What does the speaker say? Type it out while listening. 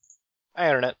Hi,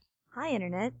 Internet. Hi,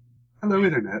 Internet. Hello,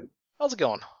 Internet. How's it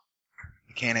going?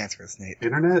 You can't answer us, Nate.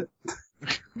 Internet?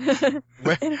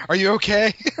 Are you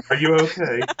okay? Are you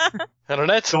okay?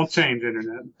 Internet? Don't change,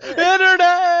 Internet.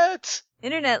 Internet!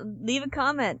 Internet, leave a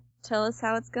comment. Tell us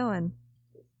how it's going.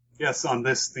 Yes, on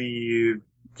this, the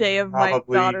Day of my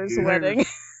Probably daughter's either. wedding.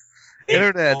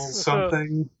 Internet, April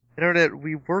something. Internet,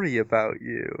 we worry about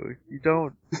you. You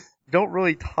don't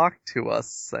really talk to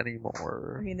us I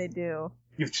anymore. mean, they do.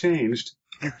 You've changed.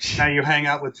 Now you hang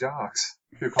out with jocks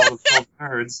who call themselves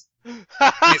nerds.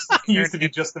 It used to be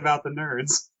just about the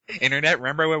nerds. Internet,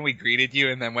 remember when we greeted you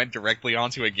and then went directly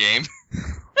onto a game?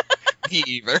 Me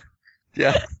either.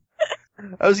 Yeah.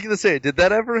 I was gonna say, did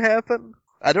that ever happen?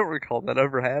 I don't recall that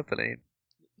ever happening.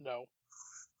 No.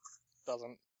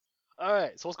 Doesn't.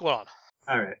 Alright, so what's going on?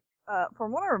 Alright.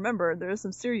 From what I remember, there was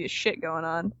some serious shit going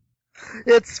on.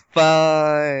 It's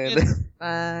fine. It's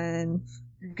fine.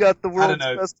 You've got the don't world's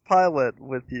know. best pilot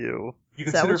with you. You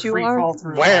Is that consider what you free are? fall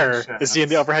through Where? shafts. Is he in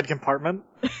the overhead compartment?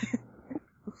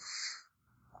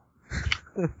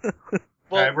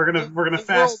 Alright, we're gonna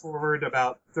fast forward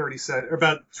about 20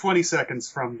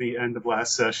 seconds from the end of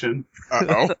last session.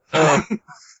 Uh-oh.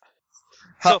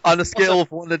 On a scale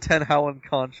of 1 to 10, how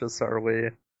unconscious are we?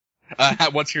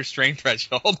 What's your strain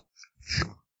threshold?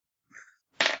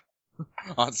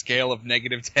 On a scale of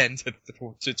 -10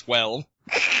 to 12.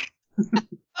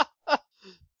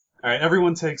 Alright,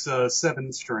 everyone takes a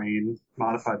 7 strain,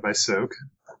 modified by soak.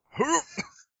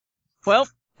 Well,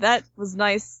 that was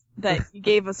nice that you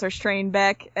gave us our strain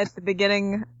back at the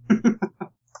beginning.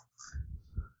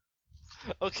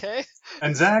 Okay.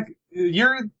 And Zach,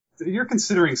 you're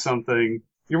considering something.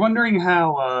 You're wondering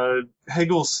how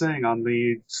Hegel Singh on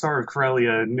the Star of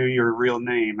Corellia knew your real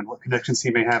name and what connections he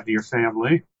may have to your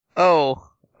family. Oh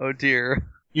dear.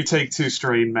 You take 2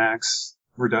 strain max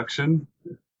reduction.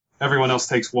 Everyone else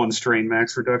takes 1 strain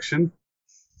max reduction.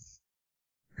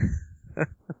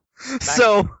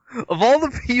 So, of all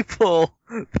the people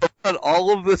that had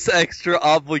all of this extra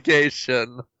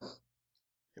obligation,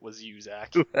 It was you,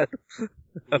 Zach. who had- It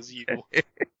was you.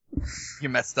 You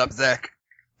messed up, Zach.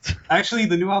 Actually,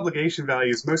 the new obligation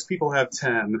values, most people have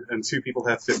 10, and 2 people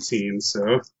have 15,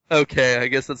 so okay, I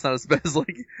guess that's not as bad as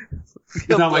it's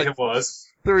not like it was.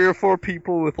 3 or 4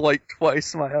 people with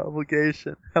twice my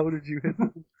obligation. How did you hit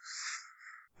me?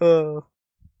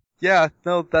 Yeah,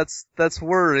 no, that's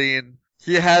worrying.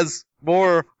 He has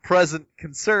more present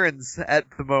concerns at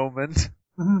the moment.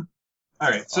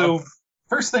 Alright, so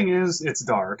first thing is, it's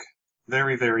dark.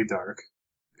 Very, very dark.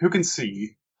 Who can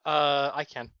see? I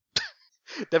can.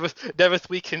 Devith,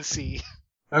 we can see.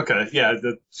 Okay, yeah,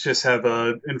 the just have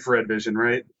infrared vision,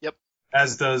 right? Yep.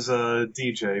 As does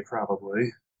DJ,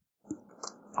 probably.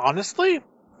 Honestly,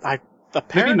 Maybe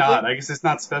apparently not. I guess it's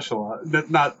not special,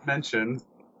 not mentioned.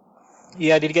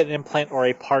 Yeah, I need to get an implant or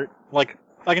a part. Like,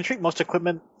 I can treat most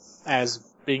equipment as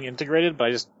being integrated, but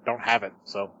I just don't have it.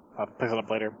 So I'll pick it up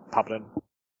later, pop it in.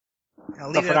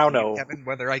 I'll But leave for it now, up to you, no. Kevin,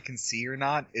 whether I can see or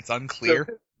not. It's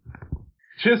unclear.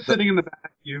 Just sitting in the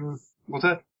back, what's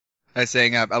that? I was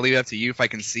saying, I'll leave it up to you if I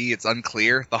can see. It's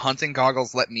unclear. The hunting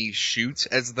goggles let me shoot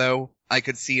as though I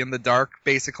could see in the dark,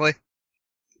 basically.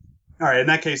 Alright, in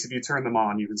that case, if you turn them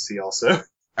on, you can see also. Alright,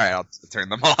 I'll turn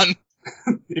them on.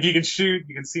 If you can shoot,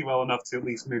 you can see well enough to at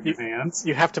least move your hands.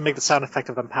 You have to make the sound effect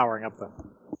of them powering up, though.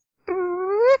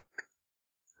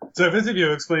 So if each of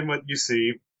you explain what you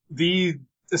see, the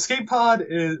escape pod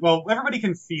is, well, everybody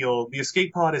can feel the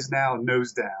escape pod is now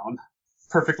nose down.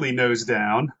 Perfectly nose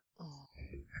down.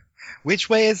 Which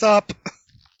way is up?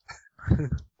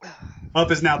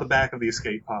 Up is now the back of the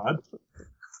escape pod.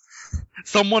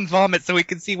 Someone vomit so we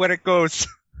can see where it goes.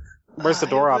 Where's the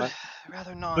door on I it? would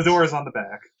rather not. The door is on the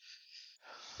back.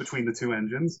 Between the 2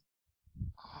 engines.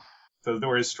 So the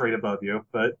door is straight above you.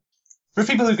 But for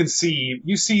people who can see,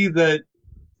 you see that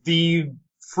the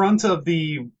front of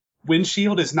the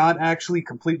windshield is not actually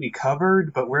completely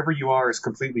covered, but wherever you are is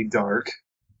completely dark.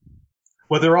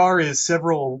 What there are is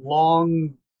several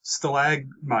long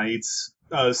stalagmites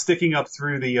sticking up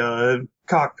through the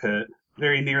cockpit,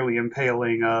 very nearly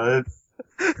impaling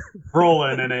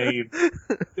Roland in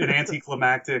an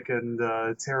anticlimactic and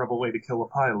terrible way to kill a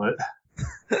pilot.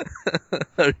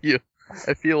 Are you?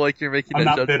 I feel like you're making I'm a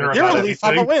not judgment. bitter You're about a leaf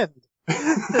on the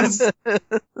anything.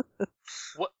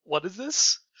 wind! What is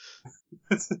this?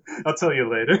 I'll tell you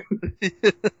later.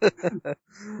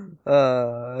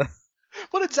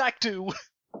 What did Zach do?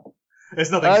 It's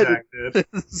nothing I Zach did.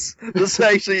 this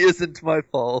actually isn't my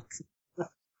fault.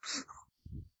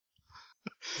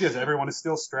 Yes, everyone is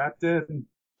still strapped in,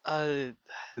 Uh,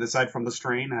 and aside from the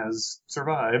strain, has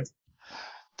survived.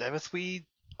 Devith, we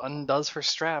undoes her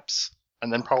straps.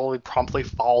 and then probably promptly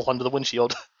fall under the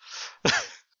windshield.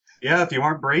 Yeah, if you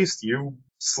aren't braced, you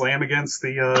slam against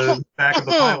the back of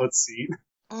the pilot's seat.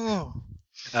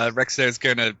 Rexo's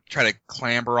gonna try to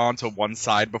clamber onto one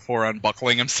side before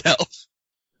unbuckling himself.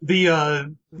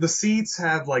 The seats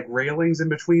have like railings in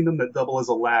between them that double as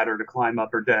a ladder to climb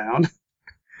up or down.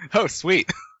 Oh,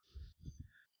 sweet.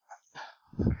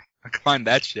 I climbed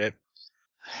that shit.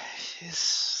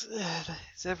 Is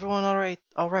everyone all right?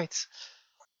 All right.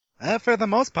 For the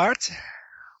most part.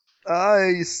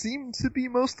 I seem to be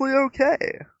mostly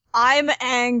okay. I'm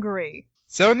angry.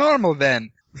 So normal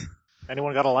then.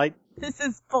 Anyone got a light? This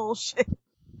is bullshit.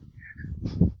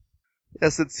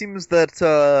 Yes, it seems that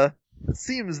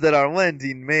our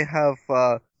landing may have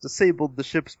disabled the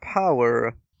ship's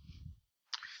power.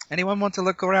 Anyone want to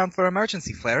look around for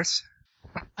emergency flares?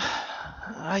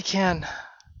 I can.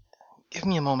 Give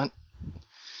me a moment.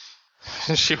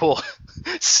 She will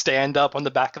stand up on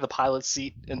the back of the pilot's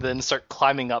seat and then start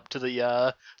climbing up to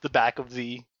the back of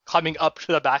the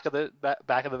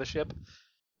back of the ship.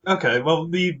 Okay, well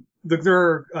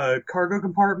there are cargo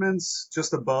compartments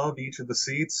just above each of the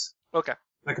seats Okay.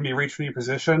 that can be reached from your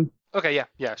position. Okay.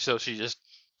 Yeah. So she just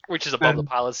reaches above the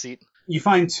pilot's seat. You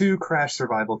find 2 crash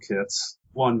survival kits.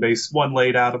 One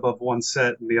laid out above one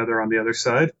set and the other on the other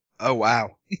side. Oh,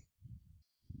 wow.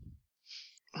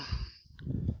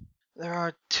 There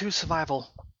are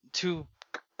 2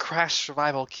 crash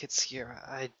survival kits here.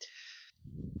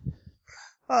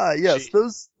 Yes,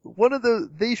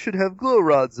 they should have glow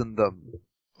rods in them.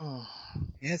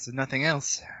 Yes, and nothing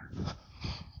else.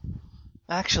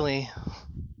 Actually,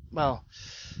 well,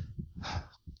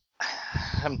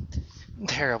 I'm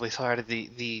terribly sorry.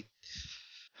 The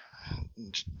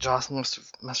Jocelyn must have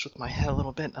messed with my head a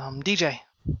little bit. DJ.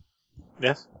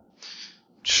 Yes.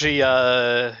 She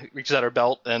reaches out her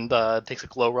belt and takes a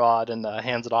glow rod and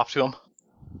hands it off to him.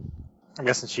 I'm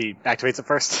guessing she activates it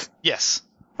first. Yes.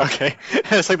 Okay.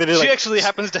 It's like they do. She Like, actually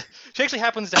happens to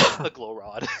have the glow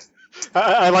rod.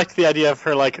 I like the idea of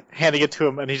her like handing it to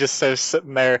him, and he just says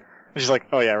sitting there, and she's like,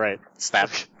 "Oh yeah, right." Snap,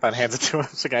 and hands it to him.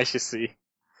 So guys, you see.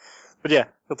 But yeah,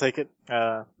 he'll take it.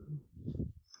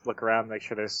 Look around, make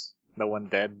sure there's no one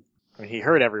dead. I mean, he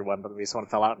heard everyone, but maybe someone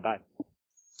fell out and died.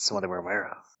 Someone they were aware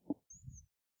of.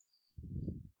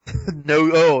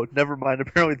 Never mind.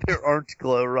 Apparently there aren't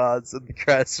glow rods in the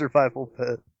crash survival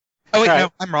pit. Oh, wait, Alright.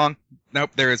 no, I'm wrong.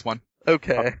 Nope, there is one.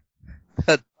 Okay.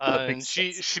 That And makes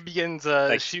she sense. she begins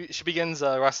Like- she begins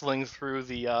rustling through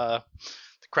the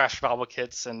crash survival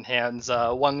kits and hands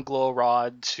one glow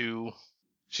rod to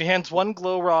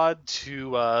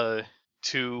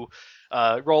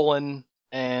Roland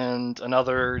and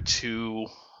another to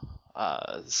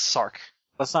Sark.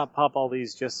 Let's not pop all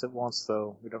these just at once,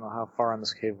 though. We don't know how far in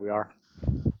this cave we are.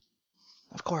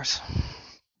 Of course.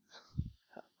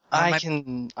 I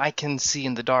I can see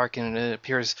in the dark, and it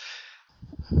appears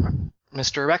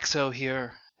Mr. Rexo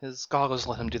here, his goggles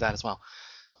let him do that as well.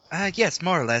 Yes,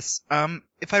 more or less.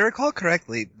 If I recall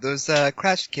correctly, those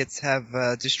crash kits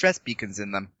have distress beacons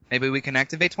in them. Maybe we can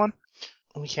activate one?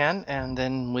 We can, and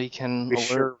then we can We alert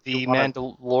sure the do wanna-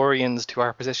 Mandalorians to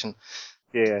our position.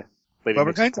 Yeah. Lady Well,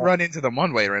 we're makes going a to point. run into them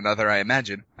one way or another, I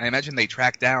imagine. I imagine they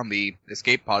track down the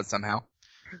escape pod somehow.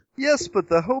 Yes, but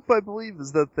the hope, I believe,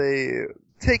 is that they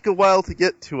take a while to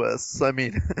get to us. I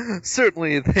mean,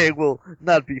 certainly they will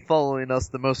not be following us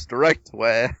the most direct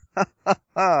way.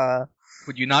 I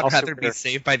Would you not Also rather be fair.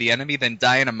 saved by the enemy than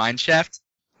die in a mine shaft?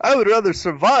 would rather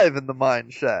survive in the mine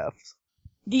shaft.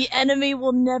 The enemy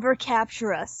will never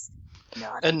capture us.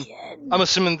 Not And again. I'm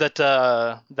assuming that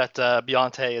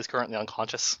Beyonce is currently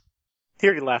unconscious. He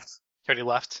already left. He already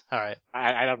left. All right.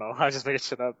 I don't know. I was just making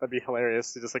shit up. That'd be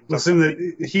hilarious. He just like. Assume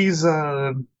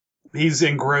that he's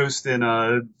engrossed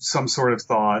in some sort of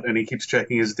thought, and he keeps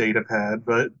checking his data pad,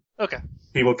 but Okay.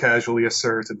 he will casually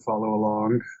assert and follow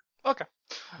along. Okay.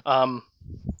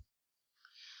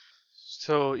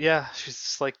 So yeah, she's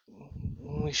just like,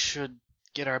 we should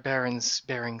get our bearings,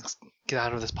 get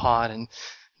out of this pod and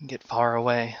get far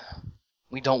away.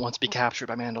 We don't want to be captured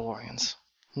by Mandalorians.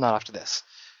 Not after this.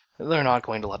 They're not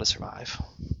going to let us survive.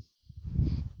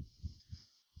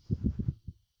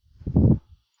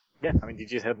 Yeah, I mean,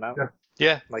 DJ's heading out. Yeah.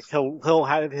 Yeah. Like he'll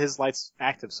have his lights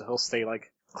active, so he'll stay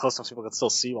like close enough so people can still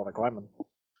see while they're climbing.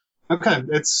 Okay,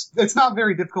 it's not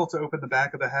very difficult to open the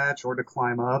back of the hatch or to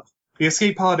climb up. The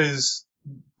escape pod is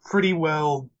pretty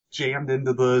well jammed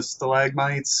into the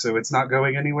stalagmites, so it's not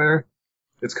going anywhere.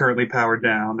 It's currently powered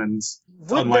down and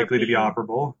Would unlikely there to be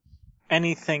operable.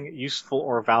 Anything useful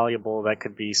or valuable that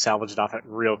could be salvaged off it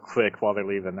real quick while they're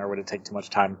leaving, or would it take too much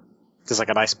time? Just like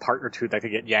a nice part or two that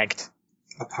could get yanked.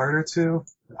 A part or two?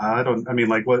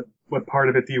 What What part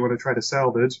of it do you want to try to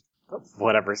salvage?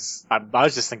 Whatever. I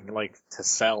was just thinking, like, to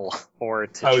sell or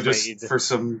to trade. Just for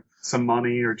some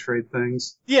money or trade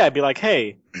things? Yeah, I'd be like,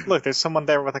 hey, look, there's someone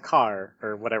there with a car,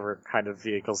 or whatever kind of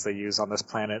vehicles they use on this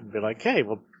planet, and be like, hey,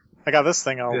 well, I got this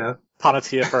thing, I'll pawn it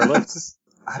to you for a lift.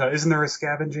 Isn't there a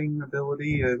scavenging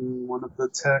ability in one of the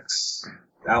techs?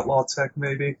 Outlaw tech,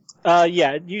 maybe?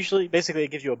 Yeah, usually, basically,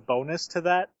 it gives you a bonus to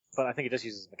that, but I think it just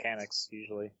uses mechanics,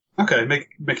 usually. Okay, make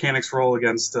mechanics roll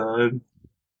against,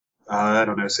 I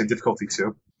don't know, say difficulty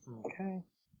 2. Okay.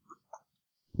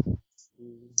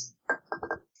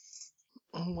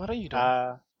 What are you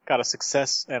doing? Got a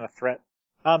success and a threat.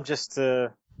 I'm just,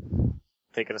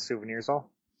 taking a souvenir's all.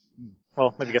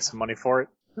 Well, maybe get some money for it.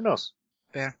 Who knows?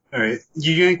 Yeah. Alright,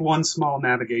 you yank one small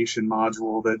navigation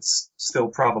module that's still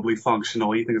probably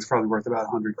functional. You think it's probably worth about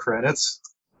 100 credits.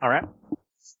 Alright.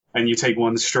 And you take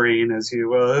one strain as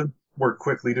you, work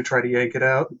quickly to try to yank it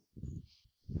out.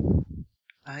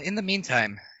 In the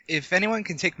meantime, if anyone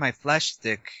can take my flash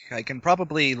stick, I can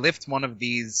probably lift one of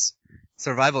these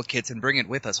survival kits and bring it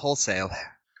with us wholesale.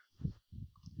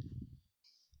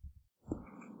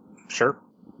 Sure.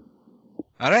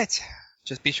 Alright.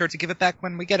 Just be sure to give it back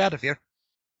when we get out of here.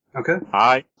 Okay.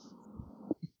 Hi.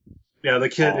 Yeah, the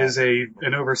kit is an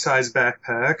oversized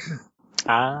backpack.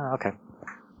 Ah, okay.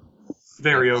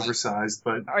 Very oversized,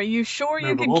 but Are you sure you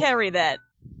can movable. carry that?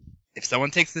 If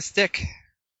someone takes the stick,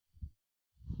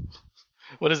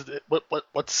 What is it?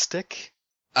 What stick?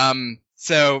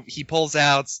 so he pulls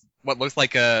out what looks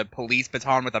like a police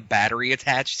baton with a battery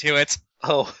attached to it.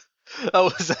 Oh,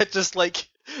 is that just like?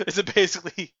 Is it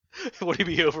basically? Would he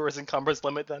be over his encumbrance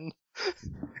limit then?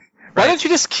 Why don't you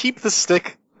just keep the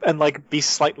stick and, like, be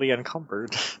slightly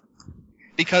encumbered?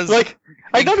 Because, Like,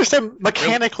 I can understand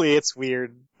mechanically it's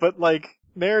weird, but, like,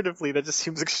 narratively that just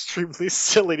seems extremely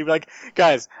silly to be like,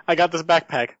 guys, I got this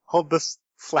backpack, hold this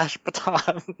flash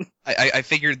baton. I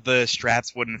figured the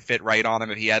straps wouldn't fit right on him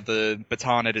if he had the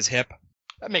baton at his hip.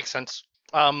 That makes sense.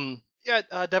 Yeah,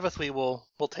 Devothy will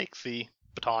take the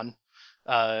baton.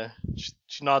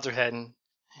 She nods her head and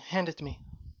hand it to me.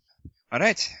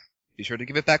 Alright. Be sure to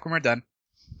give it back when we're done.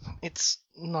 It's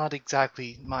not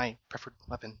exactly my preferred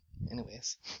weapon,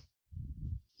 anyways.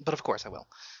 But of course I will.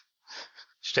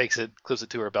 She takes it, clips it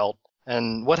to her belt.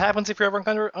 And what happens if you're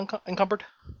ever encumbered?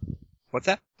 What's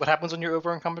that? What happens when you're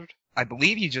over encumbered? I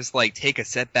believe you just, like, take a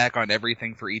setback on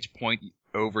everything for each point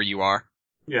over you are.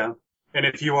 yeah. And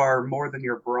if you are more than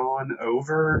your brawn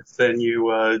over, then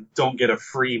you don't get a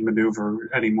free maneuver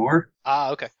anymore.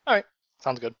 Ah, okay. Alright.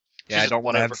 Sounds good. Yeah, She's I don't just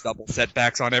want to have over. double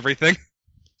setbacks on everything.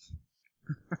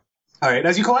 Alright,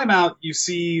 as you climb out, you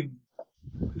see,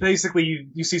 basically,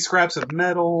 you see scraps of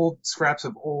metal, scraps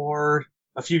of ore,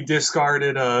 a few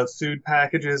discarded food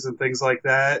packages and things like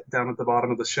that down at the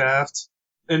bottom of the shaft.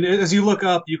 And as you look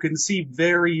up, you can see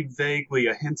very vaguely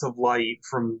a hint of light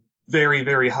from very,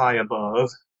 very high above.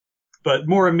 But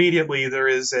more immediately,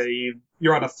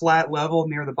 you're on a flat level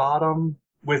near the bottom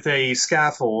with a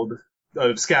scaffold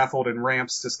and ramp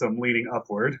system leading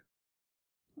upward.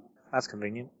 That's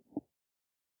convenient.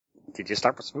 Dude, you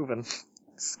start what's moving.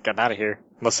 Let's get out of here.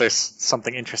 Unless there's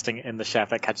something interesting in the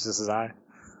shaft that catches his eye.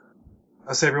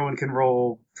 Thus everyone can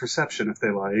roll perception if they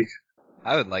like.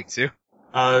 I would like to.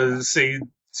 Say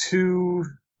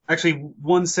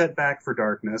one setback for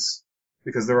darkness,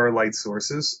 because there are light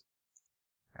sources,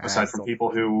 aside from people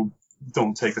who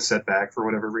don't take a setback for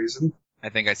whatever reason. I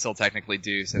think I still technically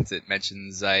do, since it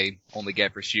mentions I only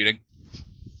get for shooting.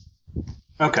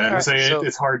 Okay, Alright, so so-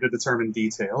 it's hard to determine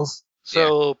details.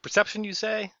 So, perception, you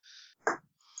say?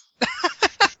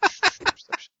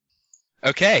 Perception.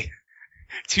 Okay.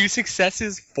 2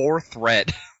 successes, 4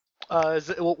 threat.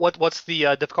 What's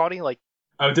the difficulty? Like,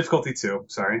 Oh, difficulty 2,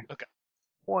 sorry.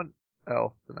 One.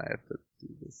 Oh, then I have to do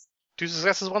this. 2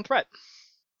 successes, 1 threat.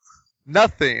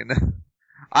 Nothing.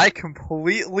 I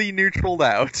completely neutraled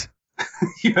out.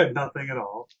 You had nothing at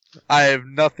all. I have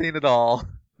nothing at all.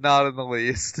 Not in the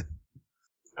least.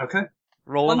 Okay,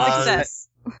 Rolling One Uh, success.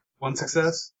 one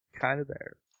success. kind of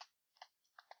there.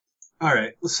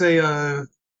 Alright, let's say,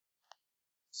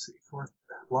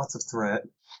 lots of threat.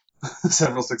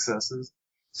 Several successes.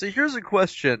 So here's a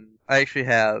question I actually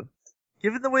have.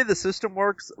 Given the way the system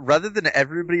works, rather than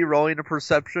everybody rolling a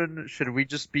perception, should we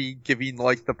just be giving,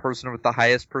 like, the person with the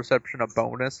highest perception a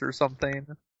bonus or something?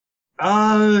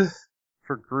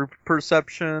 For group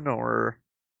perception, or...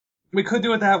 We could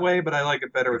do it that way, but I like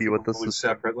it better if Be we with the roll system.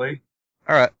 separately.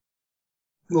 Alright.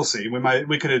 We'll see.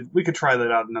 We could try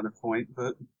that out another point,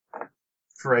 but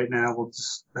for right now, we'll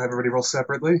just have everybody roll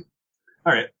separately.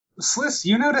 Alright. Sliss,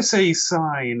 you notice a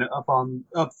sign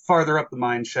up farther up the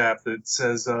mine shaft that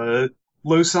says,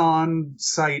 Losan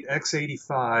Site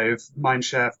X85,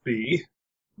 Mineshaft B.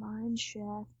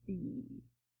 Mineshaft B.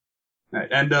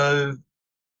 Right, and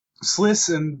Sliss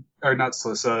and or not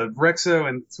Sliss, Rexo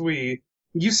and Thui,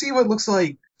 you see what looks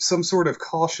like some sort of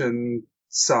caution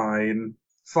sign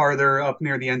farther up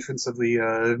near the entrance of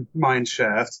the mine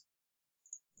shaft.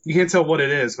 You can't tell what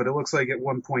it is, but it looks like at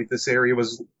one point this area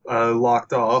was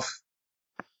locked off.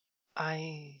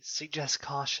 I suggest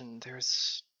caution.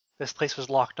 This place was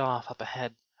locked off up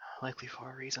ahead, likely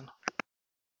for a reason.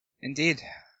 Indeed.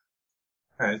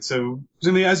 Alright, so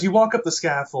presumably as you walk up the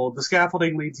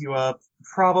scaffolding leads you up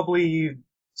probably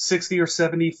 60 or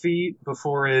 70 feet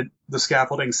before the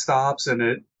scaffolding stops and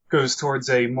it goes towards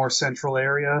a more central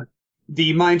area.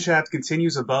 The mine shaft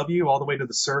continues above you all the way to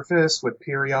the surface with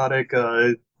periodic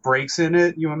breaks in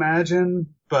it, you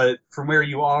imagine, but from where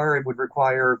you are, it would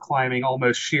require climbing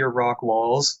almost sheer rock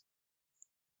walls.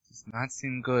 Does not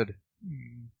seem good.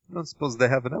 I don't suppose they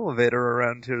have an elevator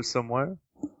around here somewhere.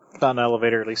 Not an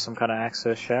elevator, at least some kind of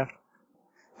access shaft.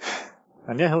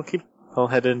 And yeah, he'll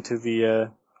head into the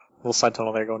little side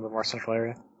tunnel there, going to the more central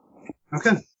area.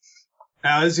 Okay.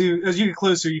 Now, as you get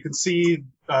closer, you can see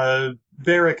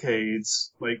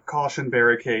barricades, like caution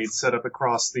barricades, set up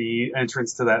across the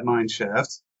entrance to that mine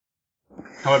shaft.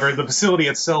 However, the facility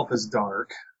itself is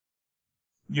dark.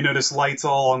 You notice lights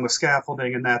all along the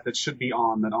scaffolding and that should be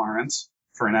on that aren't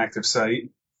for an active site.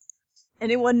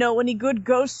 Anyone know any good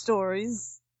ghost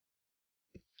stories?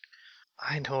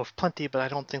 I know of plenty, but I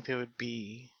don't think they would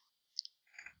be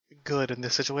good in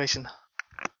this situation.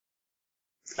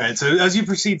 Alright, so as you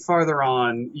proceed farther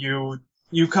on, you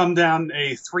come down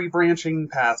a 3-branching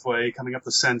pathway coming up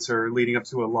the center, leading up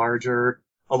to a larger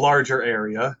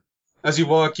area. As you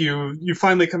walk, you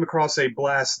finally come across a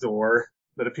blast door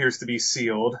that appears to be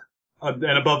sealed. And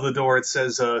above the door it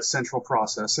says Central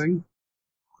Processing.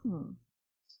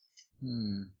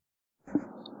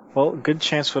 Well, good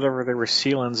chance whatever they were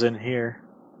sealing's in here.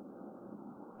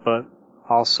 But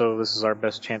also, this is our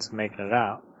best chance of making it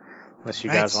out. Unless you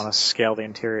guys want to scale the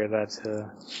interior of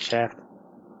that shaft.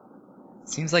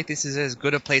 Seems like this is as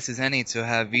good a place as any to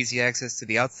have easy access to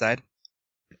the outside.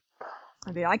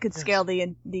 I mean, I could scale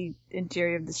the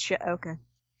interior of this shaft. Okay.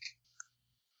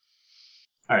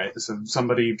 Alright, so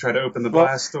somebody try to open the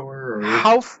blast door? Or...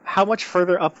 How much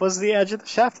further up was the edge of the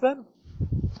shaft then?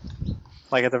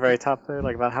 Like at the very top there?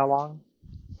 Like about how long?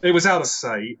 It was out of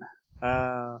sight.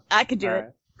 I could do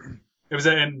it. It was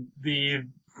in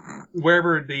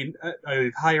wherever the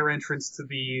higher entrance to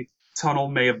the tunnel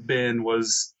may have been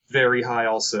was very high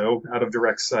also, out of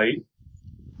direct sight.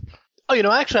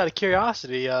 Oh, actually, out of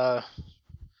curiosity,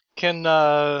 can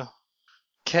for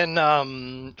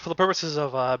the purposes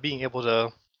of being able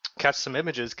to catch some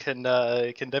images, can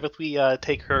Devithy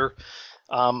take her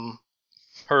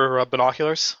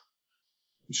binoculars?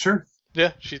 Sure.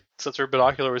 Yeah, she sets her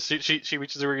binoculars. She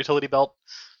reaches her utility belt,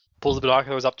 pulls the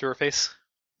binoculars up to her face.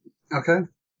 Okay.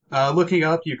 Looking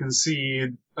up, you can see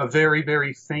a very,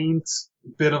 very faint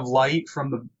bit of light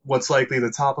from what's likely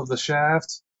the top of the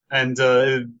shaft, and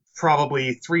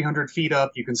probably 300 feet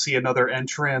up, you can see another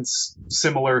entrance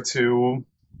similar to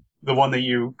the one that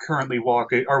you currently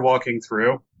are walking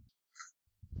through.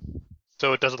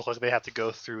 So it doesn't look like they have to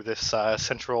go through this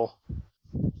central.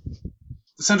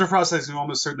 The central processing will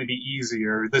almost certainly be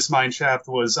easier. This mine shaft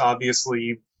was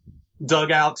obviously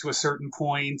dug out to a certain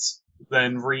point,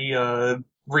 then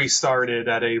restarted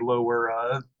at a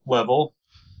lower level.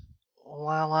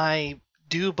 While I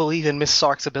do believe in Miss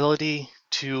Sark's ability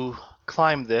to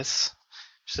climb this,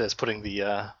 she says, putting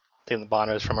the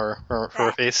bonnets from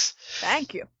her face.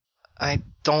 Thank you. I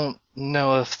don't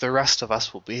know if the rest of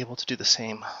us will be able to do the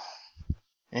same.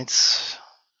 It's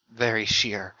very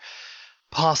sheer.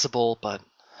 Possible, but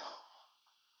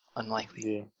unlikely.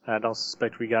 Yeah, I don't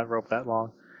suspect we got rope that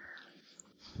long.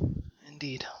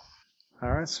 Indeed.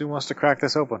 Alright, so who wants to crack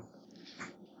this open?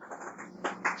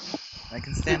 I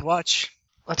can stand watch.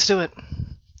 Let's do it.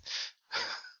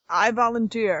 I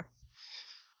volunteer.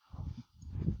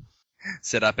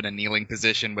 Sit up in a kneeling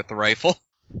position with the rifle.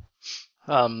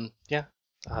 Yeah.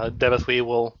 Devithy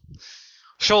will.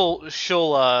 She'll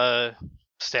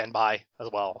stand by as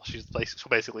well. She'll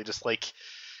basically just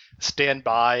stand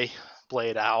by,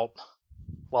 blade out,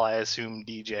 while I assume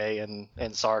DJ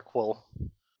and Sark will.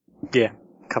 Yeah,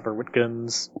 cover with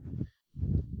guns.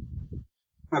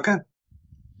 Okay.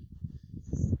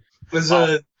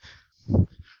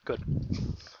 Good.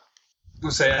 I'll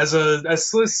say as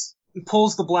Sliss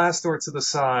pulls the blast door to the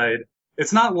side,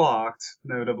 it's not locked,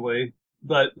 notably,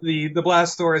 but the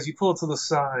blast door, as you pull it to the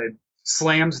side,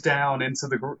 slams down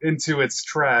into its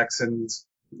tracks and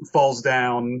falls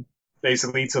down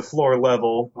basically to floor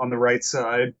level on the right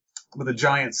side with a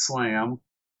giant slam.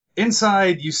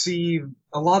 Inside, you see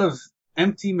a lot of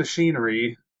empty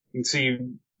machinery. You can see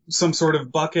some sort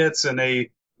of buckets and a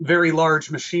very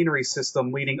large machinery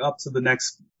system leading up to the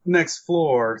next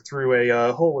floor through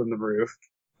a hole in the roof.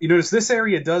 You notice this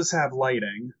area does have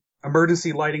lighting.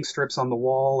 Emergency lighting strips on the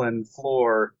wall and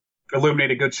floor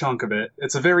illuminate a good chunk of it.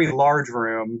 It's a very large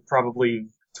room, probably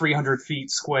 300 feet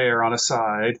square on a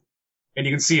side, and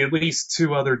you can see at least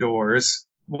 2 other doors,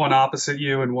 one opposite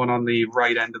you and one on the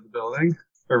right end of the building,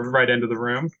 or right end of the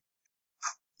room.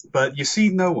 But you see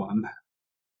no one.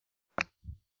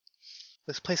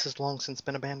 This place has long since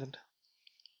been abandoned.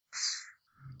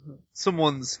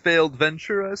 Someone's failed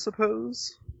venture, I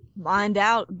suppose. Mind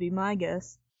out would be my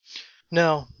guess.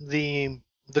 No, the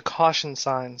caution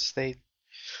signs,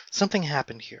 something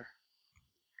happened here.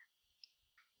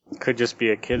 Could just be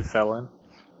a kid fell in.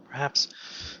 Perhaps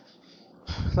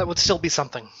that would still be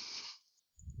something.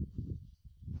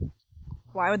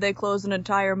 Why would they close an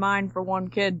entire mine for one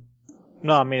kid?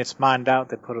 No, I mean, it's mined out.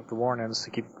 They put up the warnings to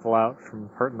keep people out from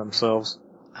hurting themselves.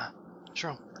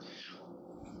 True.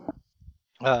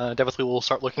 Definitely we'll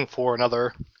start looking for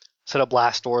another set of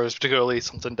blast doors, particularly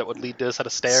something that would lead to a set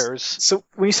of stairs. So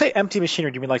when you say empty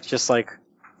machinery, do you mean like just like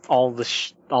all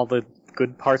the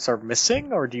good parts are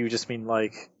missing, or do you just mean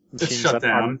like It's machines shut that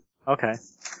down. Okay.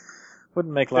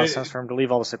 Wouldn't make a lot of sense for him to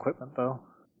leave all this equipment though.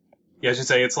 Yeah, I should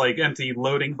say it's like empty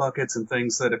loading buckets and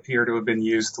things that appear to have been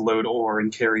used to load ore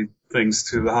and carry things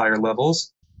to the higher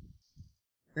levels.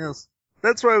 Yes.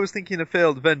 That's why I was thinking a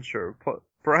failed venture.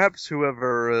 Perhaps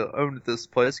whoever owned this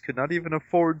place could not even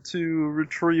afford to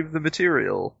retrieve the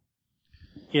material.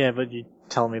 Yeah, but you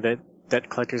tell me that debt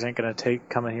collectors ain't gonna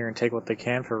come in here and take what they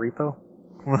can for repo?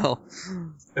 Well,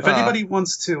 If anybody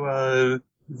wants to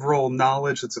roll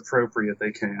knowledge that's appropriate,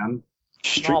 they can.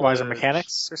 Streetwise Knowledge. or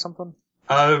mechanics or something?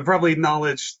 Probably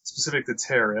knowledge specific to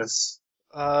Terrace.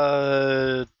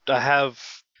 I have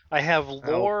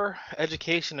lore,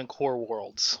 education, and core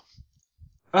worlds.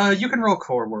 You can roll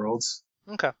core worlds.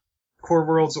 Okay. Core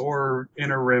worlds or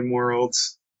inner rim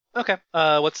worlds. Okay.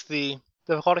 What's the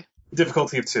difficulty?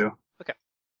 Difficulty of 2.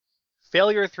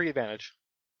 Failure 3 advantage.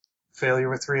 Failure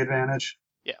with 3 advantage?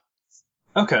 Yeah.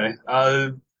 Okay.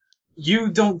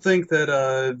 You don't think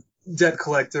that debt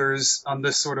collectors on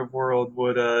this sort of world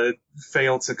would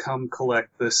fail to come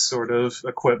collect this sort of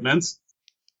equipment?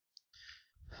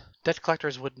 Debt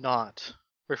collectors would not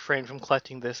refrain from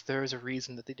collecting this. There is a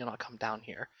reason that they do not come down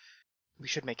here. We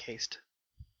should make haste.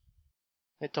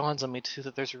 It dawns on me, too,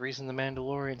 that there's a reason the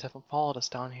Mandalorians haven't followed us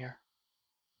down here.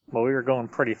 Well, we were going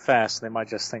pretty fast. They might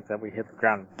just think that we hit the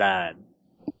ground and died.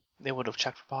 They would have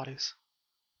checked for bodies.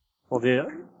 Well, the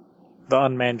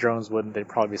unmanned drones wouldn't. They'd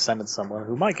probably be sending someone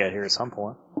who might get here at some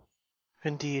point.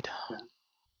 Indeed.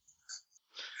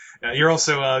 Yeah, you're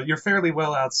also you're fairly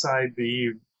well outside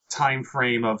the time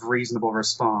frame of reasonable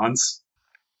response.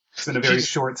 It's been a very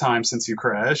short time since you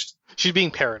crashed. She's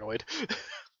being paranoid.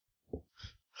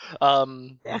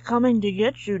 They're coming to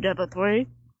get you, Devil 3.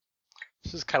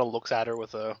 Just kind of looks at her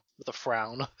with a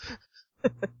frown.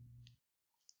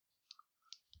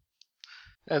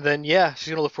 And then, yeah, she's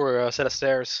gonna look for a set of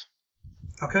stairs.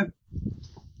 Okay.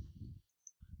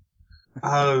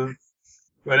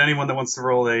 But anyone that wants to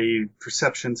roll a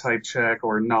perception type check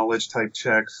or knowledge type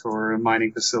check for a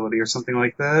mining facility or something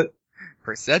like that?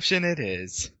 Perception it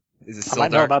is. Is it I still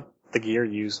might know dark? about the gear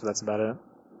used, but that's about it.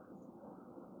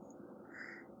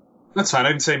 That's fine.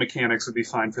 I would say mechanics would be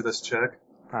fine for this check.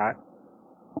 Alright.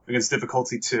 Against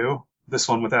difficulty 2. This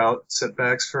one without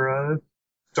setbacks for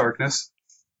darkness.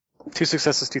 2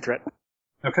 successes, 2 threat.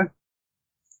 Okay.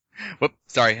 Whoop,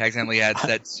 sorry, I accidentally had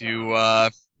set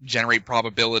to generate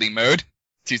probability mode.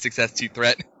 2 success, 2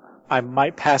 threat. I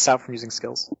might pass out from using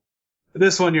skills.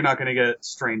 This one you're not going to get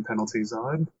strain penalties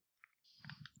on.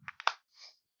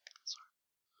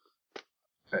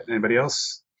 Okay, anybody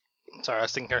else? Sorry, I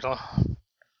was thinking here. 2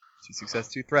 success,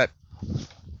 2 threat.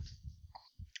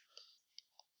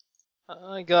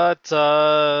 I got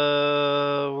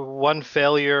 1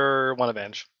 failure, 1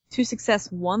 advantage. 2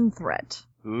 success, 1 threat.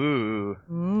 Ooh.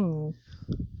 Ooh.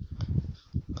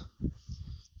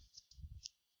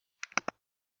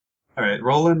 Alright,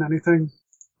 Roland, anything?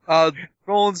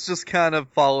 Roland's just kind of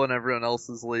following everyone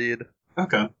else's lead.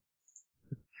 Okay.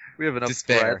 We have enough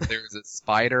Despair. threat. There's a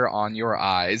spider on your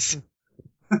eyes.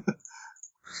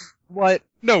 What?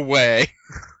 No way.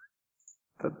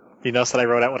 You notice that I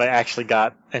wrote out what I actually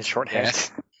got in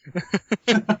shorthand.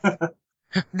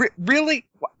 Really?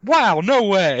 Wow, no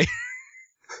way.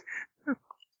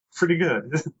 Pretty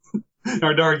good.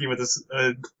 Hard to argue with this,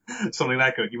 something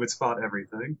that good. You would spot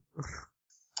everything.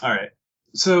 Alright.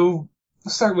 So,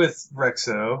 let's start with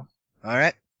Rexo.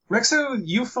 Alright. Rexo,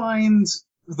 you find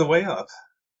the way up.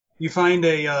 You find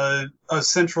a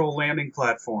central landing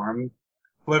platform.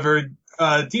 However,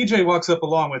 DJ walks up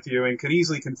along with you and can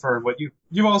easily confirm what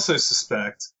you also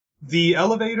suspect. The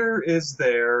elevator is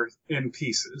there in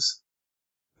pieces.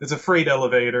 It's a freight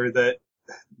elevator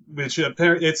which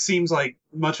it seems like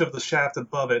much of the shaft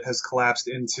above it has collapsed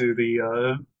into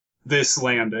this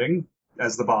landing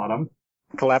as the bottom.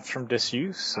 Collapse from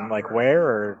disuse, and like where,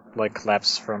 or like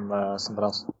collapse from something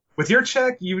else? With your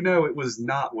check, you know it was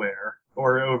not wear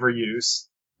or overuse.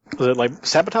 Was it like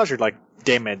sabotage or like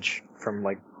damage from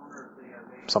like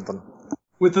something?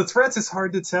 With the threats, it's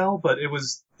hard to tell, but it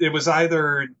was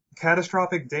either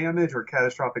catastrophic damage or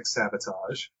catastrophic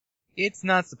sabotage. It's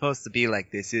not supposed to be like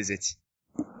this, is it?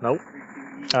 Nope.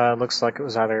 Looks like it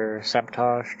was either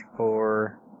sabotaged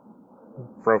or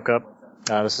broke up.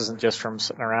 This isn't just from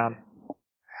sitting around.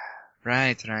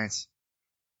 Right.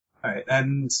 Alright,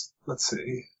 and let's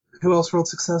see. Who else rolled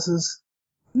successes?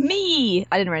 Me!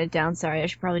 I didn't write it down, sorry, I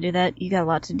should probably do that. You got a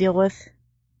lot to deal with.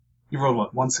 You rolled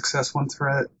what? 1 success, 1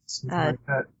 threat? Something like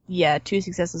that? Yeah, 2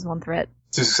 successes, 1 threat.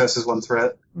 2 successes, 1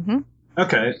 threat? Mm-hmm.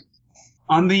 Okay.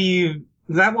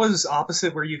 That was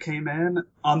opposite where you came in.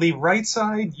 On the right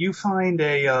side, you find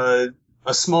a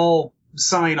small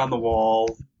sign on the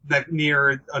wall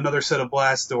near another set of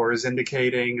blast doors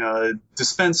indicating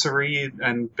dispensary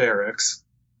and barracks.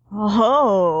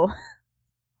 Oh.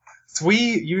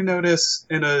 You notice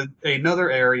in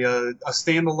another area a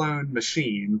standalone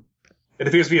machine. It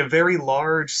appears to be a very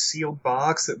large sealed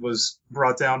box that was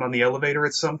brought down on the elevator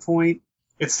at some point.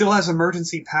 It still has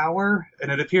emergency power,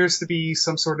 and it appears to be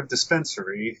some sort of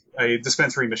dispensary. A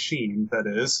dispensary machine, that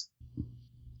is.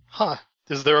 Huh.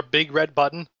 Is there a big red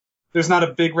button? There's not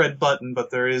a big red button, but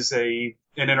there is an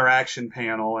interaction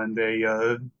panel and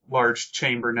a large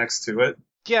chamber next to it.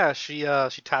 Yeah, she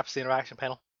taps the interaction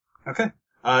panel. Okay.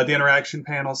 The interaction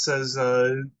panel says,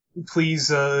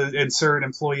 please insert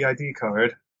employee ID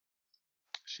card.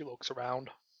 She looks around.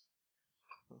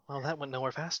 Well, that went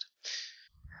nowhere fast.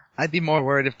 I'd be more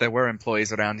worried if there were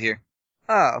employees around here.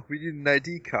 Ah, we need an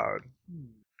ID card.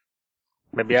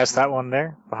 Maybe ask that one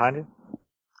there, behind you.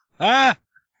 Ah!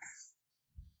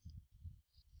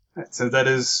 So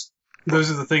those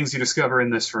are the things you discover in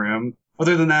this room.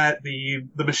 Other than that, the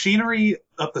machinery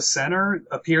up the center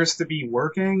appears to be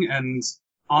working, and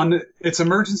on its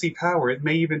emergency power, it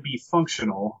may even be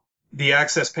functional. The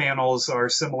access panels are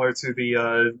similar to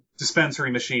the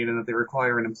dispensary machine in that they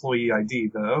require an employee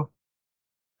ID, though.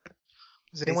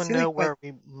 Does anyone know where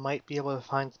we might be able to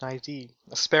find an ID?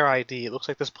 A spare ID. It looks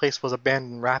like this place was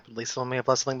abandoned rapidly. Someone may have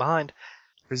left something behind.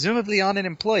 Presumably on an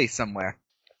employee somewhere.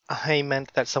 I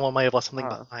meant that someone might have left something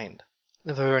behind.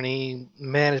 Are there any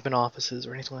management offices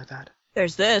or anything like that?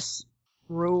 There's this.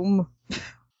 Room.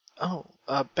 Oh,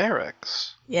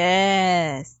 barracks.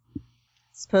 Yes.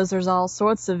 Suppose there's all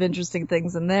sorts of interesting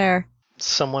things in there.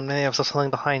 Someone may have left something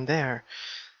behind there.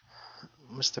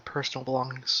 Mr. Personal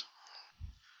Belongings.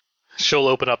 She'll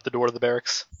open up the door to the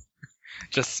barracks.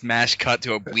 Just smash cut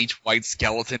to a bleach white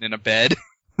skeleton in a bed.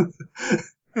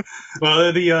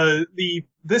 Well,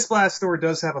 this blast door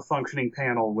does have a functioning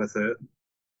panel with it.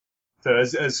 So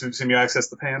as assume you access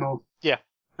the panel? Yeah.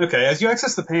 Okay, as you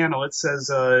access the panel, it says,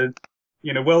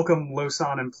 welcome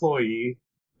Losan employee.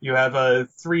 You have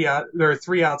there are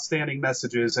 3 outstanding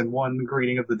messages and 1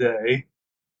 greeting of the day.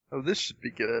 Oh, this should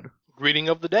be good. Greeting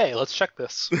of the day. Let's check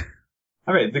this.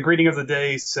 Alright, the greeting of the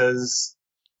day says,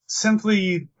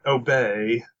 simply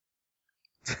obey.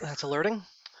 That's alerting.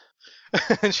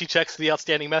 And she checks the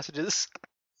outstanding messages.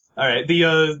 Alright,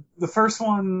 the first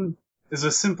one is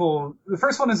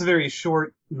a very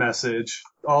short message,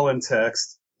 all in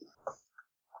text.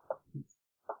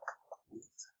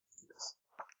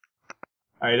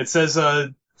 Alright, it says,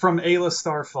 from Ayla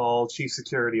Starfall, Chief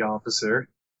Security Officer.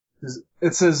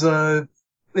 It says,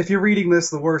 if you're reading this,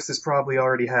 the worst has probably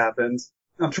already happened.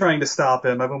 I'm trying to stop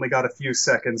him. I've only got a few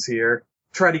seconds here.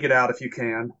 Try to get out if you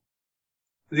can.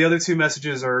 The other 2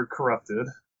 messages are corrupted.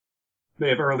 They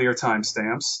have earlier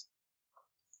timestamps.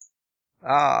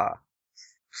 Ah.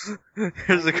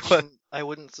 Here's a question. I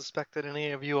wouldn't suspect that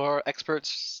any of you are expert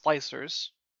slicers.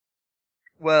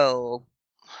 Well,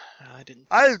 I didn't.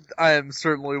 I am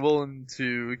certainly willing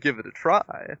to give it a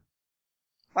try.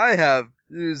 I have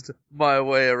used my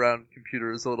way around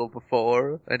computers a little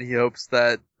before, and he hopes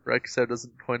that Rexo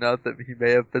doesn't point out that he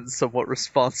may have been somewhat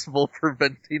responsible for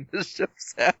venting the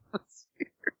ship's atmosphere.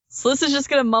 Slissa's just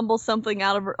gonna mumble something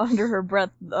out of under her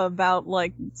breath about,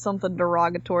 like, something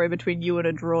derogatory between you and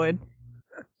a droid.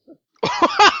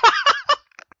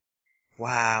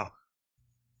 Wow.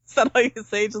 Is that all you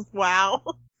say? Just wow.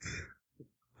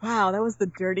 Wow, that was the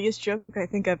dirtiest joke I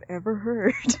think I've ever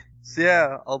heard. So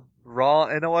yeah, I'll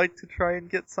raw intellect to try and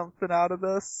get something out of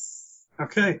this.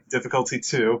 Okay, difficulty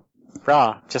 2.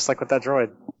 Raw, just like with that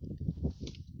droid.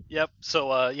 Yep.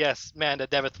 So, yes, Manda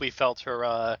Devithly felt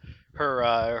her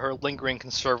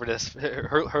lingering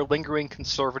her lingering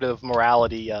conservative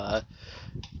morality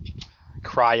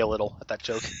cry a little at that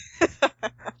joke.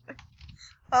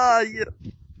 Yeah.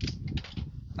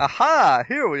 Aha!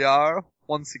 Here we are.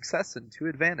 1 success and 2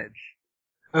 advantage.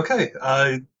 Okay,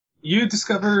 you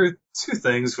discover 2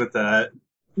 things with that.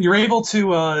 You're able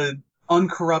to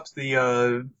uncorrupt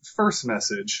the first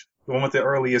message, the one with the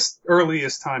earliest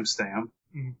timestamp.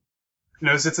 Mhm. You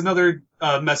notice it's another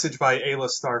message by Ayla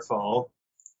Starfall.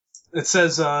 It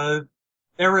says,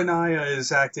 Aranaya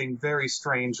is acting very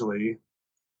strangely.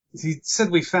 He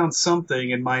said we found something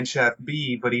in Mineshaft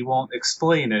B, but he won't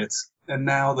explain it, and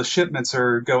now the shipments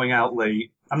are going out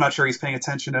late. I'm not sure he's paying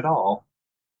attention at all.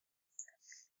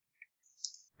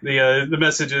 The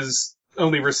message is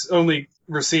only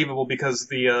receivable because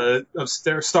the of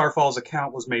Starfall's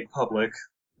account was made public,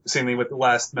 seemingly with the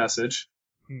last message.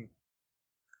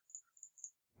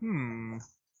 Hmm.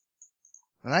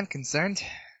 Well, I'm concerned.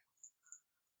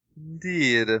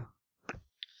 Indeed.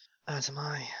 As am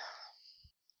I.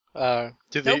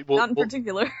 Nope, not in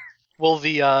particular. Will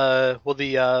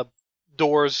the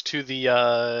doors to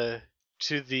the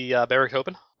barrack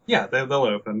open? Yeah, they'll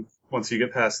open once you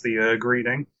get past the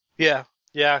greeting. Yeah,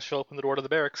 she'll open the door to the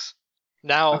barracks.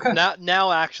 Now, Okay.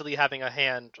 now actually having a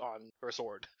hand on her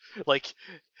sword, like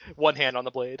one hand on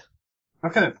the blade.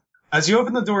 Okay. As you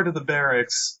open the door to the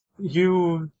barracks,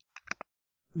 the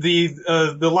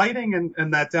lighting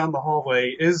and that down the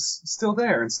hallway is still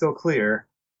there and still clear.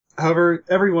 However,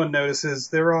 everyone notices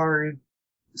there are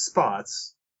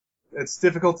spots. It's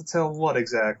difficult to tell what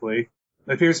exactly.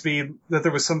 It appears to be that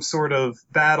there was some sort of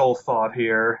battle fought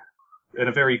here in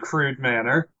a very crude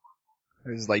manner.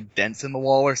 There's like dents in the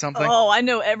wall or something. Oh, I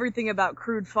know everything about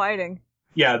crude fighting.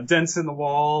 Yeah, dents in the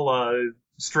wall,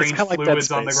 strange kinda like Dead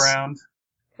fluids on the Space. ground.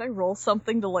 Can I roll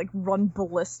something to, like, run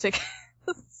ballistic?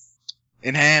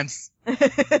 Enhance.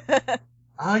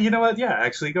 You know what? Yeah,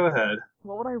 actually, go ahead.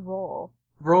 What would I roll?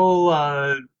 Roll,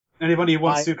 anybody who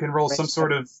wants My to can roll some range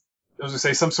sort of, I was gonna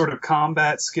say, some sort of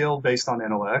combat skill based on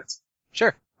intellect.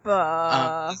 Sure.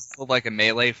 Uh, Would like a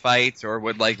melee fight, or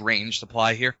would like range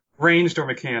apply here? Ranged or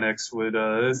mechanics would,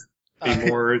 be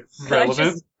more could I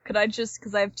relevant. just,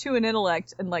 because I have 2 in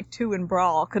intellect and, like, 2 in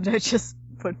brawl, could I just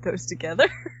put those together?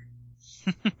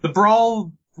 The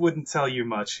brawl wouldn't tell you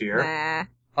much here.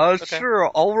 Nah. Okay. Sure.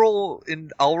 I'll roll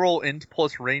int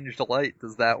plus ranged light.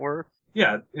 Does that work?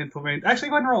 Yeah, implement. Actually,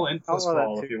 go ahead and roll int plus I'll roll that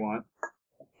brawl too. if you want.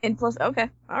 In plus, okay,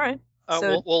 alright.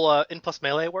 So, Will in plus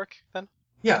melee work then?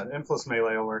 Yeah, int plus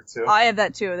melee will work too. I have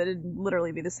that too, that'd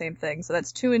literally be the same thing. So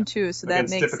that's 2 and 2, so that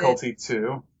Against makes difficulty it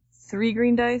 2. 3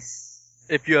 green dice?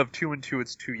 If you have 2 and 2,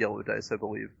 it's 2 yellow dice, I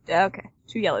believe. Yeah, okay.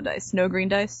 2 yellow dice. No green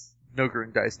dice? No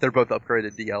green dice. They're both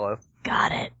upgraded to yellow.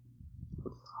 Got it.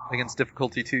 Against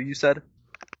difficulty 2, you said?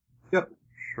 Yep.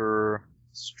 Sure.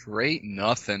 Straight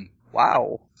nothing.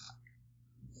 Wow.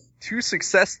 2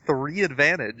 success, 3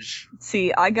 advantage.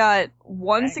 See, I got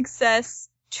 1 success,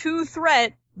 2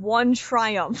 threat, 1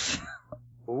 triumph.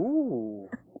 Ooh.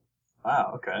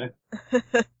 Wow, okay.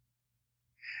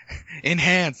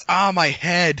 Enhance. Ah, my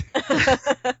head.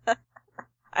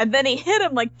 And then he hit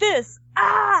him like this.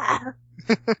 Ah!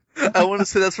 I want to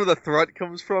say that's where the threat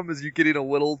comes from, is you getting a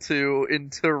little too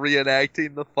into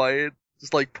reenacting the fight.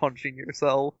 Just like punching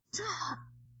yourself.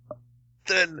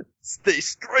 Then they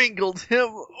strangled him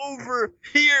over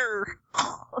here.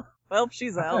 Well,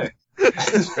 she's out.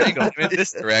 Okay. Strangled him in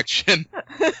this direction.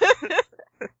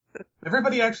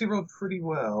 Everybody actually rolled pretty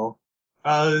well.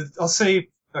 I'll say,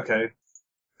 okay.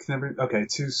 Okay,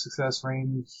 2 success,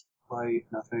 range, light,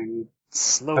 nothing.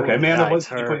 Slowly Okay, Amanda, guide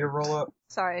can you her. put your roll up?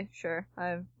 Sorry, sure.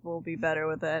 I will be better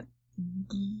with that.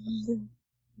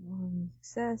 1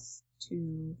 success,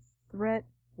 2 threat,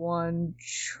 1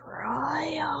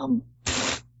 triumph.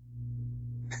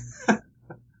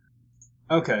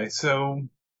 Okay, so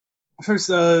first,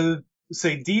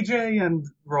 say DJ and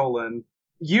Roland.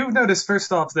 You noticed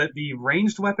first off that the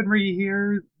ranged weaponry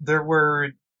here, there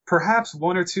were perhaps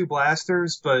 1 or 2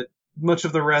 blasters, but much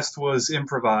of the rest was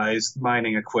improvised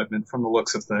mining equipment from the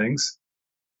looks of things.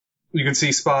 You can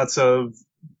see spots of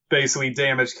basically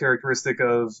damage characteristic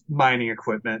of mining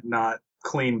equipment, not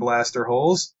clean blaster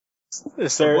holes.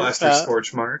 Is Or there blaster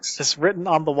scorch marks. just written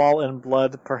on the wall in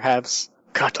blood, perhaps,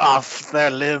 cut off their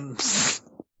limbs?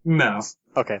 No,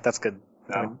 Okay, that's good.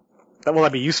 no. That will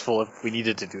be useful if we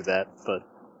needed to do that, but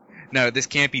No, this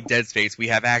can't be Dead Space. We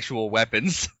have actual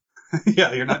weapons.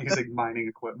 Yeah, you're not using mining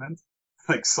equipment.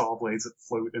 Like saw blades that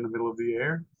float in the middle of the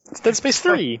air. It's Dead Space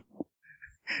 3.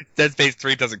 Dead Space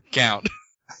 3 doesn't count.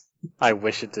 I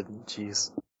wish it didn't.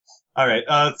 Jeez. Alright,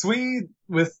 Three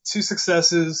with 2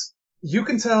 successes. You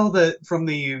can tell that from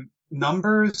the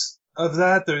numbers of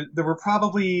that, there were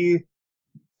probably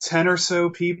 10 or so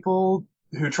people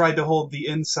who tried to hold the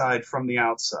inside from the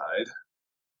outside.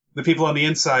 The people on the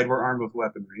inside were armed with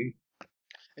weaponry.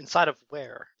 Inside of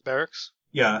where? Barracks?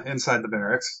 Yeah, inside the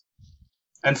barracks.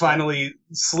 And finally,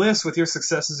 Sliss, with your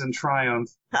successes in Triumph,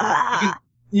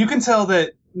 you can tell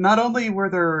that not only were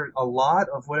there a lot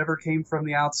of whatever came from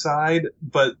the outside,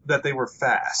 but that they were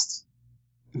fast.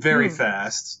 Very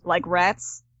fast. Like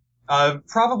rats?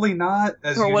 Probably not,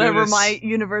 as Or you whatever notice, my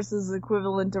universe's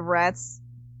equivalent of rats.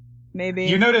 Maybe.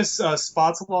 You notice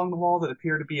spots along the wall that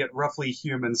appear to be at roughly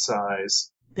human size,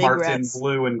 Big marked rats. in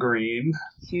blue and green.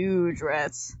 Huge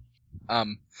rats.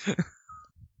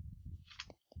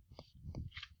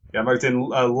 Yeah, marked in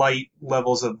light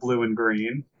levels of blue and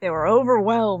green. They were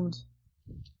overwhelmed.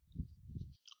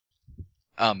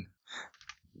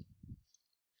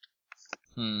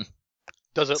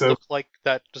 Does it So- look like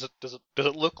that? Does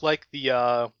it look like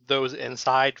the those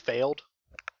inside failed?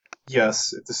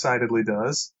 Yes, it decidedly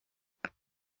does.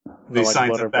 No, The like, signs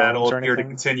blood or of battle bones or appear to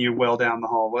anything? continue well down the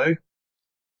hallway.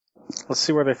 Let's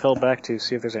see where they fell back to,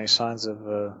 see if there's any signs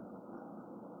of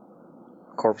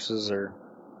corpses or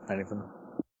anything.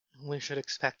 We should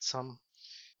expect some.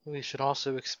 We should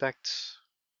also expect.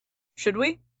 Should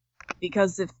we?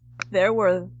 Because if there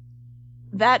were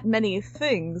that many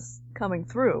things coming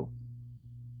through,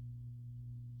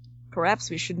 perhaps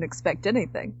we shouldn't expect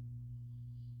anything.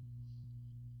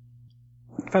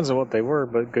 Depends on what they were,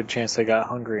 but good chance they got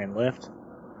hungry and left.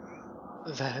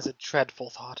 That is a dreadful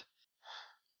thought.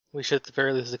 We should at the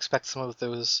very least expect some of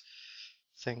those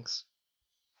things.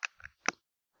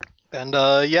 And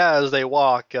yeah, as they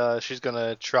walk, she's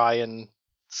gonna try and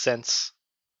sense.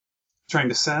 Trying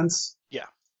to sense? Yeah.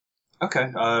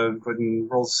 Okay, go ahead and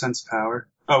roll sense power.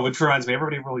 Oh, which reminds me,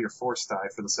 everybody roll your force die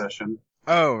for the session.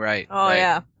 Oh, right. Oh right.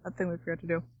 yeah, that thing we forgot to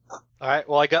do. All right.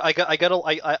 Well,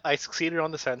 I succeeded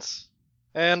on the sense,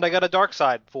 and I got a dark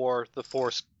side for the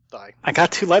force die. I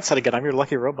got 2 light side again. I'm your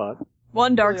lucky robot.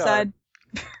 One dark Really are. side.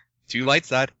 2 light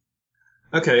side.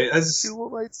 Okay, as To the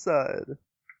light side.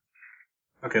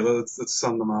 okay, let's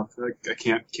sum them up. I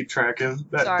can't keep track of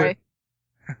that. Sorry.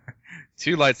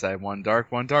 2 light side. 1 dark,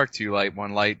 2 light,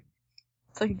 1 light.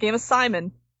 It's like a game of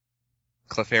Simon.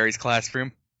 Clefairy's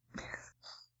classroom.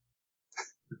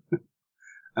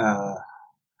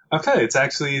 Okay, it's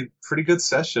actually a pretty good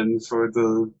session for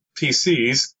the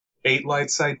PCs. 8 light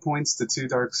side points to 2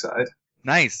 dark side.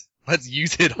 Nice. Let's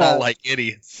use it all Uh, like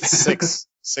idiots. 6.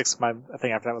 I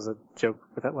think after that was a joke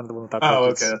with that one, the one without Oh,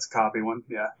 budgets. okay, that's a copy one.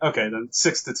 Yeah. Okay, then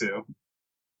 6 to 2.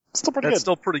 Still pretty That's good.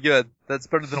 still pretty good. That's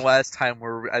better than last time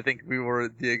where I think we were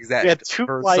the exact We had 2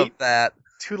 reverse light, of that.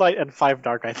 2 light and 5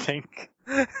 dark, I think.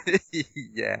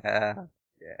 Yeah.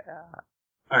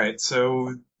 Alright,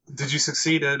 so did you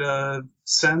succeed at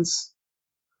sense?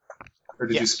 Or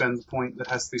did you Yes. spend the point that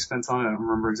has to be spent on it? I don't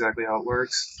remember exactly how it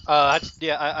works.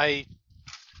 I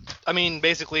mean,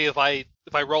 basically, if I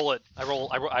roll it, I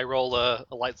roll a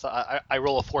light side. I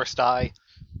roll a force die,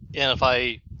 and if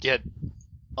I get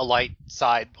a light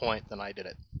side point, then I did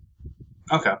it.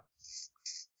 Okay.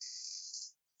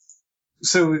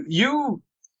 So you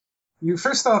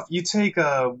first off, you take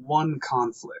 1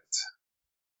 conflict.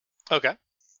 Okay.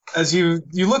 As you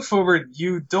look forward,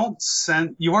 you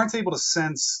aren't able to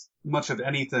sense much of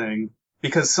anything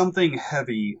because something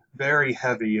heavy, very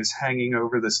heavy, is hanging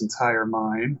over this entire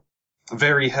mine. A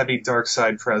very heavy dark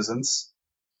side presence.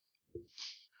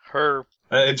 Her.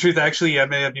 In truth, actually, I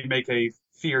may have you make a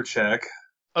fear check.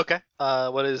 Okay.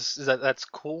 What is that? That's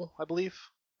cool, I believe.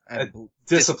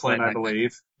 Discipline, I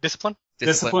believe. Discipline.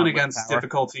 Discipline on against willpower.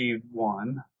 difficulty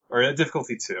 1. Or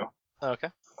difficulty 2. Okay.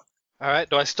 All right.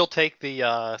 Do I still take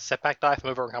the setback die if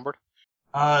I'm over encumbered?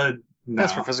 No.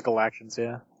 That's for physical actions,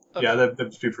 yeah. Okay. Yeah, that'd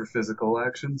be for physical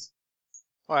actions.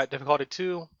 All right. Difficulty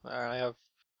 2. I have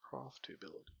cross 2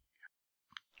 ability.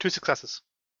 2 successes.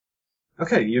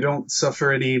 Okay, you don't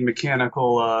suffer any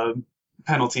mechanical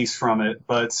penalties from it,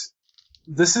 but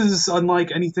this is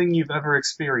unlike anything you've ever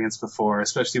experienced before,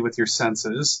 especially with your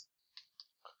senses.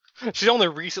 She's only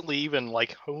recently even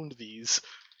like honed these,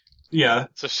 Yeah,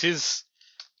 so she's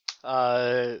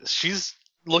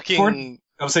looking.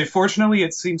 I would say fortunately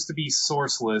it seems to be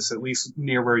sourceless, at least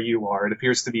near where you are. It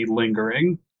appears to be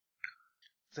lingering.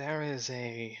 There is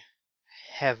a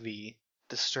heavy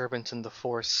disturbance in the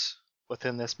force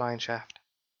within this mine shaft.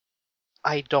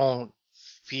 I don't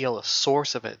feel a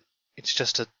source of it. It's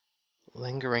just a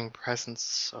lingering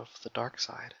presence of the dark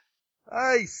side.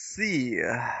 I see.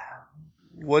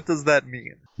 What does that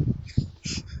mean?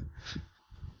 It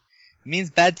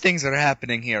means bad things are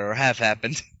happening here, or have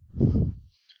happened.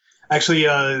 Actually,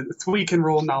 Three can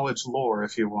roll knowledge lore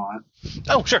if you want.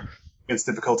 Oh, sure. Against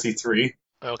difficulty 3.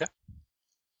 Okay.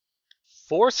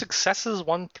 4 successes,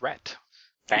 1 threat.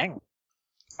 Dang.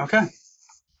 Okay.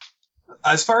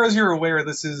 As far as you're aware,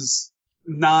 this is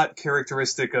not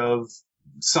characteristic of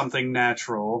something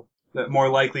natural. That more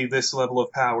likely this level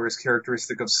of power is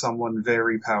characteristic of someone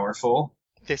very powerful.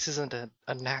 This isn't a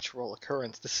natural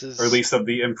occurrence. This is Or at least of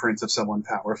the imprint of someone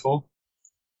powerful.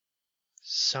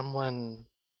 someone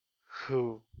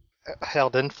who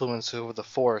held influence over the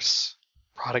Force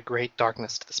brought a great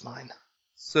darkness to this mine.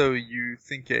 So you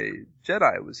think a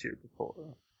Jedi was here before?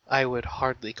 I would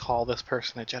hardly call this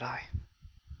person a Jedi.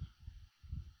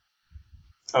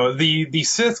 The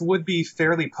Sith would be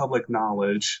fairly public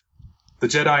knowledge. The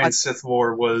Jedi and Sith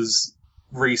War was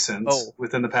recent,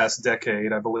 within the past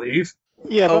decade, I believe.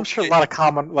 Yeah, but I'm sure a lot of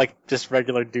common, just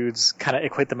regular dudes kind of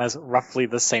equate them as roughly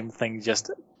the same thing, just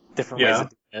different ways of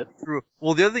doing it. True.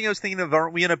 Well, the other thing I was thinking of,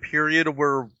 aren't we in a period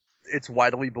where it's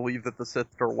widely believed that the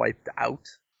Sith are wiped out?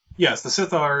 Yes, the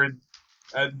Sith are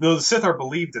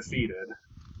believed defeated.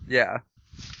 Yeah.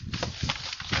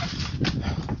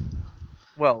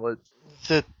 Well,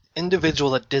 The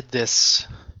individual that did this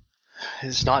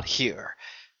is not here.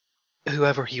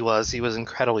 Whoever he was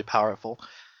incredibly powerful.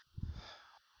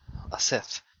 A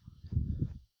Sith.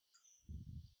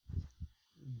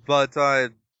 but I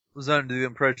was under the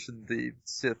impression the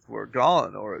Sith were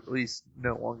gone, or at least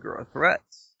no longer a threat.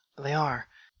 They are.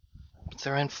 But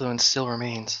their influence still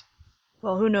remains.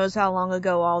 Well, who knows how long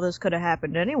ago all this could have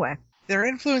happened anyway. Their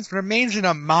influence remains in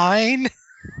a mine?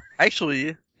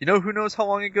 Actually, you know who knows how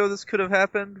long ago this could have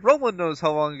happened? Roland knows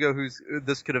how long ago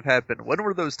this could have happened. When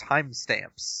were those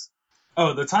timestamps?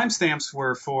 Oh, the timestamps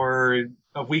were for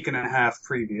a week and a half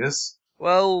previous.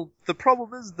 Well, the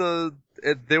problem is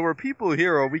there were people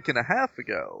here a week and a half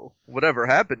ago. Whatever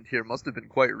happened here must have been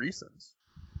quite recent.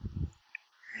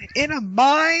 In a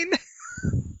mine?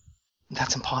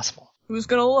 That's impossible. Who's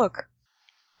gonna look?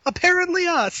 Apparently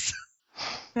us.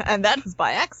 And that was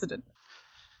by accident.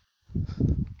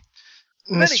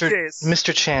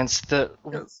 Mr. Chance,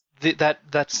 Yes.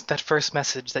 that first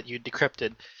message that you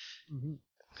decrypted, Mm-hmm.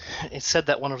 it said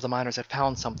that one of the miners had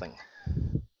found something.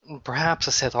 Perhaps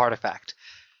a Sith artifact.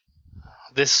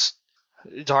 This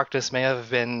darkness may have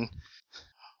been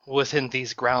within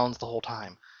these grounds the whole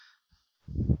time.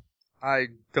 I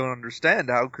don't understand.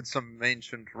 How could some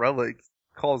ancient relic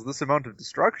cause this amount of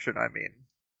destruction, I mean?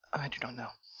 I do not know.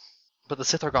 But the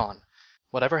Sith are gone.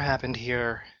 Whatever happened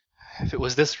here, if it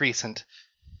was this recent,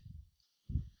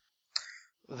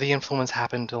 the influence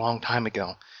happened a long time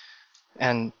ago.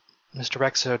 And, Mr.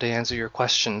 Rexo, to answer your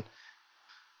question,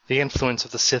 the influence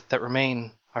of the Sith that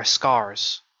remain are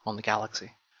scars on the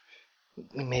galaxy.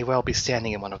 We may well be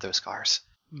standing in one of those scars.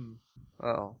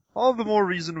 Well, all the more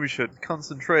reason we should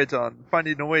concentrate on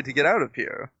finding a way to get out of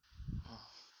here.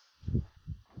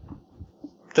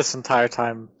 This entire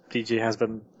time, DG has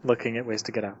been looking at ways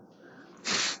to get out.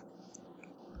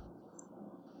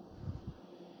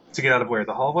 To get out of where?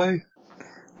 The hallway?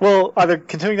 Well, either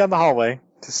continuing down the hallway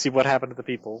to see what happened to the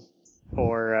people,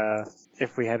 or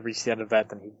if we had reached the end of that,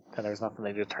 then there was nothing.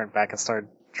 They just turned back and started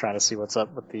trying to see what's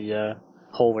up with the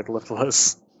hole where the lift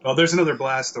was. Well, there's another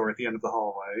blast door at the end of the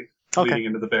hallway, leading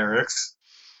into the barracks.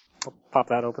 I'll pop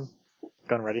that open.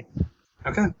 Gun ready.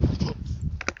 Okay.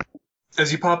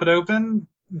 As you pop it open,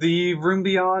 the room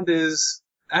beyond is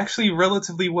actually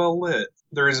relatively well lit.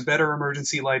 There is better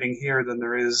emergency lighting here than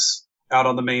there is out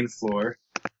on the main floor.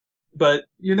 But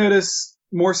you notice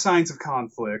more signs of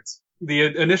conflict.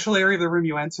 The initial area of the room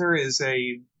you enter is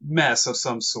a mess of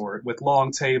some sort, with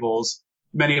long tables,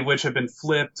 many of which have been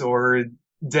flipped or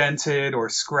dented or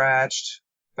scratched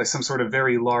by some sort of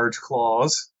very large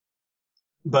claws.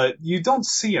 But you don't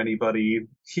see anybody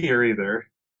here either.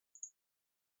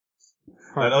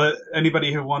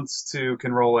 Anybody who wants to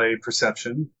can roll a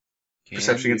perception.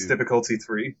 Perception against difficulty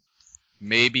 3.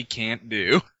 Maybe can't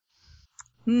do.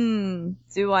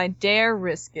 Do I dare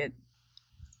risk it?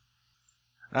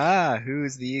 Ah,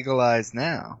 who's the Eagle Eyes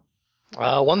now?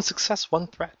 1 success, 1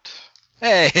 threat.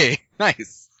 Hey,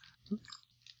 nice.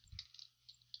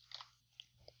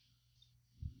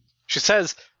 She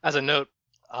says, as a note,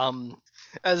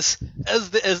 as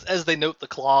they note the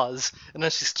claws, and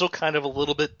then she's still kind of a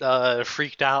little bit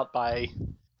freaked out by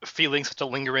feeling such a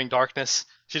lingering darkness,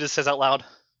 she just says out loud,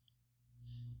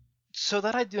 "So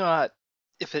that I do not,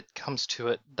 if it comes to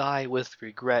it, die with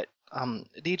regret.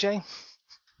 DJ,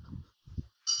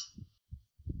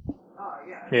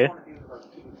 Yeah?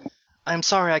 I'm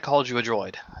sorry I called you a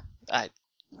droid.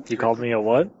 You called me a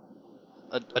what?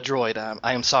 A droid.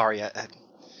 I am sorry.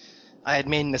 I had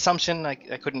made an assumption. I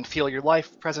couldn't feel your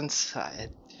life presence.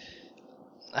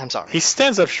 I'm sorry. He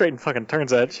stands up straight and fucking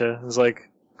turns at you. He's like,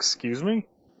 excuse me?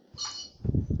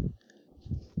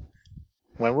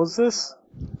 When was this?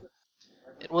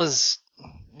 It was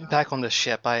back on the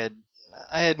ship. I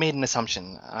had made an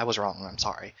assumption. I was wrong. I'm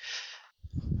sorry.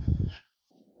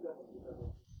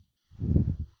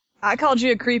 I called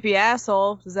you a creepy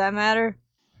asshole. Does that matter?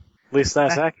 At least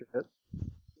that's accurate.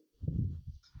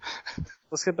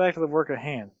 Let's get back to the work at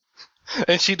hand.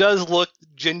 And she does look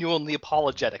genuinely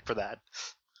apologetic for that.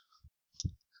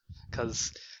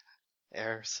 Because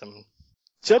there's some...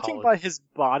 Judging by his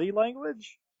body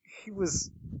language, he was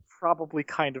probably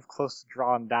kind of close to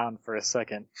drawing down for a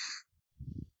second.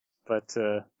 But,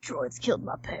 Droids killed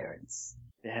my parents.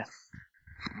 yeah.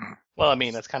 Well, I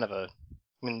mean, that's kind of a...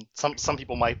 I mean, some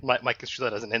people might construe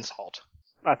that as an insult.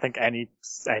 I think any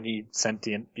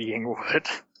sentient being would.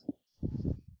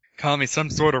 Call me some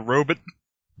sort of robot.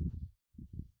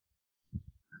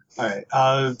 Alright,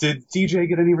 did DJ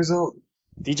get any result?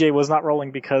 DJ was not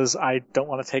rolling because I don't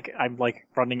want to take... I'm, like,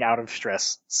 running out of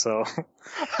stress, so...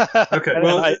 Okay, And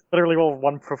well, I literally rolled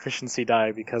one proficiency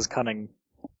die because cunning.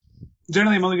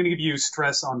 generally I'm only going to give you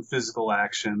stress on physical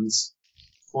actions.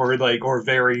 Or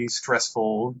very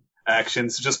stressful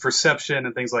actions. Just perception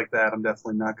and things like that, I'm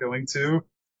definitely not going to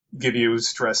give you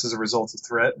stress as a result of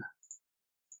threat.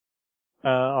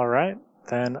 Alright.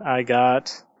 Then I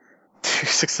got 2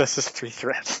 successes, 3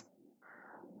 threats.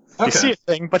 Okay. You see a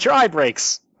thing, but your eye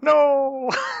breaks. No!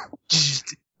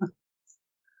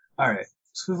 Alright,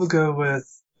 so we'll go with...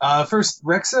 first,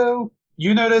 Rexo,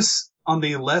 you notice on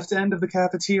the left end of the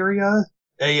cafeteria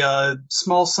a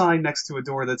small sign next to a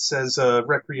door that says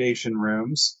recreation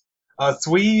rooms.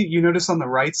 Three, you notice on the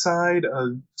right side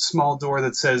a small door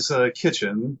that says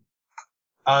kitchen.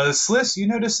 Sliss, you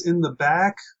notice in the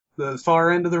back, the far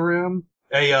end of the room,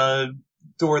 a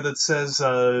door that says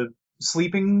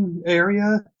sleeping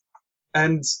area.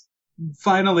 And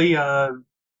finally,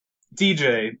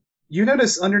 DJ, you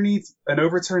notice underneath an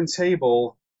overturned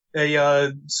table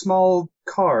a small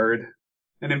card,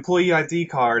 an employee ID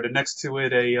card, and next to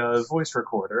it a voice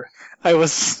recorder. I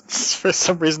was, for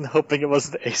some reason, hoping it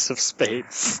was the Ace of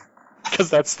Spades. Because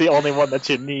that's the only one that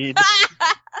you need.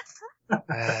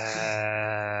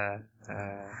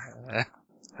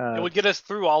 It would get us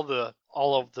through all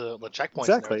of the checkpoints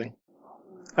exactly. and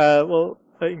everything. Well,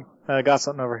 I got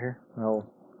something over here.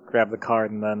 I'll grab the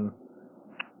card, and then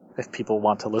if people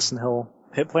want to listen, he'll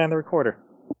hit play on the recorder.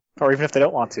 Or even if they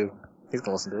don't want to, he's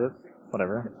gonna listen to it.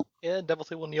 Whatever. Yeah,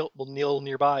 Devilthy will kneel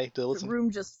nearby to The listen.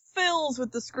 room just fills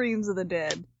with the screams of the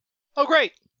dead. Oh,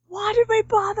 great! Why did we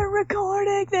bother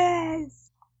recording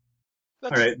this?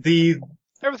 That's Alright,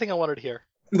 everything I wanted to hear.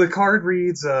 the card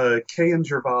reads K and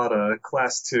Gervada,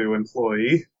 Class 2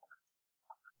 employee.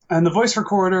 And the voice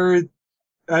recorder,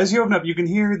 as you open up, you can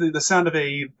hear the sound of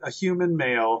a human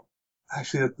male.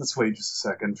 Actually, let's wait just a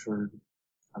second for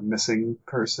a missing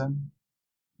person.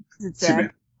 Is it Excuse me.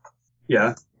 Zach?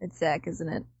 Yeah. It's Zach, isn't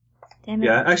it? Damn it.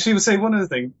 Yeah, actually, I would say one other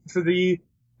thing. For the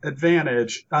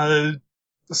advantage,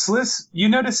 Sliss, you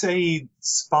notice a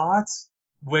spot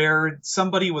where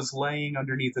somebody was laying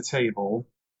underneath a table.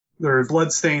 There are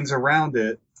bloodstains around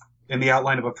it in the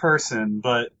outline of a person,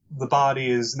 but the body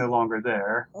is no longer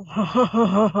there.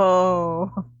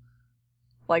 Oh.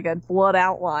 Like a blood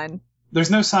outline.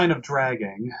 There's no sign of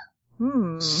dragging.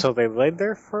 So they laid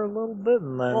there for a little bit,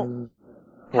 and then...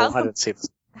 how's I the- didn't see this.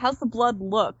 How's the blood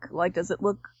look? Like, does it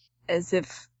look as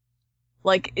if,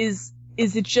 like, is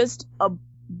it just a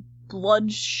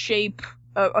blood shape,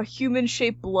 a human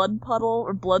shaped blood puddle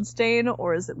or blood stain,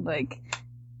 or is it like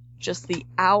just the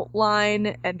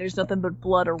outline and there's nothing but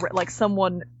blood, or like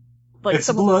someone, like It's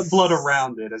someone blood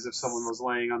around it, as if someone was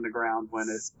laying on the ground when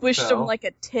it squished fell. him like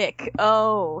a tick.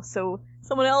 Oh, so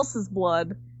someone else's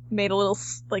blood made a little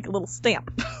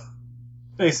stamp.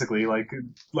 Basically, like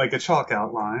a chalk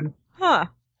outline. Huh.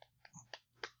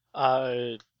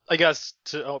 I guess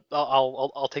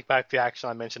I'll take back the action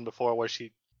I mentioned before, where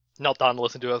she knelt down to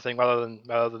listen to everything,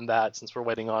 rather than that, since we're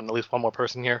waiting on at least one more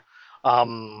person here.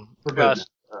 We're good.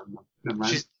 Never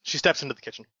mind. She steps into the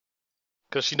kitchen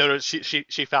because she noticed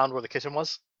she found where the kitchen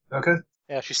was. Okay.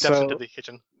 Yeah, she steps So- into the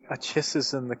kitchen. A chiss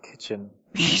is in the kitchen.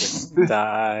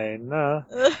 Dinah.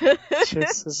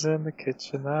 Chiss is in the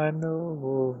kitchen, I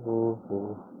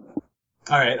know.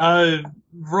 Alright,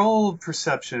 roll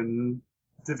perception,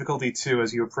 difficulty 2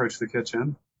 as you approach the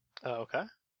kitchen. Oh, okay.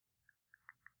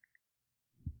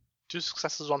 2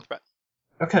 successes, 1 threat.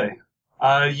 Okay.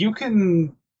 You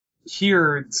can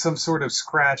hear some sort of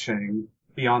scratching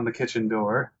beyond the kitchen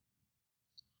door.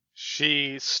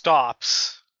 She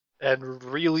stops and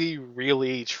really,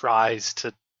 really tries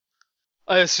to.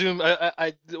 I assume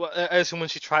when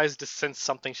she tries to sense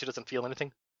something, she doesn't feel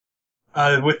anything.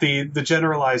 With the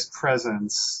generalized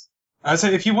presence. I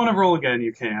say if you want to roll again,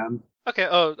 you can. Okay.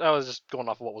 Oh, I was just going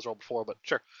off of what was rolled before, but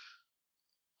sure.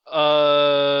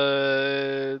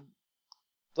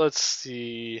 Let's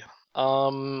see.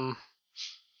 You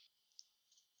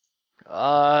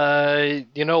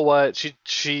know what?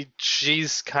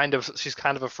 She's kind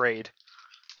of afraid,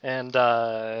 and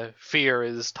fear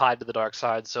is tied to the dark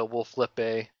side. So we'll flip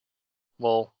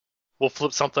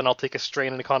something. I'll take a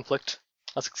strain and a conflict.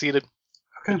 I succeeded.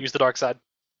 Okay. Use the dark side.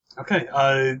 Okay.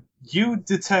 You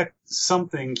detect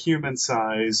something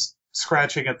human-sized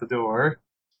scratching at the door.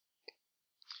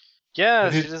 Yeah,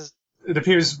 It- she just. It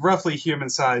appears roughly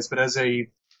human-sized, but has a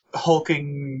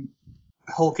hulking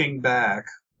back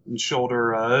and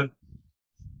shoulder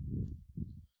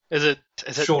Is it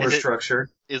structure.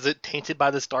 is it tainted by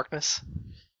this darkness?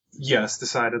 Yes,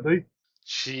 decidedly.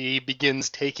 She begins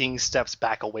taking steps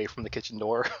back away from the kitchen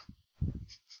door.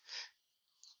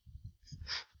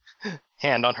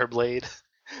 Hand on her blade.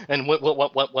 And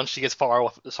once she gets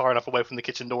far enough away from the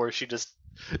kitchen door, she just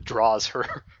draws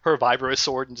her vibro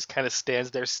sword and just kind of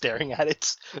stands there staring at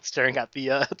it, staring at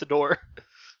the door.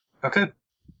 Okay.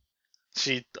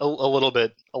 She a little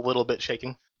bit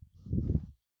shaking.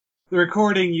 The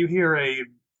recording, you hear a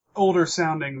older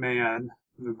sounding man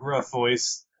with a gruff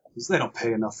voice. Says, they don't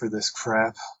pay enough for this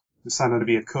crap. I signed on to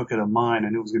be a cook at a mine. I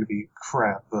knew it was going to be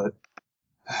crap, but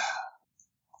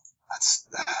that's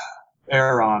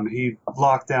Aaron. He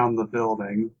locked down the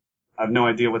building. I have no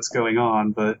idea what's going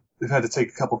on, but they've had to take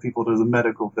a couple people to the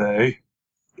medical bay,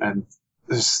 and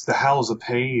the howls of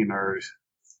pain are.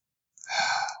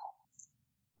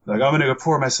 Like, I'm gonna go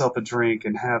pour myself a drink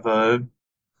and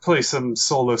play some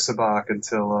solo sabacc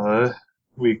until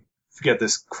we get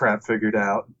this crap figured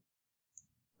out.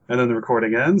 And then the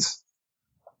recording ends.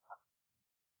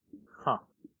 Huh.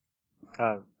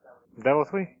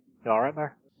 Devothy? You alright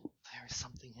there? There is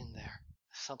something in there.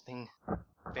 Something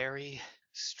very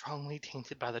strongly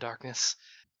tainted by the darkness.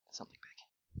 Something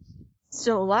big.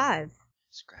 Still alive.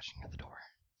 Scratching at the door.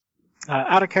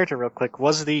 Out of character real quick,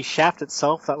 was the shaft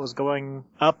itself that was going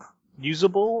up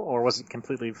usable, or was it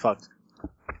completely fucked?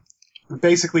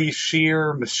 Basically,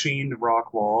 sheer machined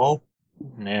rock wall.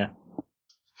 Yeah.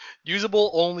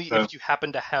 Usable only So- if you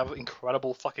happen to have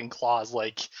incredible fucking claws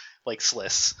like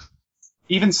Sliss.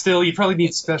 Even still, you probably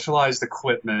need specialized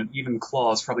equipment. Even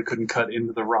claws probably couldn't cut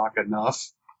into the rock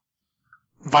enough.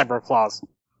 Vibro claws.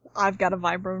 I've got a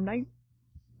vibro knife.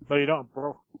 No, you don't,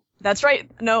 bro. That's right.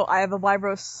 No, I have a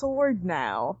vibro sword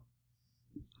now.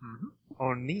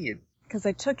 Oh, neat. Because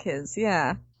I took his,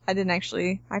 yeah.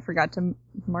 I forgot to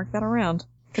mark that around.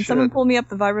 Can Should. someone pull me up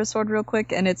the vibro sword real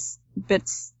quick? And it's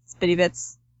bitty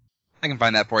bits. I can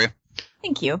find that for you.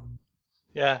 Thank you.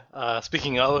 Yeah,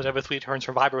 speaking of, Devothy turns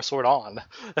her vibro sword on.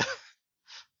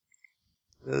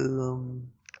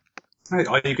 Right,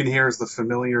 all you can hear is the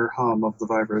familiar hum of the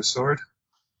vibro sword.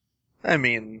 I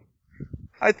mean,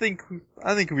 I think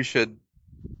we should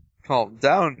calm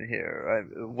down here.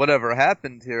 Whatever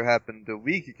happened here happened a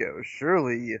week ago.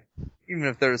 Surely, even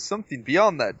if there's something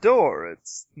beyond that door, it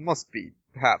must be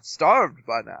half starved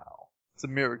by now. It's a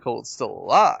miracle it's still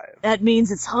alive. That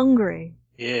means it's hungry.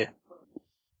 Yeah.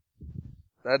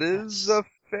 That is a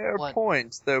fair what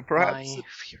point, though perhaps My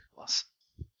fear was.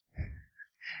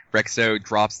 Rexo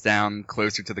drops down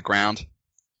closer to the ground.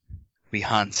 We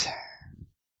hunt.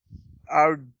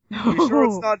 are we sure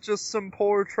it's not just some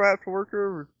poor trapped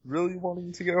worker really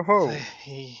wanting to go home?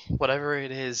 Whatever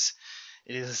it is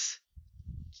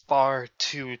far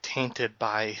too tainted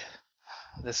by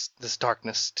this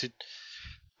darkness to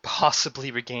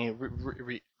possibly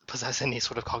possess any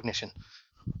sort of cognition.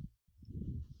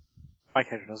 My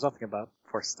character knows nothing about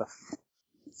force stuff.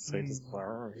 So he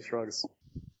shrugs.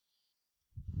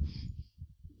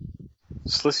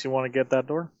 Sliss, you want to get that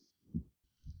door?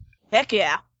 Heck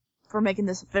yeah. For making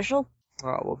this official?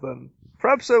 Oh, well then.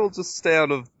 Perhaps I will just stay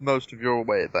out of most of your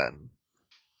way then.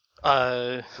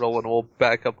 Roland will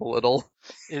back up a little.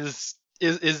 Is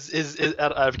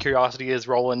out of curiosity, is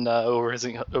Roland over his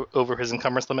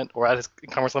encumbrance limit or at his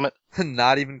encumbrance limit?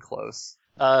 Not even close.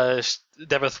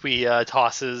 Devothy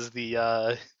tosses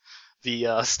the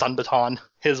stun baton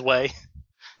his way.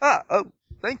 Oh,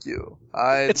 thank you.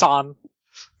 It's on.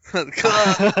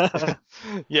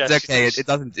 Yeah, It's okay.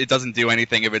 It doesn't do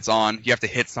anything if it's on. You have to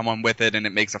hit someone with it, and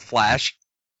it makes a flash.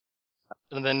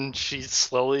 And then she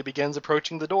slowly begins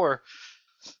approaching the door.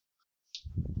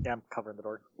 Yeah, I'm covering the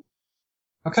door.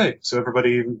 Okay, so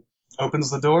everybody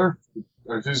opens the door,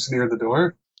 or who's near the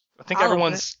door? I think I'll open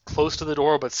everyone's close to the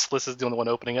door, but Sliss is the only one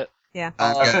opening it. Yeah.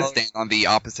 I'm Okay. gonna stand on the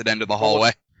opposite end of the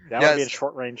hallway. Yeah, I want to be Yes. in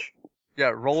short range.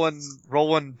 Yeah,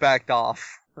 Roland backed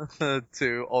off to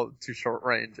short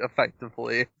range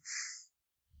effectively.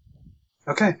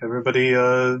 Okay, everybody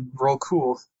roll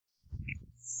cool.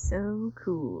 So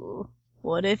cool.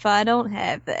 What if I don't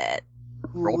have that?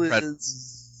 Roll Liz,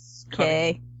 presence.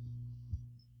 Okay.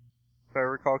 If I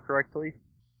recall correctly,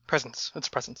 Presence. It's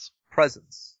presence.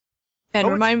 presence. And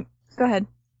Oh, go ahead.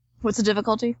 What's the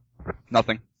difficulty?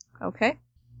 Nothing. Okay.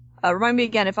 Remind me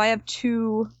again, if I have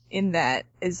 2 in that,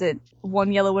 is it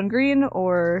 1 yellow, 1 green,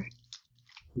 or...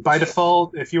 By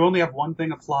default, if you only have one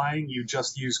thing applying, you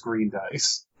just use green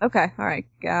dice. Okay, alright,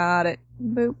 got it.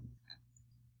 Boop.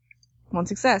 1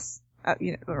 success.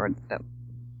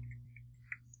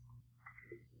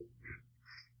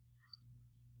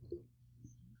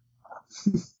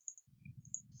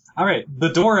 Alright, the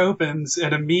door opens,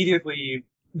 and immediately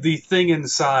the thing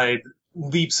inside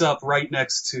leaps up right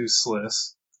next to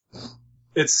Sliss.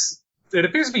 It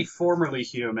appears to be formerly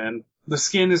human. The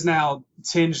skin is now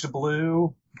tinged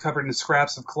blue, covered in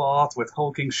scraps of cloth, with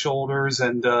hulking shoulders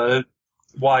and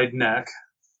wide neck.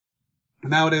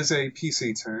 Now it is a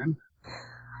PC turn.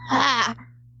 Ah!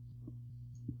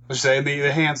 I should say,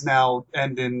 the hands now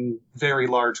end in very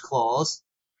large claws.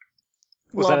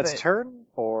 Was Love that its it. turn,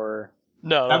 or...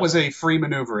 No. That was a free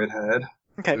maneuver it had.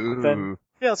 Okay, then...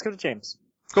 Yeah, let's go to James.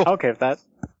 Cool. Okay with that.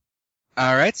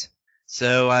 Alright.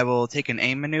 So I will take an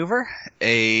aim maneuver,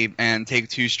 and take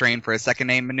 2 strain for a second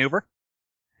aim maneuver,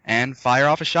 and fire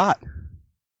off a shot.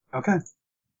 Okay.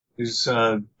 There's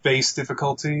base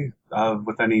difficulty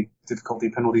with any difficulty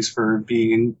penalties for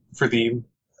being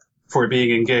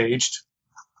engaged.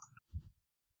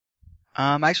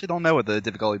 I actually don't know what the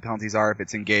difficulty penalties are if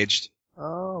it's engaged.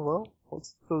 Oh, well,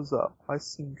 let's look those up. I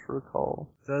seem to recall.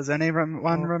 Does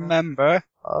anyone remember?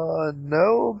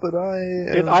 No, but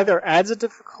It either adds a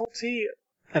difficulty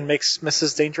and makes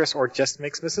Mrs. dangerous, or just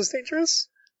makes Mrs. dangerous?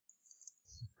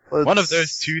 One of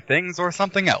those 2 things or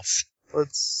something else.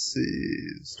 Let's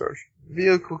see. Start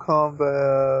vehicle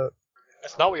combat.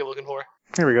 That's not what you're looking for.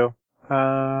 Here we go.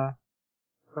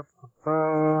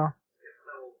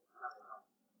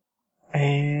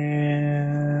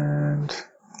 And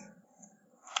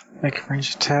make a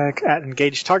range attack at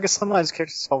engaged target. Sometimes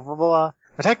characters blah blah blah.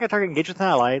 Attacking a target engaged with an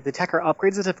ally, the attacker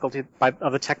upgrades the difficulty of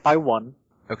the attack by 1.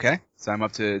 Okay, so I'm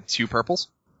up to 2 purples.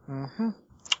 Mm-hmm.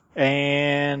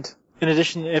 And in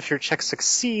addition, if your check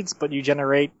succeeds, but you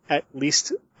generate at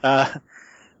least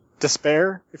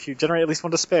despair, if you generate at least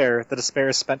 1 despair, the despair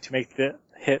is spent to make the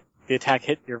attack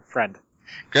hit your friend.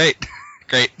 Great.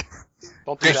 Great.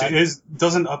 Don't do that.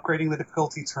 Doesn't upgrading the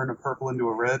difficulty turn a purple into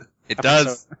a red? It Okay,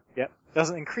 does. So, yeah, it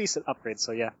doesn't increase it upgrades,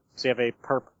 so yeah. So you have a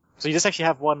perp. So you just actually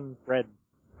have 1 red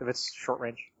if it's short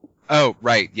range. Oh,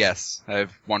 right, yes. I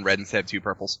have 1 red instead of 2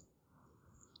 purples.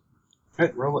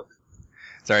 Alright, roll it.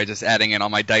 Sorry, just adding in all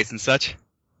my dice and such.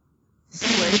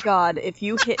 Swear to God, if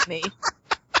you hit me,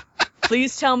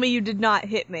 please tell me you did not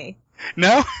hit me.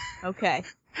 No, Okay.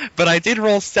 but I did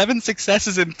roll 7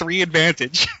 successes and 3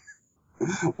 advantage.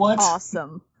 What?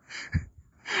 Awesome.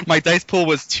 My dice pool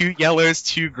was 2 yellows,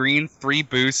 2 greens, 3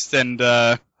 boosts, and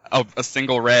a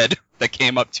single red that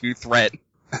came up 2 threat.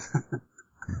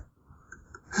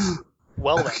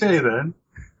 Well then. Okay then.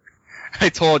 I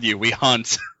told you, we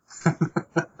hunt.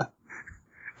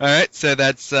 Alright, so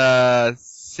that's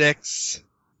 6,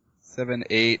 7,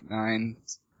 8, 9,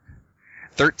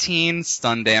 13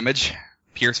 stun damage,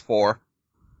 pierce 4,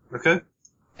 Okay.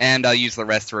 and I'll use the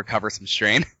rest to recover some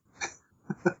strain.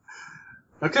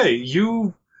 Okay,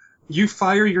 you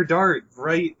fire your dart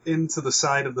right into the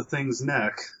side of the thing's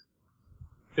neck.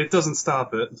 It doesn't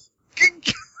stop it.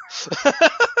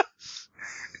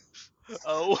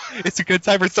 Oh. It's a good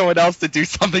time for someone else to do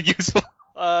something useful.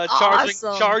 Charging.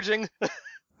 Awesome. Charging.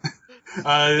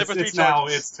 It's now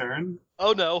its turn.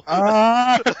 Oh no.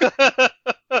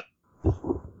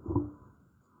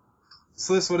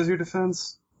 Sliss, what is your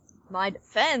defense? My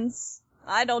defense?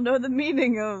 I don't know the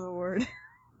meaning of the word.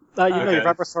 You know, Okay. your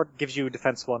Viper Sword gives you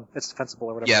defense 1. It's defensible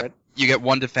or whatever, Yeah. right? You get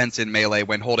 1 defense in melee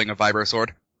when holding a vibro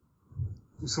sword.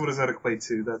 So what does that equate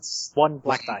to? That's 1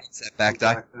 black die. Setback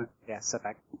die. Yeah,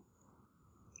 setback.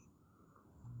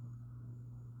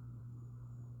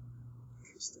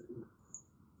 Interesting.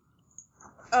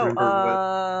 Oh,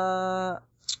 Remember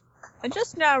I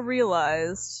just now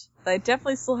realized that I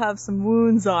definitely still have some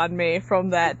wounds on me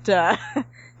from that,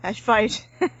 that fight.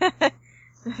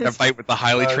 A fight with the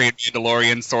highly trained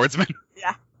Mandalorian swordsman.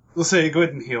 We'll say go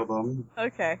ahead and heal them.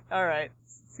 Okay, alright.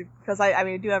 Because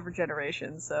I do have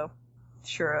regeneration, so.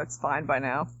 sure it's fine by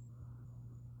now.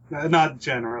 Not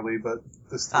generally, but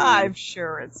this time. I'm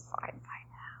sure it's fine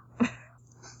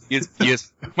by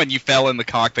When you fell in the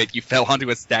cockpit, you fell onto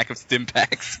a stack of stim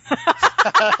packs.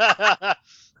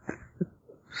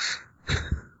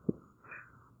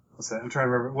 What's that? I'm trying to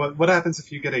remember. What happens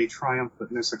if you get a triumph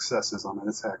but no successes on an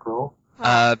attack roll?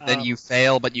 Then you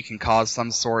fail, but you can cause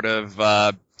some sort of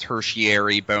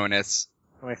tertiary bonus.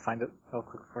 Let me find it real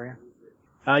quick for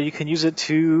you. You can use it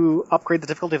to upgrade the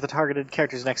difficulty of the targeted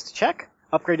character's next check,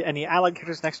 upgrade any allied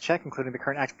character's next check, including the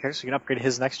current active character, so you can upgrade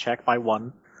his next check by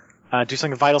 1. Do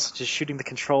something vital, such as shooting the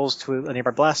controls to a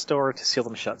nearby blast door to seal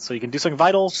them shut. So you can do something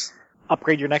vital,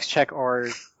 upgrade your next check, or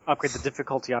upgrade the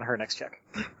difficulty on her next check.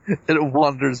 It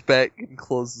wanders back and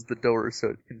closes the door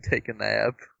so it can take a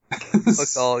nap. Fuck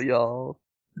all y'all.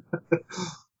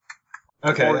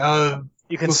 Okay,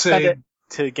 You can we'll spend say- it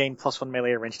to gain +1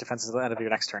 melee or range defenses at the end of your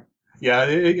next turn. Yeah,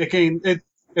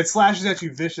 it slashes at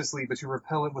you viciously, but you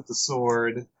repel it with the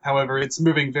sword. However, it's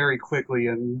moving very quickly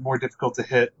and more difficult to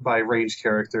hit by ranged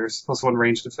characters. +1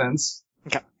 range defense.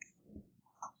 Okay.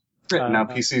 Great, now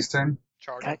PC's turn.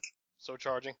 Charging. So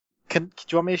charging. Do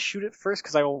you want me to shoot it first?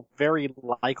 Because I will very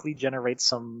likely generate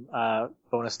some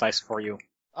bonus dice for you.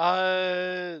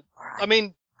 I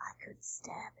mean, I could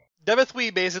stab it.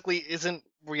 Devithwy basically isn't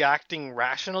reacting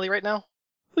rationally right now.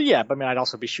 Well, yeah, but I mean, I'd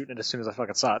also be shooting it as soon as I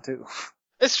fucking saw it, too.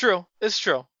 It's true.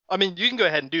 I mean, you can go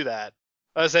ahead and do that.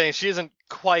 I was saying she isn't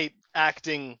quite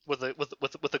acting with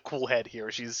a cool head here.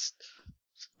 She's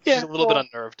a little bit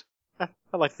unnerved. I'd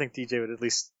like to think DJ would at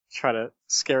least try to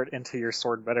scare it into your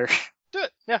sword better. Do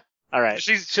it. Yeah. All right.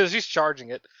 She's charging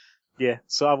it. Yeah,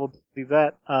 so I will do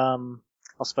that. I'll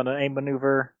spend an aim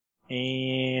maneuver,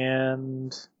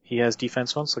 and he has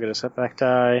defense 1, so I'll get a setback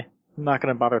die. I'm not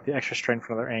going to bother with the extra strain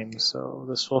for another aim, so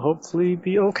this will hopefully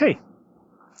be okay.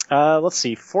 Let's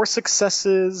see, 4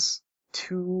 successes,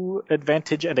 2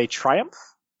 advantage, and a triumph.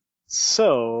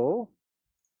 So,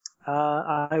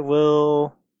 I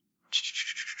will...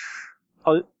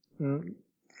 I'll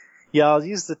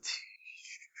use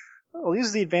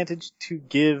the advantage to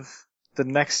give the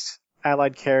next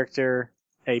allied character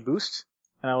a boost,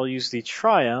 and I will use the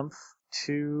triumph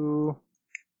to...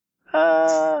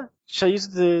 should I use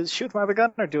the shoot with my other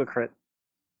gun or do a crit?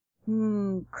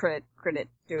 Crit it.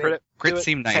 Do Crit it. it. Crits Do it.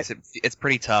 seem nice. It's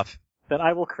pretty tough. Then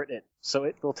I will crit it. So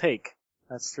it will take.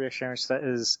 That's 3 extra damage. So that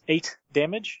is 8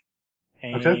 damage.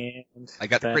 And Okay. I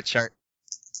got the then- crit chart.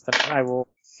 Then I will.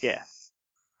 Yeah.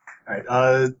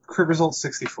 Alright, crit result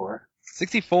 64.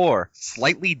 64.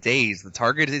 Slightly dazed. The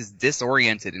target is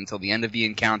disoriented until the end of the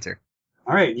encounter.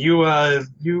 Alright,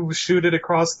 you shoot it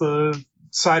across the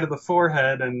side of the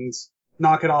forehead and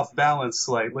knock it off balance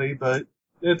slightly, but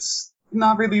it's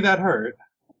not really that hurt.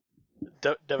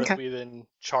 Devithwy then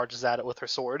charges at it with her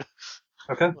sword,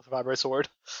 Okay. with her vibro sword.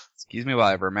 Excuse me while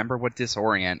I remember what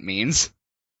disorient means.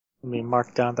 Let me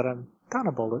mark down that I'm down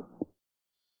a bullet.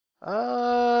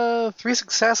 3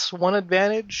 success, 1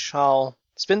 advantage. I'll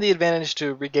spend the advantage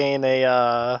to regain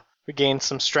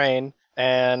some strain,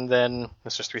 and then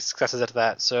there's just 3 successes after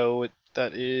that. So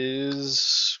that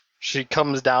is, she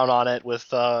comes down on it with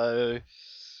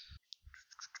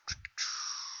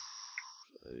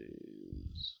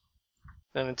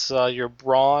and it's your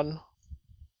brawn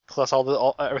plus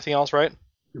everything else, right?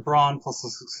 Your brawn plus the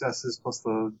successes plus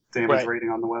the damage Right. rating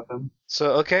on the weapon.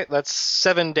 So okay, that's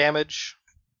 7 damage.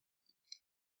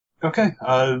 Okay.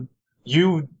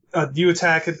 You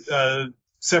attack it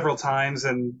several times,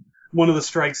 and one of the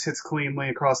strikes hits cleanly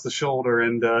across the shoulder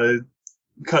and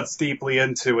cuts deeply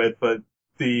into it, but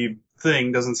the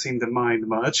thing doesn't seem to mind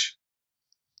much.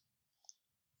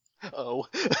 Oh.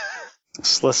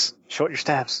 Sliss, show it your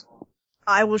stabs.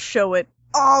 I will show it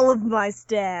all of my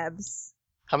stabs.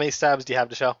 How many stabs do you have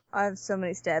to show? I have so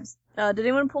many stabs. Did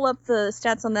anyone pull up the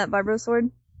stats on that vibro sword?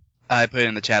 I put it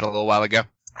in the chat a little while ago.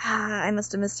 I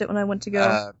must have missed it when I went to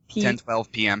go. Pee.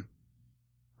 10:12 p.m.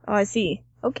 Oh, I see.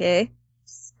 Okay.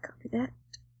 Just copy that.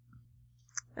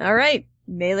 Alright.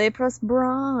 Melee plus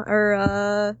brawn,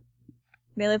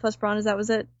 melee plus brawn, is that was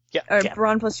it? Yeah. Or yeah.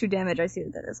 brawn plus 2 damage, I see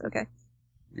what that is. Okay.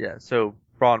 Yeah, so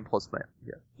brawn plus man.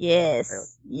 Yeah.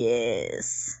 Yes.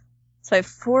 Yes. So I have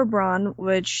 4 brawn,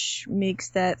 which makes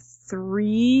that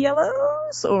 3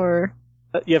 yellows, or?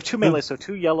 You have 2 melee, so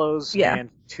 2 yellows Yeah. and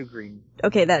 2 green.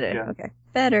 Okay, that is. Yeah. Okay.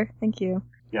 Better. Thank you.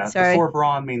 Yeah, Sorry. the 4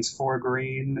 brawn means 4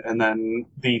 green, and then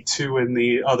the 2 in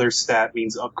the other stat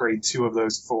means upgrade 2 of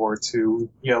those 4 to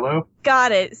yellow.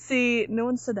 Got it. See, no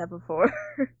one said that before.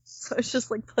 So it's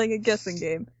just like playing a guessing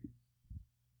game.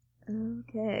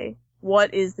 Okay.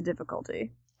 What is the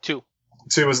difficulty? 2.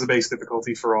 2 is the base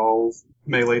difficulty for all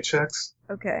melee checks.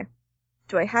 Okay.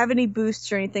 Do I have any boosts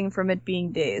or anything from it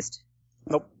being dazed?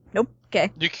 Nope. Nope.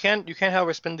 Okay. You can't,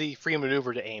 however, spend the free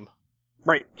maneuver to aim.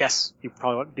 Right. Yes. You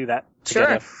probably want to do that to Sure.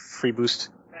 get a free boost.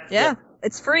 Yeah,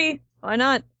 it's free. Why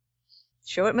not?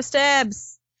 Show it my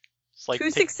stabs. It's like,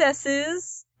 2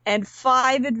 successes and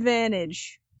 5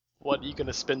 advantage. what are you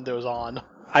gonna spend those on?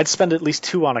 I'd spend at least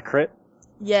 2 on a crit.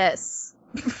 Yes.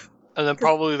 And then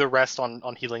probably the rest on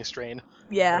healing strain.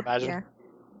 Yeah. I'd imagine. Yeah.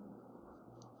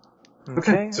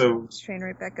 Okay, so Strain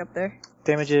right back up there.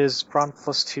 Damage is brawn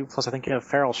 +2 plus I think you have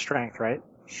feral strength, right?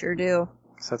 Sure do.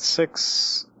 So that's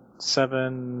 6,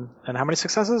 7, and how many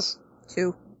successes?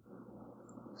 2.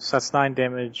 So that's 9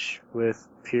 damage with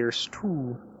Pierce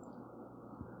 2.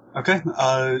 okay,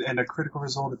 and a critical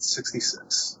result at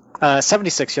 66.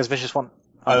 76, she has Vicious 1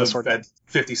 on the sword. At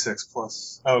 56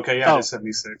 plus. Oh, okay, yeah, Oh. it is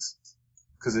 76.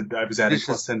 Because I was adding Vicious.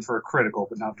 plus 10 for a critical,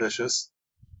 but not vicious.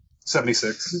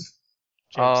 76.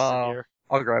 James is in here.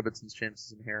 I'll grab it since James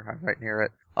is in here. I'm right near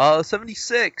it.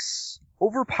 76.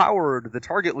 Overpowered. The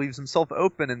target leaves himself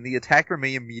open, and the attacker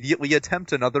may immediately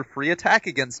attempt another free attack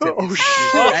against him. Oh,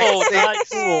 Oh,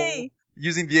 nice. Hey!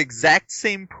 Using the exact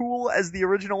same pool as the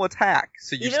original attack,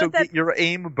 so you You know still that- get your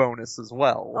aim bonus as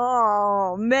well.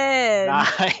 Oh, man.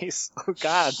 Nice. Oh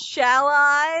god. Shall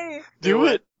I? Do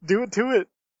it. Do it to it.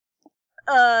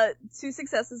 2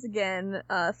 successes again,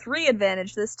 3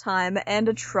 advantage this time, and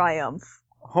a triumph.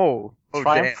 Oh,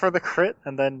 Triumph damn. for the crit,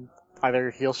 and then either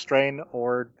heal strain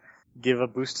or give a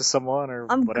boost to someone or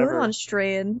I'm whatever. good on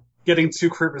strain. Getting 2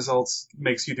 crit results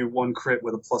makes you do 1 crit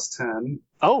with a plus 10.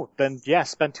 Oh, then yeah,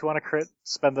 spend 2 on a crit,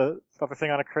 spend the other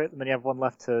thing on a crit, and then you have 1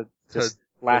 left to just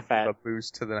laugh Give at. a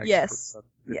boost to the next Yes. person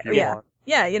if Yeah, you yeah. want.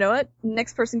 Yeah, you know what?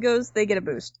 Next person goes, they get a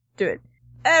boost. Do it.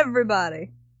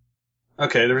 Everybody.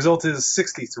 Okay, the result is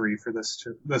 63 for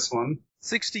this one.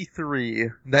 63.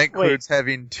 That includes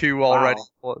having 2 already.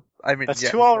 Well, I mean, That's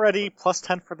yeah, 2 already, plus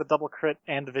 10 for the double crit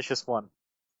and the vicious 1.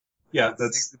 Yeah,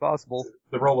 That's that's possible.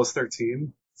 the roll was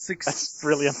 13. That's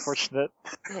really unfortunate.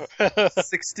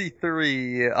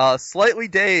 63. Slightly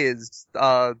dazed.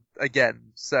 Again.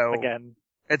 So Again.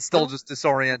 it's still just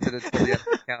disoriented until the end of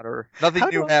the encounter. Nothing How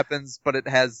new do I- happens, but it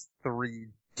has 3.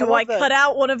 Do love I that. cut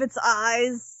out one of its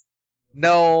eyes?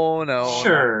 No, not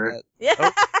Sure. yet.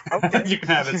 Yeah. Okay. You can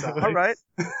have it. All right.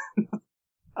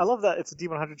 I love that it's a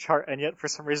D100 chart, and yet for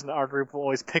some reason our group will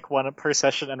always pick one per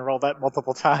session and roll that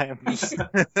multiple times.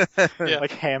 Yeah.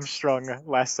 Like hamstrung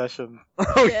last session.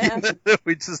 Oh, Yeah. yeah.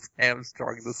 We just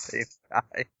hamstrung the same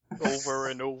guy. Over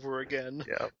and over again.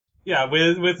 Yeah. Yeah,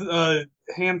 with a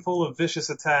handful of vicious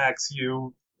attacks,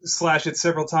 you slash it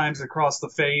several times across the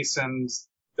face and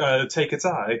take its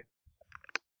eye.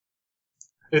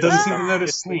 It doesn't seem to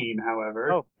notice pain, however.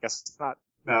 Oh, guess it's not.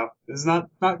 No, it's not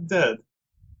dead.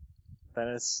 Then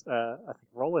it's, I think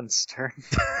Roland's turn.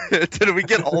 Did we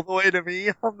get all the way to me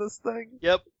on this thing?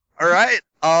 Yep. All right.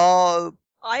 I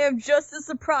am just as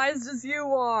surprised as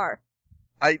you are.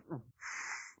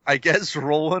 I guess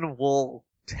Roland will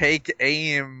take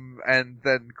aim and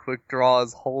then quick draw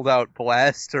his holdout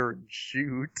blaster and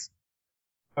shoot.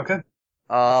 Okay.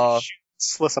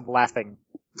 Sliss, I'm laughing.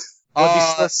 Would be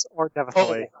Sliss or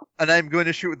Devathaway. And I'm going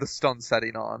to shoot with the stun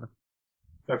setting on.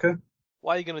 Okay.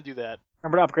 Why are you gonna do that?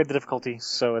 Remember to upgrade the difficulty,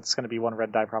 so it's going to be 1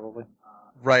 red die probably.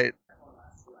 Right.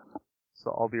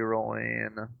 So I'll be rolling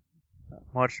not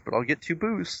much, but I'll get 2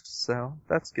 boosts, so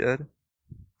that's good.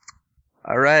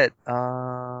 Alright,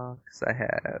 'cause I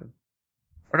have...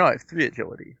 Or no, I have 3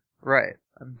 agility. Right,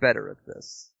 I'm better at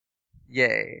this.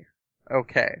 Yay.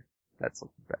 Okay, that's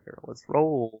looking better. Let's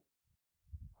roll.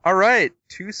 Alright,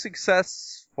 2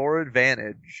 success, 4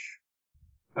 advantage.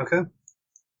 Okay.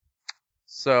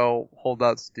 So,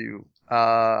 holdouts do.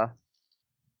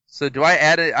 So do I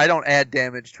add it? I don't add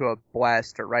damage to a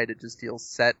blaster, right? It just deals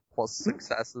set plus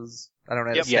successes. I don't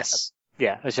add Yep. a Yes.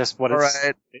 Yeah, it's just what it's...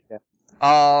 Alright.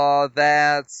 Yeah.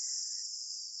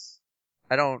 That's...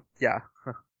 I don't... Yeah.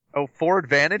 Oh, 4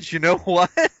 advantage? You know what?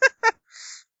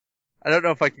 I don't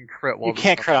know if I can crit while You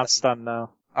can't crit on stun, no.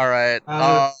 Alright.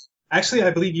 Actually,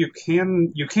 I believe you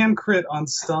can crit on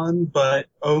stun, but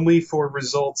only for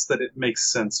results that it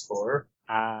makes sense for.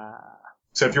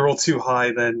 So if you roll too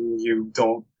high, then you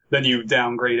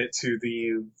downgrade it to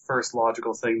the first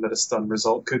logical thing that a stun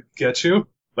result could get you,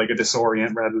 like a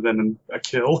disorient rather than a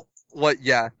kill. What?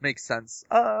 Yeah, makes sense.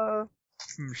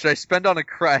 Should I spend on a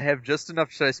crit? I have just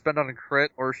enough. Should I spend on a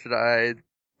crit, or should I?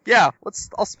 Yeah,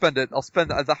 I'll spend it. I'll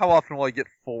spend. How often will I get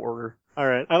 4?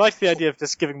 Alright, I like the idea of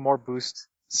just giving more boost,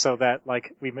 so that,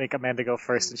 like, we make Amanda go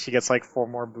first and she gets, like, 4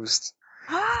 more boost.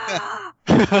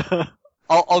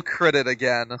 I'll crit it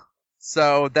again.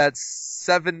 So that's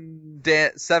 7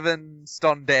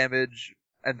 stun damage,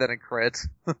 and then a crit.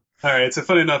 Alright, so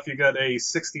funny enough, you got a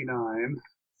 69.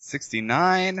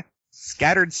 69.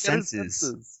 Scattered Get his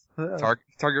senses. Yeah.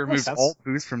 Target removes sense. all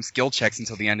boost from skill checks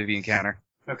until the end of the encounter.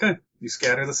 Okay, you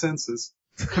scatter the senses.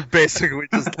 Basically,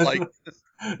 just like,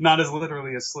 Not as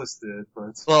literally as Sliss did,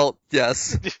 but... well,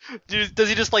 yes. Does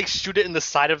he just like shoot it in the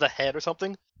side of the head or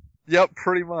something? Yep,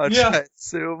 pretty much, Yeah. I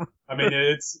assume. I mean,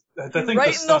 it's... I think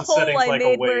right the in the stun hole setting's I like a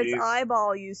made where its wave.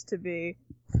 eyeball used to be.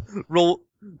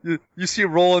 You see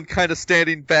Roland kind of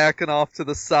standing back and off to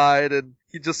the side, and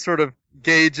he just sort of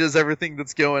gauges everything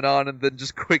that's going on, and then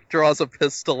just quick draws a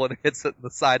pistol and hits it in the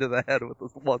side of the head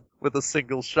with a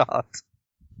single shot.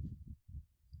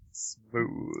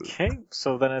 Smooth. Okay,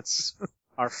 so then it's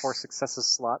our 4 successes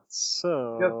slot.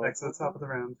 So, Yep, back to the top of the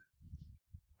round.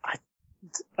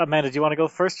 Amanda, do you want to go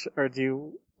first, or do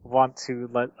you want to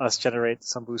let us generate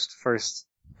some boost first?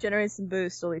 Generate some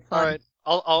boost, it'll be fun. All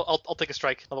right, I'll take a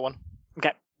strike. Another one.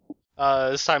 Okay.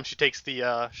 This time she takes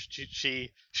the she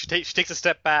takes a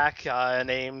step back and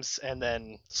aims and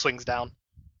then swings down.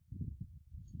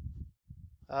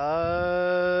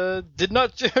 Did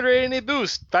not generate any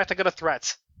boost. In fact, I got a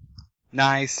threat.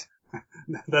 Nice.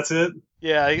 That's it?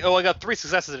 Yeah. I got 3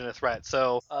 successes in a threat.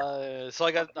 So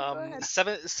I got ahead.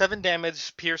 7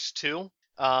 damage, pierce 2.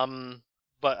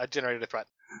 But I generated a threat.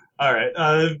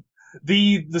 Alright,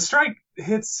 the strike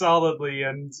hits solidly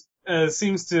and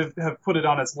seems to have put it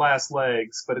on its last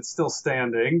legs, but it's still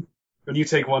standing. And you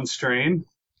take 1 strain.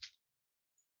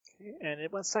 And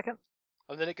it went second.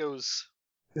 And then it goes.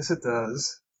 Yes, it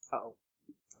does. Uh-oh.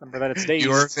 Remember that it's dazed.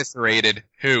 You're eviscerated.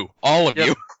 Who? All of Yep.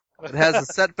 you. It has a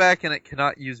setback and it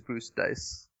cannot use boost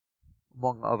dice,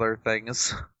 among other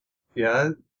things.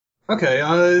 Yeah. Okay,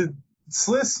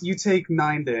 Sliss, you take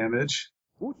 9 damage.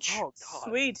 Ouch. Oh God.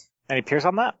 Sweet. Any pierce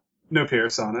on that? No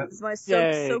pierce on it. Does my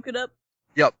Yay. soak it up?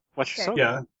 What's your Okay. soak?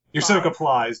 Yeah. Your soak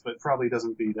applies, but probably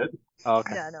doesn't beat it. Oh,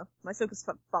 okay. Yeah, no. My soak is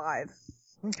 5.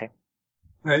 Okay.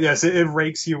 Yes, it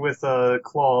rakes you with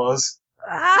claws.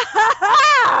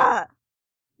 Ah!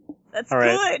 That's All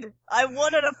right. good. I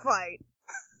wanted a fight.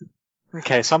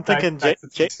 Okay, so I'm thinking Back to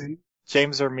TC.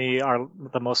 James or me are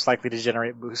the most likely to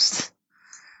generate boost.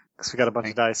 Because we got a bunch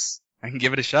of dice. I can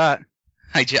give it a shot.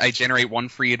 I generate 1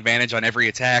 free advantage on every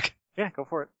attack. Yeah, go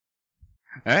for it.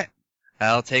 Alright.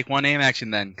 I'll take 1 aim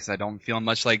action then, because I don't feel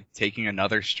much like taking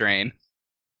another strain.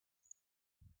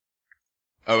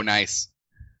 Oh, nice.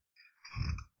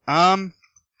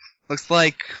 Looks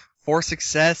like 4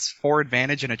 success, 4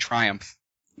 advantage, and a triumph.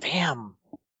 Damn.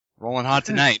 Rolling hot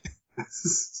tonight.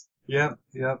 Yep.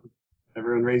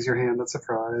 Everyone raise your hand that's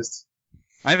surprised.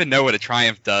 I even know what a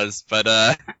triumph does,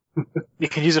 but You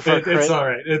can use it for a crit. It's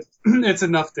alright. It's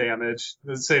enough damage.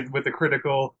 Let's say with the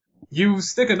critical, you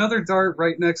stick another dart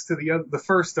right next to the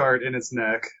first dart in its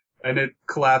neck, and it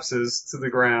collapses to the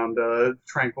ground,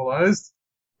 tranquilized.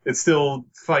 It still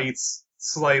fights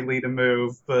slightly to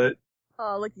move, but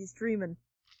Oh, look, he's dreaming.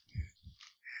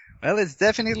 well, it's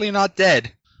definitely not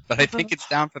dead. But I think it's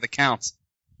down for the count.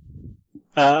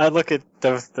 I look at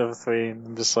the 3 and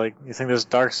I'm just like, you think this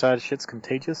dark side shit's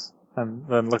contagious? And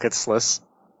then look at Sliss.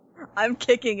 I'm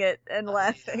kicking it and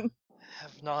laughing.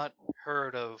 Have not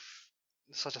heard of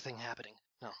such a thing happening.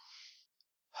 No.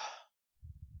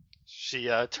 She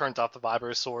turns off the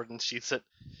vibro sword and sheaths it.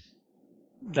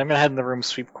 I'm gonna head in the room,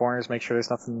 sweep corners, make sure there's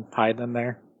nothing hiding in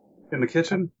there. in the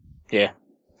kitchen? Yeah.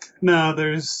 No,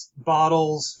 there's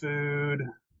bottles, food,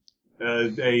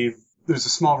 there's a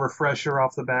small refresher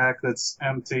off the back that's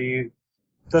empty.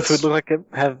 That's Food look like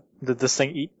it did this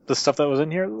thing eat the stuff that was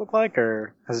in here look like,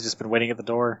 or has it just been waiting at the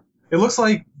door? It looks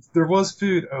like there was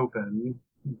food open,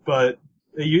 but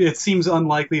it seems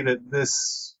unlikely that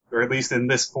this, or at least in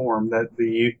this form, that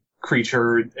the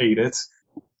creature ate it.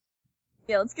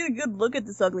 Yeah, let's get a good look at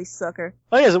this ugly sucker.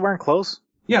 Oh yeah, is it wearing clothes?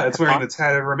 Yeah, it's wearing the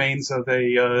tattered remains of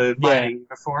a mining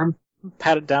uniform.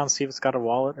 Pat it down, see if it's got a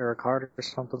wallet or a card or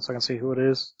something so I can see who it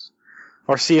is.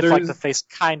 Or see if like There's- the face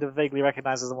kind of vaguely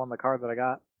recognizes the one on the card that I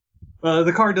got.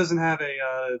 The card doesn't have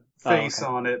a face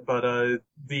okay. on it, but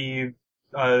the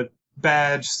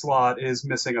badge slot is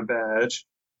missing a badge.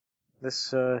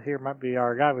 This here might be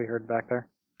our guy we heard back there.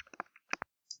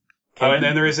 Oh, and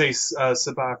then there is a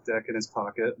sabak deck in his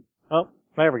pocket. Oh,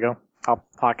 there we go. I'll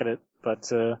pocket it,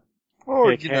 but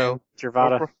Or, yeah, you know,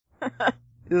 Gervada.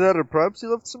 either perhaps he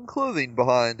left some clothing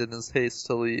behind in his haste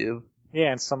to leave.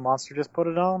 Yeah, and some monster just put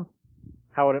it on.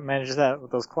 How would it manage that with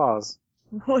those claws?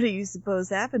 What do you suppose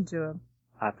happened to him?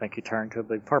 I think he turned to a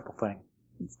big purple thing.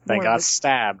 It's They more got of a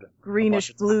stabbed. greenish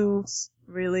a bunch of blue, times.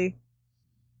 really.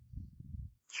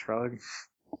 Shrug.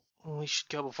 We should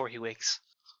go before he wakes.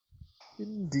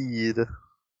 Indeed.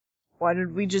 Why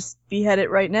did we just behead it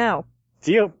right now?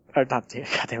 Dio, or not Dio,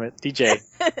 goddammit, DJ.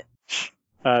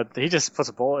 He just puts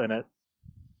a bullet in it.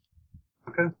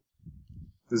 Okay.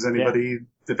 Does anybody,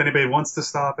 if anybody wants to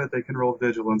stop it, they can roll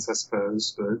vigilance, I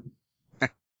suppose, but...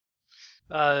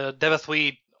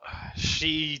 Devithweed,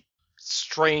 she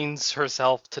strains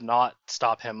herself to not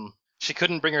stop him. She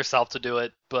couldn't bring herself to do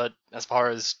it, but as far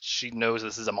as she knows,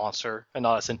 this is a monster and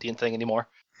not a sentient thing anymore.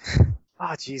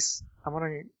 Ah, jeez. I'm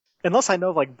wondering, unless I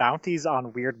know like bounties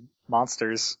on weird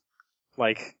monsters,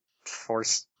 like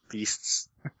force beasts.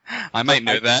 I might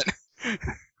know that.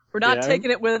 We're not Yeah.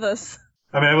 taking it with us.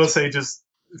 I mean, I will say, just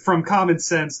from common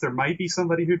sense, there might be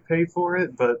somebody who'd pay for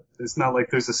it, but it's not like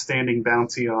there's a standing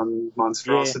bounty on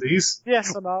monstrosities. Yeah,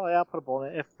 so no, yeah, I'll put a bullet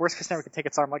in it. If worst case scenario, we can take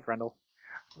its arm like Grendel.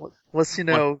 Unless you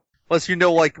know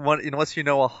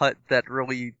a hut that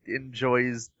really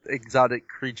enjoys exotic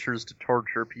creatures to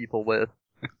torture people with.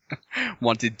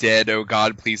 Want it dead, oh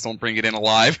god, please don't bring it in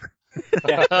alive.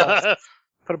 Yeah, no,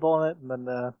 put a bullet in it and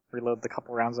then reload the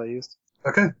couple rounds I used.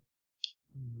 Okay.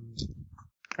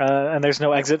 And there's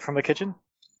no exit from the kitchen?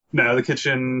 No, the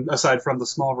kitchen, aside from the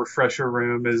small refresher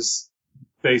room, is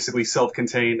basically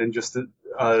self-contained and just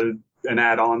an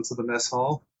add-on to the mess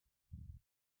hall.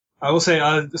 I will say,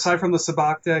 aside from the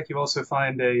sabak deck, you also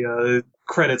find a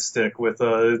credit stick with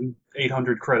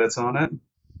 800 credits on it.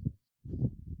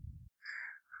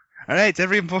 Alright,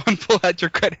 everyone pull out your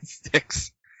credit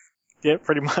sticks. Yeah,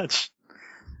 pretty much.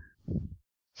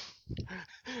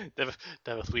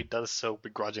 Devithweed does so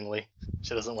begrudgingly.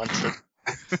 She doesn't want to.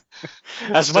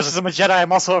 As much as I'm a Jedi,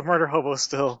 I'm also a murder hobo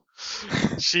still.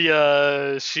 She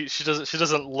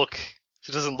doesn't look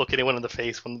anyone in the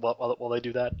face while they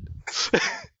do that.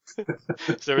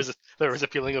 So there is a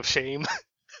feeling of shame.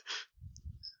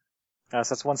 So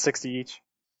that's 160 each.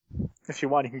 If you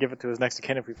want, you can give it to his next of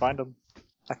kin if we find him.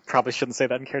 I probably shouldn't say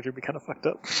that in character, it'd be kind of fucked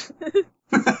up.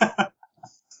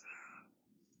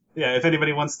 Yeah, if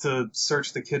anybody wants to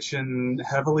search the kitchen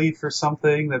heavily for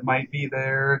something that might be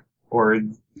there, or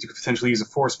you could potentially use a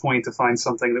force point to find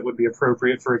something that would be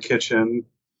appropriate for a kitchen.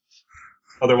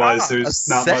 Otherwise, there's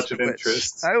not much of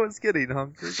interest. I was getting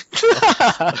hungry.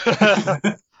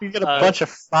 You get a bunch of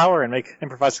flour and make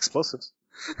improvised explosives.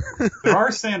 There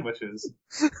are sandwiches.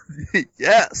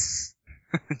 Yes.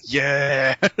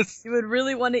 Yes. You would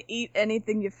really want to eat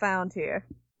anything you found here.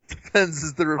 Depends.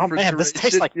 Is the Oh refrigeration man, this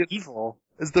tastes like unit, evil.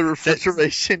 is the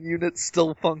refrigeration unit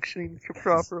still functioning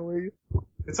properly?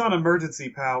 It's on emergency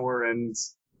power and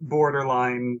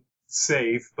borderline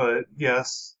safe, but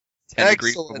yes. 10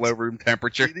 degrees Excellent. below room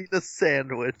temperature. Eating a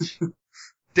sandwich.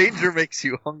 Danger makes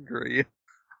you hungry.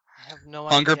 I have no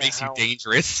Hunger idea makes how, you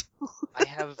dangerous. I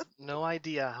have no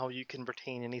idea how you can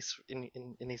retain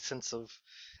any sense of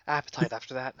appetite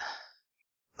after that.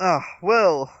 Ah,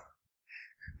 well.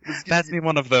 Pass me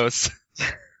one of those.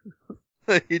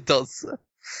 He does.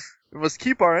 We must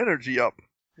keep our energy up.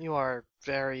 You are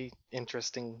very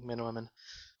interesting, men and women.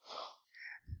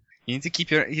 You need to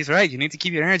keep your. He's right. You need to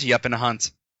keep your energy up in a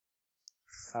hunt.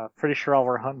 Pretty sure all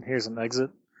we're hunting here is an exit.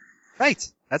 Right.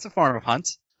 That's a form of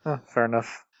hunt. Fair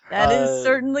enough. That is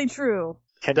certainly true.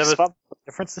 Can you Devith- spot what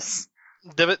the difference is?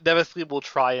 Devithweed will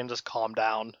try and just calm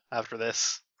down after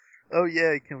this. Oh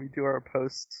yeah, can we do our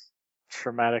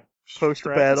Traumatic.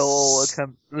 post-battle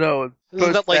attempt? No,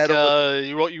 Isn't that like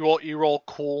post-battle. you roll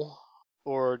cool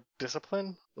or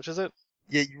discipline? Which is it?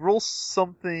 Yeah, you roll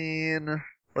something.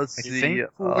 Let's I see. think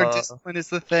cooler discipline is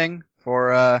the thing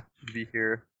for should be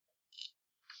here.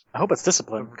 I hope it's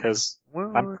discipline, because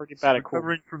Well, I'm pretty bad at cool.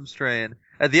 recovering from strain.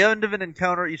 At the end of an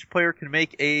encounter, each player can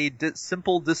make a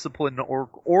simple discipline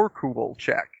or cool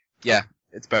check. Yeah,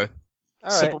 it's both. All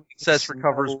right. Simple success So-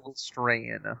 recovers with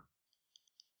strain.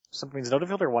 Something means no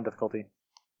difficulty or one difficulty?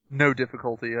 No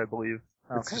difficulty, I believe.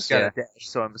 It's Okay. just got a dash,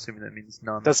 so I'm assuming that means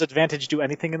none. Does advantage do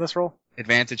anything in this roll?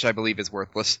 Advantage, I believe, is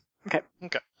worthless.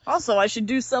 Also, I should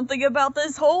do something about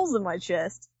these holes in my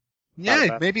chest. Yeah,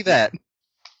 bad. maybe that.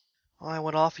 Well, I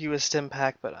would offer you a stim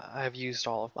pack, but I've used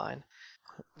all of mine.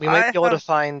 We I might be able to have-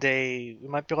 find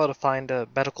a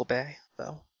medical bay,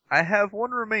 though. I have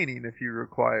one remaining if you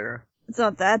require. It's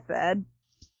not that bad.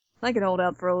 I can hold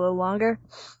out for a little longer.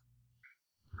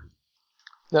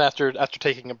 Then after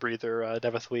taking a breather,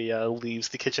 Devithweed leaves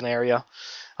the kitchen area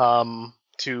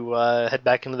to head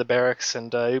back into the barracks.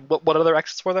 And what other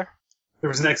exits were there? There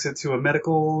was an exit to a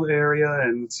medical area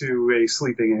and to a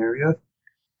sleeping area.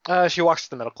 She walks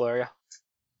to the medical area.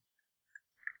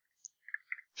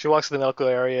 She walks to the medical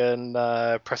area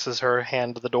and presses her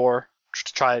hand to the door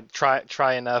to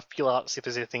try and feel out, see if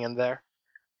there's anything in there.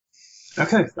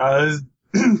 Okay,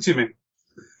 excuse me.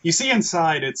 You see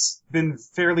inside, it's been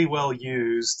fairly well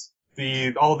used.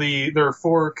 There are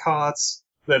 4 cots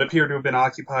that appear to have been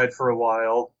occupied for a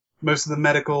while. Most of the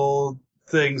medical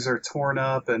things are torn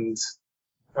up and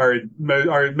are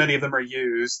many of them are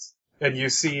used, and you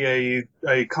see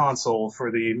a console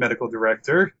for the medical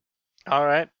director. All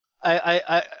right.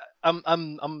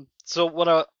 So what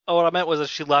I meant was that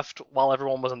she left while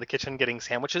everyone was in the kitchen getting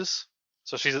sandwiches.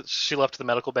 So she left the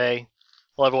medical bay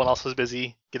while everyone else was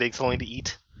busy getting something to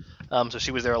eat. So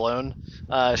she was there alone.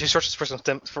 She searches for some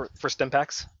stim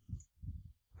packs.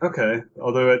 Okay,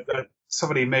 although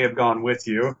somebody may have gone with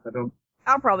you.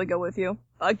 I'll probably go with you.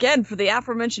 Again, for the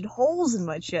aforementioned holes in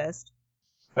my chest.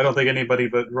 I don't think anybody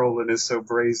but Roland is so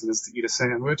brazen as to eat a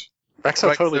sandwich.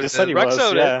 Rexo totally Rexo just said he did. was. Rexo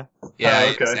did. Yeah. Yeah, Oh, I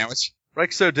ate a okay. sandwich.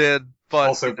 Rexo did, but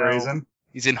Also you know, brazen.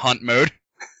 He's in hunt mode.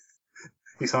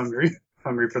 He's hungry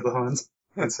for the hunt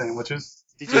and sandwiches.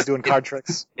 DJ's doing card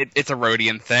tricks. It's a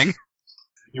Rhodian thing.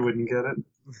 You wouldn't get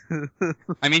it.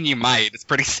 I mean, you might. It's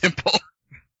pretty simple.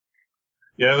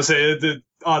 Yeah, I would say the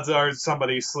odds are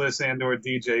somebody Sliss and or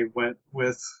DJ went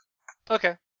with.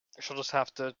 Okay. She'll just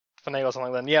have to finagle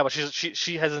something then. Yeah, but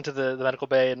she heads into the medical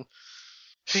bay, and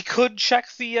she could check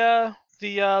the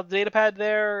data pad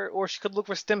there, or she could look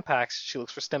for stim packs. She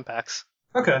looks for stim packs.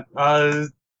 Okay.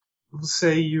 We'll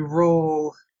say you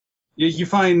roll. You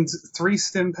find 3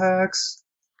 stim packs,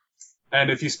 and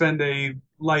if you spend a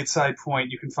light side point,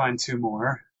 you can find 2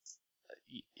 more.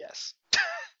 Yes,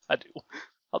 I do.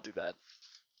 I'll do that.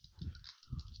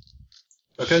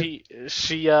 Okay.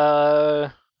 She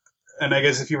And I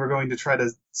guess if you were going to try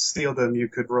to steal them, you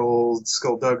could roll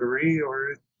skullduggery,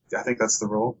 or I think that's the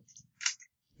roll.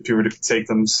 If you were to take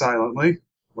them silently,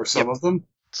 or some Yep. of them.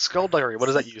 skullduggery. What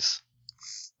does that use?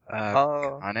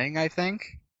 Cunning, I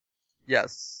think.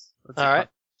 yes. That's All right,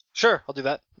 sure, I'll do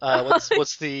that.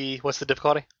 What's the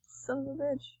difficulty? Son of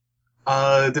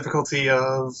a bitch. Difficulty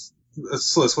of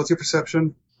Sliss. What's your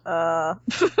perception?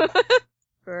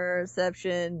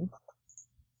 Perception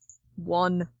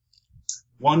 1.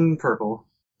 1 purple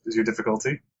is your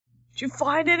difficulty. Did you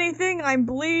find anything? I'm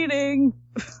bleeding.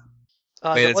 Wait,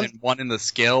 that is one- it 1 in the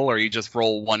skill, or you just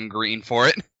roll 1 green for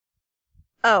it?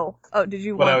 Oh, did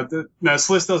you Well, want? no,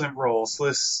 Sliss doesn't roll.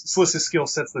 Sliss's skill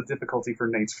sets the difficulty for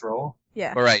Nate's roll.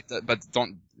 Yeah. All right, but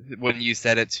wouldn't you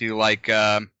set it to like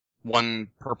 1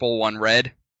 purple, 1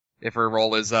 red? If her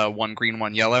roll is 1 green,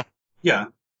 1 yellow. Yeah.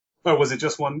 Oh, was it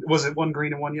just 1? Was it 1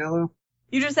 green and 1 yellow?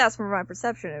 You just asked for my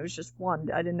perception. It was just 1.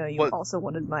 I didn't know you What? also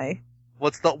wanted my.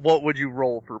 What would you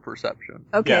roll for perception?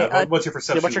 Okay. Yeah. What's your Yeah,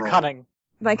 perception? what's your roll? cunning?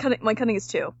 My cunning is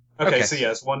 2. Okay, Okay. so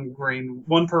yes, 1 green,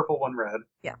 1 purple, 1 red.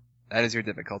 That is your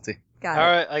difficulty. Got All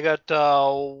it. right, I got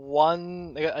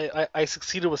 1. I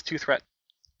succeeded with 2 threat.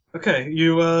 Okay,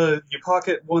 you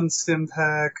pocket 1 stim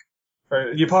pack,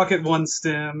 or you pocket 1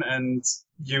 stim, and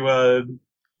you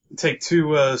take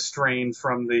 2 strain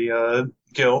from the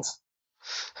guild.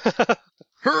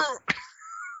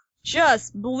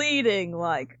 Just bleeding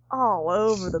like all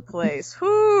over the place.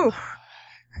 Whew.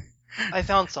 I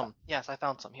found some. Yes, I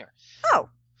found some here. Oh.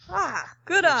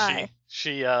 Good eye.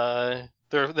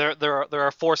 There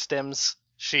are 4 stems.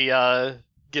 She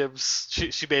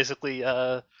basically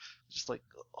just like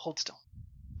hold still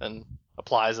and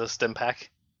applies a stim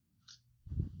pack.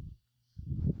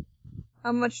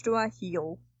 How much do I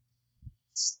heal?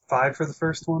 5 for the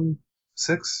first one?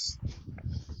 6?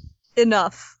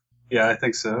 Enough. Yeah, I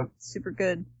think so. Super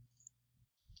good.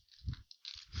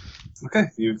 Okay,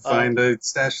 you find a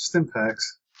stash of stim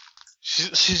packs.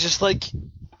 She's just like,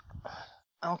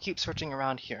 I'll keep searching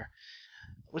around here.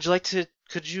 Would you like to?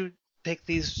 Could you take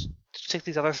these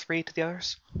other 3 to the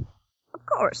others? Of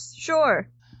course. Sure.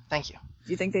 Thank you.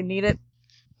 Do you think they need it?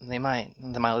 They might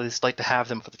at least like to have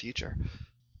them for the future.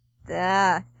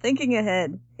 Thinking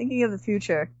ahead. Thinking of the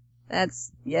future.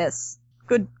 Yes.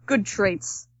 Good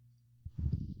traits.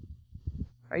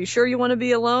 Are you sure you want to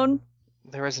be alone?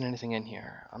 There isn't anything in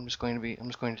here. I'm just going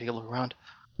to take a look around.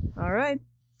 Alright.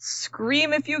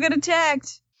 Scream if you get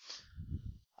attacked!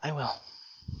 I will.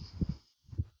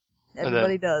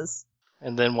 Everybody does.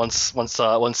 And then once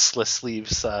Sliss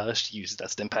leaves, she uses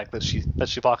that stim pack that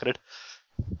she pocketed.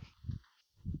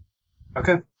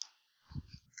 Okay.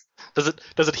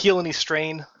 Does it heal any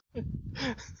strain?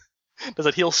 Does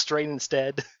it heal strain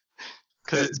instead?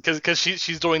 Because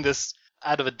she's doing this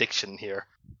out of addiction here.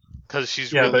 Because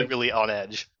she's really on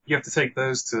edge. You have to take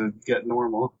those to get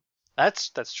normal. That's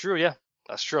true. Yeah,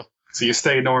 that's true. So you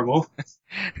stay normal.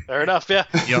 Fair enough. Yeah.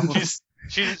 Yep.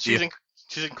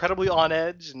 She's incredibly on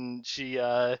edge, and she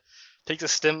takes a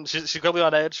stim. She's incredibly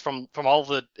on edge from all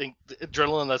the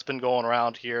adrenaline that's been going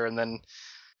around here, and then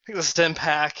takes a stim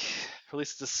pack,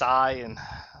 releases a sigh, and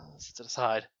sets it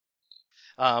aside.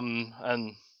 And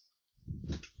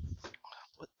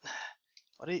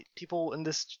what do people in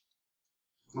this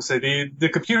I'll say the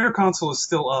computer console is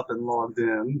still up and logged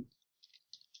in.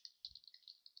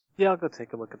 Yeah, I'll go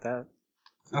take a look at that.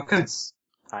 Okay. Since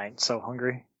I ain't so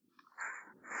hungry.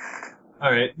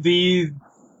 All right.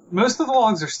 Most of the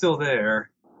logs are still there.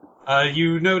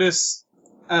 You notice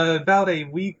about a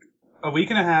week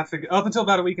and a half ago, up until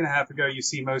about a week and a half ago, you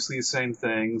see mostly the same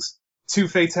things. 2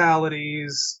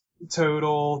 fatalities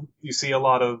total. You see a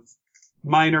lot of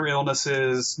minor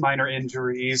illnesses, minor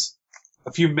injuries,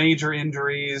 a few major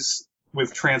injuries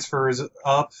with transfers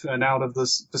up and out of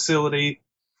this facility.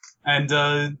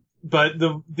 And but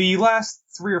the last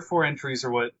 3 or 4 entries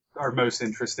are what are most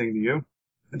interesting to you.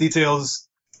 The details,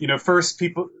 first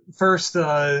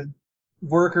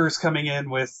workers coming in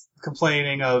with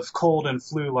complaining of cold and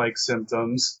flu-like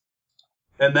symptoms.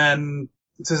 And then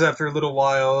it says after a little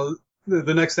while,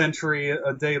 the next entry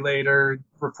a day later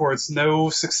reports no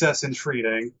success in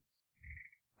treating.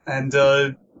 And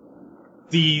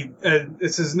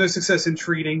it says no success in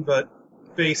treating, but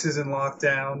base is in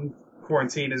lockdown.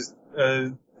 Quarantine is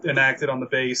enacted on the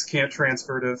base, can't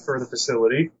transfer to further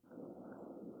facility.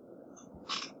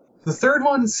 The third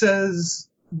one says,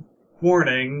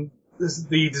 warning,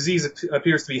 the disease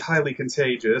appears to be highly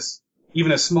contagious.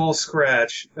 Even a small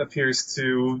scratch appears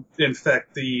to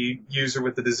infect the user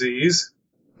with the disease.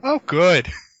 Oh, good.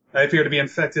 I appear to be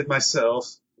infected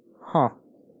myself. Huh.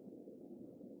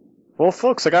 Well,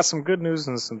 folks, I got some good news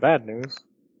and some bad news.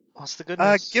 What's the good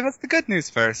news? Give us the good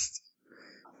news first.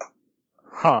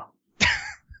 Huh.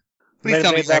 Please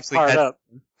tell me made you that actually part had... up.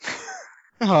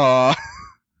 Aww.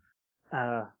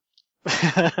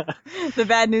 The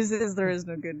bad news is there is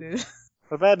no good news.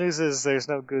 The bad news is there's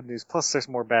no good news, plus there's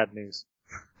more bad news.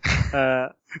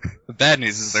 The bad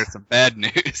news is there's some bad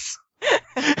news.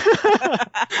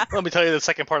 Let me tell you the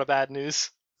second part of bad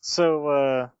news.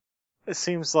 So, it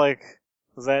seems like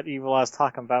that evil I was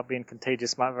talking about being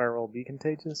contagious might very well be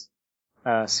contagious.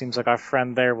 Seems like our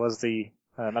friend there was the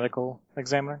medical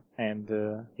examiner,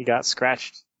 and he got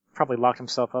scratched. Probably locked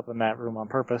himself up in that room on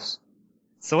purpose.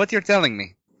 So what you're telling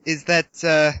me is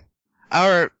that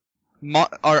our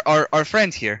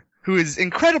friend here, who is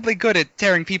incredibly good at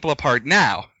tearing people apart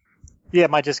now, Yeah,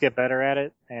 might just get better at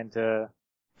it, and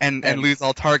and lose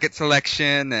all target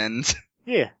selection and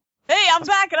yeah. Hey, I'm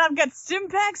back and I've got stim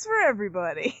packs for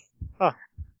everybody.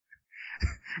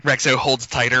 Rexo holds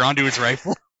tighter onto his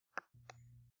rifle.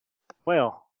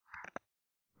 Well,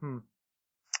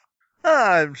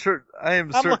 I'm sure. I am.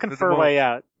 I'm certain looking it for a won't- way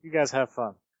out. You guys have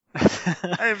fun.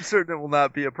 I am certain it will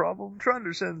not be a problem.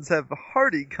 Trundersons have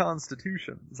hardy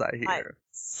constitutions, I hear.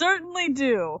 Certainly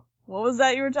do. What was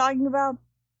that you were talking about?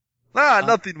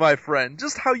 Nothing, my friend.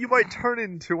 Just how you might turn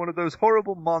into one of those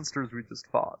horrible monsters we just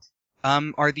fought.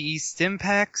 Are the stim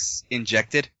packs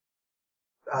injected?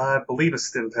 I believe a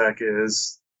stim pack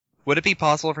is. Would it be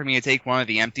possible for me to take one of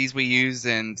the empties we use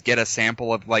and get a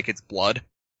sample of, like, its blood?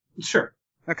 Sure.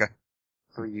 Okay.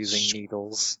 We're using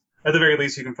needles. At the very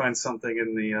least, you can find something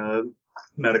in the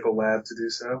medical lab to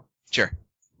do so. Sure.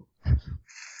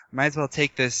 Might as well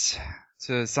take this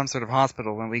to some sort of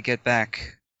hospital when we get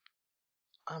back.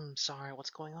 I'm sorry,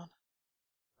 what's going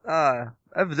on?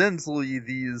 Evidently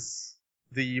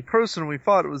the person we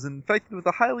fought was infected with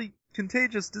a highly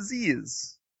contagious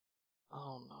disease.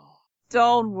 Oh no.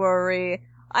 Don't worry.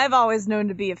 I've always known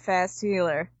to be a fast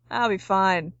healer. I'll be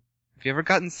fine. Have you ever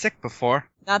gotten sick before?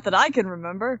 Not that I can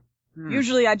remember.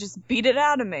 Usually I just beat it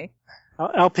out of me.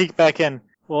 I'll peek back in.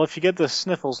 Well, if you get the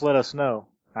sniffles, let us know.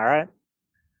 All right?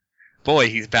 Boy,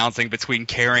 he's bouncing between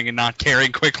caring and not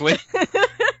caring quickly.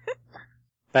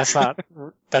 That's not.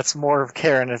 That's more of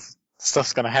caring if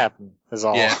stuff's gonna happen. Is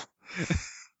all. Yeah.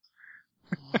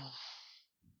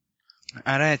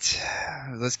 Alright,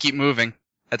 let's keep moving.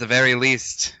 At the very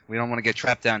least, we don't want to get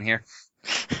trapped down here.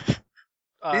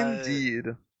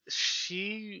 Indeed.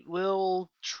 She will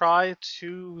try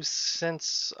to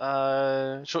sense.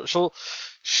 She'll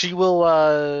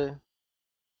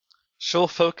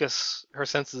focus her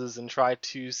senses and try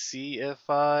to see if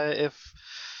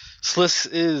Sliss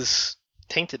is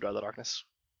tainted by the darkness.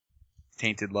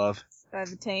 Tainted love. I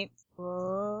have a taint.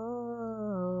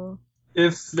 Whoa.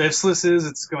 If Sliss is,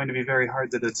 it's going to be very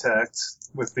hard to detect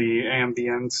with the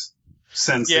ambient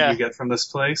sense Yeah. that you get from this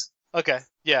place. Okay.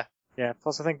 Yeah. Yeah.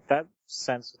 Plus, I think that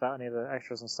sense without any of the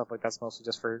extras and stuff like that's mostly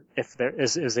just for if there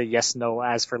is a yes no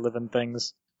as for living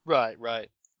things. Right.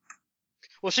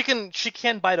 Well, she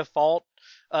can by default.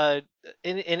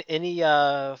 Any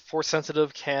force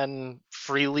sensitive can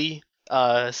freely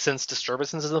sense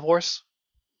disturbances in the force.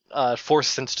 Force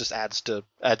sense just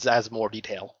adds more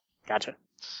detail. Gotcha.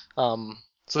 So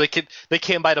they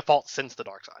can by default sense the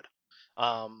dark side.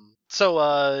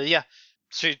 Yeah.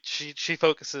 She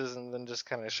focuses and then just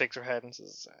kind of shakes her head and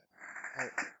says,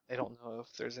 I don't know if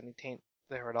there's any taint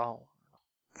there at all.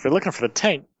 If you're looking for the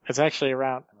taint, it's actually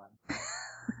around.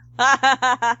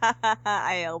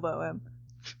 I elbow him.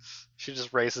 She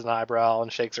just raises an eyebrow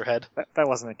and shakes her head. That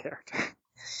wasn't a character.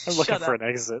 I'm looking Shut for up. an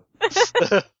exit.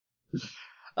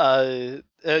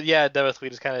 Yeah, Devithwy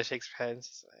just kind of shakes her head and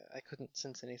says, I couldn't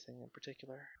sense anything in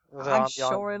particular. I'm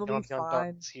sure it'll be the fine.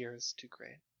 darkness here is too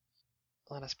great.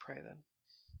 Let us pray then.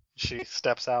 She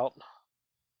steps out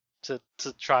to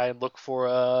try and look for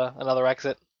another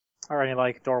exit. Or any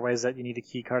like doorways that you need a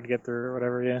key card to get through or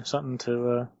whatever, yeah. Something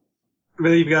to But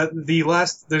you've got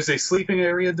there's a sleeping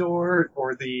area door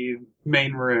or the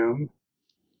main room.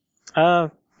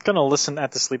 gonna listen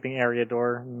at the sleeping area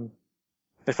door, and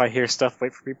if I hear stuff,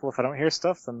 wait for people. If I don't hear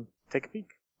stuff, then take a peek.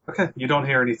 Okay, you don't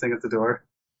hear anything at the door.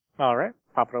 Alright,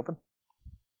 pop it open.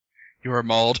 You are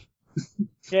mauled.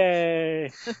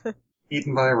 Yay!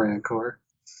 Eaten by a rancor.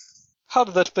 How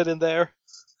did that fit in there?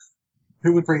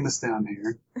 Who would bring this down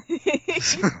here?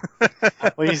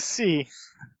 Well, you see,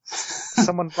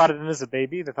 someone brought it in as a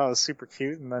baby. They thought it was super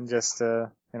cute, and then just,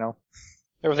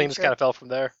 Everything just kind of fell from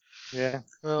there. yeah.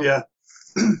 Well, Yeah.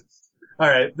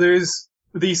 Alright,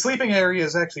 the sleeping area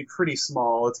is actually pretty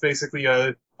small. It's basically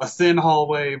a thin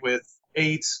hallway with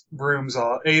eight rooms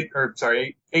on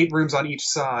each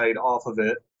side off of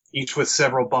it, each with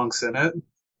several bunks in it,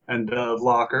 and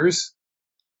lockers.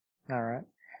 Alright.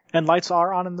 And lights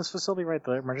are on in this facility, right?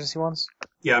 The emergency ones?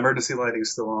 Yeah, emergency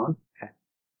lighting's still on.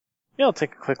 Yeah, I'll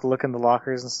take a quick look in the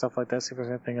lockers and stuff like that, see if there's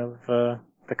anything of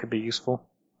that could be useful.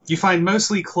 You find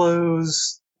mostly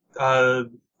clothes, a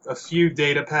few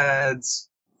data pads.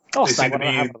 Oh, They snap, seem I to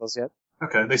don't be- have one of those yet.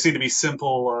 Okay, they seem to be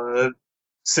simple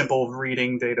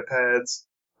reading data pads.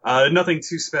 Nothing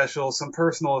too special, some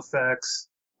personal effects.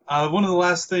 One of the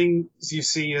last things you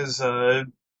see is,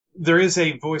 there is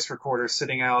a voice recorder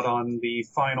sitting out on the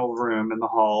final room in the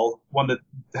hall, one that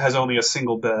has only a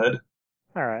single bed.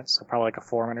 Alright, so probably like a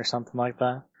foreman or something like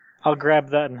that. I'll grab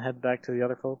that and head back to the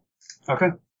other folk. Okay.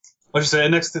 I'll just say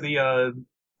next to the,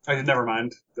 never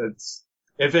mind.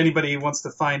 If anybody wants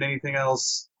to find anything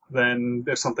else, then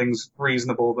if something's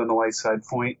reasonable, then a light side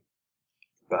point.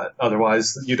 But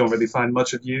otherwise, you don't really find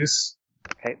much of use.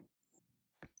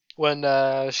 When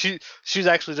she's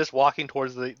actually just walking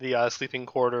towards the sleeping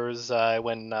quarters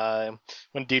when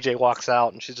DJ walks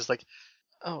out, and she's just like,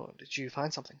 "Oh, did you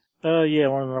find something?" Yeah,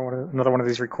 another one of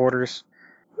these recorders.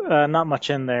 Not much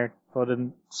in there, but I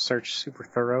didn't search super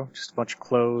thorough. Just a bunch of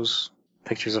clothes,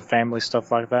 pictures of family,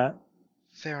 stuff like that.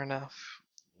 Fair enough.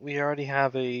 We already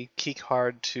have a key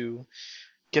card to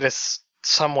get us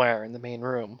somewhere in the main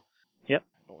room. Yep.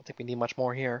 I don't think we need much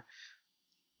more here.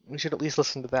 We should at least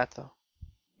listen to that, though.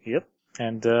 Yep.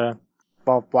 And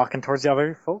while walking towards the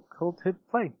other folk, he'll hit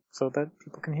play so that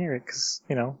people can hear it, because,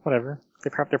 whatever.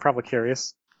 They're probably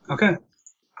curious. Okay.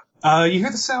 You hear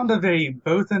the sound of a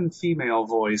both and female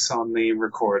voice on the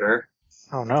recorder.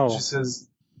 Oh no. She says,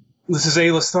 "This is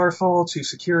Ayla Starfall to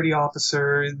Security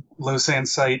Officer, Low Sand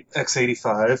Site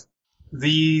X85.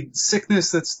 The sickness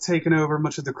that's taken over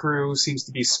much of the crew seems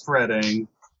to be spreading.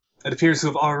 It appears to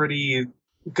have already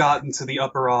gotten to the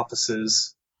upper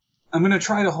offices. I'm going to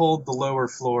try to hold the lower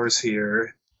floors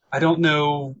here. I don't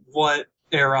know what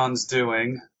Aaron's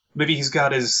doing. Maybe he's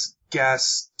got his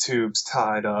gas tubes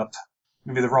tied up.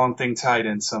 Maybe the wrong thing tied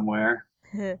in somewhere.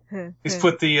 He's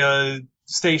put the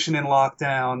station in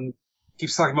lockdown.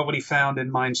 Keeps talking about what he found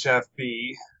in Mineshaft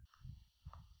B.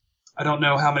 I don't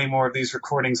know how many more of these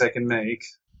recordings I can make,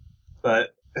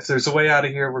 but if there's a way out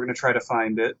of here, we're going to try to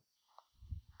find it.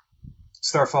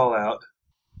 Starfall out."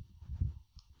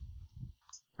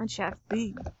 On Shaft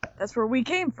B. That's where we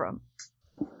came from.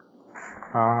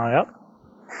 Yep.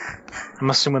 I'm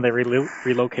assuming they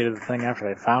relocated the thing after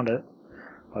they found it.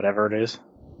 Whatever it is.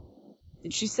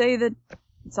 Did she say that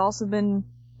it's also been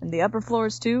in the upper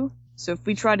floors too? So if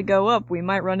we try to go up, we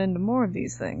might run into more of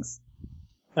these things.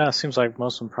 Seems like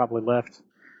most of them probably left.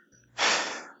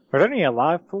 Are there any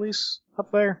alive police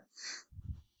up there?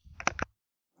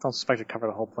 Don't suspect it covered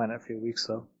the whole planet in a few weeks,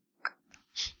 though.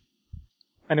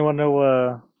 Anyone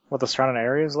know what the surrounding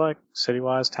area is like?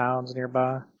 City-wise, towns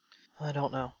nearby? I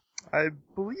don't know. I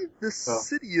believe this Oh.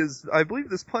 I believe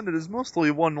this planet is mostly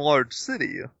one large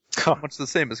city, Oh, much the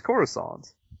same as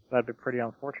Coruscant. that'd be pretty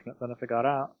unfortunate then if it got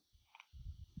out.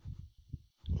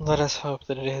 Let us hope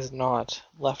that it has not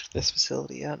left this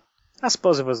facility yet. I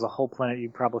suppose if it was the whole planet,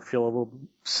 you'd probably feel a little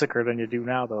sicker than you do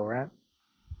now, though, right?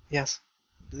 Yes,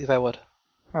 I believe I would.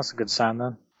 That's a good sign,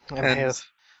 then. I may have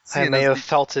seeing as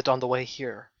felt it on the way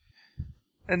here.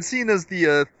 And seeing as the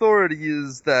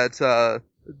authorities that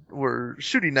were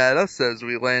shooting at us as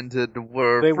we landed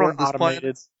were They from were this automated.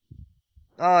 planet.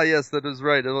 Ah, yes, that is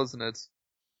right, wasn't it?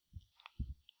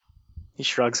 He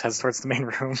shrugs, heads towards the main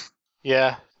room.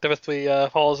 Yeah, Timothy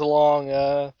follows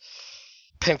along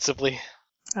pensively.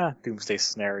 Doomsday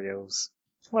scenarios.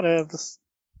 Whatevs.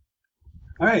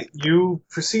 Alright, you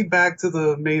proceed back to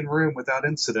the main room without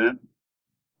incident.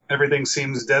 Everything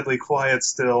seems deadly quiet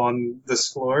still on this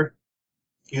floor.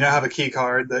 You now have a key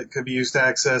card that could be used to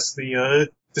access the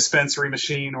dispensary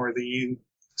machine or the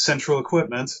central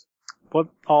equipment. What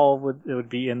all would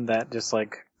be in that? Just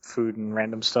like food and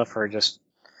random stuff, or just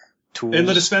tools? In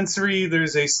the dispensary,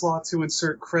 there's a slot to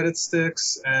insert credit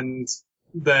sticks, and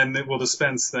then it will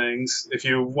dispense things. If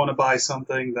you want to buy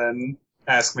something, then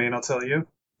ask me and I'll tell you.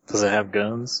 Does it have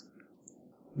guns?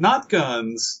 Not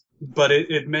guns, but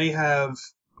it may have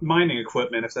mining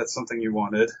equipment if that's something you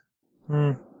wanted.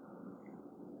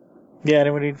 Yeah,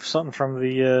 anyone need something from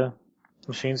the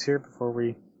machines here before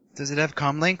we... Does it have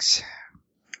comm links?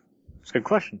 It's a good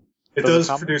question. It Does it does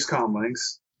come- produce comm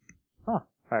links. Oh,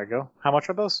 there you go. How much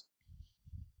are those?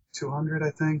 200,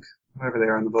 I think. Whatever they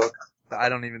are in the book. I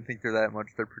don't even think they're that much.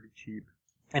 They're pretty cheap.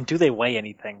 And do they weigh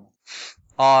anything?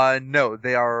 No,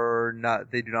 they are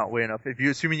not. They do not weigh enough.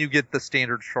 Assuming you get the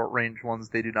standard short range ones,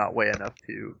 they do not weigh enough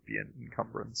to be an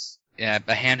encumbrance. Yeah,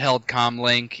 a handheld comm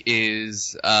link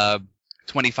is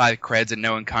 25 creds and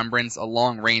no encumbrance. A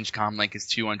long range comm link is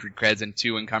 200 creds and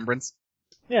 2 encumbrance.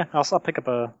 Yeah, I'll pick up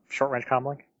a short range comm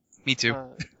link. Me too.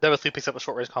 Timothy picks up a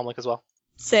short range comm link as well.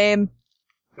 Same.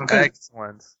 Okay.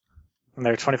 Excellent. And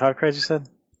they're 25 creds, you said?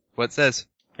 What says?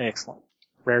 Excellent.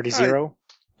 Rarity Alright. 0?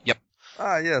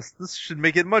 Ah, yes, this should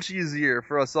make it much easier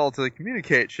for us all to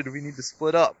communicate should we need to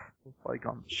split up, like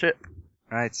on the ship.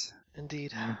 Right.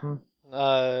 Indeed.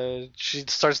 Mm-hmm. She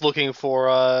starts looking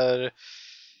for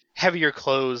heavier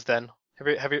clothes. Then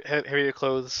heavier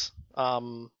clothes.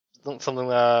 Something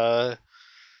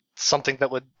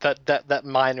that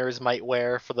miners might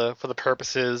wear for the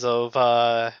purposes of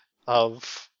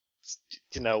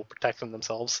protecting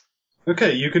themselves.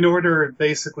 Okay, you can order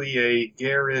basically a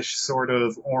garish sort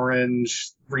of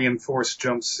orange reinforced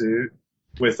jumpsuit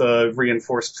with a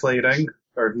reinforced plating,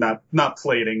 or not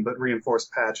plating, but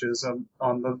reinforced patches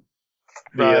on the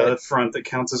Right. front that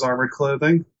counts as armored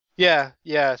clothing. Yeah,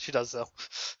 she does so.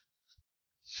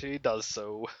 She does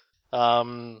so.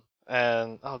 And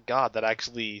oh god, that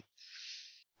actually.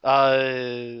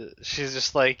 She's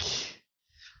just like,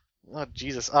 oh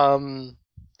Jesus.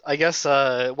 I guess.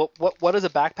 What does a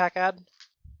backpack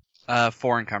add?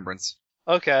 4 encumbrance.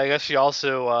 Okay, I guess she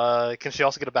also. Can she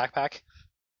also get a backpack?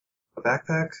 A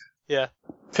backpack? Yeah.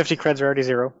 50 creds rarity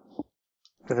 0.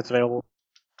 If it's available.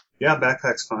 Yeah,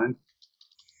 backpack's fine.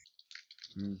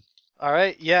 All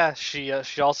right. Yeah. She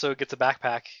also gets a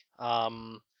backpack.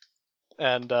 And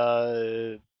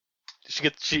she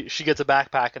gets a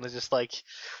backpack and is just like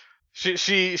she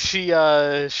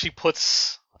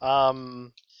puts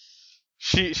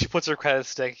she puts her credit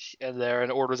stick in there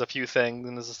and orders a few things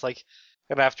and is just like,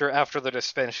 and after the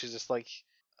dispense she's just like,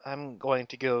 I'm going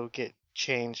to go get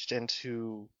changed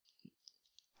into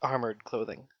armored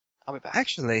clothing. I'll be back.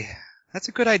 Actually, that's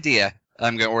a good idea.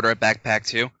 I'm gonna order a backpack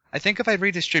too. I think if I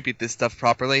redistribute this stuff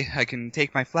properly, I can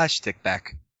take my flash stick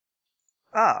back.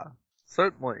 Ah,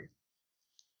 certainly.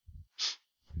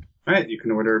 Alright, you can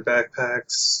order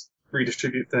backpacks,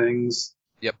 redistribute things.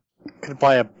 Could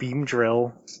buy a beam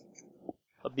drill.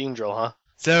 A beam drill, huh?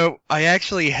 So, I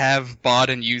actually have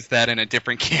bought and used that in a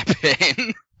different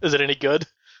campaign. Is it any good?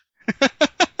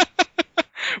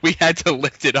 We had to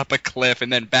lift it up a cliff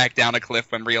and then back down a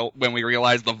cliff when we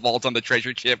realized the vault on the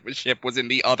treasure ship was in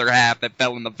the other half that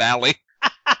fell in the valley.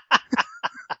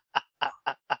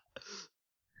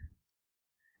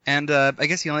 And I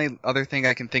guess the only other thing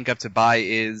I can think of to buy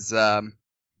is,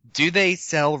 do they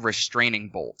sell restraining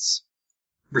bolts?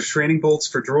 Restraining bolts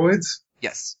for droids?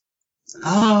 Yes.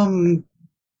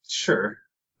 Sure.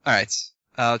 Alright.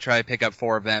 I'll try to pick up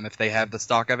 4 of them if they have the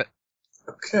stock of it.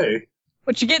 Okay.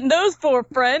 What you getting those for,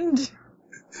 friend?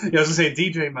 Yeah, I was gonna say,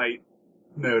 DJ might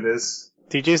notice.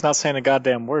 DJ's not saying a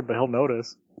goddamn word, but he'll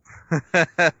notice.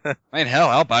 I mean, hell,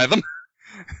 I'll buy them.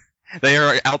 They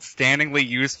are outstandingly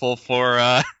useful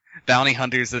for bounty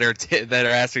hunters that are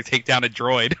asked to take down a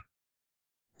droid.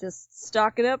 Just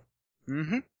stock it up.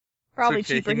 Mm-hmm. Probably It's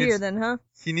okay, cheaper he here needs- then, huh?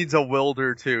 He needs a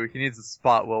welder too. He needs a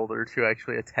spot welder to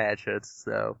actually attach it,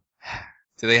 so.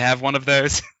 Do they have one of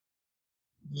those?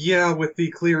 Yeah, with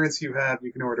the clearance you have,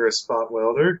 you can order a spot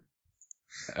welder.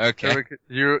 Okay.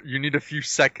 You need a few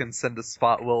seconds and a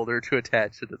spot welder to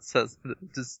attach it. It says in the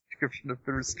description of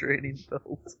the restraining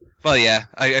belt. Well, yeah.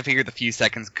 I figured the few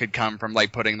seconds could come from,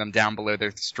 like, putting them down below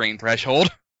their strain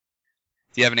threshold.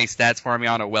 Do you have any stats for me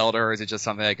on a welder, or is it just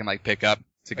something I can like pick up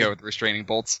to go with restraining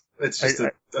bolts? It's just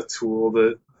a tool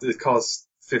that it costs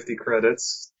 50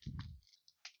 credits.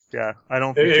 Yeah, I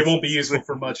don't think It won't be useful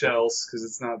for much else because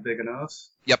it's not big enough.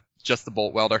 Yep, just the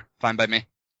bolt welder. Fine by me.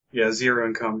 Yeah, 0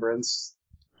 encumbrance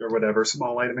or whatever,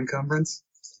 small item encumbrance.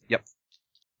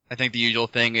 I think the usual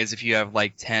thing is if you have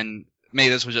like 10, maybe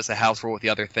this was just a house rule with the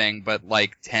other thing, but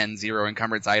like 10 0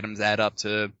 encumbrance items add up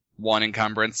to 1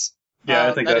 encumbrance. Yeah,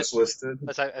 I think that that's is- listed.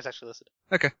 That's actually listed.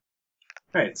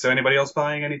 Right, so anybody else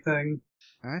buying anything?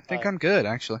 I think I'm good,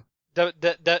 actually.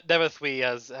 Devithwy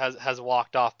has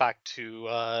walked off back to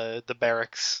the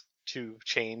barracks to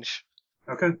change.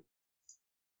 Okay.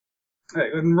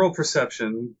 Alright, and roll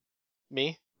perception.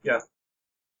 Me? Yeah.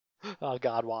 Oh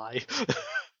God, why?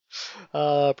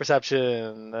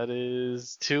 Perception. That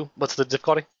is 2. What's the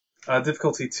difficulty?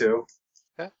 Difficulty 2.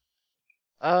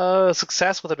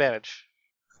 Success with advantage.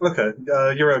 Okay,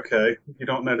 you're okay. You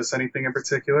don't notice anything in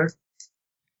particular?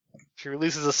 She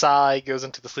releases a sigh, goes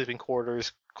into the sleeping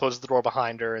quarters, closes the door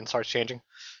behind her, and starts changing.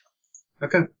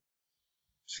 Okay.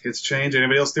 She gets changed.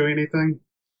 Anybody else doing anything?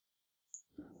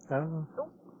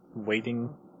 Waiting.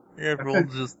 Yeah, we'll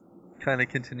just kind of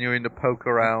continuing to poke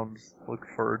around, look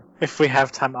for. If we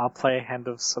have time, I'll play Hand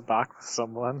of Sabak with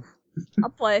someone. I'll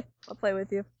play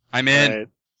with you. I'm in. Right.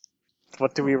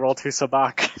 What do we roll to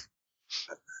Sabak?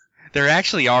 There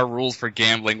actually are rules for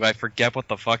gambling, but I forget what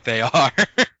the fuck they are.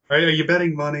 Are you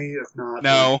betting money? If not,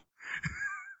 No.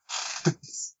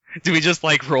 Do we just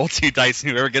like roll 2 dice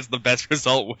and whoever gets the best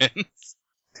result wins?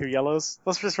 2 yellows?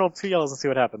 Let's just roll 2 yellows and see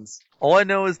what happens. All I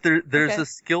know is there's Okay. a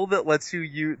skill that lets you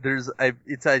use.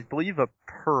 It's I believe a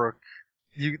perk.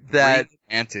 That Free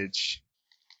advantage.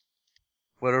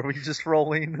 what are we just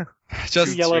rolling?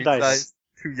 Just 2 yellow Straight dice.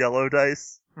 2 yellow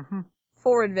dice. Mm-hmm.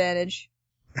 4 advantage.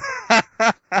 Okay,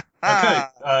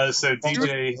 so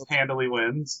DJ handily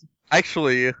wins.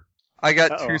 Actually, I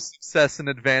got Uh-oh. 2 success, an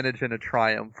advantage, and a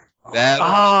triumph. That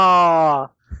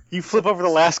Ah! You flip over the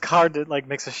last card that like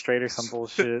makes a straight or some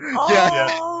bullshit.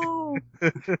 Oh!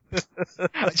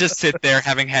 just sit there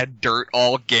having had dirt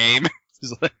all game.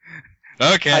 Just like,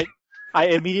 okay. I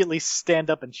immediately stand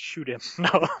up and shoot him.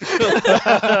 No.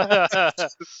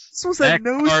 This was a That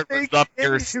no card was stake up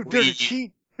your You did a sleeve.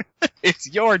 cheat.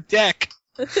 It's your deck.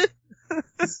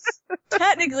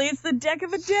 Technically, it's the deck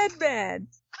of a dead man.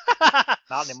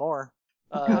 Not anymore.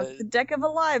 It's the deck of a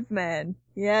live man.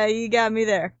 Yeah, you got me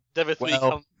there.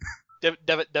 Well.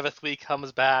 Devithwy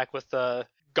comes back with a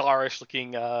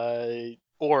garish-looking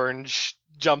orange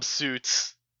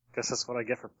jumpsuit. Guess that's what I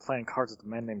get for playing cards with a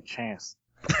man named Chance.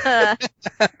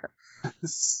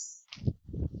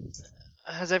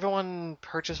 Has everyone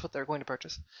purchased what they're going to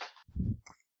purchase?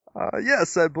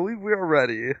 Yes, I believe we are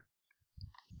ready.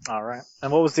 Alright.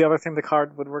 And what was the other thing the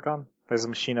card would work on? There's a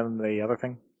machine on the other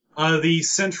thing. The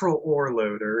central ore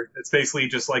loader. It's basically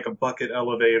just like a bucket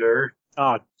elevator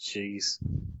Oh, jeez.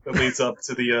 that leads up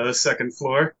to the second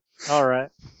floor. Alright.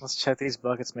 Let's check these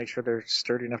buckets, make sure they're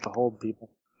sturdy enough to hold people.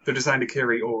 They're designed to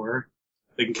carry ore.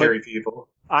 They can carry people.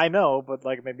 I know, but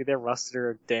like maybe they're rusted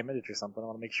or damaged or something. I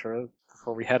want to make sure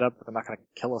before we head up that they're not going to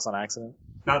kill us on accident.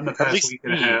 Not in the past least week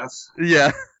and a me. half.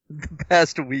 Yeah, the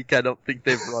past week I don't think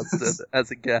they've rusted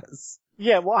as a guess.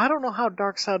 Yeah, well, I don't know how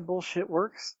dark side bullshit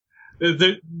works.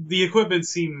 The equipment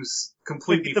seems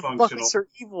completely Maybe the functional. buckets are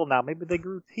evil now. Maybe they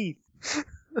grew teeth.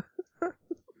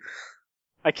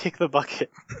 I kick the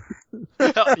bucket.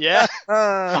 Oh, yeah?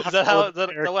 Uh, Is that how it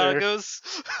Character. goes?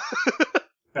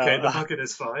 Okay, the bucket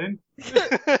is fine.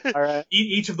 Alright.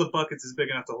 Each of the buckets is big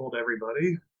enough to hold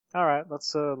everybody. Alright,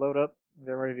 let's load up.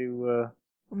 Get ready to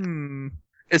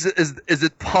Is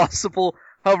it possible?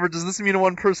 However, does this mean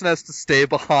one person has to stay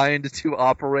behind to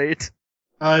operate?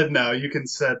 No, you can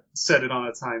set it on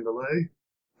a time delay.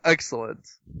 Excellent.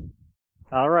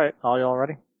 Alright, all y'all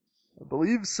ready? I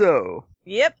believe so.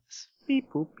 Yep.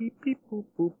 Beep boop beep beep boop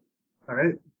boop.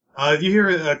 Alright. You hear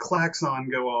a klaxon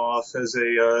go off as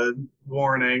a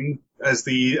warning as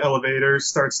the elevator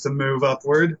starts to move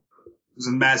upward. There's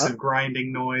a massive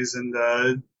grinding noise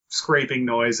and scraping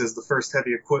noise as the first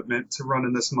heavy equipment to run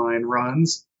in this mine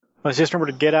runs. Let's just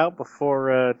remember to get out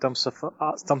before dumps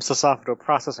us off to a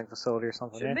processing facility or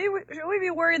something. Should Yeah? we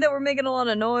be worried that we're making a lot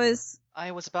of noise?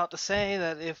 I was about to say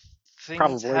that if things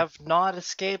Probably. have not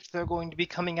escaped, they're going to be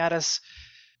coming at us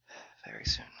very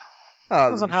soon.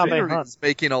 Depends The on how they machinery hunt. is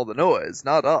making all the noise,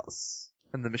 not us.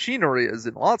 And the machinery is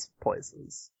in lots of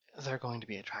places. They're going to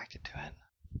be attracted to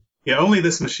it. Yeah, only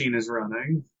this machine is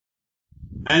running.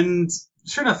 And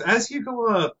sure enough, as you go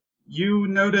up, you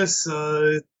notice,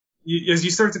 as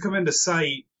you start to come into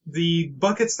sight, the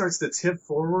bucket starts to tip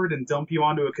forward and dump you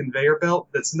onto a conveyor belt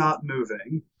that's not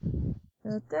moving.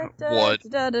 Wood.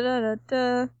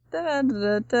 Does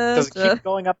it keep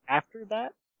going up after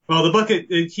that? Well, the bucket,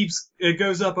 it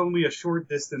goes up only a short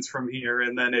distance from here,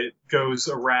 and then it goes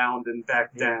around and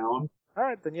back down.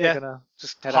 Alright, then Yeah. gonna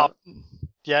Just head hop. out.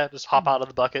 Yeah, just hop out of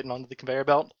the bucket and onto the conveyor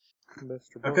belt.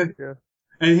 Mr. Okay. Book, yeah.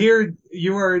 And here,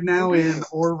 you are now in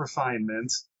ore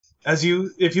refinement. If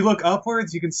you look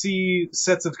upwards, you can see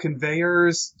sets of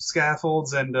conveyors,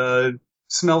 scaffolds, and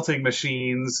smelting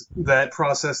machines that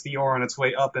process the ore on its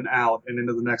way up and out and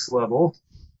into the next level.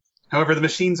 However, the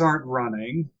machines aren't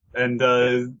running,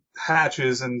 and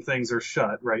hatches and things are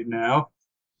shut right now.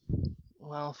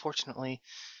 Well, fortunately,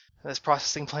 this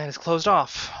processing plant is closed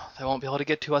off. They won't be able to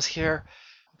get to us here,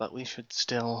 but we should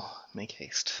still make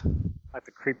haste. Like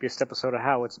the creepiest episode of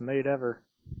How It's Made ever.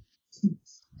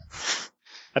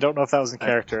 I don't know if that was in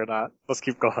character or not. Let's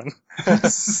keep going.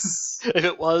 If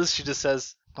it was, she just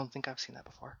says, "Don't think I've seen that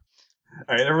before."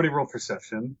 Alright, everybody roll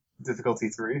perception. Difficulty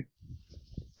 3.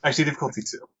 Actually, difficulty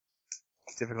 2.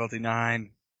 Difficulty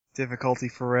 9. Difficulty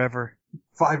forever.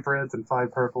 5 reds and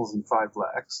 5 purples and 5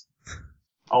 blacks.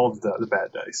 All of the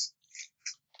bad dice.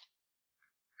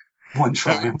 1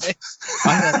 triumph.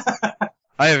 I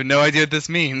have no idea what this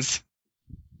means.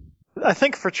 I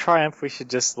think for Triumph we should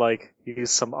just,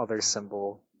 use some other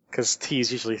symbol. Because T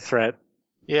is usually threat.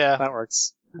 Yeah. That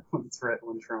works. 1 threat,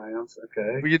 1 triumph.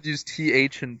 Okay. We could use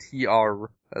TH and TR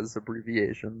as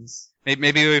abbreviations.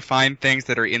 Maybe we find things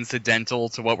that are incidental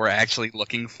to what we're actually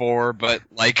looking for, but,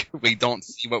 we don't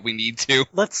see what we need to.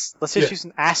 Let's just use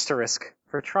an asterisk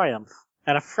for Triumph.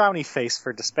 And a frowny face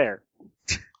for despair.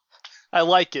 I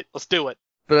like it. Let's do it.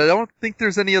 But I don't think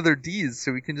there's any other D's,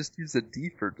 so we can just use a D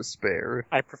for despair.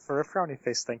 I prefer a frowny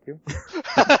face, thank you.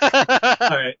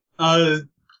 Alright.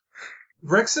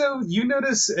 Rexo, you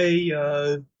notice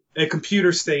a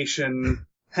computer station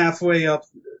halfway up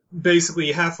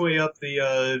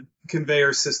the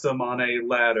conveyor system on a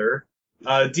ladder.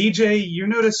 DJ, you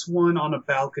notice one on a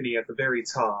balcony at the very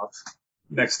top,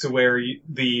 next to where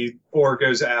the ore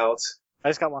goes out. I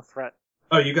just got 1 threat.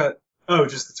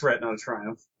 Just the threat, not a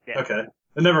triumph. Yeah. Okay.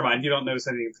 Never mind, you don't notice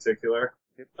anything in particular.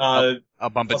 I'll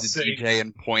bump I'll into say- DJ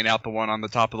and point out the one on the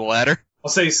top of the ladder.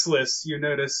 I'll say Sliss, you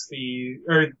notice you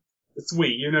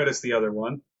notice the other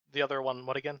one. The other one,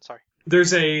 what again? Sorry.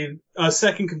 There's a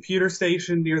second computer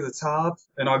station near the top,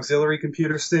 an auxiliary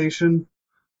computer station,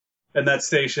 and that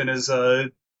station is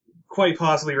quite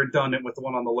possibly redundant with the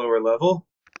one on the lower level.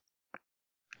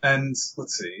 And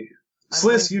let's see.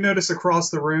 Sliss, you notice across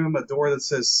the room a door that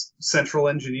says Central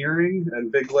Engineering and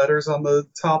big letters on the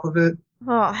top of it.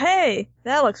 Oh, hey,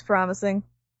 that looks promising.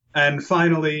 And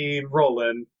finally,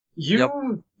 Roland, you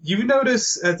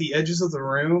notice at the edges of the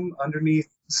room, underneath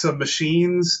some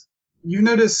machines, you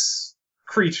notice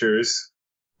creatures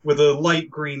with a light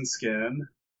green skin.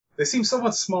 They seem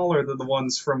somewhat smaller than the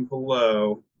ones from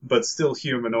below, but still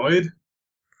humanoid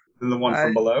than the one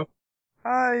from below.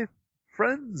 Hi,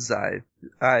 friends.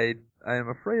 I am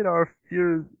afraid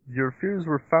your fears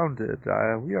were founded.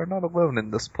 We are not alone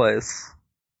in this place.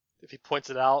 If he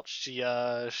points it out, she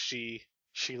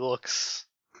looks.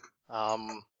 Are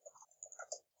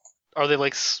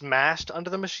they smashed under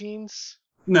the machines?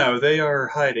 No, they are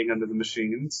hiding under the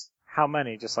machines. How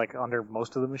many? Just under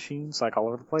most of the machines? All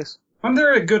over the place?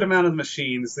 Under a good amount of the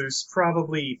machines, there's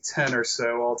probably 10 or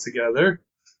so altogether.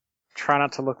 Try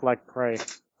not to look like prey,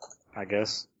 I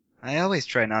guess. I always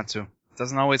try not to.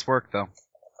 Doesn't always work, though.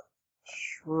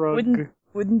 Shrug.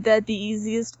 Wouldn't that be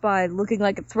easiest by looking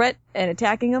like a threat and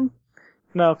attacking them?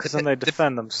 No, because then they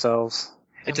defend themselves.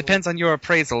 It depends on your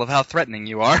appraisal of how threatening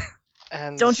you are.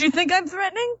 And Don't you think I'm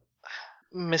threatening?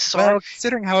 Miss Sark, Well,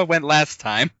 considering how it went last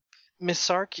time. Miss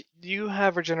Sark, you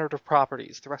have regenerative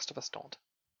properties. The rest of us don't.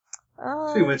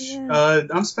 Speaking of which, Yeah.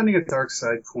 I'm spending a dark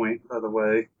side point, by the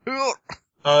way.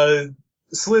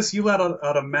 Sliss, you let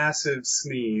out a massive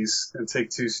sneeze and take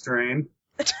 2 strain.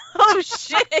 Oh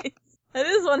shit! That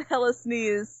is one hella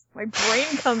sneeze. My brain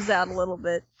comes out a little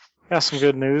bit. Got some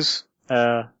good news.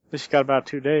 This got about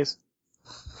 2 days,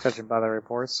 judging by the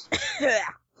reports.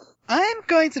 I'm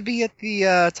going to be at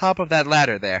the top of that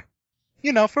ladder there.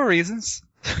 For reasons.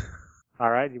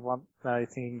 Alright, you think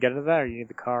you can get into that, or you need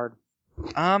the card?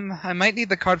 I might need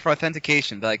the card for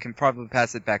authentication, but I can probably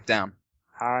pass it back down.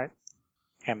 Alright.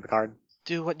 Hand the card.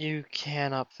 Do what you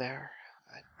can up there.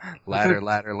 Ladder.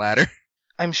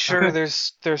 I'm sure Okay.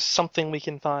 there's something we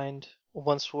can find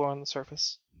once we're on the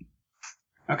surface.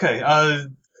 Okay,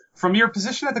 from your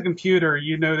position at the computer,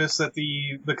 you notice that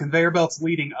the conveyor belts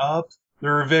leading up,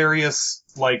 there are various,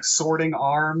 sorting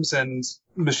arms and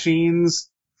machines.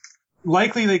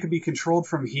 Likely they could be controlled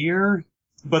from here,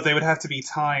 but they would have to be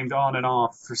timed on and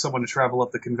off for someone to travel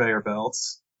up the conveyor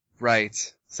belts.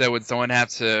 Right. So would someone have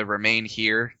to remain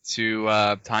here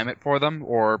to time it for them,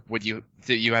 or do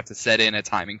you have to set in a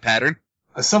timing pattern?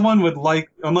 Someone would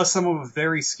unless someone was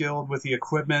very skilled with the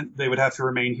equipment, they would have to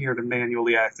remain here to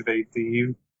manually activate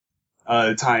the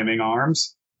timing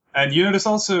arms. And you notice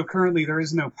also currently there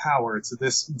is no power to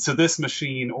this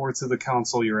machine or to the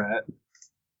console you're at.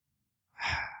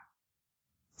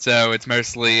 So it's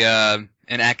mostly an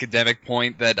academic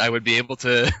point that I would be able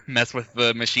to mess with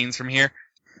the machines from here.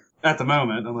 At the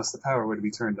moment, unless the power were to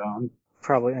be turned on.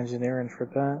 Probably engineering for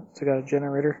that. So got a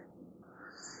generator.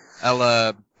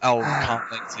 I'll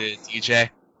comment to DJ.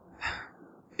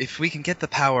 If we can get the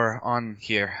power on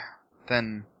here,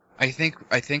 then I think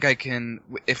I can.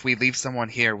 If we leave someone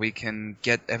here, we can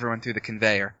get everyone through the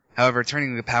conveyor. However,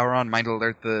 turning the power on might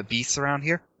alert the beasts around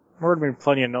here. There would be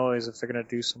plenty of noise if they're gonna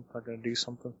do something. They're gonna do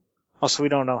something. Also, we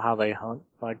don't know how they hunt.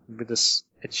 Like with this,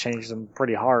 it changed them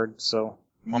pretty hard. So.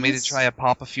 Want me to try to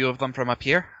pop a few of them from up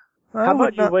here? How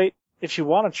about you wait? If you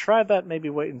want to try that, maybe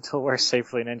wait until we're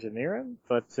safely in engineering.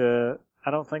 But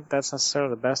I don't think that's necessarily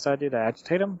the best idea to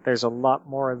agitate them. There's a lot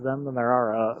more of them than there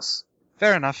are us.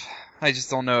 Fair enough. I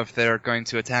just don't know if they're going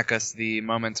to attack us the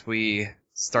moment we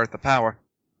start the power.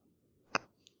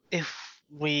 If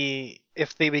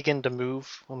they begin to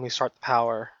move when we start the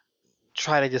power,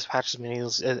 try to dispatch as many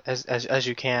as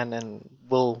you can, and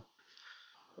we'll.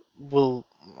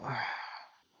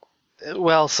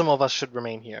 Well, some of us should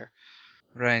remain here.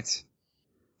 Right.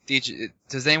 DJ,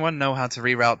 does anyone know how to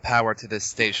reroute power to this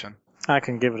station? I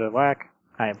can give it a whack.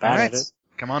 I ain't bad at it.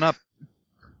 Come on up.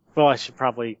 Well, I should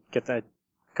probably go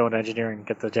into engineering and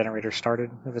get the generator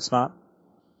started, if it's not.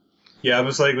 Yeah,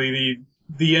 most likely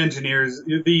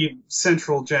the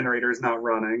central generator is not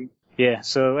running. Yeah,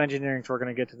 so engineering's we're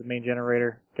going to get to the main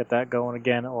generator, get that going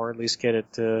again, or at least get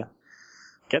it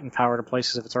getting power to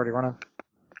places if it's already running.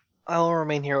 I'll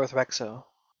remain here with Rexo.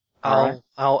 Alright.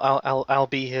 I'll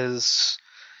be his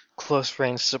close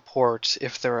range support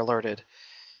if they're alerted.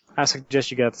 I suggest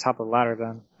you get at the top of the ladder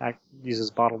then. Use his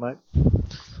bottleneck.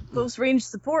 Close range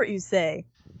support, you say?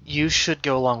 You should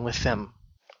go along with them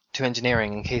to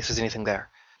engineering in case there's anything there.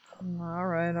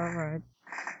 Alright.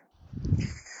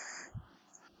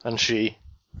 And she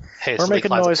We're hastily making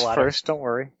climbs up noise the ladder. first, don't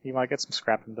worry. You might get some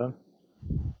scrapping done.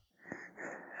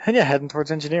 And yeah, heading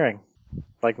towards engineering.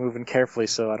 Like, moving carefully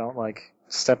so I don't,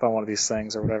 step on one of these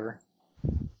things or whatever.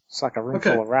 It's like a room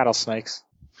full of rattlesnakes.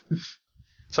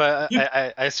 So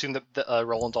I assume that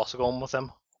Roland's also going with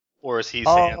them? Or is he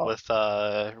staying with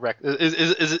Rex?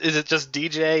 Is it just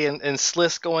DJ and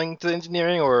Sliss going to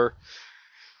engineering, or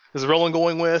is Roland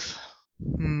going with?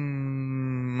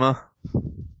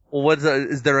 Well,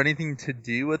 is there anything to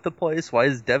do at the place? Why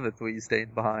is Devithwy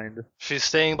staying behind? She's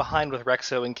staying behind with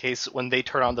Rexo in case when they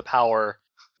turn on the power.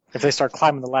 If they start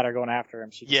climbing the ladder going after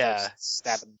him, she can start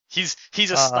stabbing. He's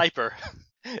a sniper.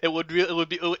 It would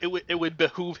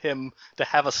behoove him to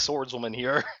have a swordswoman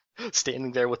here,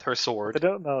 standing there with her sword. What they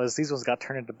don't know is these ones got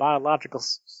turned into biological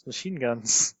machine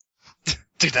guns.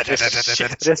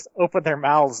 Just open their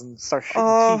mouths and start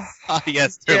shooting teeth.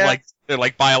 Yes, they're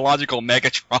like biological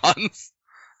Megatrons.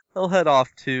 They'll head off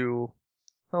to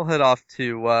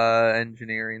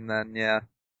engineering then, yeah.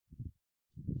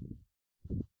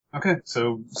 Okay,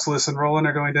 so Sliss and Roland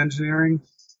are going to engineering?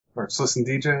 Or Sliss and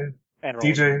DJ? And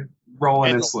DJ,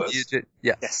 Roland, and Sliss.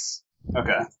 Yes.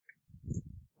 Okay.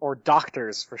 Or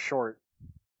doctors for short.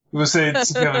 We'll say,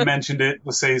 since we haven't mentioned it,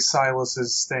 we'll say Silas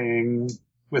is staying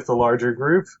with the larger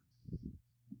group.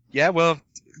 Yeah, well, if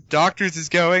Doctors is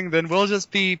going, then we'll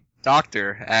just be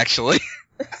Doctor, actually.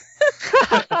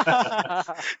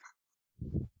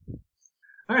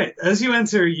 Alright, as you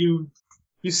enter, you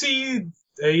see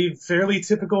a fairly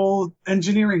typical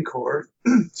engineering core.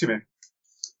 Excuse me.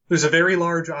 There's a very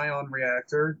large ion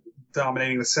reactor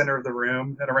dominating the center of the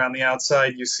room, and around the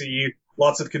outside you see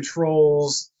lots of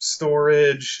controls,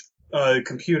 storage,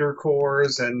 computer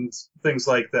cores, and things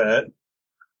like that.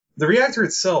 The reactor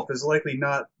itself is likely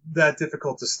not that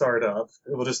difficult to start up.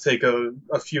 It will just take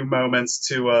a few moments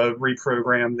to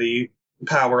reprogram the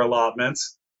power allotment.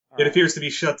 It appears to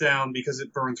be shut down because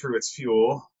it burned through its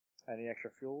fuel. Any extra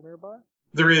fuel nearby?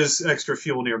 There is extra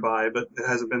fuel nearby, but it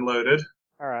hasn't been loaded.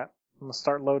 Alright. I'm gonna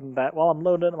start loading that. While I'm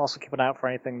loading, I'm also keeping an eye out for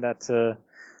anything that,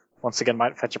 once again,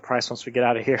 might fetch a price once we get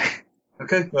out of here.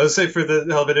 Okay, well, let's say for the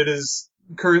hell of it, it is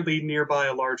currently nearby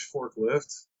a large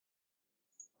forklift.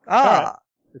 Ah!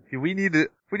 If we need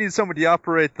somebody to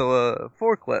operate the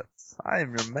forklifts, I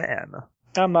am your man.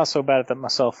 I'm not so bad at that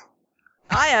myself.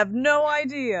 I have no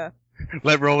idea.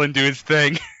 Let Roland do his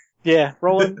thing. Yeah,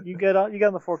 Roland, you get on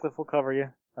the forklift, we'll cover you,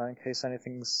 in case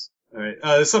anything's...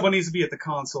 Alright, someone needs to be at the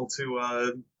console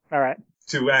to Alright.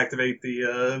 to activate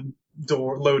the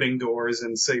loading doors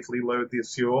and safely load the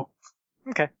fuel.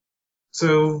 Okay.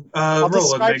 So, I'll roll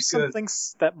describe make some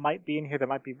things that might be in here that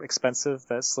might be expensive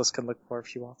that Sliss can look for if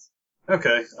she wants.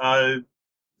 Okay.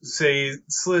 Say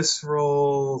Sliss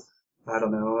roll. I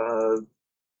don't know.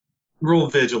 Roll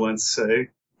vigilance. Say.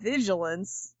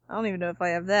 Vigilance? I don't even know if I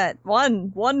have that.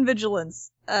 One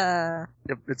vigilance. Yep,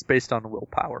 it's based on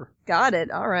willpower. Got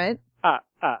it. All right.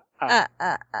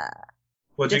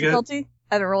 What'd you get? Difficulty?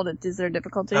 I haven't rolled it. Is there a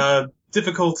difficulty?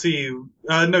 Difficulty.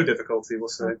 No difficulty. We'll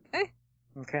say. Okay.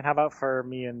 Okay, and how about for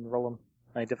me and Roland?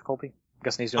 Any difficulty? I'm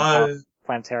guessing he's doing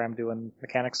planetary, I'm doing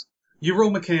mechanics. You roll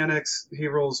mechanics. He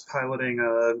rolls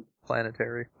piloting.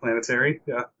 Planetary. Planetary.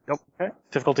 Yeah. Okay.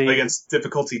 Difficulty. Against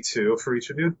difficulty 2 for each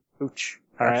of you. Ooch.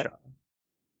 Alright.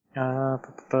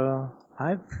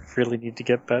 I really need to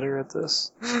get better at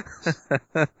this.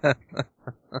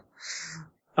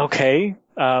 Okay.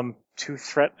 2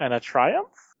 threat and a triumph?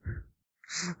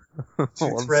 2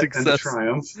 One threat and a success.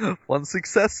 triumph. 1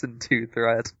 success and 2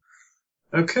 threat.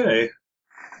 Okay.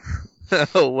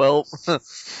 Oh, well.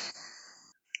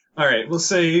 Alright, we'll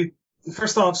say,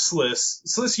 first off, Sliss.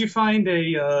 Sliss, you find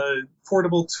a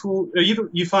portable tool,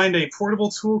 you find a portable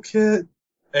toolkit,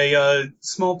 a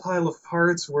small pile of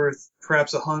parts worth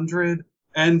perhaps 100,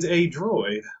 and a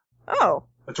droid. Oh.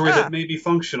 A droid that may be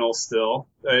functional still,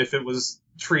 if it was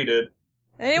treated.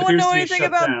 Anyone know anything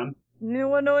about Down.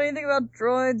 anyone know anything about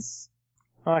droids?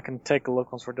 Oh, I can take a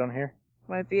look once we're done here.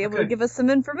 Might be able Okay. to give us some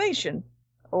information.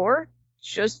 Or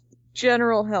just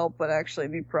general help would actually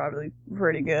be probably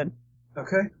pretty good.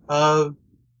 Okay.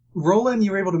 Roland,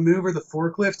 you were able to maneuver the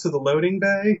forklift to the loading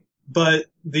bay, but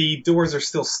the doors are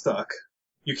still stuck.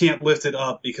 You can't lift it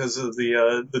up because of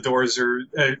the doors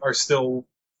are still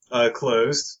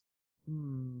closed.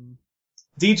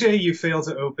 DJ, you fail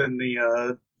to open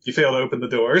the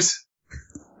doors.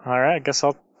 Alright, I guess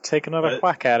I'll take another But-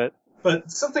 whack at it.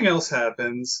 But something else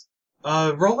happens.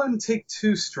 Roland, take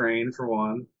 2 strain for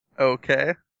one.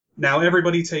 Okay. Now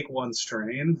everybody take 1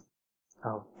 strain.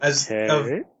 Oh. As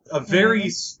Okay. a very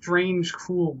strange,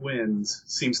 cool wind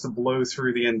seems to blow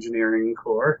through the engineering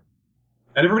core.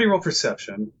 And everybody roll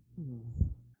perception.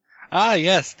 Ah,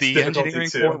 yes, the Difficulty engineering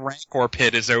 2. core Rancor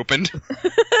pit is opened.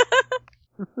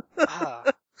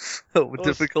 Oh,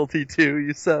 difficulty 2,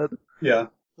 you said? Yeah.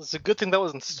 It's a good thing that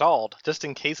was installed, just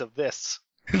in case of this.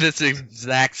 This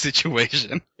exact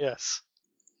situation. Yes.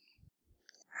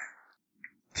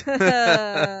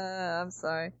 I'm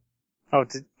sorry. Oh,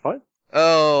 what?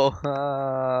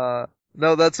 Oh,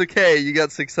 no, that's okay. You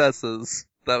got successes.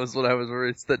 That was what I was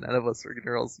worried, that none of us were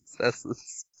gonna roll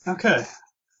successes. Okay.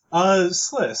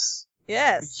 Sliss,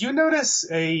 Yes. you notice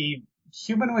a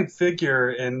humanoid figure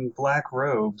in black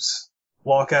robes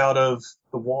walk out of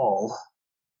the wall,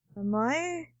 Am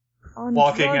I on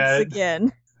Walking drugs at-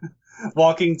 again?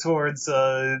 walking towards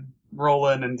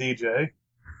Roland and DJ.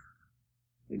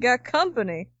 We got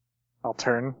company. I'll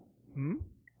turn.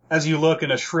 As you look,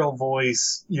 in a shrill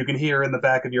voice, you can hear in the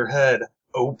back of your head,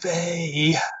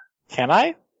 "Obey." Can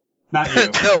I? Not you.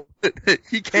 No,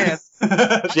 he can't.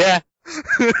 Yeah.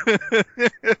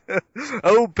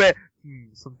 Oh,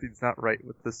 something's not right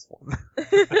with this one.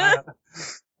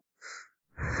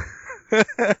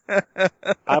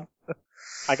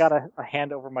 I got a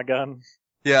hand over my gun.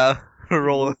 Yeah,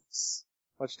 roll it.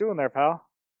 What you doing there, pal?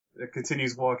 It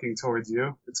continues walking towards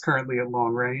you. It's currently at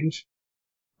long range.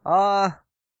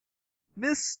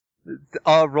 Miss,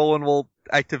 Roland will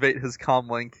activate his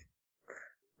comlink.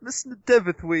 Miss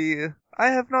Devithwy, I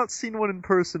have not seen one in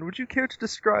person. Would you care to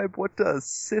describe what a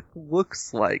Sith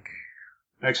looks like?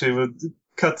 Actually, we'll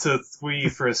cut to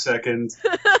Thwee for a second.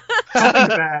 Something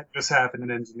bad just happened in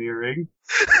engineering.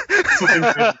 Something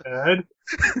really bad.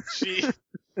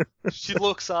 She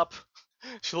looks up.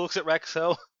 She looks at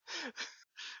Rexo.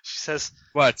 She says,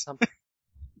 What?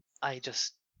 I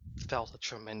just felt a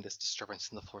tremendous disturbance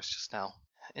in the force just now.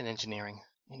 In engineering.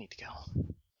 We need to go.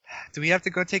 Do we have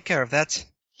to go take care of that?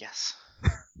 Yes.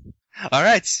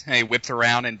 Alright. And he whips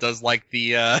around and does like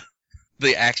the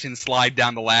action slide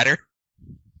down the ladder.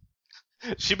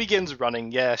 She begins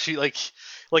running. Yeah, she like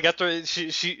after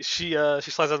she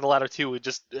slides down the ladder too. It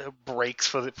just breaks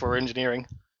for engineering.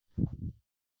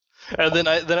 And then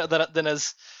I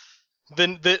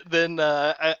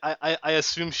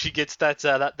assume she gets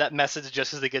that message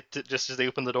just as they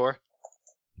open the door.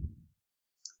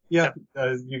 Yeah,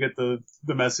 you get the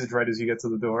message right as you get to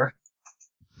the door.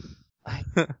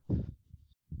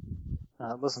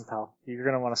 Listen, pal, you're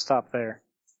gonna want to stop there.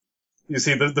 You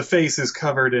see the face is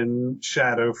covered in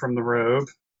shadow from the robe.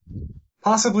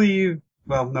 Possibly,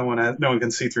 well, no one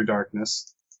can see through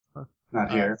darkness.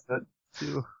 Not here, but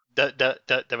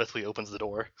Devithly opens the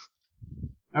door.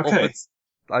 Okay.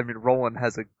 Roland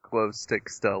has a glow stick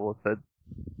still with it.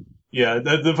 Yeah,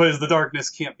 the darkness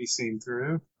can't be seen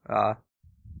through. Yeah,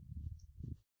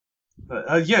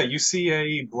 you see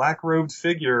a black-robed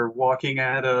figure walking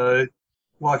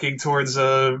towards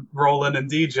Roland and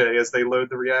DJ as they load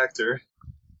the reactor.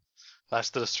 That's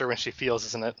the disturbance she feels,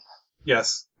 isn't it?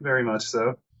 Yes, very much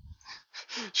so.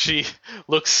 She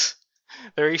looks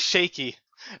very shaky,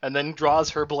 and then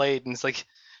draws her blade and is like,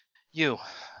 "You,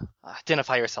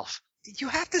 identify yourself." You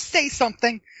have to say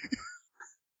something.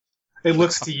 It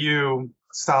looks to you,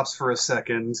 stops for a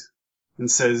second, and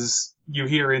says, you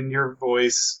hear in your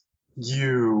voice,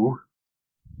 "You."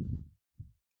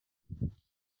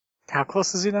 How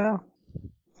close is he now?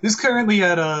 He's currently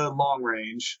at a long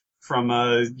range from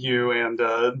you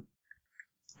and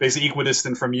basically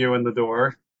equidistant from you and the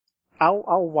door.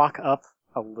 I'll walk up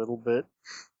a little bit.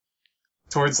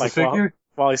 Towards Like, the figure?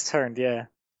 While he's turned, yeah.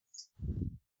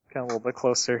 Get a little bit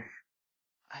closer.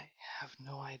 I have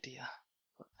no idea.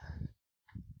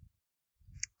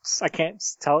 I can't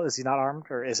tell, is he not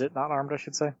armed? Or is it not armed, I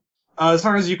should say? As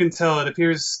far as you can tell, it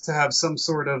appears to have some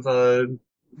sort of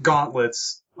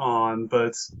gauntlets on,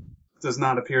 but does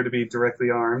not appear to be directly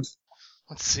armed.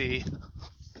 Let's see.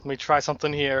 Let me try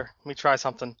something here.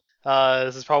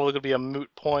 This is probably going to be a moot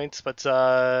point, but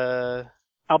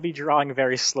I'll be drawing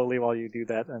very slowly while you do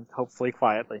that, and hopefully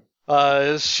quietly.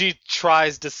 she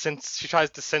tries to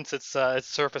sense its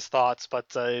surface thoughts, but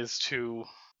is too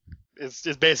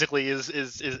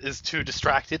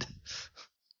distracted.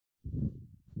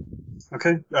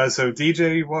 Okay, so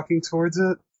DJ walking towards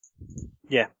it?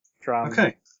 Yeah, drawing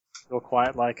Okay, real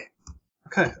quiet like.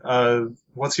 okay.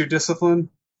 What's your discipline?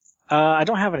 I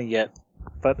don't have any yet,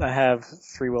 but I have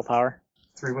 3 willpower.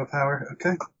 3 willpower,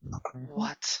 okay.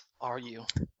 What are you?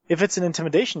 If it's an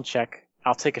intimidation check,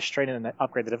 I'll take a straight in and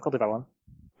upgrade the difficulty by 1.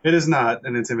 It is not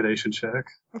an intimidation check.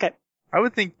 Okay. I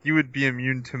would think you would be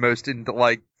immune to most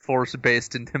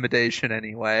force-based intimidation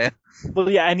anyway. Well,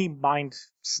 yeah, any mind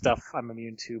stuff I'm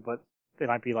immune to, but it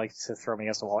might be like to throw me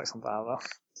against a wall or something, I don't know.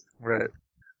 Right.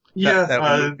 Yeah, That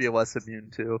we would be less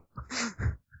immune to.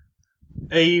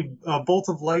 a bolt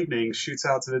of lightning shoots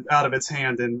out of its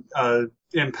hand and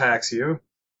impacts you.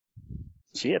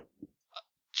 Shit.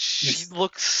 She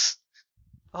looks...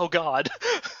 Oh god.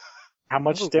 How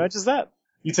much damage is that?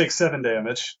 You take 7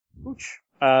 damage. Ooch.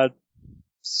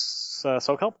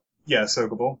 Soak help? Yeah,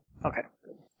 soakable. Okay.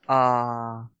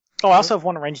 Ah. Oh, I also have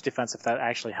 1 range defense if that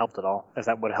actually helped at all. If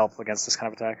that would help against this kind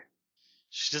of attack.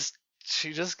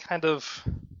 She just kind of...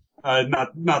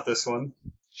 Not this one.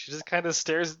 She just kind of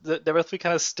stares... Devithly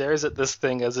kind of stares at this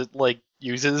thing as it,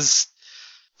 uses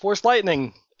force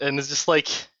lightning, and is just like...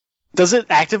 Does it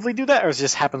actively do that, or it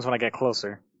just happens when I get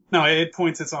closer? No, it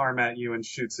points its arm at you and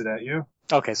shoots it at you.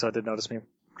 Okay, so it did notice me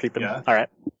creeping. Yeah. Alright.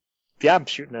 Yeah, I'm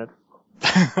shooting it.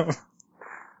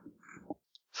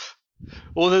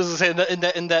 Well, this is in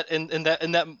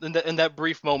that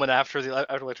brief moment after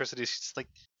electricity, she's just like,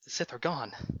 the Sith are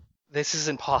gone. This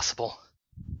isn't possible.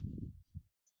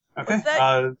 Okay. What's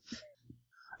that?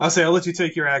 I'll let you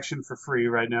take your action for free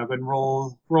right now. Go ahead and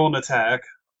roll an attack.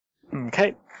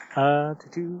 Okay.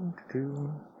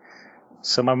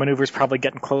 So my maneuver's probably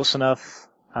getting close enough.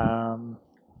 Are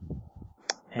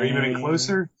you moving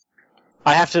closer?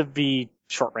 I have to be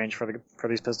short range for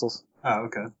these pistols. Oh,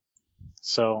 okay.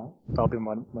 So that'll be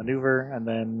one maneuver, and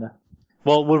then...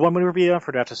 Well, would one maneuver be enough,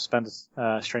 or do I have to spend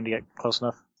strain to get close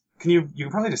enough? You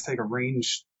can probably just take a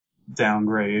range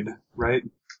downgrade, right?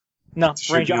 No, To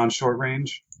shoot range beyond short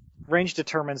range. range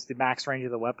determines the max range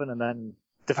of the weapon, and then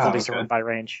difficulties okay. are run by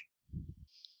range.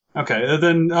 Okay,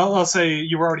 then I'll say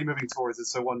you were already moving towards it,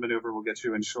 so one maneuver will get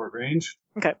you in short range.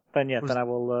 Okay, then I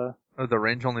will. Oh, the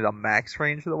range only the max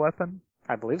range of the weapon?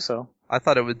 I believe so. I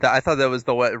thought that was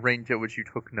the range at which you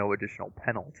took no additional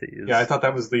penalties. Yeah, I thought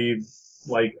that was the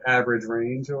average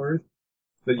range, or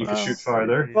that you could shoot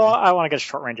farther. Well, I want to get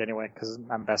short range anyway because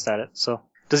I'm best at it. So,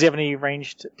 does he have any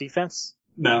ranged defense?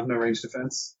 No range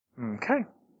defense. Okay.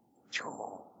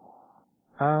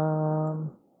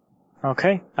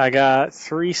 Okay. I got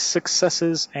 3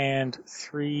 successes and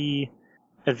 3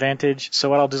 advantage. So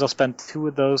what I'll do is I'll spend 2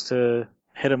 of those to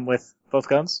hit him with both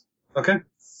guns, Okay.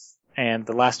 and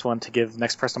the last one to give the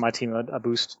next person on my team a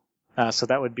boost. So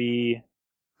that would be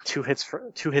 2 hits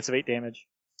of 8 damage.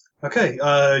 Okay,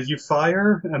 you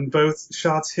fire, and both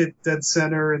shots hit dead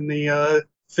center in the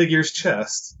figure's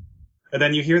chest. And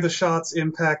then you hear the shots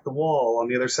impact the wall on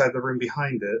the other side of the room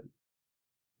behind it.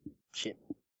 Shit.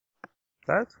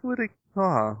 That's what it.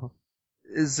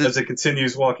 Is As it? it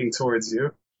continues walking towards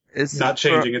you, Is not it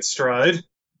changing its stride.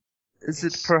 Is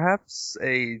it perhaps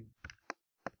a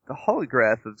a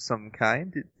holograph of some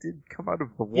kind. It did come out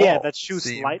of the wall. Yeah, that it shoots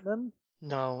seemed. lightning.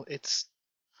 No, it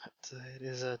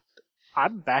is a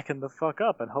I'm backing the fuck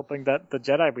up and hoping that the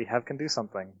Jedi we have can do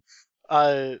something.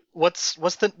 what's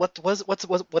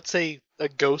a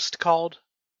ghost called?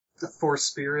 The Force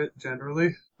Spirit,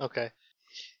 generally. Okay.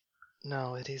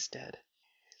 No, it is dead.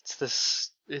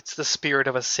 It's the spirit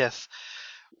of a Sith.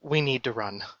 We need to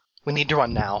run. We need to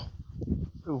run now.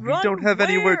 We Run don't have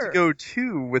anywhere to where? go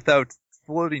to without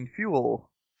floating fuel.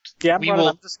 Yeah, We will-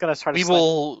 I'm just gonna try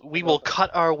to. We will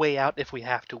cut our way out if we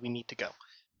have to. We need to go.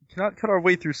 We cannot cut our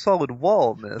way through solid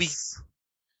wall, miss.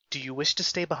 Do you wish to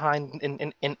stay behind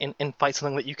and fight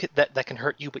something that can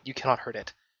hurt you, but you cannot hurt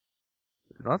it?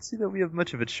 I do not see that we have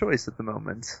much of a choice at the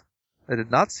moment. I did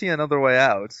not see another way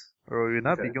out, or we would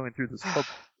not be Okay. going through this trouble.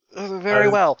 Very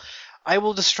well. I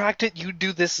will distract it. You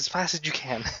do this as fast as you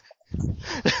can.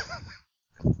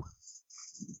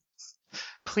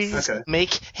 Please Okay.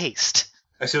 make haste.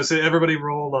 Actually, so everybody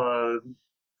roll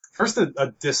first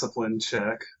a discipline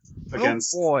check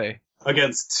against Oh boy.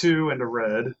 against 2 and a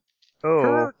red.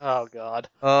 Oh, Oh God.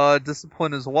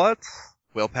 discipline is what?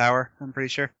 Willpower, I'm pretty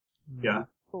sure. Yeah.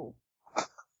 Oh.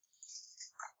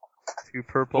 2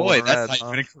 purple Boy, and a that's red, not huh?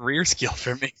 even a career skill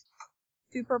for me.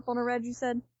 2 purple and a red, you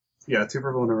said? Yeah, 2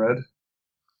 purple and a red.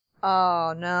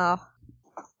 Oh, no.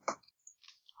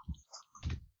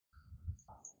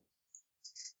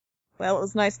 Well, it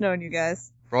was nice knowing you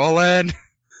guys. Rolling.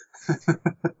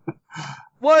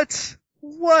 What?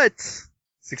 What?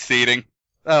 Succeeding.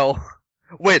 Oh.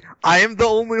 Wait, I am the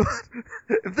only one?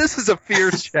 If this is a fear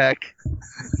check.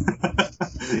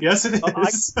 Yes, it Oh,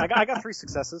 is. I got 3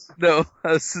 successes No,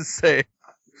 I was to say.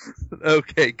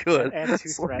 Okay, good. and 2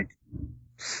 It's threat.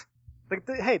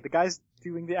 Hey, the guy's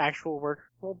doing the actual work.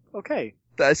 Well, okay.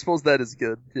 I suppose that is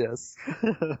good, yes.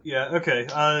 Yeah, okay.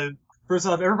 First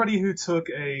off, everybody who took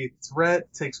a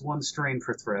threat takes 1 strain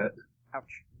for threat. Ouch.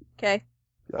 Okay.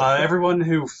 Everyone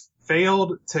who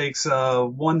failed takes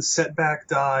 1 setback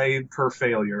die per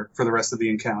failure for the rest of the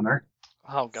encounter.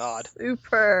 Oh God.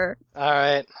 Super. All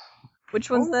right. Which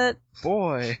one's that?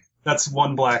 Boy. That's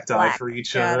 1 black die Black, for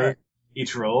each got it.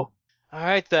 each roll. All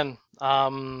right then.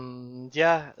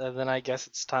 Yeah. Then I guess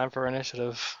it's time for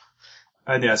initiative.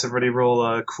 And yes, everybody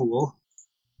roll cool.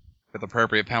 With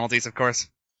appropriate penalties, of course.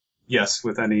 Yes,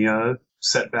 with any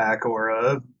setback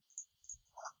or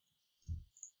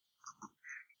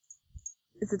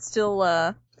Is it still,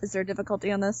 is there a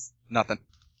difficulty on this? Nothing.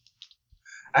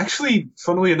 actually,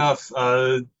 funnily enough,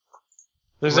 There's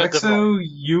no difficulty. Rexo,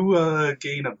 you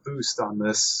gain a boost on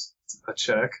this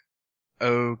check,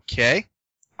 Okay.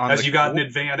 On as the you got an cool-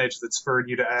 advantage that spurred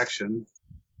you to action.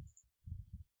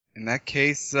 In that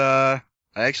case, I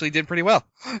actually did pretty well.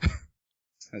 I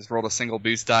just rolled a single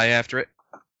boost die after it.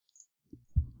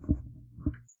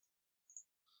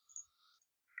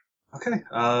 Okay,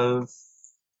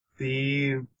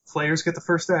 the players get the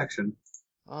first action.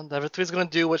 Well, Devithi's going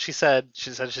to do what she said. She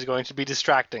said she's going to be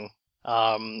distracting.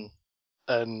 And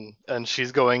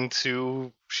she's going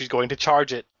to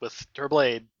charge it with her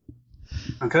blade.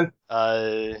 Okay.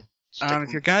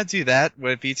 If you're gonna do that,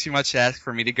 would it be too much to ask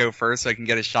for me to go first so I can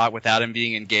get a shot without him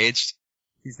being engaged?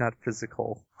 He's not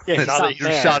physical. Yeah, he's not- not Your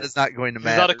there. shot is not going to He's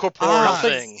matter. not a corporeal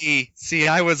thing. See,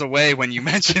 I was away when you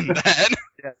mentioned that.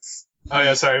 Yes. Oh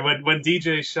yeah, sorry. When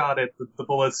DJ shot it, the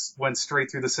bullets went straight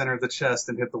through the center of the chest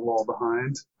and hit the wall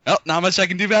behind. Well, not much I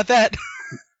can do about that.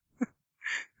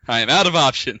 I am out of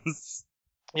options.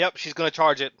 Yep, she's going to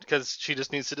charge it because she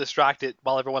just needs to distract it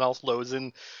while everyone else loads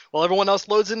in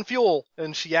fuel.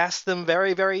 And she asks them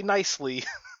very, very nicely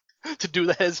to do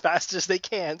that as fast as they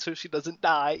can so she doesn't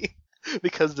die.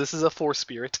 Because this is a force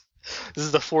spirit. This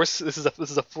is a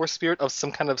force spirit of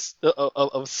some kind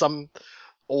of some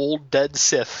old dead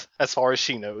Sith, as far as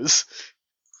she knows.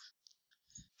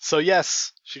 So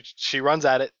yes, she runs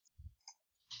at it.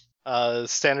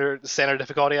 Standard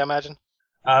difficulty, I imagine.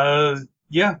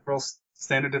 Yeah, roll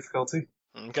standard difficulty.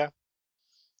 Okay.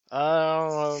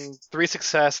 3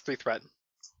 success, 3 threat.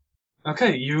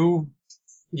 Okay, you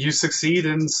succeed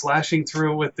in slashing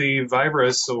through with the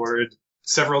vibra sword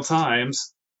several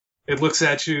times. It looks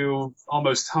at you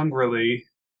almost hungrily,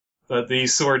 but the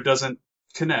sword doesn't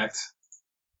connect.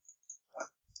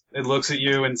 It looks at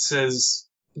you and says,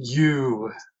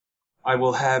 "You, I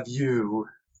will have you.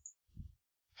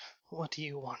 What do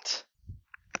you want?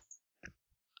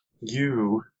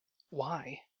 You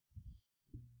Why?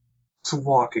 to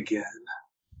walk again."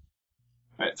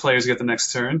 Alright, players get the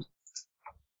next turn.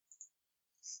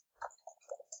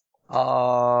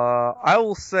 I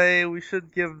will say we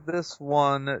should give this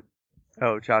one.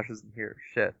 Oh, Josh isn't here.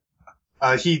 Shit.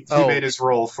 He Oh. made his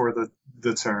roll for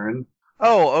the turn.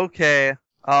 Oh, okay.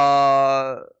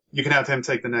 You can have him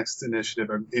take the next initiative,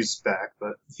 or he's back,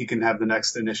 but he can have the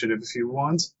next initiative if you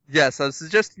want. Yes, I was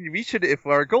suggesting we should, if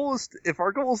our goal is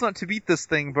not to beat this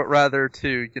thing, but rather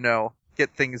to,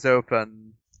 get things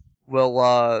open,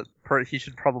 he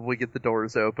should probably get the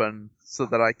doors open so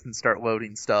that I can start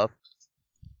loading stuff.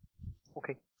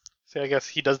 Okay. So I guess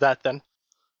he does that then.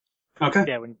 Okay.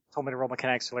 Yeah, when you told me to roll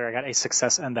mechanics earlier, I got a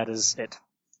success, and that is it.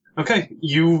 Okay,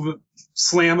 you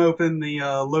slam open the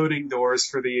loading doors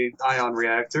for the ion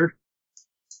reactor.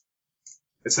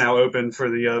 It's now open for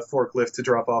the forklift to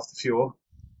drop off the fuel.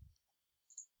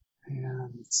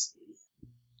 And let's see.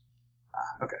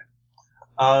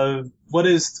 Okay. What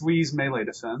is Thwee's melee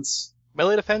defense?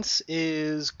 Melee defense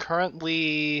is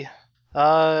currently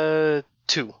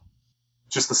 2.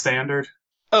 Just the standard?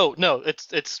 Oh no,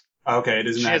 it's Okay, it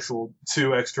is an She has- actual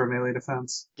 2 extra melee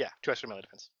defense. 2 extra melee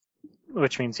defense.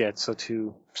 Which means, yeah, so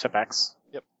 2 setbacks.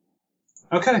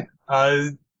 Okay.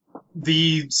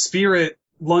 The spirit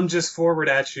lunges forward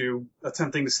at you,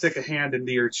 attempting to stick a hand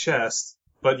into your chest,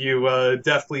 but you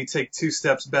deftly take 2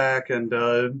 steps back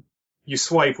and you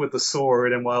swipe with the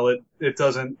sword, and while it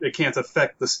can't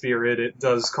affect the spirit, it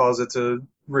does cause it to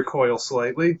recoil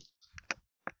slightly.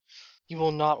 You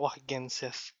will not walk again,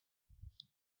 Sith.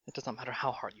 It does not matter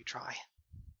how hard you try.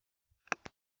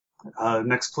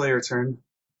 Next player turn.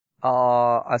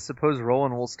 I suppose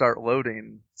Roland will start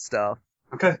loading stuff.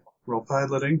 Okay, roll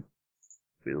piloting.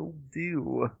 Will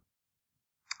do.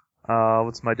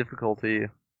 What's my difficulty?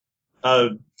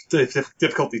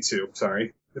 Difficulty 2,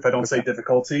 sorry. If I don't say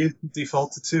difficulty,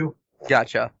 default to 2.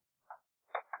 Gotcha.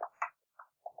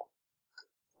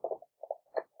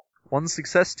 1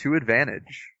 success, 2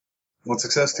 advantage. 1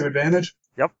 success, 2 advantage?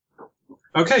 Yep.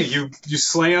 Okay, you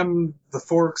slam the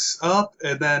forks up,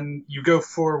 and then you go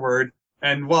forward,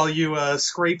 and while you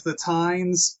scrape the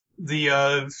tines,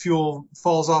 the fuel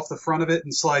falls off the front of it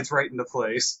and slides right into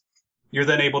place. You're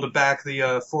then able to back the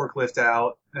forklift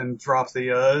out and drop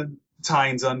the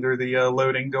tines under the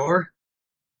loading door.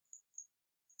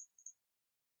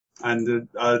 And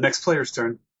next player's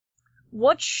turn.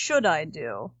 What should I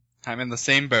do? I'm in the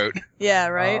same boat. Yeah,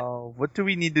 right? What do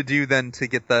we need to do then to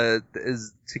get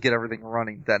everything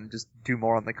running then? Just do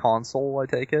more on the console, I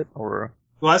take it? Or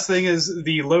The last thing is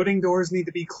the loading doors need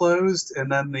to be closed,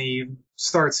 and then the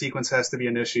start sequence has to be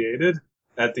initiated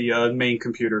at the main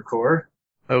computer core.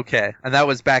 okay. And that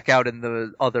was back out in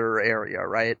the other area,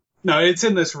 right? No, it's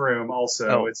in this room also.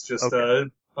 Oh, It's just okay.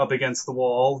 up against the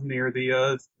wall near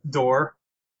the door.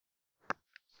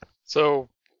 So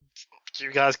you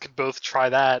guys could both try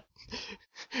that.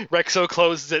 Rexo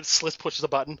closes it, Sliss pushes a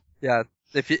button. Yeah.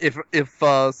 If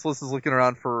Sliss is looking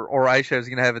around or Aisha is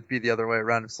gonna have it be the other way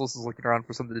around. If Sliss is looking around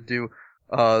for something to do,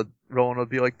 Rowan will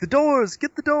be like, "The doors!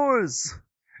 Get the doors!"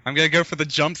 I'm gonna go for the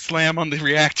jump slam on the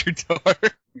reactor door.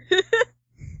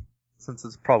 Since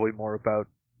it's probably more about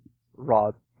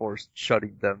raw force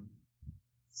shutting them,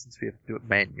 since we have to do it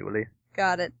manually.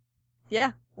 Got it.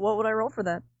 Yeah, what would I roll for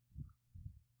that?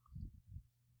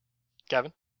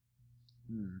 Kevin?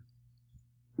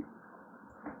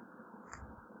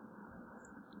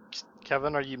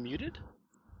 Kevin, are you muted?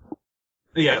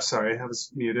 Yeah, sorry, I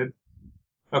was muted.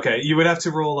 Okay, you would have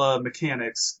to roll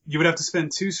mechanics. You would have to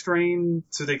spend 2 strain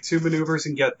to take 2 maneuvers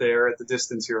and get there at the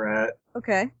distance you're at,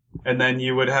 Okay. and then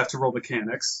you would have to roll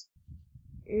mechanics.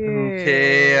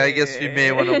 Okay, I guess we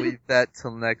may want to leave that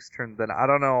till next turn then. I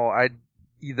don't know, I'd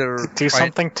either Do try-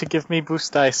 something to give me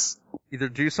boost dice. either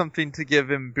do something to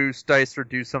give him boost dice or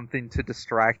do something to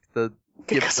distract the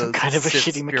Because give I'm the kind of a Sith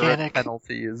shitty spirit mechanic.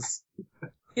 penalties.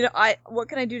 What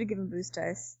can I do to give him boost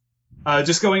dice?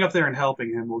 Just going up there and helping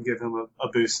him will give him a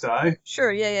boost die.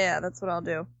 Sure, yeah, that's what I'll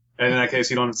do. And in that case,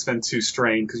 you don't have to spend 2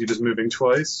 strain because you're just moving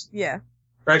twice. Yeah,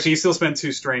 Or actually, you still spend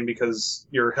 2 strain because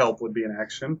your help would be an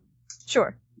action.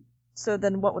 sure. So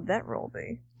then what would that roll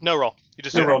be? No roll. You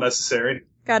just No do roll necessary.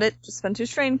 Got it. Just spend 2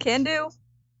 strain. Can do.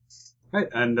 Right,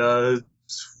 and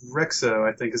Rexo,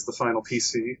 I think, is the final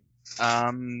PC.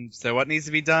 So what needs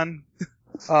to be done? Hey,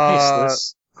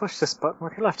 Sliss, push this button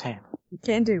with your left hand.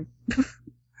 Can do.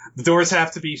 The doors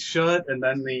have to be shut, and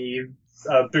then the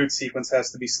boot sequence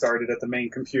has to be started at the main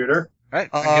computer. Alright,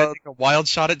 I'm gonna take a wild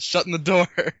shot at shutting the door.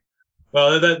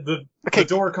 Well, the Okay,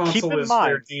 door keep console in is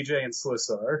mind- where DJ and Sliss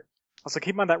are. Also,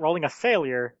 keep in mind that rolling a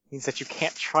failure means that you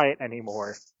can't try it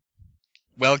anymore.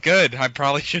 Well, good. I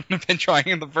probably shouldn't have been trying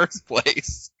in the first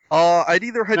place. I'd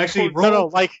either head Actually, towards- roll- No,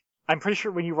 like, I'm pretty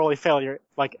sure when you roll a failure,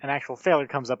 like, an actual failure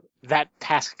comes up, that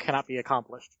task cannot be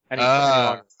accomplished any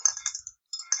longer.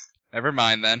 Never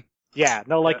mind then. Yeah,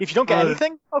 no, like, Yeah. if you don't get Uh,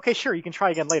 anything, okay, sure, you can try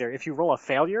again later. If you roll a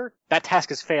failure, that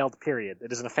task is failed, period.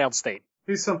 It is in a failed state.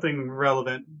 Here's something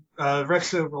relevant.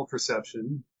 Rexo, roll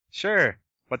perception. Sure.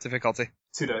 What difficulty?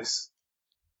 2 dice.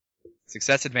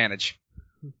 Success advantage.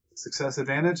 Success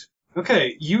advantage.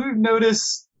 Okay, you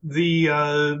notice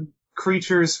the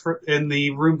creatures in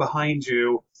the room behind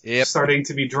you Yep. starting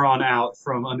to be drawn out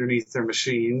from underneath their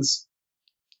machines.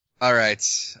 Alright.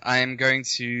 I'm going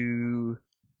to...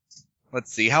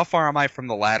 Let's see. How far am I from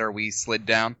the ladder we slid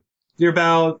down? You're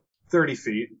about 30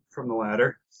 feet from the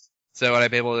ladder. So would I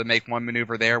be able to make one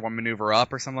maneuver there, one maneuver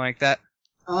up, or something like that?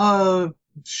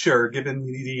 Sure, given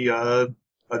the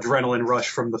adrenaline rush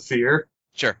from the fear.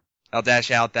 Sure. I'll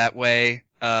dash out that way,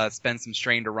 spend some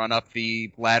strain to run up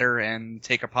the ladder, and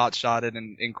take a pot shot at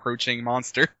an encroaching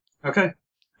monster. Okay.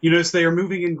 You notice they are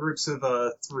moving in groups of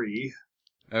 3,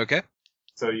 Okay.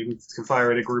 so you can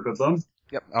fire at a group of them.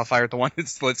 Yep. I'll fire at the one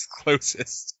that's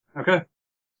closest. Okay.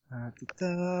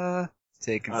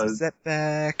 Taking some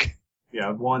setback.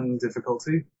 Yeah, 1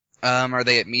 difficulty. Are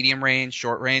they at medium range,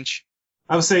 short range?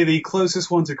 I would say the closest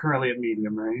ones are currently at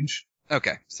medium range.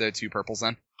 Okay, so 2 purples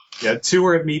then. Yeah, 2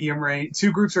 are at medium range.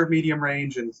 2 groups are at medium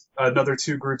range, and another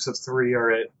 2 groups of 3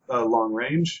 are at long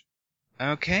range.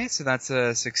 Okay, so that's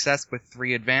a success with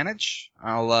 3 advantage.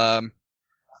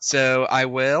 So I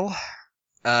will,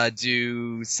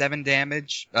 do 7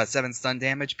 damage, 7 stun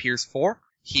damage, pierce 4,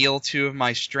 heal 2 of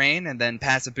my strain, and then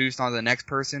pass a boost on to the next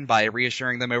person by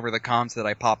reassuring them over the comms that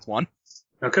I popped 1.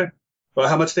 Okay. Well,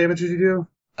 how much damage did you do?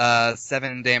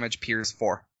 7 damage, pierce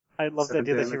 4. I love the 7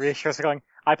 idea that he damage. reassures her going,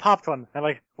 I popped one. I'm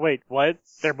like, wait, what?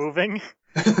 They're moving?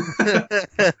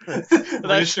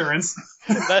 Reassurance.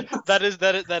 That is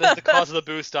the cause of the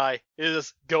boost die. It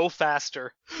is go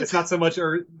faster. It's not so much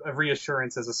a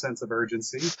reassurance as a sense of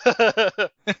urgency.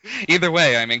 Either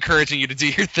way, I'm encouraging you to do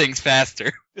your things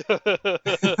faster.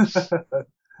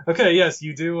 Okay, yes,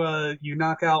 you do, you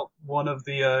knock out one of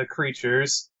the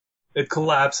creatures. It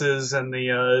collapses, and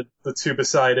the 2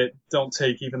 beside it don't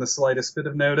take even the slightest bit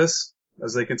of notice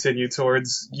as they continue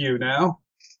towards you now.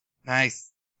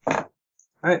 Nice.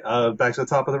 Alright, back to the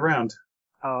top of the round.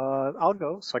 I'll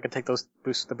go, so I can take the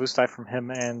boost die from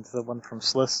him and the one from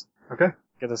Sliss. Okay.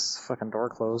 Get this fucking door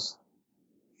closed.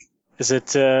 Is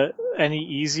it, any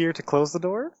easier to close the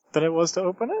door than it was to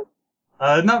open it?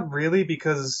 Not really,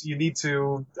 because you need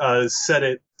to, set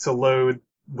it to load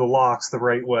the locks the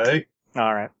right way.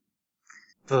 Alright.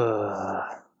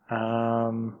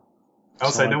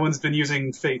 Also, no one's been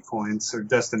using fate points or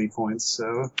destiny points,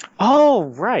 so... Oh,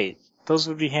 right. Those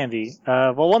would be handy.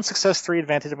 Well, 1 success, 3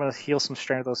 advantage. I'm gonna heal some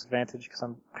strain of those advantage, because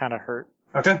I'm kinda hurt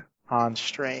Okay. on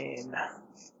strain.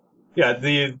 Yeah,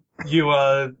 you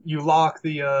lock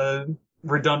the,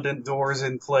 redundant doors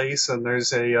in place, and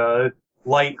there's a,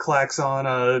 light clacks on,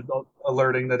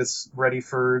 alerting that it's ready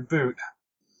for boot.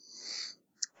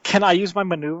 Can I use my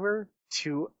maneuver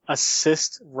to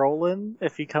assist Roland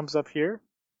if he comes up here?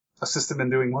 Assist him in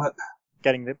doing what?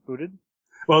 Getting it booted?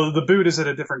 Well, the boot is at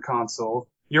a different console.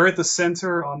 You're at the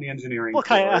center on the engineering Well,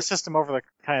 can I floor. assist him over the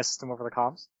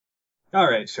comms?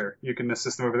 Alright, sure. You can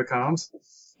assist him over the comms.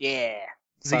 Yeah.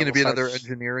 Is it going to be We'll start- another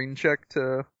engineering check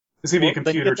to... It's gonna be a Well, then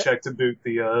computer get check to boot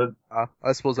the,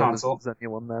 I suppose I'm Console. as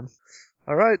anyone then.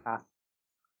 Alright.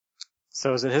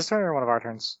 So is it his turn or one of our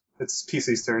turns? it's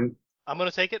PC's turn. I'm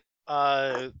gonna take it.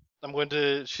 I'm going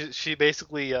to. She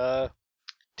basically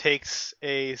takes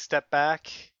a step back.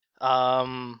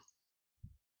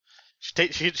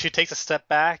 She takes a step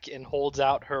back and holds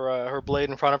out her blade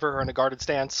in front of her in a guarded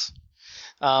stance.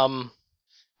 And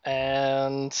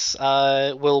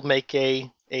will make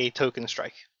a token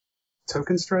strike.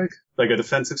 Token strike? Like a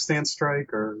defensive stance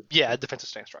strike, or... Yeah, a defensive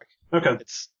stance strike. Okay,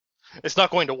 It's not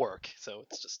going to work, so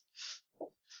it's just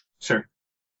sure.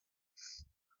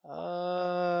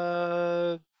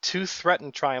 2 threat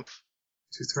and triumph.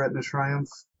 2 threat and a triumph.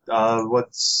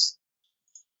 What's...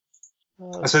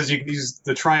 I suppose you can use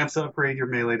the triumph to upgrade your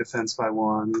melee defense by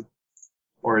 1,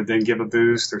 or then give a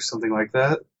boost, or something like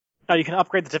that. No, you can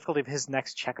upgrade the difficulty of his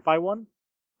next check by 1.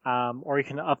 Or you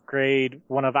can upgrade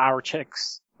one of our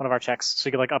checks. So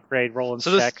you can like upgrade Roland's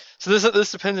check. So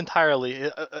this depends entirely.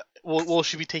 Will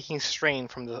she be taking strain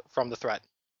from the threat?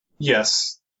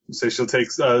 Yes. So she'll take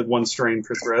 1 strain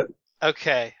per threat.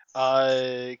 Okay.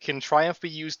 Can triumph be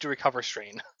used to recover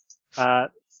strain?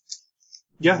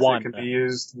 Yeah, One. it can be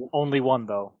used. Only 1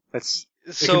 though. It's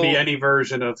It can be any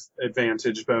version of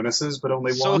advantage bonuses, but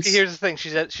only So once. okay, here's the thing.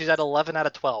 She's at 11 out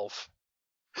of 12.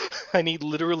 I need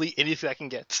literally anything I can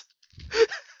get.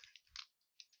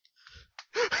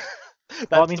 well, I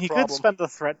That's mean, the he could problem. spend the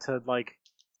threat to like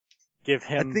give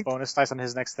him think- bonus dice on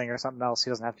his next thing or something else.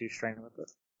 He doesn't have to use strain with it.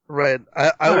 Right.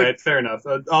 I would... Alright, fair enough.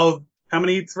 How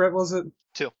many threat was it?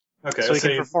 2. Okay, So I'll he can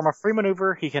say perform a free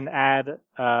maneuver. He can add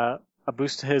a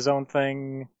boost to his own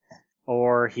thing,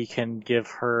 or he can give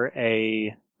her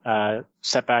a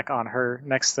setback on her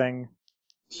next thing.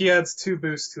 He adds 2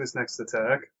 boosts to his next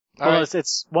attack. All Well, right.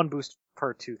 it's 1 boost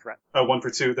per 2 threat. Oh, 1 for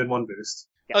 2, then 1 boost.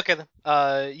 Yeah. Okay then.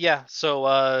 Yeah.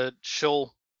 So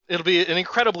it'll be an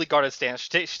incredibly guarded stance. She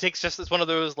takes just as one of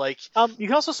those like. You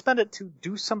can also spend it to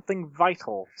do something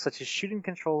vital, such as shooting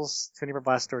controls to enable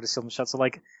blast door to seal them shut. So,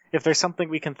 like, if there's something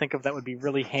we can think of that would be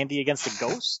really handy against a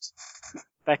ghost,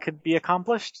 that could be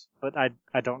accomplished. But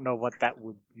I don't know what that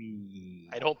would be.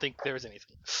 I don't think there's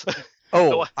anything.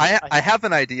 Oh, Oh, I have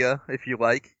an idea, if you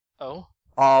like. Oh.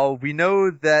 We know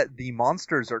that the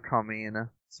monsters are coming.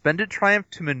 Spend a triumph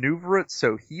to maneuver it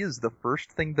so he is the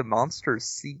first thing the monsters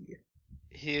see.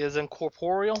 He is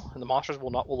incorporeal, and the monsters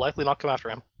will likely not come after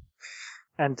him.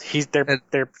 And he's the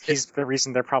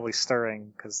reason they're probably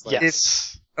stirring, because like,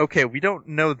 Yes. Okay, we don't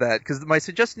know that, because my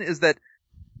suggestion is that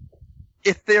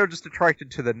if they are just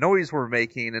attracted to the noise we're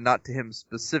making and not to him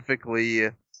specifically,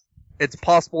 it's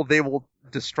possible they will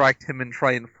distract him and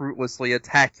try and fruitlessly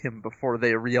attack him before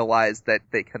they realize that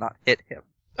they cannot hit him.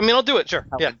 I mean, I'll do it. Sure.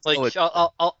 Oh, Yeah. oh, Like, it-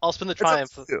 I'll spin the It's up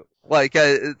triumph. to you. Like,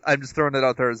 I'm just throwing it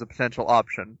out there as a potential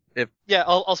option. If Yeah,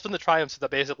 I'll spin the triumph so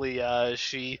that basically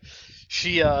she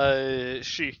I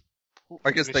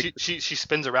guess they, she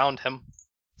spins around him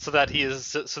so that he is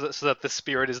so that the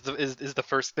spirit is the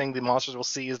first thing the monsters will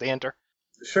see as they enter.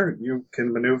 Sure, you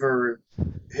can maneuver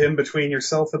him between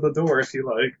yourself and the door if you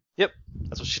like.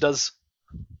 That's what she does.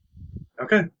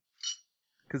 Okay.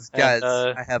 because And, guys,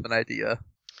 I have an idea.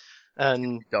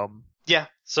 And Dumb. yeah,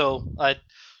 so I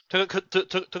took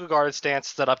a guard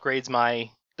stance that upgrades my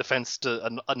defense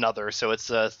to another, so it's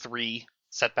a 3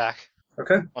 setback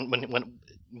Okay.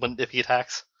 when if he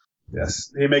attacks.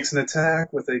 Yes. He makes an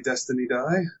attack with a destiny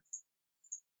die.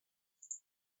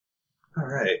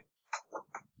 Alright.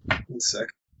 1 sec.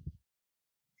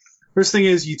 First thing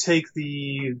is you take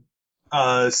the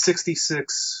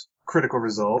 66 critical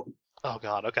result. Oh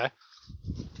god, okay.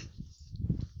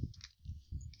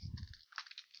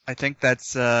 I think that's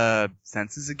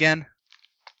senses again.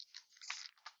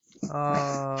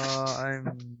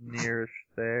 I'm nearish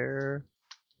there.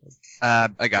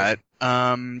 I got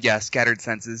it. Yeah, scattered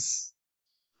senses.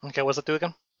 Okay, what's it do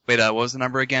again? Wait, what was the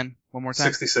number again? One more time.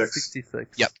 66.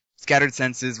 66. Yep. Scattered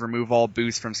senses remove all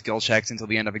boosts from skill checks until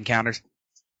the end of encounters,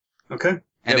 Okay. and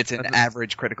Yep, it's an that's-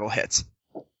 average critical hits.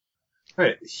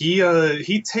 Alright,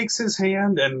 he takes his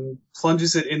hand and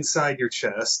plunges it inside your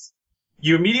chest.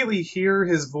 You immediately hear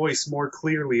his voice more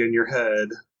clearly in your head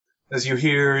as you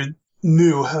hear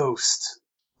 "new host"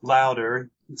 louder,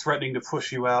 threatening to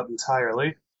push you out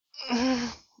entirely.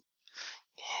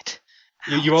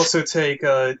 You also take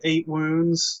 8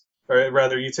 wounds, or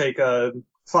rather, you take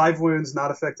 5 wounds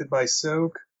not affected by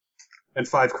soak, and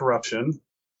 5 corruption,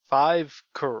 5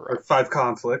 or 5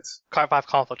 conflict. 5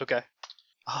 conflict, okay.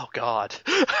 Oh god.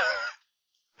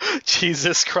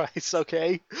 Jesus Christ,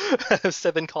 okay. I have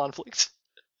 7 conflict.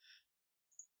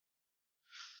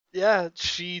 Yeah,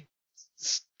 she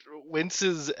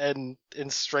winces and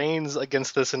strains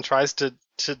against this and tries to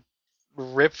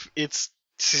rip its.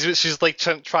 She's like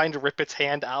trying to rip its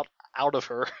hand out of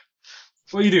her.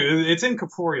 Well, you do. It's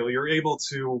incorporeal. You're able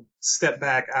to step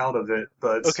back out of it,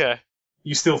 but Okay.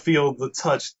 you still feel the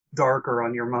touch darker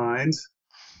on your mind.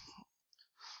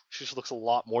 She just looks a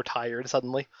lot more tired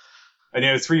suddenly. And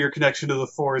you know, through your connection to the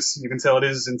Force, you can tell it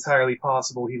is entirely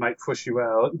possible he might push you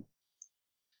out.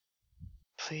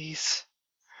 Please,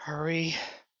 hurry.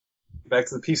 Back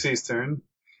to the PC's turn.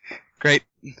 Great.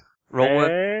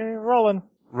 Roland, Hey, Roland.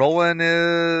 Roland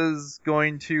is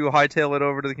going to hightail it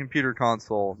over to the computer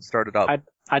console and start it up.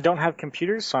 I don't have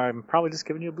computers, so I'm probably just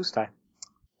giving you a boost die.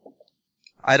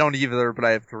 I don't either, but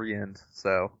I have 3 int,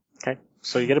 so. Okay,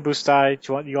 so you get a boost die.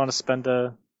 Do you want to spend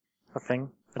a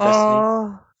thing? A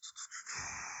destiny?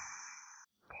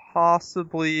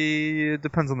 Possibly. It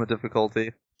depends on the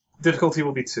difficulty. Difficulty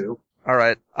will be 2.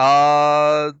 Alright,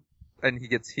 and he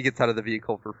gets out of the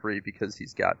vehicle for free because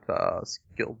he's got,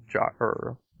 skilled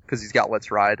because he's got Let's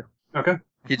Ride. Okay.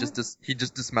 He just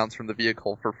dismounts from the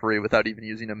vehicle for free without even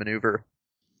using a maneuver.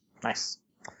 Nice.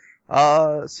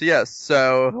 So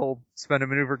he'll spend a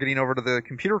maneuver getting over to the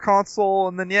computer console,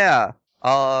 and then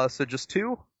so just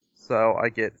 2. So I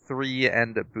get 3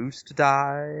 and a boost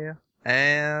die,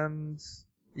 and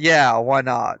yeah, why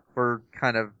not? We're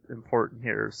kind of important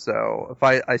here. So if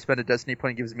I spend a destiny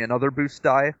point, it gives me another boost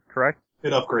die, correct?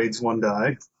 It upgrades 1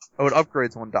 die. Oh, it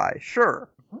upgrades 1 die. Sure.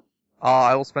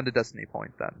 I will spend a destiny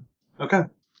point then. Okay.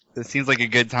 This seems like a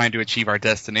good time to achieve our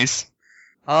destinies.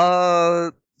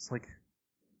 It's like,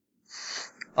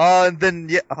 and then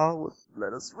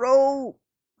let us roll.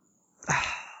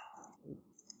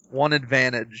 1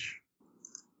 advantage.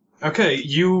 Okay,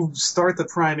 you start the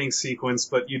priming sequence,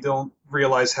 but you don't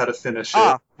realize how to finish it.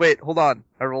 Ah, wait, hold on.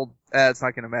 I rolled. It's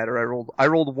not gonna matter. I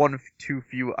rolled one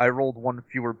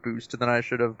fewer boost than I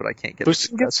should have, but I can't get.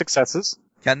 Boosting gets successes.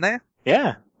 Can they? Yeah.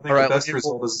 I think Alright, the best let me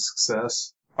result is a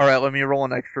success. All right, let me roll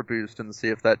an extra boost and see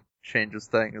if that changes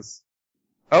things.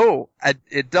 Oh,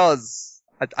 it does.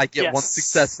 I get Yes. 1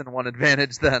 success and 1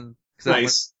 advantage then. 'Cause that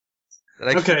Nice.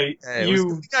 went- that actually- Okay, it was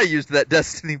good thing I used that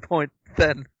destiny point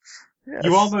then. Yes.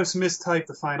 you almost mistyped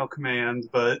the final command,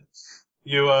 but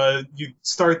you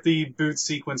start the boot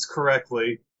sequence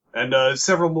correctly, and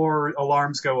several more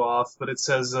alarms go off, but it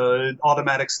says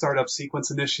automatic startup sequence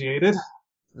initiated.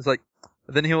 It's like,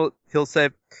 then he'll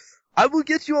say, "I will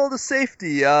get you all to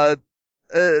safety.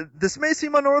 This may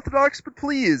seem unorthodox, but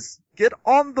please get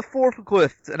on the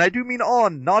forklift, and I do mean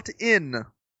on, not in.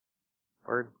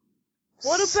 Word.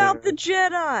 What about the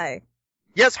Jedi?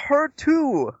 Yes, her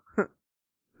too.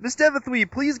 Miss Devithwy,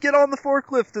 please get on the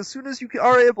forklift as soon as you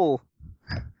are able."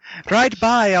 Right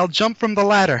by, I'll jump from the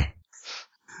ladder.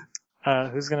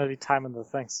 Who's gonna be timing the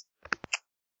things?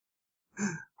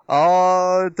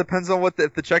 Depends on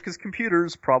if the check is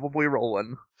computers, probably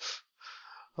Roland.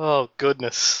 Oh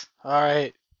goodness. All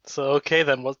right. So okay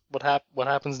then, what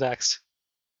happens next?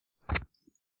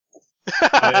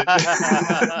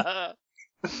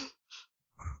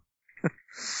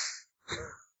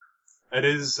 It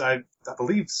is, I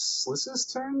believe, Sliss's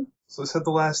turn? Sliss had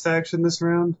the last action this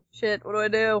round. Shit, what do I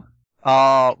do?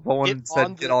 Roland Get said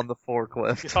on get the- on the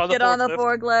forklift. Get on the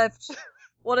forklift.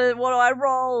 What do I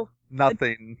roll?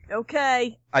 Nothing.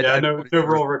 Okay. No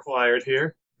roll required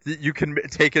here. You can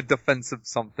take a defensive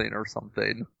something or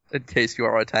something in case you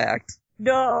are attacked.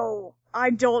 No, I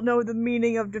don't know the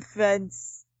meaning of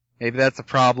defense. Maybe that's a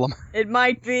problem. It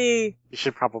might be. You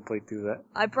should probably do that.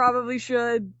 I probably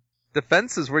should.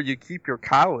 Defense is where you keep your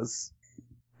cows.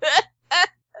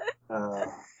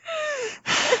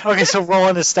 Okay, so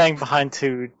Roland is staying behind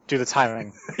to do the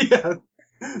timing. Yeah.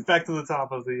 Back to the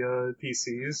top of the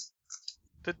PCs.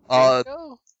 Did Uh, James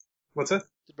go? What's that?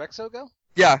 Did Rexo go?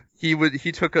 Yeah,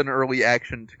 he took an early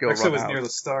action to go Rexo run was out. near the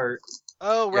start.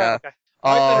 Oh right. Yeah.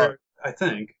 Okay. I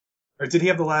think. Or did he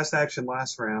have the last action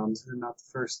last round and not the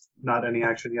first? Not any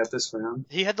action yet this round.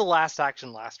 He had the last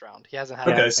action last round. He hasn't had.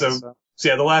 Okay, I think so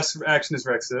yeah, the last action is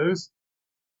Rexo's.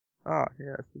 Oh,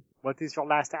 yeah. What is your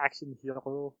last action,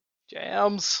 hero?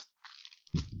 Jams.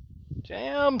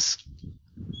 Jams.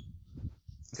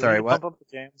 Sorry, Can you what? pump up the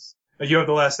jams? You have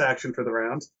the last action for the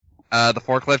round. The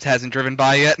forklift hasn't driven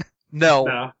by yet. No,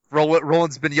 No,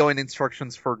 Roland's been yelling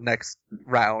instructions for next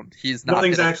round. He's not.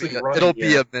 nothing's it'll actually be, running It'll be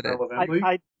yet, a minute.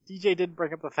 relevantly. DJ did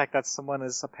bring up the fact that someone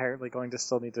is apparently going to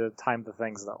still need to time the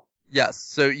things, though. Yes,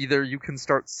 so either you can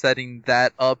start setting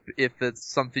that up if it's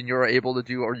something you're able to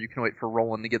do, or you can wait for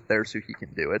Roland to get there so he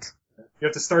can do it. You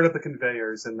have to start up the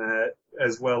conveyors and that,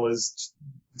 as well as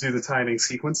do the timing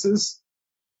sequences.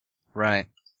 Right.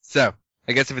 So,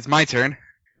 I guess if it's my turn,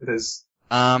 It is.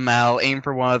 I'll aim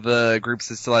for one of the groups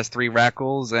that still has 3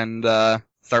 rackles and,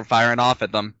 start firing off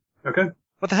at them. Okay.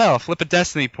 What the hell? Flip a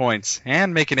destiny points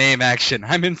and make an aim action.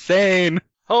 I'm insane.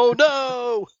 Oh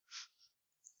no!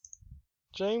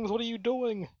 James, what are you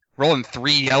doing? Rolling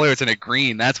 3 yellows and a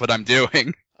green. That's what I'm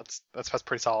doing. That's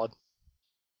pretty solid.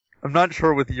 I'm not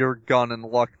sure with your gun and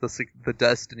luck the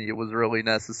destiny was really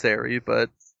necessary, but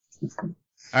All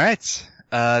right.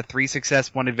 3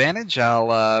 success, 1 advantage.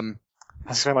 I'll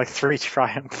I spent like 3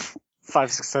 triumph,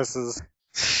 5 successes.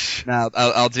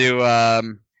 I'll do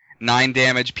 9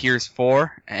 damage, pierce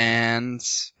 4, and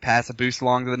pass a boost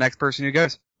along to the next person who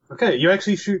goes. Okay, you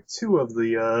actually shoot 2 of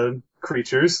the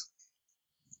creatures.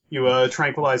 You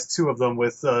tranquilize 2 of them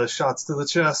with shots to the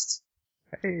chest.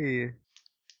 hey,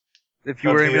 if you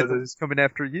Of were the aiming at others. those coming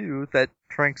after you, that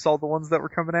tranks all the ones that were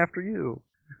coming after you.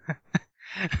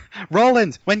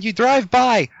 Roland, when you drive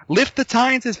by, lift the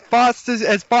tines as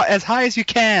high as you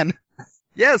can.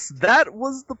 Yes, that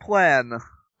was the plan.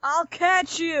 I'll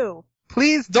catch you.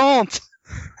 Please don't.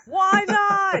 Why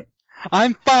not?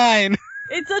 I'm fine.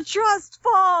 It's a trust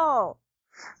fall.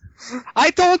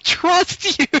 I don't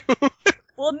trust you.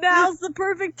 Well, now's the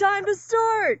perfect time to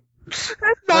start. That's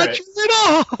not Alright. true at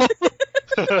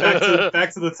all.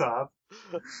 Back to the top.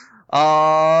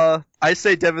 I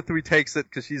say Devithwy takes it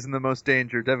because she's in the most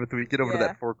danger. Devithwy, get over to Yeah.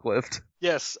 that forklift.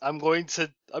 Yes, I'm going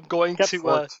to Get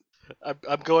forked.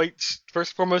 I'm going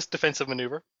first and foremost defensive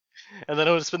maneuver, and then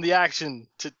I'm going to spend the action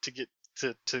to get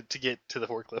to the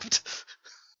forklift.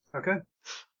 Okay.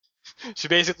 She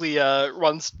basically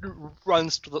runs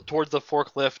towards the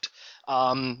forklift,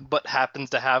 but happens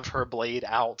to have her blade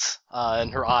out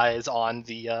and her eyes on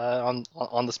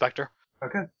the specter.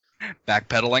 Okay.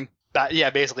 Backpedaling.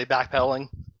 Basically backpedaling.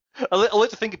 I like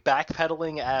to think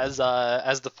backpedaling as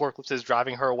the forklift is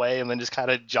driving her away, and then just kind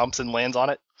of jumps and lands on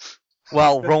it.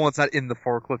 Well, Roland's not in the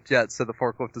forklift yet, so the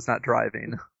forklift is not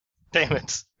driving. Damn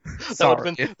it! That Sorry.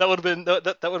 would have been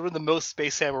the most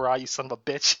Space Samurai, you son of a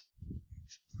bitch.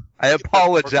 I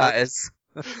apologize.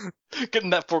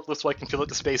 Getting that forklift so I can feel like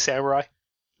the Space Samurai.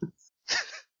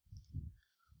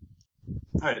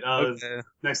 Alright, Okay.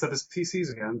 next up is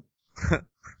PCs again.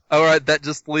 Alright, that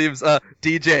just leaves,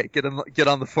 DJ, get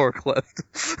on the forklift.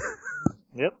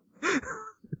 Yep.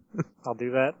 I'll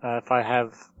do that. If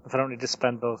I don't need to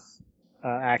spend both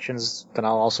actions, then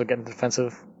I'll also get in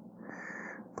defensive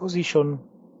position.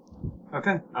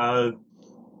 Okay.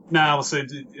 Now, so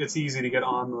it's easy to get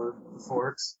on the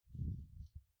forks.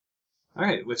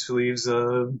 Alright, which leaves,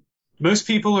 most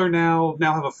people are now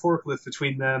have a forklift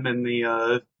between them and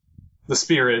the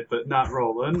spirit, but not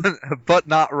Roland. But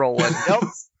not Roland. Yep.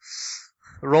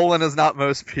 Roland is not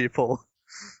most people.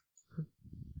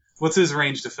 What's his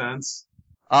range defense?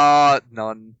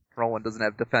 None. Roland doesn't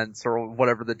have defense or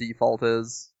whatever the default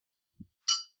is.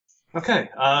 Okay,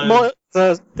 Well,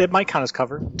 it might count as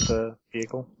cover, the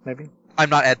vehicle, maybe. I'm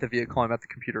not at the vehicle, I'm at the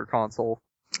computer console.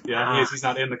 yeah, he's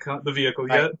not in the vehicle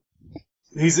yet.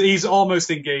 He's almost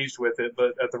engaged with it,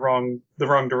 but at the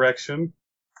wrong direction.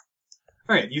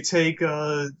 Alright, you take,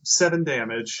 7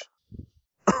 damage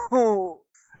Oh.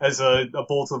 as a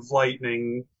bolt of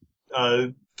lightning,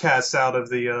 casts out of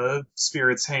the,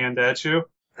 spirit's hand at you,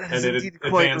 That and is it indeed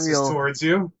quite advances real. towards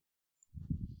you.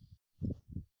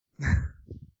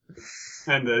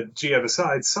 And, gee,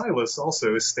 besides, Silas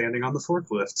also is standing on the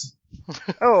forklift.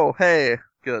 Oh, hey.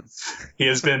 Good. He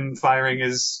has been firing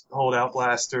his holdout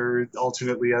blaster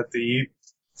alternately at the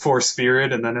Force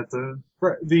Spirit and then at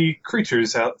the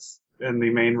creatures out in the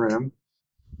main room.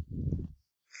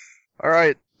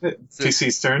 Alright.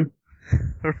 TC's turn.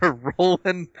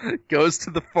 Roland goes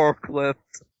to the forklift.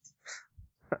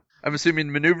 I'm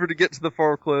assuming maneuver to get to the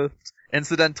forklift.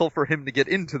 Incidental for him to get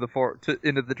into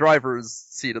into the driver's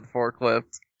seat of the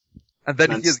forklift. And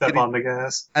then And he is step on the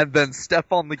gas. and then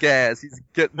step on the gas. He's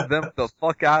getting them the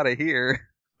fuck out of here.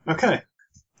 Okay.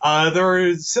 There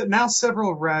are now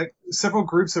several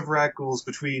groups of rat ghouls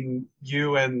between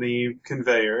you and the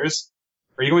conveyors.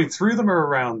 Are you going through them or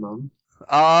around them?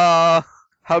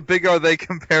 How big are they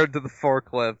compared to the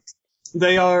forklift?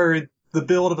 They are the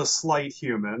build of a slight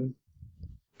human.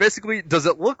 Basically, does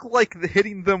it look like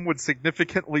hitting them would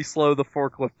significantly slow the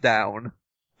forklift down?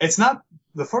 It's not.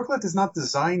 The forklift is not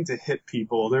designed to hit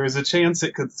people. There is a chance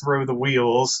it could throw the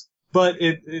wheels, but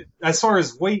it as far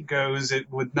as weight goes, it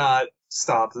would not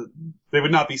stop. They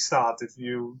would not be stopped if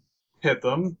you hit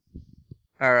them.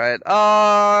 Alright,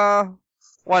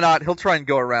 why not? He'll try and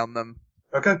go around them.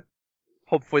 Okay.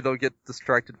 Hopefully they'll get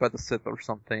distracted by the Sith or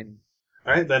something.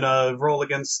 Alright, then roll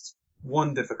against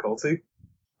 1 difficulty.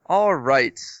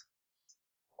 Alright.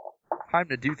 Time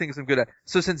to do things I'm good at.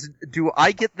 So do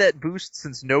I get that boost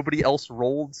since nobody else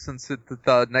rolled since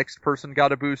the next person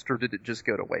got a boost, or did it just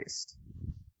go to waste?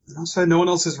 So no one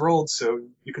else has rolled, so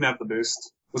you can have the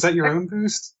boost. Was that your own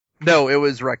boost? No, it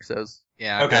was Rexo's.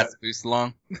 Yeah, I Okay. passed the boost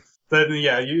along. Then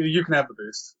yeah, you can have the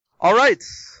boost. Alright.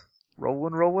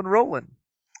 Rolling.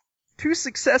 2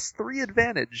 success, 3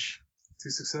 advantage. 2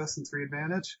 success and 3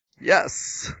 advantage.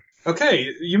 Yes. Okay,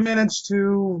 you managed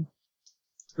to.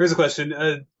 Here's a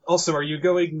question. Also, are you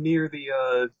going near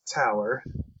the tower?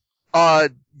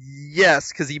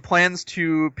 Yes, because he plans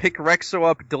to pick Rexo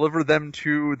up, deliver them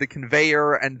to the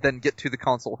conveyor, and then get to the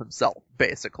console himself,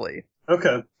 basically.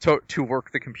 Okay. To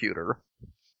work the computer.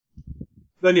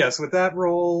 Then yes, with that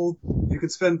roll, you can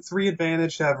spend 3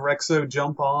 advantage to have Rexo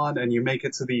jump on, and you make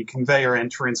it to the conveyor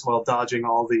entrance while dodging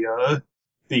all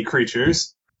the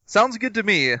creatures. Sounds good to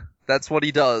me. That's what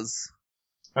he does.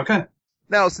 Okay.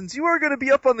 Now, since you are going to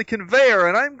be up on the conveyor,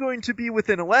 and I'm going to be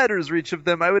within a ladder's reach of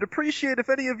them, I would appreciate if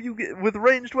any of you with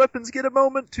ranged weapons get a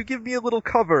moment to give me a little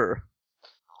cover.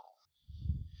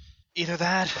 Either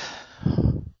that,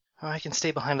 or I can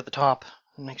stay behind at the top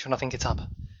and make sure nothing gets up.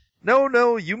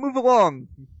 No, you move along.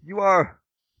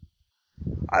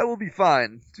 I will be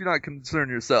fine. Do not concern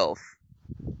yourself.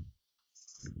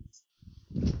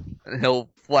 And he'll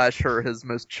flash her his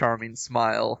most charming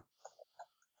smile.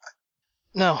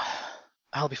 No,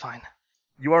 I'll be fine.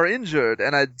 You are injured,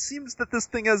 and it seems that this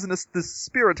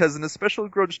spirit has an especial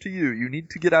grudge to you. You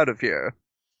need to get out of here.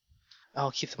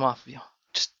 I'll keep them off of you.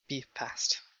 Just be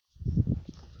fast.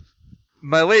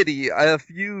 My lady, if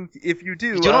you do,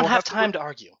 You I don't will have to time work- to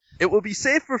argue. It will be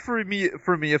safer for me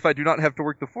if I do not have to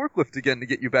work the forklift again to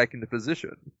get you back into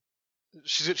position.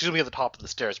 She's gonna be at the top of the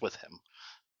stairs with him.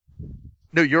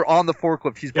 No, you're on the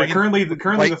forklift. He's Yeah, bringing currently the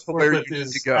right to where you forklift need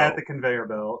is to go. at the conveyor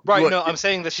belt. Right, Look, no, I'm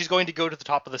saying that she's going to go to the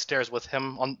top of the stairs with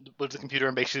him with the computer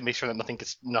and make sure that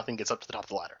nothing gets up to the top of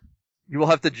the ladder. You will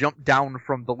have to jump down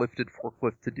from the lifted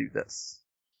forklift to do this.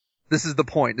 This is the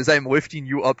point, is I'm lifting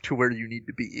you up to where you need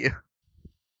to be.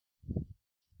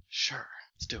 Sure,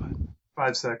 let's do it.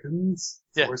 5 seconds.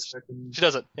 Yeah. 4 seconds. She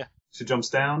does it. Yeah. She jumps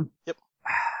down.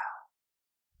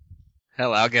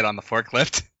 Hell, I'll get on the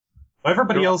forklift. Well,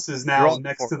 everybody You're- else is you're now on the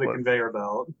next to the forklift. conveyor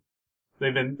belt.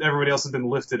 Everybody else has been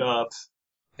lifted up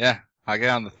Yeah, I'll get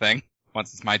on the thing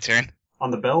once it's my turn.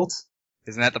 on the belt.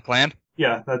 Isn't that the plan?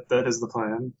 Yeah, that is the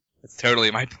plan. That's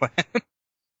totally my plan.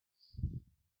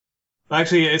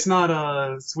 Actually, it's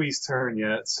not Swee's turn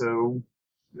yet, so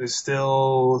there's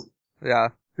still Yeah.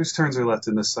 whose turns are left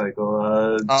in this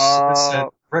cycle?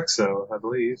 Rexo, I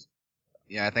believe.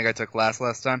 Yeah, I think I took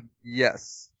last time.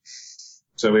 Yes.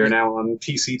 So we are now on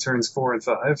PC turns 4 and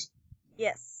 5.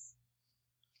 Yes.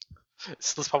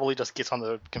 So this probably just gets on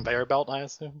the conveyor belt, I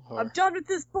assume. Or... I'm done with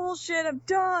this bullshit. I'm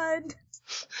done.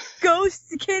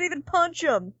 Ghosts, you can't even punch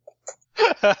them.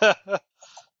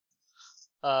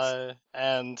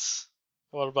 And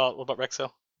what about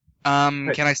Rexo?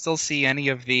 Can I still see any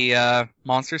of the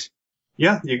monsters?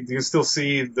 Yeah, you can still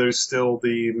see there's still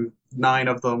the 9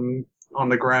 of them on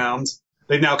the ground.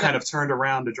 They've now kind of turned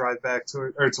around to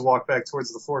to walk back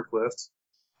towards the forklift.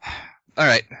 All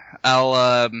right,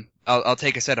 I'll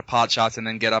take a set of pot shots and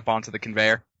then get up onto the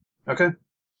conveyor. Okay.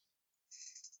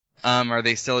 Are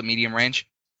they still at medium range?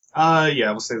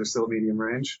 Yeah, we'll say they're still at medium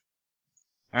range.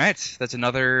 All right, that's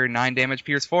another 9 damage,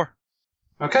 Pierce 4.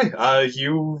 Okay,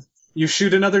 you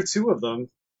shoot another 2 of them.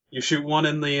 You shoot one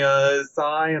in the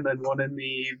thigh and then one in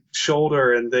the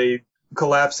shoulder, and they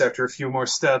collapse after a few more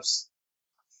steps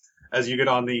as you get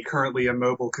on the currently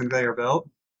immobile conveyor belt.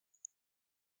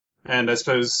 And I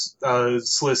suppose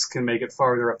Sliss can make it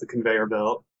farther up the conveyor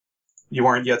belt. You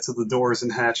aren't yet to the doors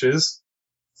and hatches.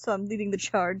 So I'm leading the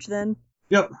charge then.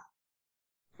 Yep.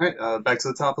 Alright, back to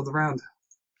the top of the round.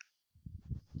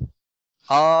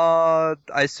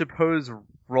 I suppose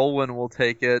Roland will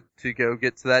take it to go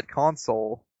get to that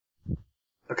console.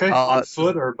 Okay, on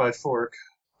foot or by fork?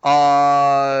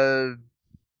 On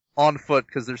foot,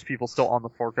 because there's people still on the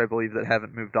fork, I believe, that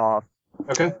haven't moved off.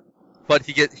 Okay. But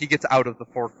he gets out of the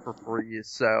fork for free,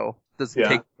 so doesn't Yeah.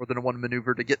 take more than one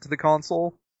maneuver to get to the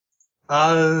console.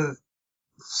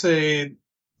 Say,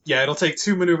 yeah, it'll take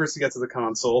 2 maneuvers to get to the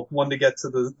console. One to get to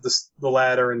the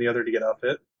ladder and the other to get up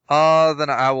it. Then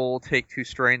I will take 2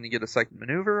 strain to get a second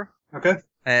maneuver, Okay.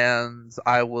 and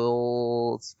I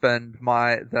will spend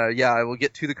I will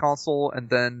get to the console and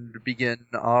then begin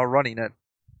running it.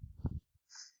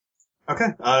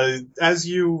 Okay. As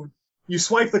you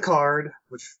swipe the card,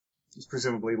 which is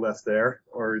presumably left there,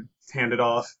 or handed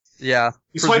off. Yeah.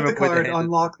 You swipe the presumably card, handed-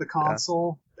 unlock the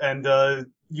console, and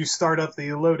you start up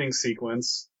the loading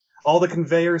sequence. All the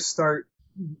conveyors start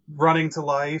running to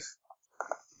life.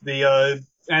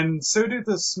 And so do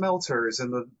the smelters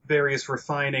and the various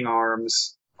refining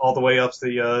arms, all the way up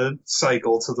the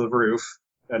cycle to the roof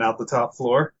and out the top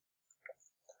floor.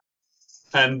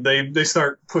 And they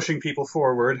start pushing people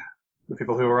forward, the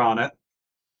people who are on it.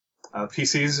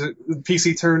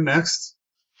 PC turn next.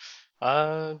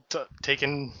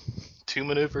 Taking 2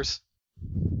 maneuvers.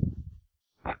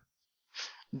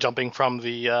 Jumping from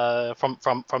the from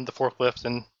the forklift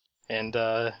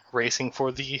and racing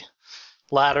for the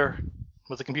ladder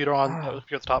with the computer at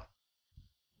the top.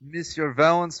 Miss your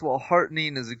balance while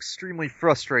heartening is extremely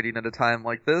frustrating at a time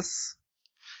like this.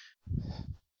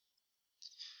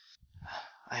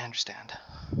 I understand,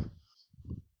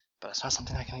 but it's not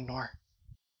something I can ignore.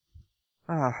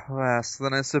 Alas,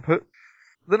 then I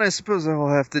suppose I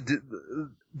will have to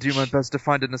do my best to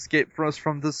find an escape for us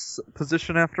from this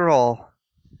position after all.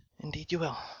 Indeed, you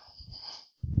will.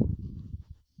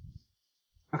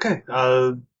 Okay.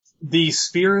 The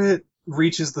spirit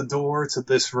reaches the door to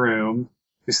this room.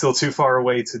 He's still too far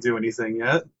away to do anything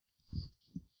yet.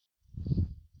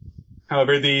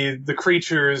 However, the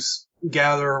creatures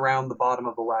gather around the bottom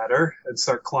of the ladder and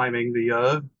start climbing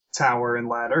the tower and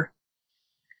ladder.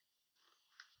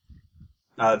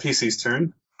 PC's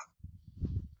turn.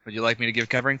 Would you like me to give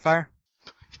covering fire?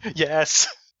 Yes.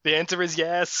 The answer is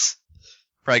yes.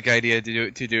 Probably good idea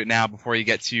to do it now before you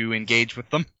get to engage with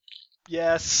them.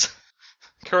 Yes.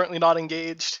 Currently not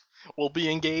engaged. Will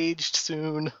be engaged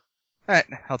soon. Alright,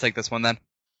 I'll take this one then.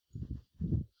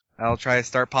 I'll try to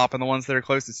start popping the ones that are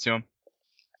closest to him.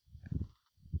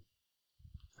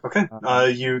 Okay.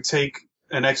 You take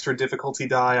an extra difficulty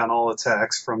die on all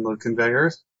attacks from the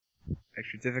conveyors.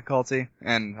 Extra difficulty,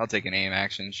 and I'll take an aim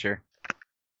action, sure.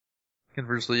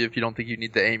 Conversely, if you don't think you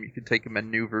need the aim, you can take a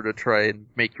maneuver to try and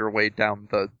make your way down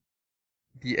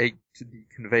the egg to the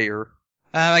conveyor.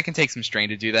 I can take some strain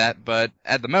to do that, but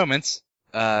at the moment,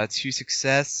 2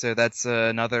 success, so that's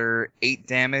another 8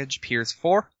 damage, pierce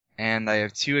 4, and I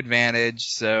have 2 advantage,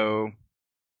 so...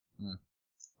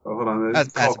 Oh, hold on,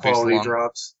 That's the call a boost quality along.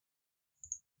 drops.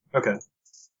 Okay.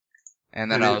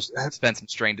 And then And I'll it- spend some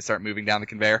strain to start moving down the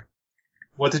conveyor.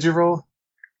 What did you roll?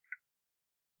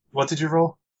 What did you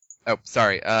roll? Oh,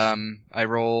 sorry, I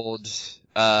rolled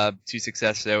 2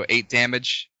 success, so 8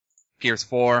 damage, pierce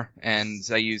 4, and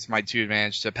I used my 2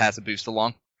 advantage to pass a boost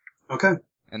along, Okay.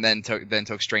 and then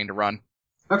took strain to run.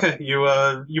 Okay, you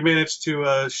managed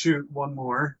to shoot one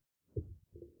more.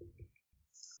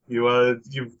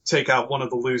 You take out one of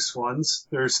the loose ones.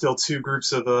 There are still two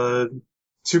groups of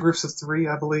 3,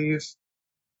 I believe.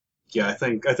 Yeah, I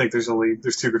think there's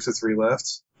 2 groups of 3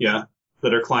 left. Yeah,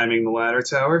 that are climbing the ladder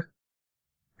tower.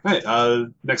 All right,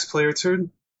 next player turn.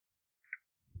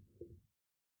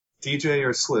 DJ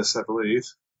or Sliss, I believe.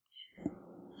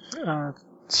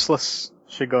 Sliss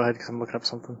should go ahead because I'm looking up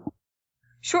something.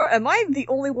 Sure, am I the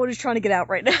only one who's trying to get out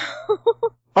right now?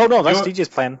 Oh no, that's You know- DJ's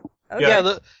plan. Okay.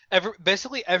 Yeah,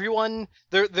 basically everyone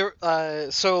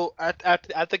so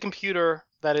at the computer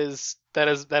that is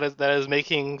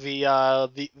making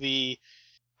the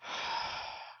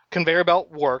conveyor belt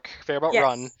Yes.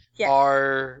 run Yes.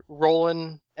 are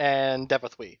Roland and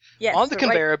Devithwy. Yes, On the but right-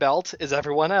 conveyor belt is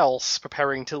everyone else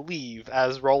preparing to leave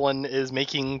as Roland is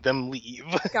making them leave.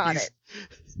 Got it.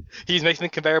 He's making the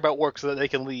conveyor belt work so that they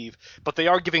can leave, but they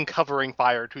are giving covering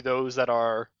fire to those that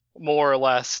are more or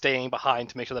less staying behind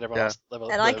to make sure that everyone else lives.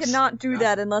 And I cannot do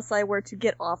that unless I were to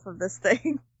get off of this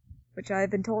thing, which I have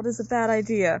been told is a bad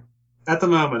idea. At the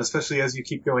moment, especially as you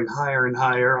keep going higher and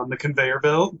higher on the conveyor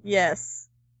belt. Yes.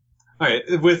 All right,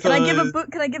 with Can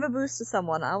I give a boost to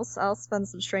someone? I'll spend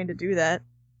some strain to do that.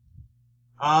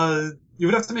 you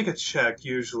would have to make a check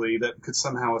usually that could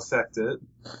somehow affect it.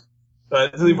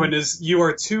 But the point is, you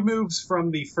are 2 moves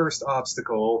from the first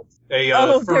obstacle, a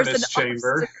there's furnace an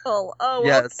chamber. obstacle. Oh,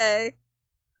 Yes. okay.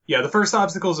 Yeah, the first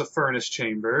obstacle is a furnace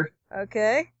chamber,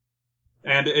 Okay.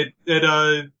 and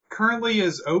it currently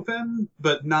is open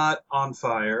but not on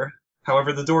fire.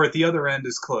 However, the door at the other end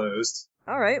is closed.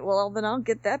 Alright, well then I'll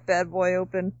get that bad boy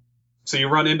open. So you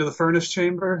run into the furnace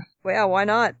chamber. Well, yeah, why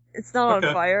not? It's not Okay.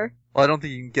 on fire. Well, I don't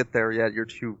think you can get there yet. You're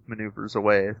 2 maneuvers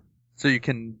away. So you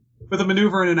can... With a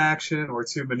maneuver and an action, or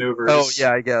 2 maneuvers. Oh,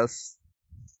 yeah, I guess.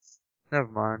 Never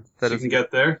mind. So you is can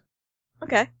get there.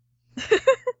 Okay.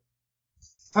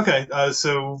 Okay,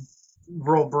 so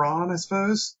roll brawn, I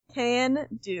suppose. Can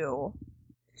do.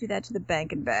 Do that to the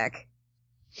bank and back.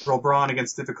 Roll brawn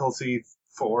against difficulty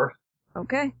 4.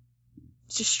 Okay.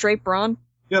 It's just straight brawn.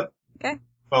 Yep. Okay.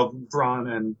 Well, brawn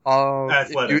and If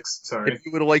athletics. Sorry.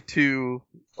 you would like to...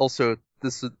 Also,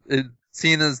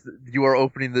 seeing as you are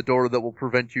opening the door that will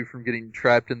prevent you from getting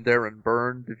trapped in there and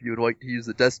burned, if you would like to use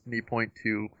a destiny point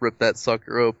to rip that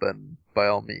sucker open, by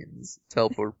all means,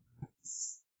 teleport.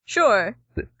 Sure.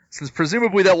 Since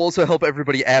presumably that will also help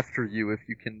everybody after you if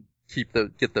you can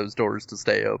get those doors to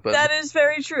stay open. That is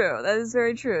very true. That is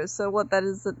very true. So what that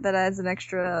adds an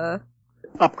extra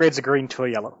Upgrades a green to a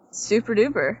yellow. super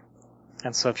duper.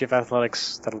 And so if you have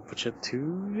athletics, that'll put you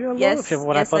to yellow. Yes, If you have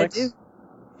 1 yes, athletics. I do.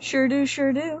 Sure do,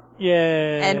 sure do.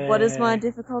 Yay. And what is my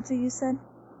difficulty, you said?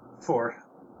 4.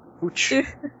 Ooch.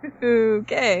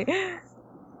 Okay.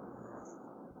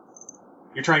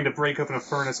 You're trying to break open a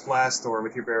furnace blast door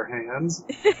with your bare hands.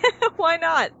 Why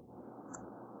not?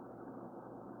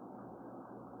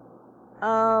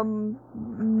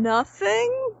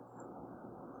 Nothing?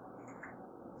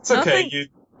 It's okay. Nothing.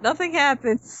 Nothing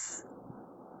happens.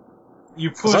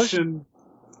 You As long push as- and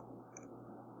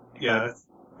yeah.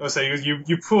 I was saying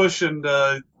you push and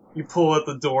you pull at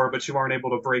the door, but you aren't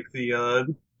able to break the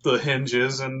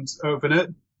hinges and open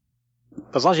it.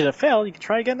 But as long as you didn't fail, you can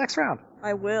try again next round.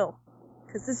 I will.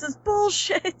 Because this is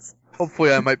bullshit.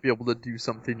 Hopefully I might be able to do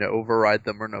something to override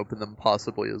them and open them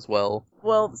possibly as well.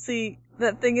 Well, see,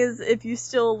 the thing is, if you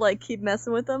still, keep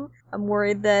messing with them, I'm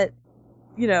worried that,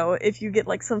 if you get,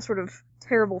 some sort of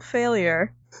terrible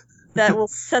failure, that will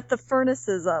set the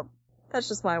furnaces up. That's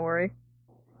just my worry.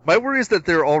 My worry is that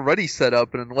they're already set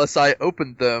up, and unless I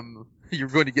open them, you're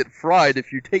going to get fried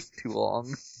if you take too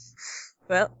long.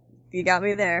 Well, you got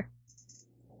me there.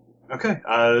 Okay.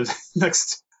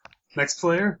 Next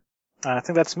player. I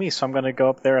think that's me, so I'm gonna go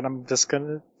up there and I'm just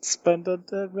gonna I'm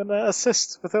gonna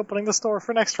assist with opening the store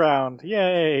for next round.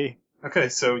 Yay! Okay,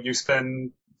 so you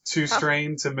spend 2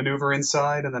 strain to maneuver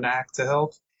inside and then act to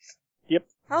help.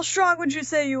 How strong would you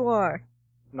say you are?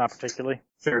 Not particularly.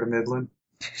 Fair to Midland.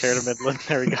 Fair to Midland.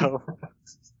 There we go.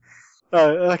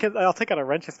 I'll take out a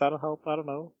wrench if that'll help. I don't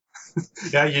know.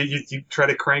 Yeah, you try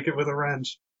to crank it with a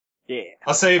wrench. Yeah.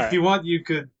 I'll say if Alright. you want, you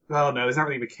could. Well, no, there's not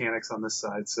really mechanics on this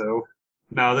side, so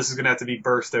no, this is gonna have to be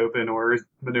burst open or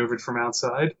maneuvered from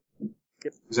outside.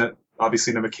 Yep. There's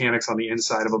obviously no mechanics on the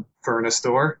inside of a furnace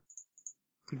door.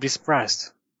 You'd be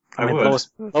surprised. I would.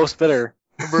 Lowest bidder.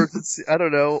 Emergency, I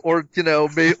don't know, or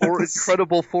or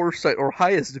incredible foresight, or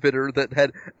highest bidder that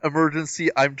had emergency.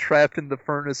 I'm trapped in the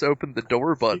furnace. Open the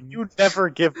door button. You never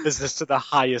give business to the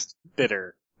highest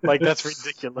bidder. Like that's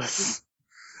ridiculous.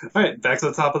 All right, back to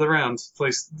the top of the round.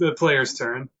 The player's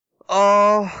turn.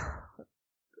 Am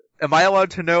I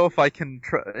allowed to know if I can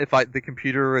the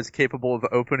computer is capable of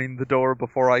opening the door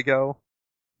before I go?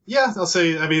 Yeah, I'll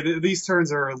say. I mean, these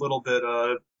turns are a little bit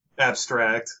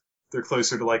abstract. They're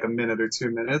closer to like a minute or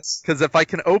 2 minutes. Because if I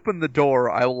can open the door,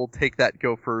 I will take that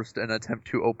go first and attempt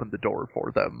to open the door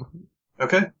for them.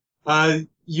 Okay.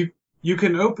 You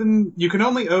can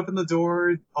only open the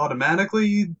door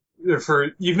automatically. You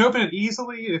can open it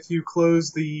easily if you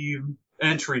close the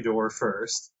entry door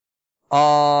first.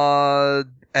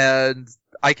 And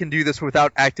I can do this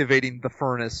without activating the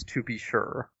furnace to be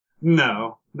sure.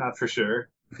 No, not for sure.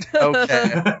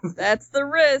 Okay. That's the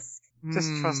risk.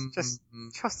 Just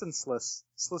trust in Sliss.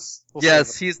 Sliss will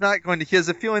Yes, save he's not going to. He has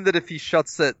a feeling that if he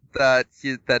shuts it, that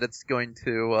it's going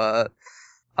to.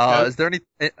 Yeah. Is there any?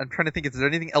 I'm trying to think. Is there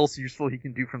anything else useful he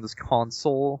can do from this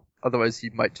console? Otherwise, he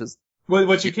might just.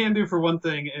 What you can do for one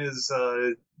thing is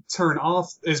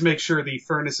make sure the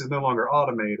furnace is no longer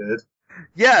automated.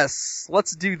 Yes,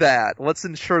 let's do that. Let's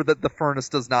ensure that the furnace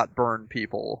does not burn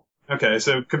people. Okay,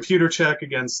 so computer check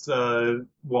against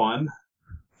 1.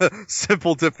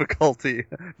 Simple difficulty.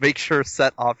 Make sure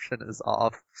set option is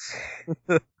off.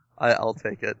 I'll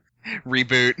take it.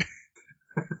 Reboot.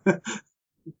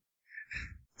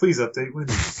 Please update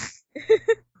Windows.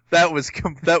 That was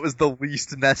the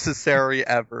least necessary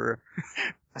ever.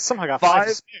 I somehow got 5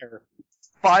 to spare.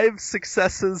 5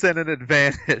 successes and an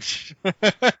advantage.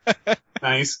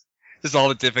 Nice. Just all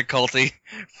the difficulty.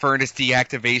 Furnace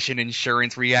deactivation,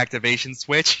 insurance reactivation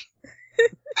switch.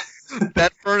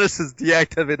 That furnace is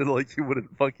deactivated like you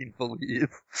wouldn't fucking believe.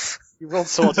 You rolled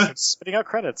so well, just spitting out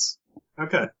credits.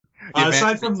 Okay.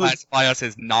 Aside from classify us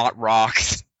as not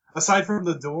rocks. Aside from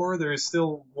the door, there is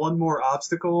still one more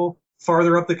obstacle.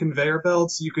 Farther up the conveyor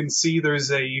belts, you can see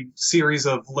there's a series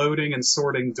of loading and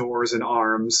sorting doors and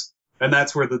arms, and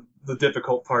that's where the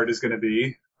difficult part is going to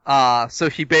be. So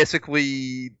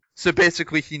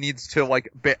basically he needs to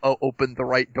open the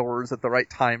right doors at the right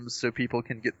times so people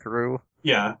can get through.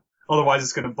 Yeah. Otherwise,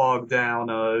 it's going to bog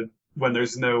down when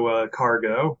there's no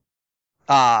cargo.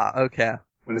 Okay.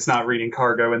 When it's not reading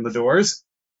cargo in the doors.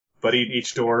 But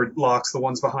each door locks the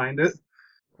ones behind it.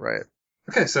 Right.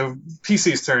 Okay, so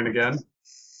PC's turn again.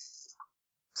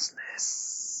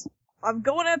 I'm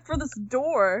going up for this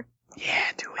door. Yeah,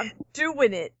 do it. I'm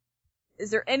doing it.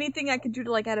 Is there anything I can do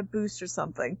to add a boost or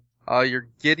something? You're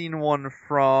getting one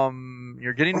from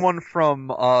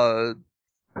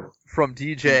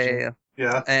DJ.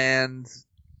 Yeah. And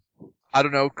I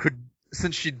don't know,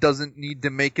 since she doesn't need to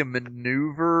make a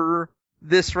maneuver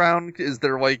this round,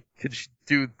 could she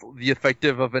do the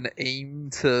effective of an aim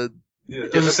to... Yeah,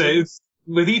 just say,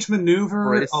 with each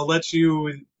maneuver, Brace. I'll let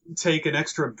you take an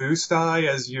extra boost die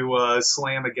as you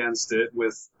slam against it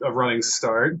with a running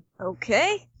start.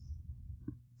 Okay.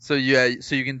 So you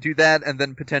can do that, and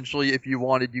then potentially, if you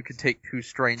wanted, you could take 2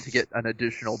 strain to get an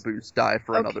additional boost die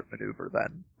for Okay. another maneuver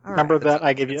then. All Remember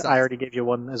right. that I already gave you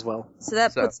one as well. So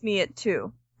that So- puts me at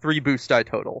 2. 3 boost die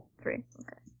total. 3.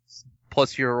 Okay.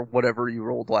 Plus your whatever you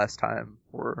rolled last time,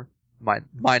 or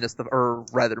minus the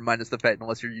fact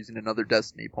unless you're using another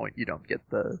destiny point, you don't get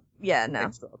the Yeah, no.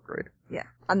 extra upgrade. Yeah,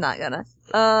 I'm not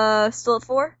gonna. Still at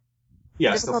 4?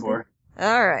 Yeah, still Difficulty? 4.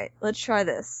 Alright, let's try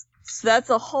this. So that's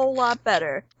a whole lot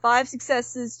better. 5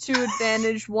 successes, 2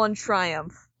 advantage, 1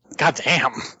 triumph. God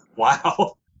damn.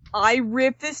 Wow. I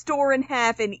rip this door in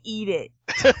half and eat it.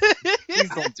 Please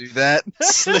don't do that.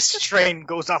 Sliss train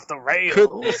goes off the rails.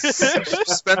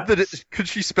 Could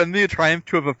she spend the triumph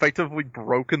to have effectively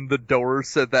broken the door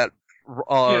so that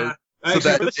Yeah.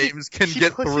 Actually, James can she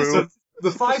get pushes through? it.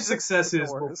 the 5 pushes it successes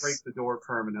will doors. break the door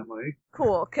permanently.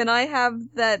 Cool. Can I have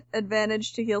that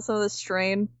advantage to heal some of the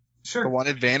strain? Sure. The one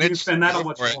You can advantage. spend that on Go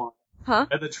what for you it. want. Huh?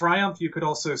 And the triumph you could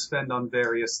also spend on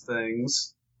various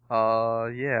things.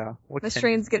 Yeah. What My can-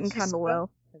 strain's getting Can she kinda spend- low.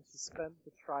 Can she spend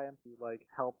the triumph to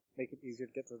help make it easier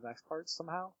to get to the next part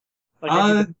somehow?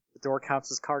 Uh, Maybe the door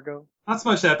counts as cargo. Not so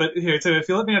much that, but here, so if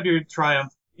you let me have your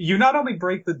triumph, you not only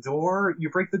break the door, you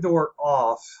break the door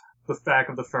off the back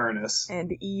of the furnace.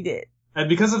 And eat it. And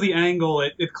because of the angle,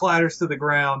 it clatters to the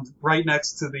ground right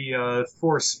next to the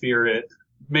force spirit,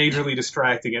 majorly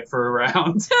distracting it for a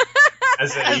round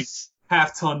as a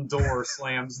half-ton door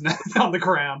slams on the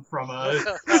ground from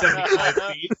 75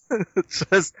 feet.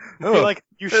 Just, I feel like,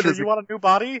 you that sure is you want a new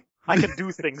body? I can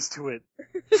do things to it.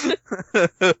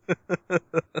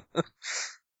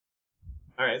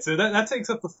 Alright, so that takes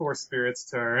up the force spirit's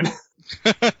turn.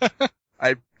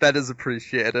 that is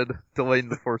appreciated. Delaying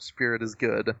the force spirit is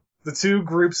good. The two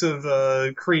groups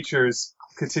of creatures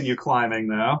continue climbing,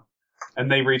 though,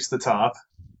 and they reach the top.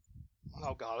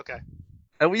 Oh god, okay.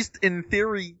 At least in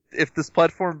theory, if this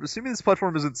platform, assuming this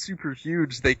platform isn't super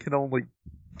huge, they can only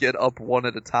get up one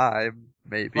at a time,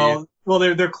 maybe. Well,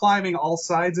 they're climbing all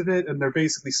sides of it, and they're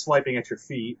basically swiping at your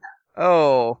feet.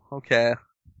 Oh, okay.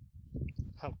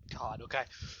 Oh god, okay.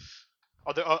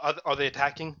 Are they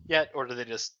attacking yet, or do they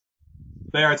just...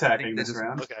 They are attacking they this just-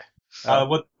 round. Okay.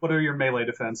 What are your melee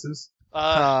defenses?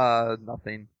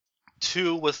 Nothing.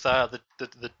 2 with the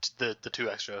 2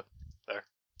 extra there.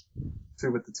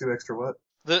 2 with the 2 extra what?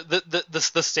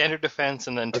 The standard defense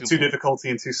and then 2 2 more. difficulty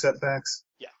and 2 setbacks?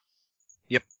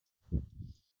 Yep.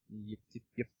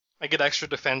 I get extra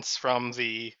defense from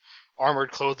the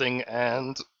armored clothing,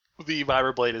 and the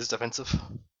vibra blade is defensive.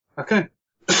 Okay.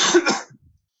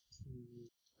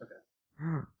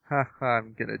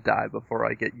 I'm gonna die before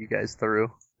I get you guys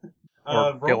through.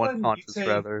 Or go Roland, unconscious,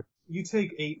 rather. You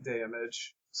take 8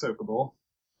 damage, soakable,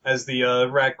 as the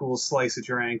rat ghouls slice at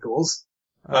your ankles.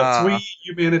 Twee,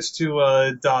 you manage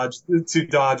to dodge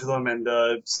them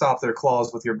and stop their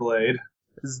claws with your blade.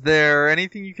 Is there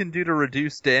anything you can do to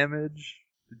reduce damage?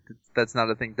 That's not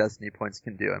a thing Destiny points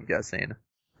can do, I'm guessing.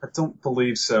 I don't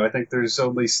believe so. I think there's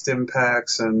only stim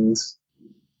packs and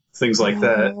things like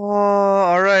that. Oh,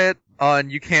 alright.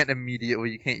 And you can't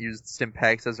use stim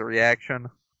packs as a reaction.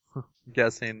 I'm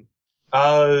guessing.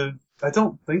 I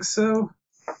don't think so.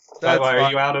 That's Why, are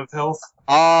fine. you out of health?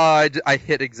 I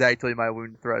hit exactly my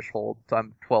wound threshold, so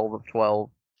I'm 12 of 12.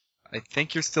 I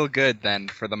think you're still good then,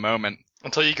 for the moment.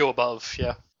 Until you go above,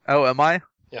 yeah. Oh, am I?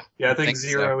 Yeah, I think think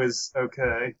 0 is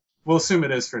okay. We'll assume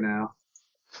it is for now.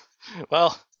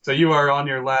 Well, So you are on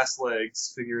your last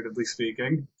legs, figuratively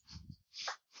speaking.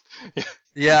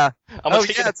 Yeah. I'm gonna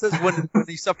take it says when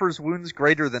he suffers wounds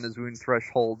greater than his wound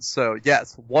threshold, so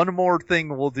yes, one more thing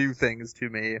will do things to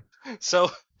me.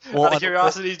 So, Well, out of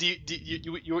curiosity,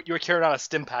 you were carrying on a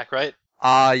stim pack, right?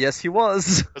 Yes he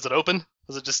was. Was it open?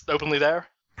 Was it just openly there?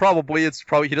 Probably,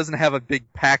 he doesn't have a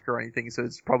big pack or anything, so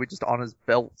it's probably just on his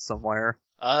belt somewhere.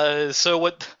 So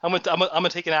what? I'm gonna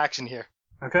take an action here.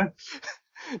 Okay.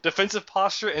 Defensive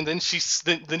posture, and then she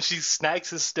snags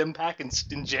his stim pack and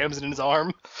jams it in his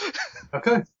arm.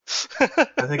 Okay.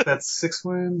 I think that's 6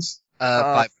 wounds.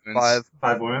 5 wounds. 5.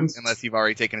 5 wounds. Unless you've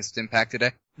already taken a stim pack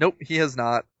today. Nope, he has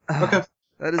not. Okay.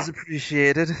 That is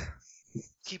appreciated.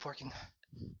 Keep working.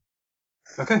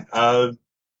 Okay.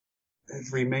 It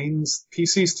remains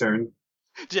PC's turn.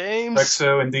 James.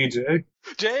 Exo and DJ.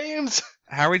 James.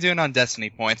 How are we doing on Destiny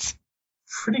points?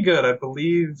 Pretty good, I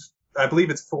believe. I believe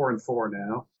it's 4 and 4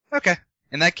 now. Okay.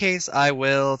 In that case, I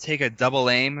will take a double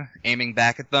aim, aiming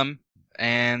back at them,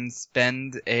 and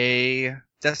spend a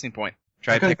Destiny point.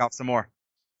 Try to Okay. pick off some more.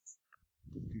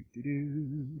 I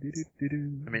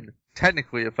mean,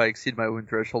 technically, if I exceed my wound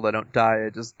threshold, I don't die. I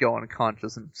just go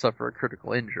unconscious and suffer a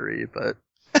critical injury, but...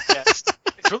 Yeah,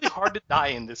 it's really hard to die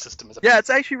in this system. Yeah, it's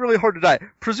actually really hard to die.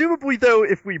 Presumably, though,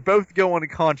 if we both go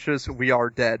unconscious, we are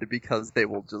dead, because they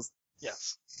will just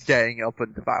Yes. gang up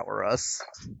and devour us.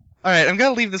 Alright, I'm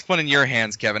gonna leave this one in your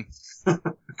hands, Kevin.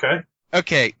 Okay.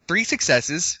 Okay, 3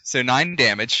 successes, so 9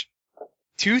 damage,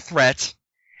 2 threat,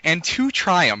 and 2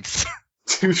 triumphs.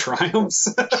 2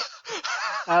 triumphs.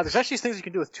 There's actually things you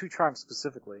can do with 2 triumphs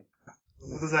specifically.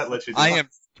 What does that let you do? I am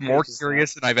more Pages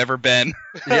curious than I've ever been.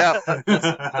 Yeah.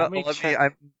 Let me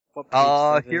check what page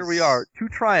that Here is. we are. 2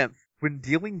 triumph. When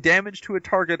dealing damage to a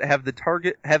target, have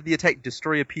the attack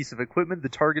destroy a piece of equipment the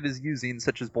target is using,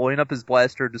 such as blowing up his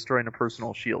blaster or destroying a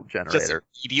personal shield Just generator.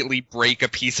 immediately break a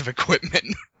piece of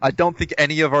equipment. I don't think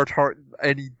any of our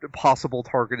any possible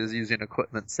target is using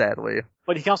equipment, sadly.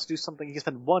 But he can also do something. He can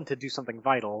spend 1 to do something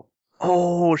vital.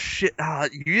 Oh shit!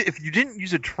 If you didn't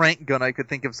use a trank gun, I could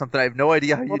think of something. I have no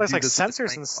idea how you Well, there's do like this with a sensors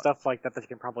trank and gun. stuff like that that you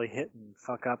can probably hit and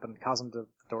fuck up and cause the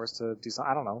doors to do something.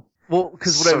 I don't know. Well,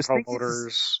 because what I was Servo thinking is,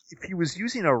 motors. if he was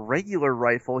using a regular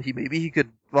rifle, he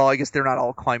could. Well, I guess they're not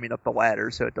all climbing up the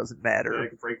ladder, so it doesn't matter. Yeah, I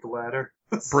can break the ladder.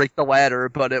 Break the ladder,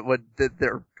 but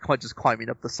they're just climbing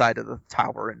up the side of the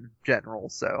tower in general.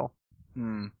 So,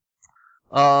 You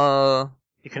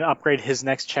can upgrade his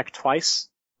next check twice.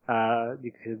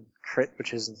 You could crit,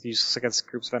 which is useless against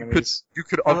groups of enemies. you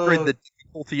could upgrade Uh, the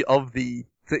difficulty of the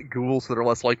ghouls that are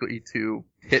less likely to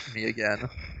hit me again.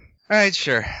 Alright,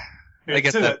 sure. I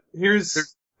get that.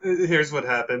 Here's what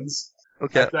happens.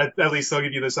 Okay. At least I'll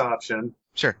give you this option.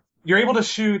 Sure. You're able to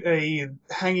shoot a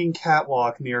hanging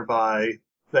catwalk nearby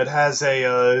that has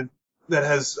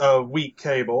weak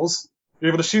cables. You're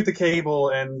able to shoot the cable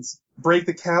and break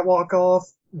the catwalk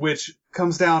off, which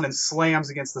comes down and slams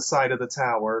against the side of the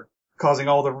tower, causing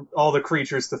all the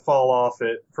creatures to fall off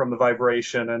it from the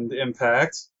vibration and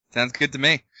impact, Sounds good to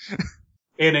me.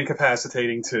 and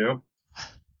incapacitating too.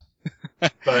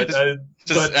 But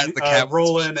Just as the cat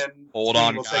Roland and hold Steve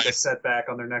on, will take a guys. setback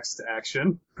on their next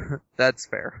action. That's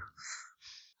fair.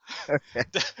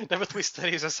 Devithly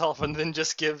steadies herself and then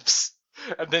just gives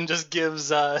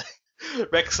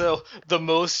Rexo the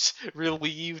most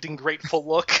relieved and grateful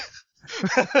look.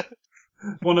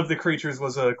 One of the creatures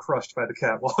was crushed by the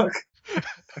catwalk.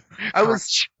 I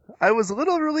was a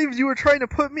little relieved you were trying to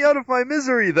put me out of my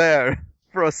misery there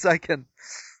for a second.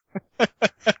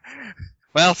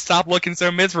 Well, stop looking so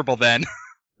miserable then.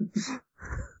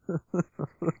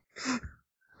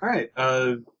 Alright,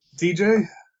 DJ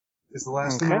is the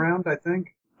last in the Okay. round, I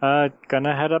think.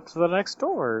 Gonna head up to the next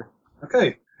door.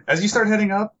 Okay, as you start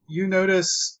heading up, you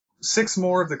notice 6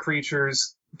 more of the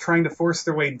creatures trying to force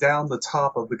their way down the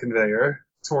top of the conveyor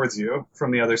towards you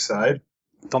from the other side.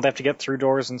 Don't they have to get through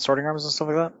doors and sorting arms and stuff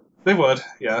like that? They would,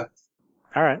 yeah.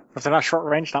 Alright. If they're not short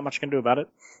range, not much you can do about it.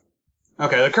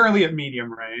 Okay, they're currently at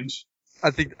medium range. I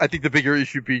think the bigger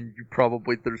issue being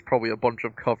there's probably a bunch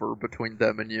of cover between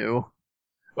them and you.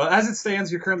 Well, as it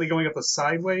stands, you're currently going up a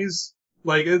sideways.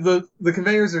 Like, the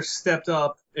conveyors are stepped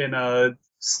up in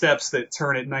steps that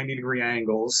turn at 90-degree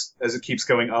angles as it keeps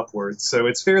going upwards, so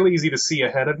it's fairly easy to see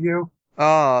ahead of you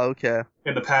Ah, okay.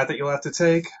 in the path that you'll have to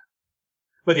take.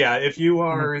 But yeah, if you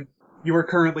are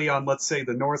currently on, let's say,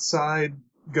 the north side,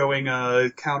 going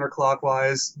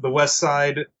counterclockwise, the west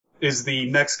side is the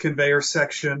next conveyor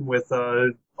section with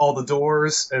all the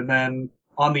doors, and then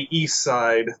on the east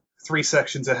side, 3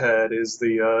 sections ahead, is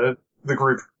the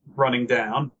group running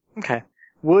down. Okay.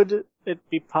 Would it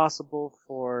be possible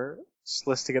for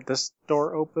Sliss to get this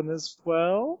door open as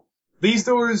well? These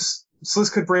doors,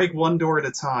 Sliss could break 1 door at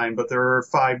a time, but there are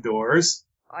 5 doors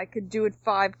I could do it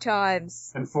 5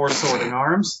 times. and 4 sorting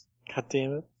arms. God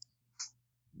damn it.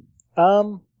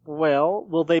 Well,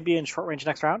 will they be in short range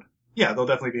next round? Yeah, they'll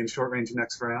definitely be in short range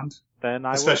next round. Then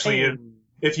I Especially will aim.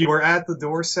 If you are at the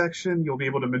door section, you'll be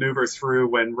able to maneuver through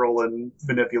when Roland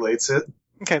manipulates it.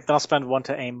 Okay, then I'll spend 1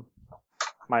 to aim.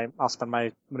 I'll spend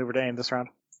my maneuver to aim this round.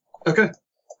 Okay.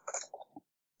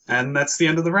 And that's the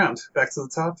end of the round. Back to the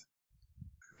top.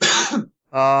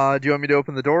 Do you want me to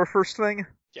open the door first thing?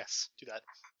 Yes, do that.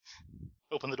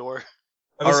 Open the door.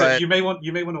 I was All saying, right. you may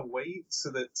want to wait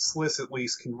so that Sliss at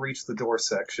least can reach the door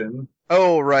section.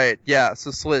 Oh, right. Yeah,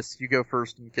 so Sliss, you go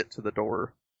first and get to the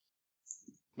door.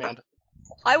 Mand.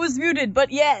 I was muted,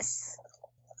 but yes.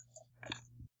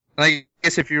 And I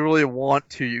guess if you really want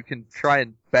to, you can try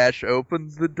and bash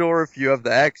open the door if you have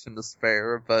the action to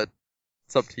spare, but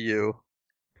it's up to you.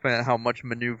 Depending on how much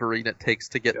maneuvering it takes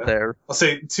to get Yeah. there. I'll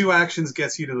say 2 actions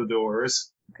gets you to the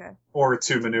doors, Okay. or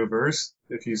 2 maneuvers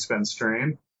if you spend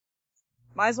strain.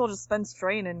 Might as well just spend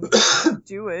strain and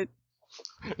do it.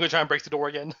 I'm gonna try and break the door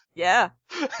again. Yeah.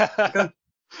 I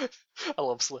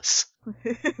love Sliss.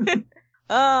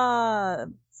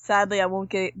 Sadly I won't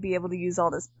be able to use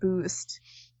all this boost.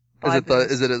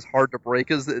 Is it as hard to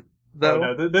break as it, though?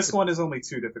 Oh, no, this one is only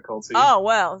 2 difficulty. Oh,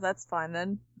 well, that's fine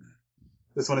then.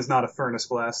 This one is not a furnace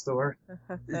blast door.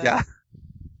 Yeah.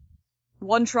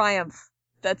 1 triumph.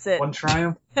 That's it. 1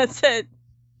 triumph. That's it.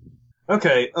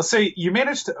 Okay, I'll say you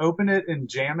managed to open it and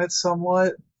jam it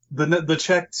somewhat. The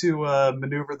check to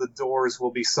maneuver the doors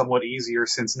will be somewhat easier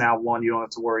since now 1 you don't have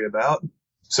to worry about.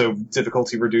 So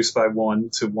difficulty reduced by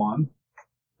 1 to 1.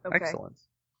 Okay. Excellent.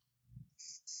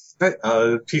 Okay,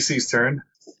 PC's turn.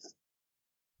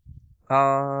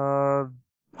 Roland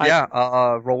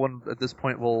at this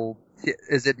point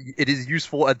it is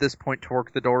useful at this point to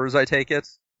work the doors, I take it?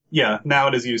 Yeah, now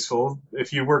it is useful.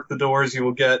 If you work the doors, you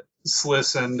will get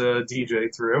Sliss and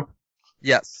DJ through.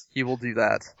 Yes, he will do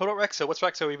that. What about Rexo? What's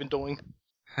Rexo even doing?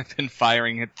 I've been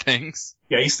firing at things.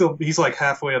 Yeah, he's like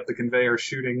halfway up the conveyor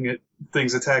shooting at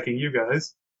things attacking you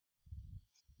guys.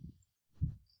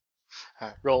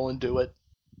 Alright, roll and do it.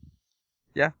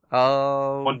 Yeah.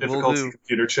 1 We'll difficulty do.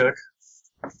 computer check.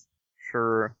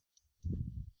 Sure.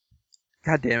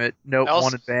 God damn it. Nope, I also-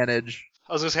 1 advantage.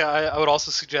 I was gonna say, I would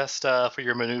also suggest for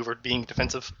your maneuver being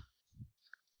defensive.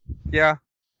 Yeah.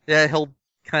 Yeah, he'll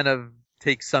kind of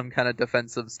take some kind of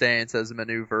defensive stance as a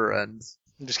maneuver and...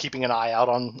 Just keeping an eye out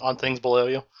on things below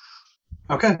you.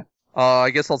 Okay.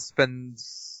 I guess I'll spend.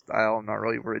 I'm not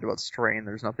really worried about strain.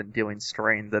 There's nothing dealing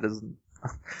strain that isn't.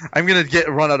 I'm gonna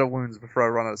run out of wounds before I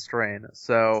run out of strain.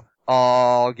 So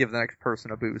I'll give the next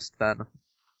person a boost then.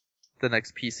 The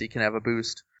next PC can have a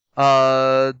boost.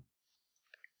 It's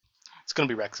gonna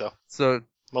be Rexo. So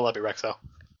Well, that'll be Rexo.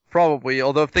 probably.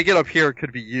 Although if they get up here, it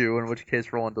could be you. In which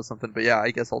case, Roland does something. But yeah,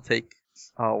 I guess I'll take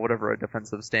whatever a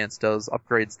defensive stance does.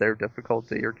 Upgrades their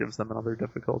difficulty or gives them another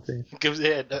difficulty.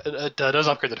 It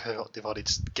doesn't upgrade the difficulty. It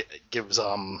just gives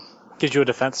Gives you a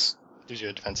defense, you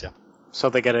a defense. Yeah. so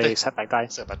they get a setback die.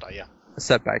 Setback die. Yeah. A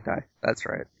setback die. That's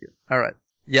right. All right.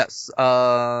 Yes.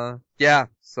 Yeah.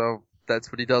 So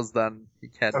that's what he does then. He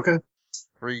can Okay.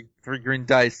 three green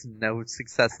dice, no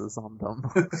successes on them.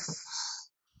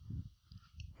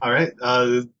 All right.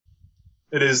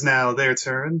 It is now their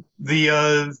turn.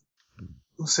 The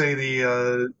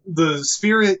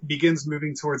spirit begins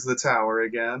moving towards the tower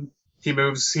again.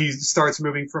 He starts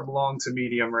moving from long to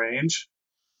medium range.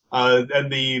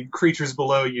 And the creatures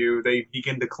below you, they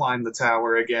begin to climb the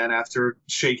tower again after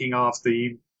shaking off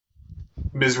the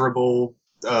miserable,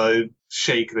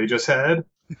 shake they just had.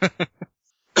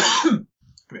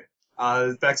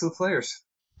 Back to the players.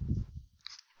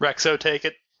 Rexo, take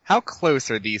it. How close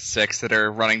are these 6 that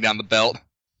are running down the belt?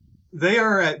 They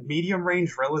are at medium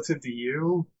range relative to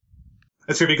you.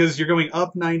 That's true, because you're going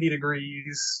up 90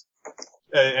 degrees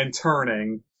and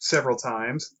turning several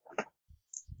times.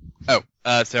 Oh,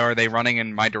 so are they running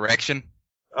in my direction?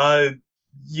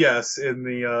 Yes, in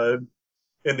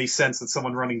the sense that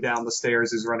someone running down the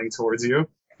stairs is running towards you.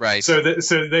 Right. So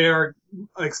they are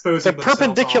exposing They're themselves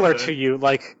perpendicular off to you,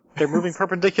 like they're moving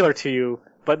perpendicular to you,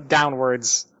 but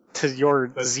downwards to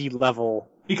your Z level.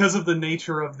 Because of the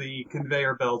nature of the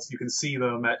conveyor belts, you can see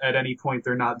them at any point.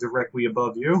 They're not directly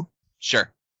above you.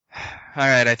 Sure.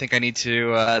 Alright, I think I need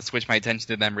to switch my attention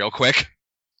to them real quick.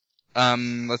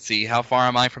 Let's see, how far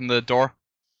am I from the door?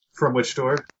 From which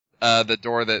door? The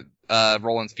door that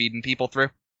Roland's feeding people through?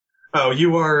 Oh,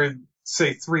 you are,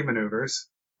 say, 3 maneuvers.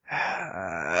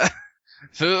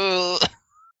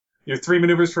 You're 3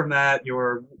 maneuvers from that.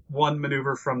 You're 1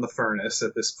 maneuver from the furnace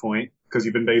at this point, because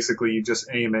you've been basically just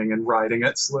aiming and riding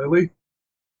it slowly.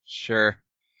 Sure.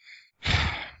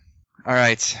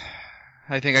 Alright.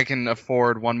 I think I can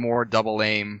afford 1 more double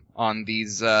aim on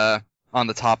these, on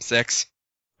the top 6.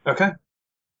 Okay.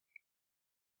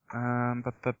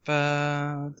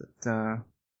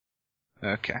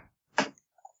 Okay.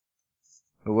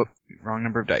 Oh, whoop, wrong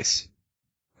number of dice.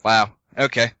 Wow.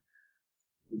 Okay.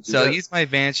 So I'll use my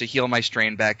advantage to heal my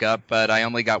strain back up, but I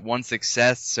only got 1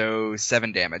 success, so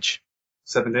 7 damage.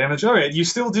 7 damage. Alright, you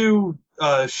still do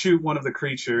shoot one of the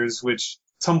creatures, which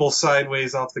tumbles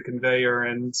sideways off the conveyor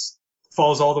and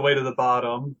falls all the way to the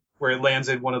bottom, where it lands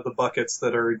in one of the buckets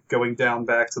that are going down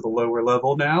back to the lower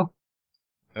level now.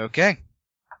 Okay.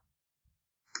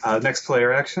 Next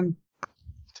player action.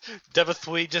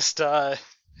 Devithui just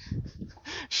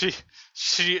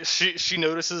she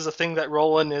notices a thing that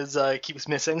Roland is keeps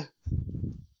missing,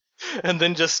 and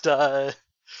then just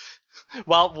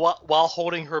while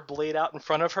holding her blade out in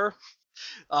front of her,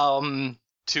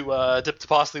 to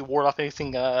possibly ward off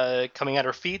anything coming at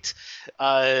her feet,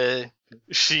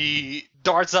 she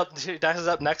dashes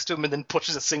up next to him and then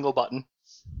pushes a single button.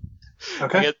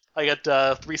 Okay. I get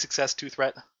 3 success, 2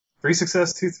 threat 3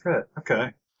 success, 2 threat.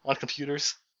 Okay. on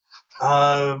computers.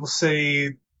 We'll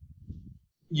say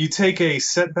you take a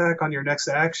setback on your next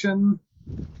action,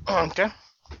 Okay.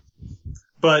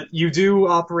 but you do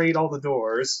operate all the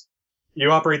doors.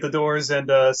 You operate the doors, and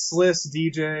Sliss,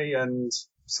 DJ, and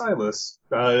Silas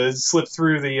slip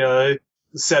through the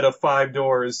set of 5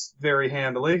 doors very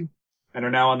handily, and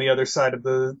are now on the other side of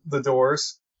the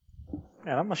doors.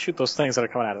 And I'm gonna shoot those things that are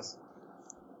coming at us.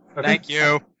 Okay. Thank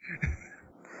you.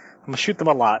 I'm gonna shoot them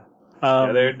a lot.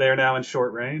 Yeah, they're now in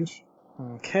short range.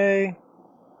 Okay.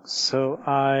 So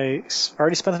I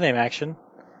already spent an aim action.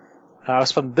 I'll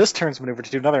spend this turn's maneuver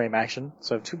to do another aim action.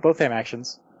 So I have both aim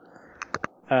actions.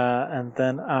 And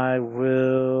then I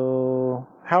will...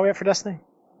 How are we at for Destiny?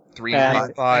 3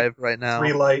 And- 5 right now.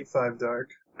 3 light, 5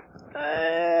 dark.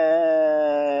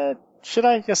 Should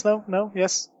I? Yes, no? No?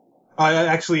 Yes?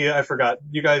 I forgot.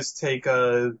 You guys take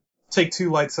 2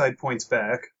 light side points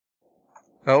back.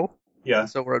 Oh, Yeah,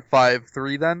 so we're at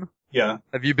 5-3 then. yeah.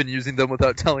 Have you been using them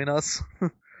without telling us?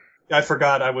 I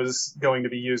forgot I was going to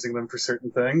be using them for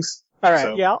certain things. Alright,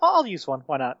 So- yeah, I'll use one.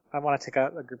 Why not? I want to take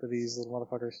out a group of these little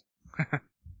motherfuckers.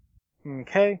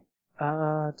 Okay.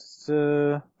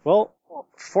 Well,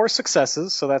 4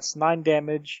 successes, so that's 9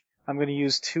 damage. I'm going to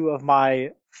use 2 of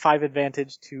my 5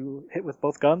 advantage to hit with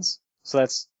both guns. So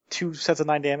that's 2 sets of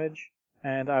 9 damage.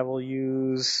 And I will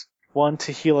use 1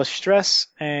 to heal a stress,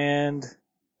 and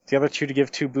the other 2 to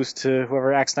give 2 boosts to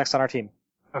whoever acts next on our team.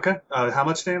 Okay. How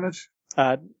much damage?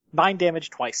 9 damage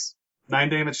twice. 9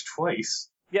 damage twice.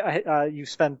 Yeah, you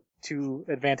spend 2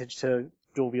 advantage to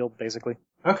dual wield, basically.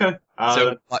 Okay. So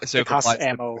It costs applies to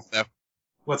ammo. both, though.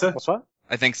 What's that? What's what?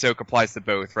 I think Soak applies to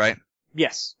both, right?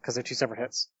 Yes, because they're 2 separate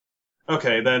hits.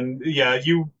 Okay, then yeah,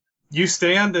 you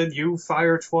stand and you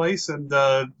fire twice, and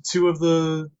 2 of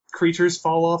the creatures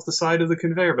fall off the side of the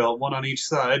conveyor belt, 1 on each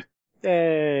side.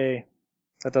 Yay!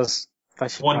 That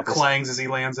should One probably- clangs as he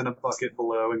lands in a bucket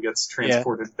below and gets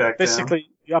transported back Basically,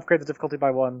 you upgrade the difficulty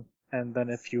by 1, and then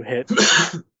if you hit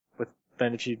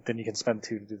then you can spend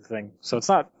 2 to do the thing. So it's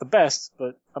not the best,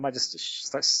 but I might just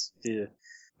start. Yeah.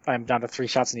 I'm down to 3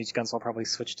 shots in each gun, so I'll probably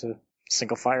switch to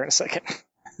single fire in a second. down.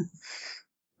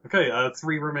 Okay,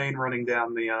 3 remain running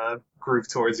down the groove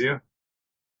towards you.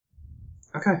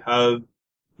 Okay,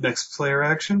 next player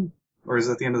action, or is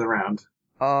that the end of the round?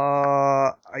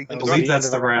 I I It's believe the that's end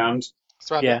of the the round.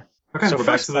 It's around Yeah. Okay, So we're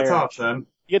back first to the player top action. then.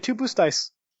 You get 2 boost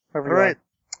dice. All right.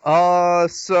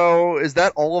 So is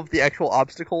that all of the actual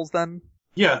obstacles then?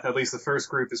 Yeah, at least the first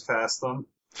group is past them.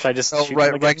 Should I just Oh, shoot right.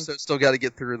 them again? Rexo still got to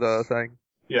get through the thing.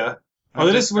 Yeah. I'm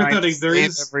It just is worth trying to noting there save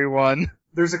is everyone.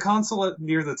 there's a console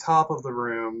near the top of the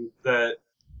room that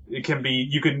you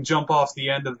can jump off the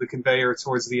end of the conveyor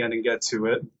towards the end and get to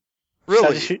it.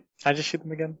 Really? Should I just shoot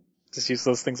them again? Just use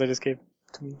those things I just gave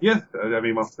to me. Yeah, I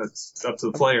mean, well, that's up to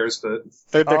the players, but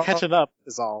They're catching up,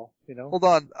 is all. You know. Hold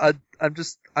on.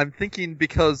 I'm thinking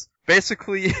because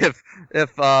basically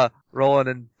if Roland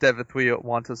and Devithui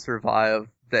want to survive,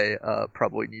 they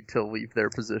probably need to leave their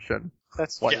position.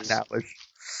 That's Like Yes. Natlish.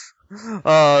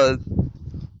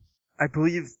 I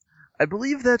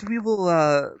believe that we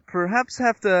will perhaps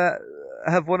have to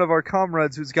have one of our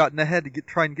comrades who's gotten ahead to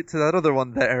try and get to that other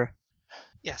one there.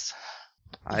 Yes.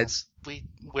 I- Yes.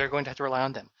 We're going to have to rely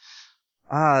on them.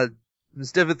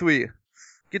 Miss Devithui,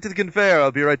 get to the conveyor.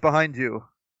 I'll be right behind you.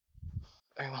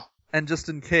 Very well. And just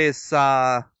in case,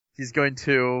 he's gonna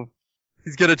turn to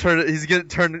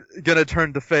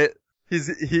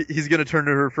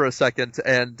her for a second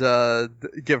and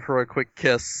give her a quick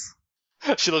kiss.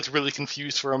 She looks really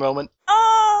confused for a moment.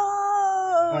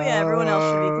 Oh, yeah, everyone else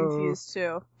should be confused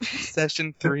too.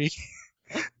 Session 3.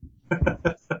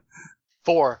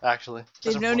 4, actually.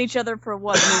 They've known each other for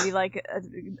what, maybe like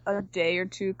a day or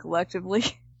 2 collectively.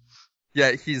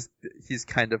 Yeah, he's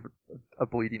kind of a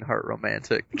bleeding heart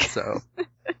romantic, so.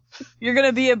 You're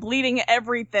gonna be a bleeding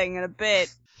everything in a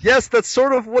bit. Yes, that's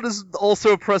sort of what is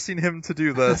also pressing him to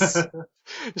do this.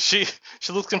 She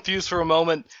looks confused for a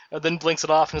moment, and then blinks it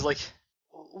off and is like,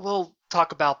 "We'll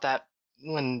talk about that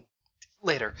when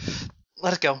later.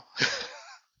 Let it go."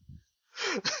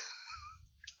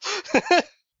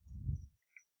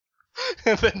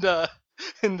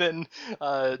 and then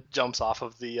jumps off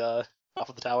of the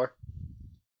tower.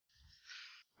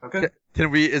 okay.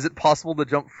 Is it possible to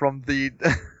jump from the,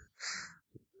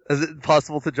 is it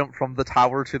possible to jump from the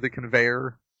tower to the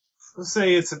conveyor? Let's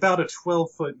say it's about a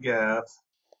 12-foot gap,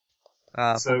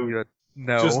 So, Good.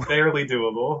 No. just barely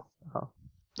doable. All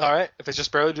right, if it's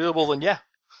just barely doable, then yeah.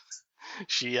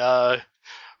 She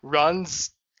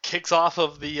runs, kicks off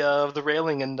of the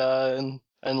railing, and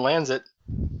lands it.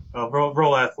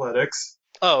 Roll athletics.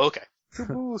 Oh, okay. 2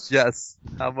 boosts. Yes.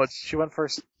 How much? She went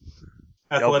first.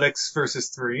 Athletics versus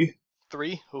 3,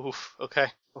 3. Oof. Okay.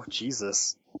 Oh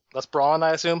Jesus. That's brawn,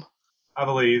 I assume. I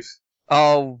believe.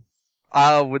 Oh,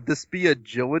 would this be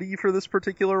agility for this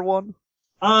particular one?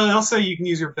 I'll say you can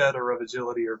use your better of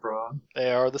agility or brawn.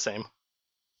 They are the same.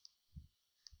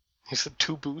 You said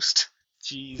 2 boost.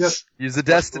 Jeez. Yep. Use a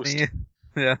Plus destiny.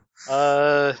 Yeah,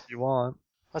 if you want.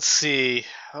 Let's see.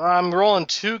 I'm rolling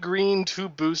 2 green, 2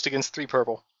 boost against 3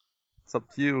 purple. It's up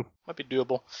to you. Might be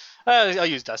doable. I'll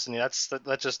use destiny. That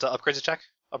just upgrades a check.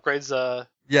 Upgrades.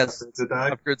 Yes. It's a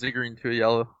die. Upgrades a green to a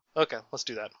yellow. Okay, let's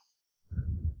do that.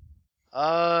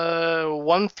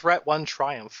 1 threat, 1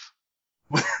 triumph.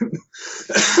 All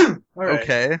right.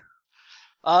 Okay.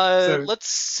 Let's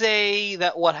say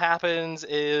that what happens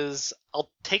is I'll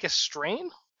take a strain.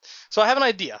 So I have an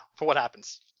idea for what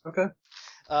happens. Okay.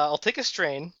 I'll take a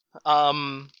strain.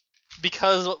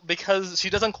 Because she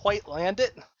doesn't quite land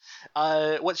it.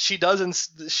 What she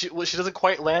doesn't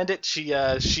quite land it.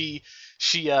 She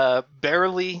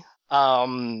barely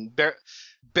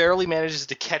barely manages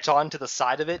to catch on to the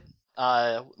side of it.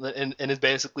 And is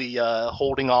basically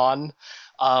holding on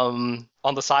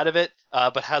the side of it,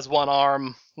 but has one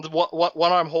arm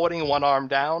holding, one arm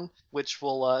down, which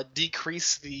will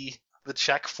decrease the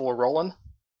check for Roland.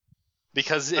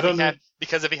 Because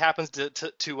if he happens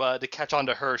to catch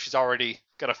onto her, she's already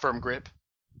got a firm grip.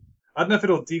 I don't know if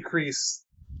it'll decrease.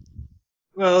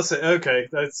 Well, let's say okay.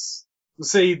 Let's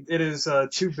say it is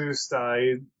 2 boost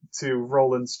die to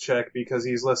Roland's check because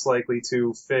he's less likely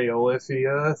to fail if he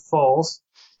falls.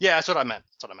 Yeah, that's what I meant.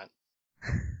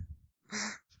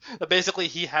 Basically,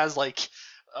 he has like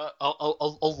a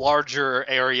larger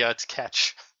area to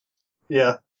catch.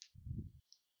 Yeah.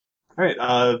 All right.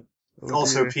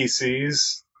 Also dear.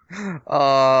 PCs.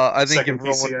 I think Second if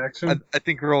PC Roland, action. I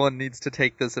think Roland needs to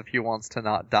take this if he wants to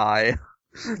not die.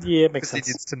 Yeah, it makes Because he sense.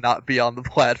 needs to not be on the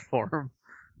platform.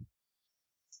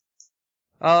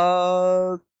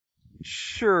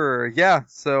 Sure, yeah.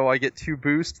 So I get 2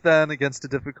 boost then against a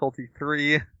difficulty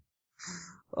 3.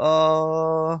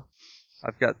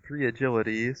 I've got 3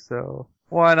 agility, so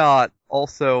why not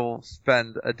also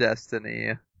spend a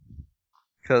destiny?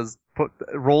 Because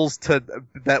rolls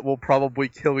that will probably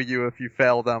kill you if you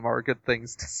fail them are good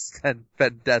things to spend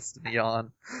destiny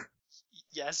on.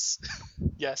 Yes,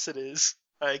 yes, it is.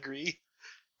 I agree.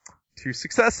 2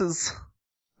 successes.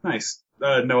 Nice.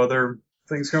 No other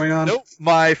things going on? Nope.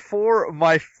 My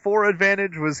 4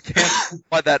 advantage was canceled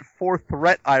by that 4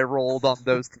 threat I rolled on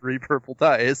those 3 purple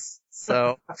dice.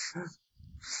 So.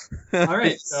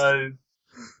 Alright,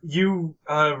 you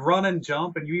run and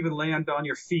jump, and you even land on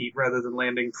your feet rather than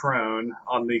landing prone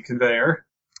on the conveyor.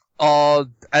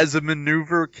 As a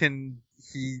maneuver, can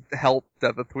he help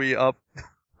Devithwy up?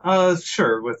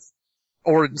 Sure, with...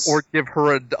 Or give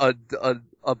her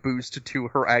a boost to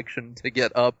her action to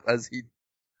get up as he...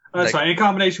 That's fine. In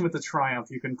combination with the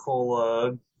Triumph, you can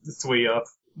pull Thwee up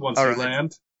once you Alright.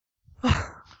 land.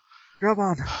 Grab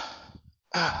on.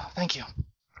 Thank you.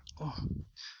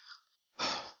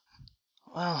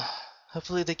 Well,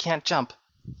 hopefully they can't jump.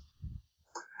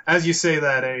 As you say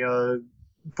that, a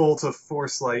bolt of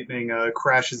force lightning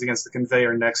crashes against the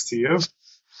conveyor next to you.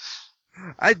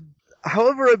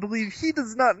 However, I believe he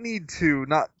does not need to,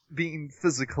 not being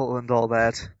physical and all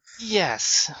that.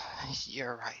 Yes,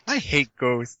 you're right. I hate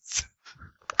ghosts.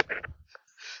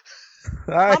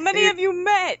 How many have you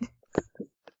met?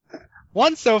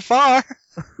 One so far.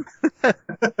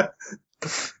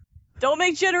 Don't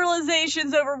make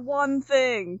generalizations over one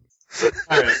thing.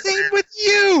 Alright, Same with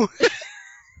you.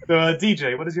 so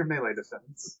DJ, what is your melee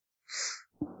defense?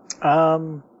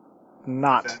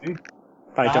 Not. Jenny?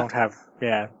 I Not? don't have.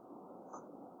 Yeah.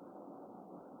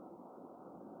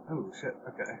 Oh shit,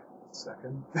 okay.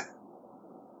 Second.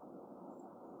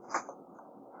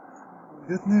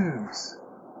 Good news.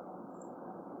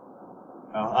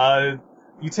 Oh,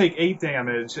 you take 8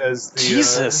 damage as the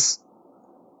Jesus.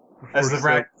 as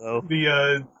the Though.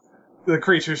 the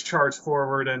creatures charge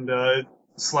forward and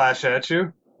slash at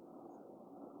you.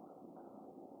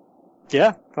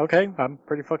 Yeah. Okay. I'm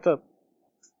pretty fucked up.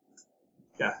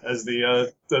 Yeah, as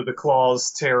the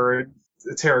claws tear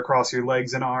across your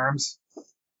legs and arms.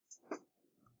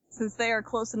 Since they are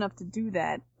close enough to do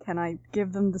that, can I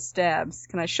give them the stabs?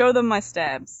 Can I show them my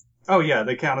stabs? Oh yeah,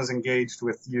 they count as engaged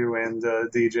with you and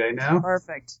DJ now.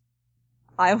 Perfect.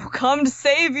 I will come to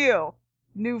save you,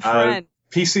 new friend.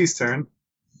 PC's turn.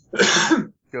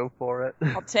 Go for it.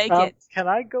 I'll take it. Can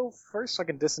I go first so I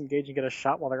can disengage and get a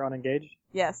shot while they're unengaged?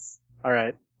 Yes.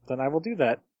 Alright. Then I will do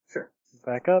that. Sure.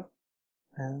 Back up.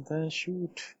 And then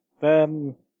shoot.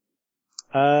 Then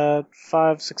 5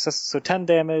 successes, so 10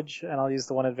 damage, and I'll use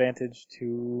the 1 advantage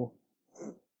to...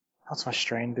 What's my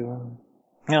strain doing?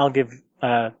 And I'll give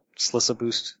Sliss a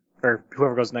boost, or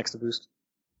whoever goes next a boost.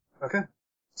 Okay.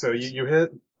 So you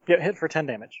hit? Yeah, hit for 10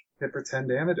 damage. Hit for 10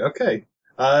 damage? Okay.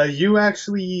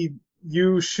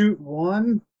 You shoot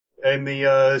one in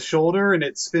the shoulder, and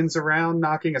it spins around,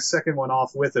 knocking a second one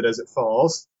off with it as it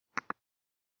falls.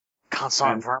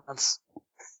 Constant varmints.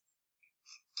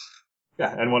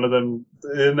 Yeah, and one of them,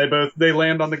 and they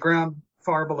land on the ground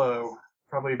far below,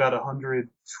 probably about 100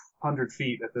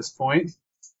 feet at this point.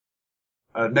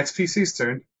 Next PC's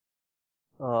turn.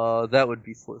 That would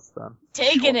be Sliss then.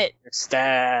 Taking it.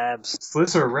 Stabs.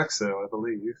 Sliss or Rexo, I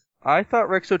believe. I thought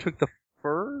Rexo took the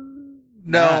first...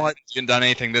 No, No, I haven't done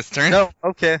anything this turn. no,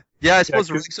 okay. Yeah, I suppose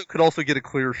 'cause- Rexo could also get a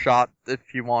clear shot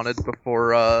if you wanted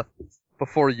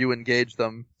before you engage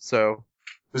them, so...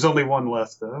 There's only one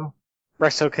left, though.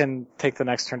 Rexo can take the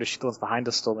next turn to shoot the ones behind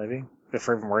us still, maybe, if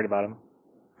we're even worried about him.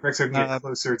 Rexo can get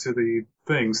closer to the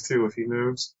things, too, if he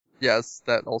moves. Yes,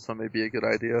 that also may be a good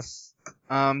idea.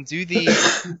 Do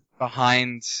the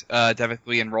behind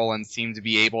Devithwy and Roland seem to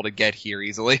be able to get here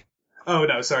easily? Oh,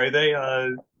 no, sorry.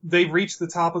 They reach the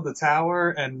top of the tower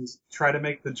and try to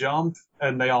make the jump,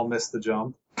 and they all miss the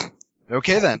jump.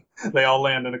 Okay then. They all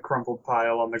land in a crumpled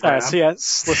pile on the ground. Alright, so yeah,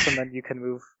 Sliss and then you can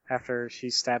move after she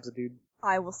stabs a dude.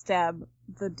 I will stab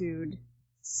the dude.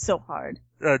 So hard.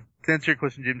 To answer your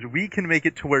question, James, we can make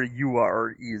it to where you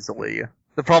are easily.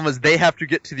 The problem is they have to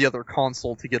get to the other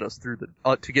console to get us through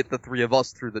to get the three of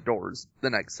us through the doors, the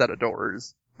next set of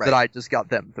doors that I just got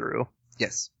them through.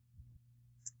 Yes.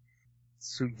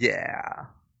 So yeah.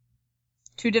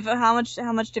 How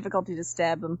much difficulty to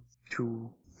stab them? 2.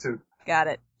 Got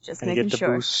it. Just And you making get the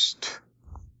sure. boost.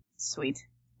 Sweet.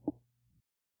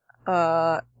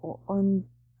 On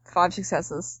 5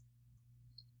 successes.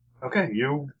 Okay,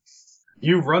 you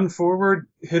run forward,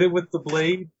 hit it with the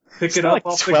blade, pick It's it not up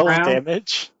like off the 12 ground.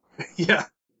 damage. Yeah,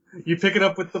 you pick it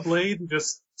up with the blade and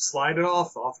just slide it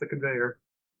off the conveyor.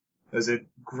 As it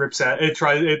grips at it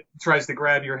tries to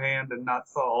grab your hand and not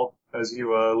fall as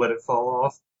you let it fall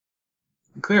off.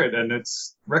 Clear it, and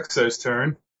it's Rexo's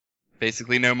turn.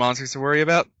 Basically, no monsters to worry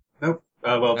about. Nope.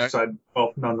 None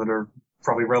that are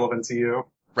probably relevant to you.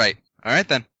 Right. All right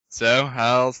then. So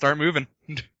I'll start moving.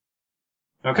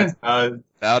 Okay.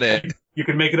 About it. You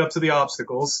can make it up to the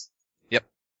obstacles. Yep.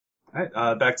 All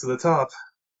right. Back to the top.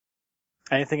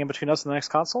 Anything in between us and the next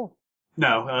console?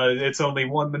 No, it's only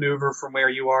one maneuver from where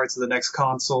you are to the next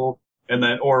console, and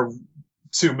then or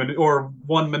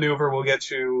one maneuver will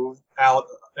get you out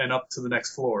and up to the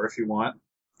next floor if you want.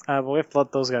 But we have to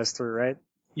let those guys through, right?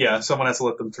 Yeah, someone has to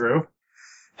let them through.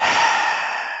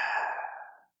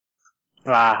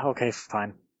 Okay,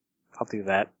 fine. I'll do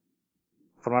that.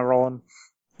 What am I rolling?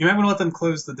 You might want to let them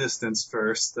close the distance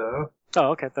first, though.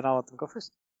 Oh, okay, then I'll let them go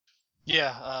first.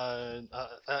 Yeah, I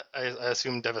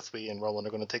assume Devithwy and Roland are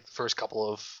going to take the first couple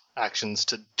of actions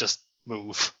to just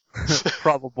move.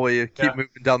 Probably keep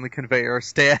moving down the conveyor.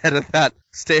 Stay ahead of that.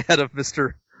 Stay ahead of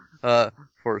Mr.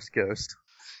 Forest Ghost.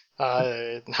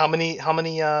 How many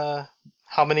maneuvers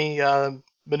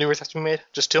have to be made?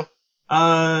 Just 2?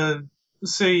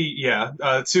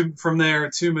 From there,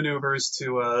 2 maneuvers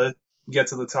to get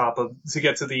to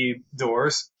the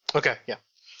doors. Okay, yeah.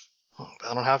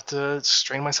 I don't have to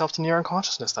strain myself to near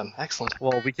unconsciousness then. Excellent.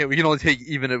 Well, we can only take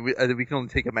we can only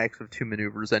take a max of 2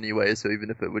 maneuvers anyway. So even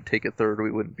if it would take a third,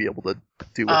 we wouldn't be able to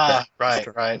do it. Right.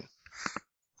 Alright,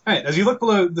 as you look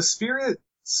below, the spirit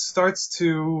starts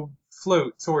to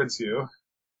float towards you.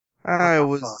 I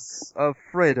was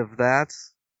afraid of that.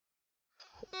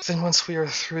 Then once we are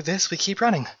through this, we keep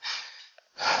running.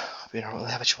 We don't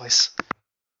really have a choice.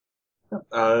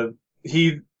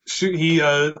 He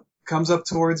comes up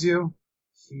towards you.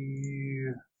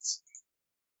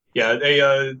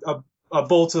 A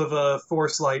bolt of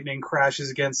force lightning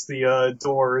crashes against the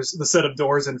doors, the set of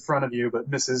doors in front of you, but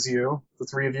misses you, the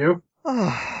 3 of you.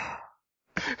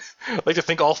 I like to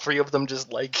think all 3 of them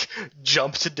just like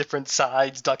jump to different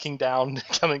sides, ducking down,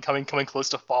 coming close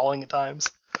to falling at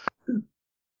times.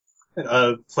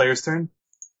 Player's turn.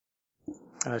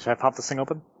 Should I pop this thing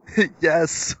open?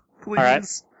 Yes, please. All right.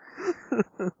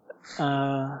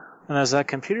 And is that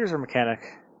computers or mechanic?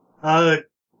 I'll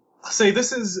say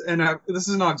this is an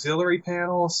auxiliary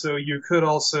panel, so you could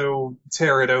also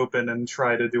tear it open and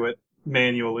try to do it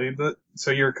manually. But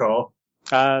so your call.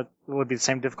 Would be the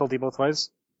same difficulty both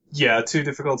ways? Yeah, 2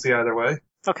 difficulty either way.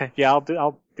 Okay, yeah, I'll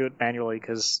do it manually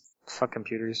because fuck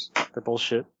computers, they're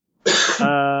bullshit.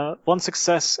 1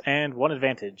 success and 1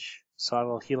 advantage, so I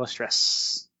will heal a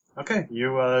stress. Okay,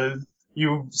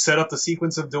 you set up the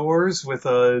sequence of doors with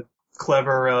a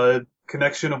clever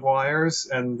connection of wires,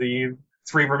 and the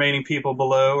 3 remaining people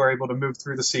below are able to move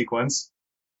through the sequence.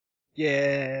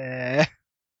 Yeah.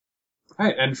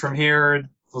 Alright, and from here,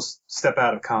 we'll step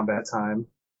out of combat time.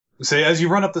 So as you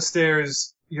run up the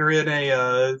stairs, you're in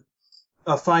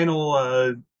a final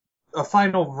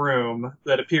room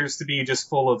that appears to be just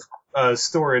full of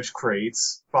storage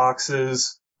crates,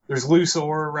 boxes. There's loose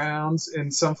ore around in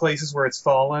some places where it's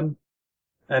fallen.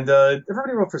 And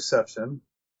everybody roll perception.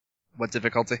 What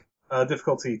difficulty?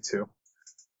 Difficulty 2.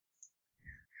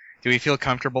 Do we feel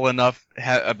comfortable enough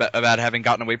about having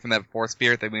gotten away from that force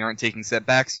spirit that we aren't taking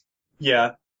setbacks?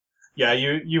 Yeah. Yeah,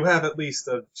 you have at least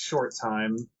a short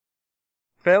time.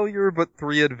 Failure, but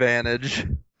 3 advantage.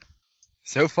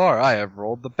 So far, I have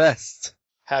rolled the best.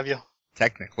 Have you?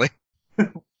 Technically.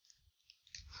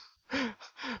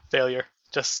 Failure.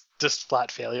 Just flat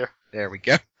failure. There we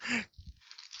go.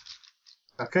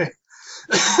 Okay.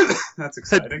 That's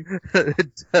exciting.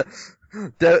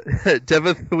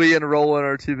 Devithwy and Roland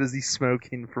are too busy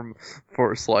smoking from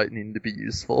force lightning to be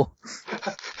useful.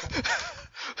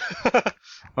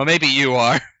 Well, maybe you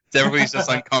are. Everybody's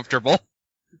just uncomfortable.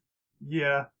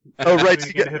 Yeah. Oh right,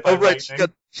 Lightning.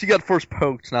 she got force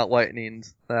poked, not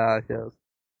lightninged. Yes.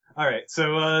 Alright,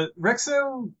 so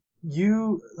Rexo,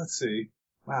 let's see.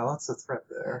 Wow, that's a threat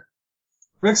there.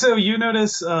 Rexo, you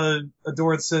notice a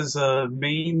door that says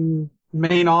main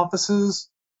offices,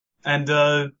 And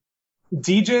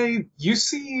DJ, you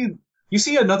see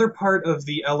another part of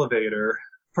the elevator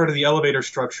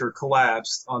structure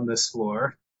collapsed on this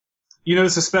floor. You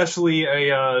notice especially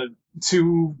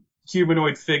two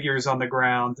humanoid figures on the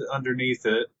ground underneath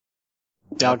it.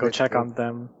 Yeah, I'll go check on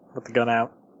them with the gun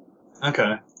out.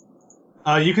 Okay.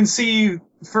 You can see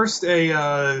first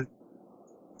so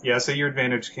your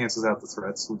advantage cancels out the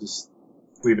threats. We'll just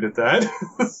leave it at that.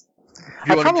 If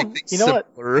you want to make things you know what?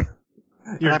 simpler.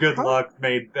 Your good luck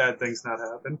made bad things not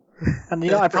happen.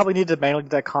 And I probably need to manually do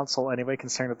that console anyway,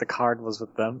 considering that the card was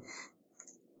with them.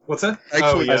 What's that?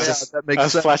 Actually, oh, yeah, yeah. that makes I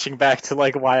was sense. flashing back to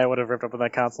why I would have ripped up with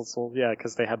that console. So yeah,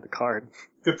 because they had the card.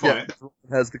 Good point.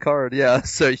 Yeah, has the card, yeah,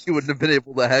 so you wouldn't have been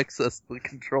able to access the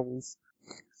controls.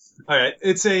 Alright,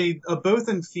 it's a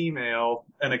Bothan female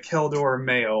and a Keldor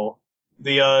male.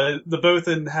 The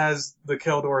Bothan has the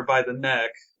Keldor by the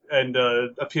neck and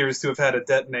appears to have had a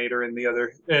detonator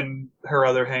in her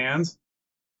other hand.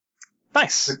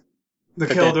 Nice. The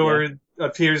Keldor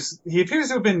appears to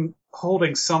have been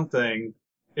holding something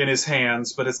in his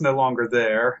hands, but it's no longer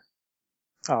there.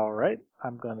 All right,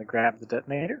 I'm gonna grab the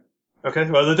detonator. Okay,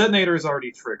 well the detonator is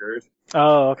already triggered.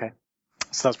 Oh, okay.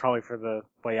 So that's probably for the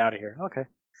way out of here. Okay.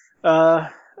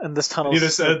 And this tunnel. You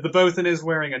notice the Bothan is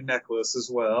wearing a necklace as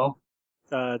well.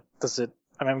 Does it?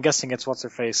 I'm guessing it's what's her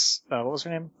face. What was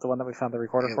her name? The one that we found the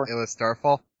recorder for? It was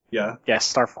Starfall? Yeah. Yeah,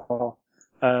 Starfall.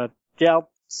 Yeah, I'll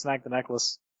snag the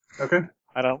necklace. Okay.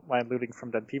 I don't mind looting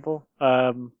from dead people.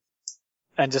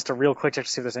 And just a real quick check to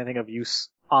see if there's anything of use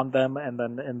on them, and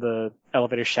then in the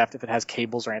elevator shaft, if it has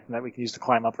cables or anything that we can use to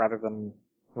climb up rather than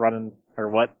running, or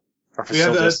what? Or if it's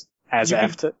still just as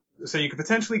effed. So you could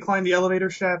potentially climb the elevator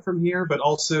shaft from here, but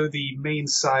also the main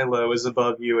silo is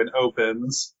above you and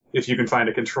opens if you can find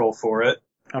a control for it.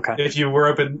 Okay. If you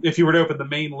were to open the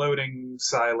main loading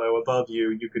silo above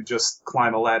you, you could just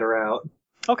climb a ladder out.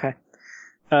 Okay.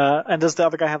 And does the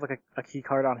other guy have a key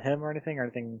card on him or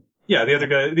anything? Yeah,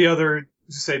 the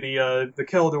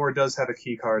Keldor does have a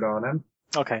key card on him.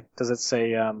 Okay. Does it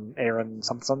say Aaron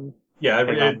something? Yeah, Hang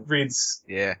it on. reads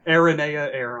Yeah.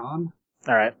 Aranea Aaron.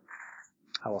 All right.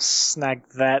 I will snag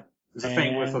that. There's a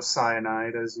faint whiff of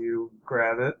cyanide as you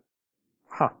grab it.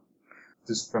 Huh.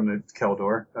 Just from the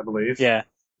Keldor, I believe. Yeah.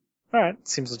 Alright,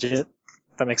 seems legit.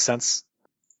 That makes sense.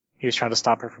 He was trying to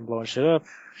stop her from blowing shit up.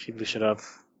 She blew shit up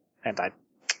and died.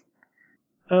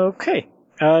 Okay.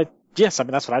 Yes,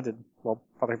 that's what I did. Well,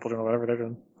 other people doing whatever they're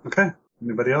doing. Okay.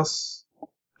 Anybody else?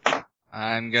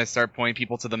 I'm gonna start pointing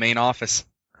people to the main office.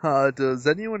 Does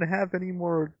anyone have any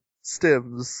more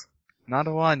stims? Not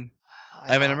a one.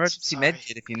 I have an don't, emergency sorry. med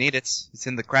kit if you need it. It's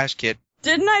in the crash kit.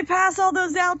 Didn't I pass all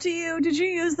those out to you? Did you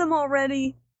use them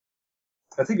already?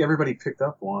 I think everybody picked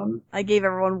up one. I gave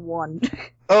everyone one.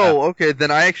 Oh, okay, then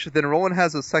Roland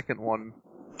has a second one.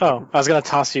 Oh, I was gonna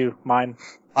toss you mine.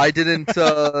 I didn't,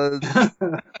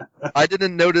 I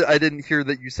didn't hear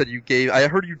that you said you gave, I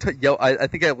heard you yell, I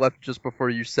think I left just before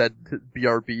you said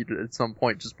BRB at some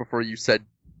point, just before you said,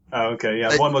 Oh, okay, yeah.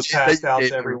 That- One was passed that- out it-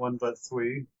 to everyone but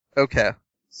three. okay,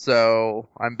 so,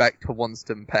 I'm back to one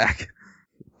stim pack.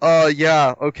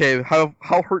 Yeah, okay, how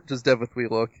hurt does Devithwy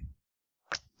look?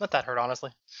 Not that hurt,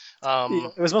 honestly.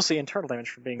 It was mostly internal damage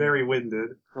from being Very winded.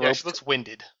 Yeah, roped, she looks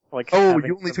winded. like Oh, having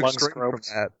you only the took lungs strength from roped.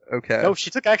 that, okay. No, she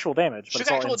took actual damage, She but took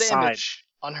it's all actual inside. damage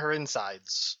on her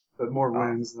insides. But more Oh.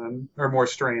 wounds than, or more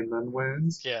strain than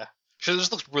wounds. Yeah. She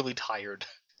just looks really tired.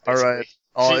 Alright.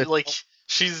 basically.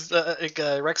 She's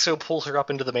Rexo pulls her up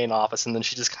into the main office, and then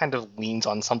she just kind of leans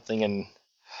on something and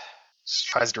just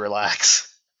tries to relax.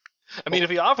 I mean, if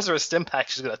he offers her a stim pack,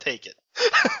 she's gonna take it.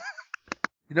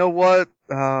 You know what?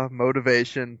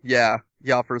 Motivation. Yeah,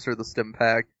 he offers her the stim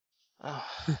pack. Oh,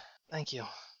 thank you.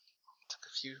 Took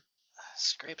a few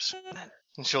scrapes,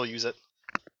 and she'll use it.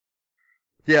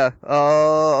 Yeah,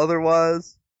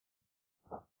 otherwise...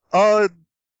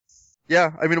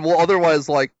 yeah, otherwise,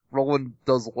 Roland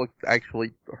does look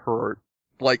actually hurt.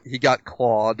 Like, he got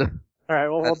clawed. Alright,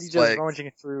 well, while That's DJ's like-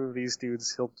 rummaging through these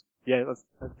dudes, let's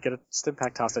get a stim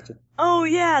pack tossed at you. Oh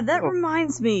yeah, that Oh.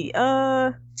 reminds me.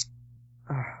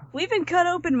 We've been cut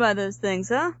open by those things,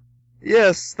 huh?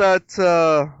 Yes, that,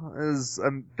 is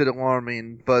a bit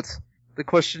alarming, but the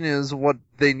question is what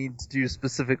they need to do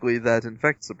specifically that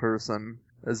infects a person,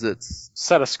 as it's...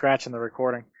 Set a scratch in the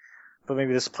recording. But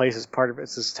maybe this place is part of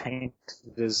it's as tainted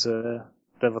as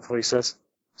Devithwy says.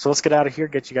 So let's get out of here,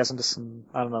 get you guys into some,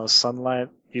 I don't know, sunlight,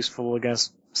 useful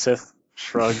against Sith,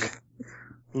 shrug,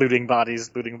 looting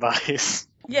bodies.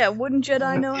 Yeah, wouldn't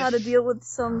Jedi know how to deal with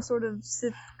some sort of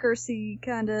Sith cursey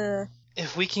kinda...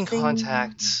 If we can Thing.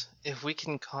 contact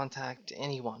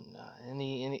anyone,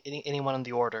 anyone in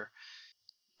the order,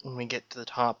 when we get to the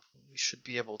top, we should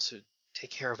be able to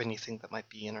take care of anything that might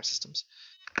be in our systems.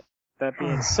 That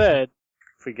being said,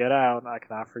 if we get out, I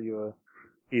can offer you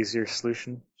a easier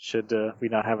solution. Should we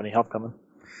not have any help coming?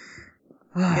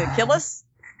 You gonna kill us?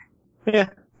 Yeah,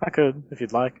 I could if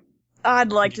you'd like.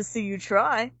 I'd like to see you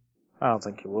try. I don't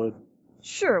think you would.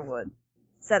 Sure would.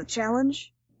 Is that a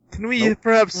challenge? Can we Nope.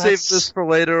 perhaps save Let's- this for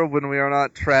later when we are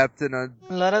not trapped in a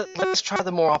Let's try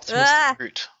the more optimistic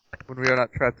route.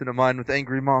 mine with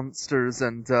angry monsters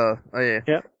and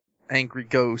Yep. angry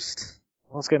ghost.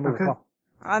 Let's get moving. Okay. Come on.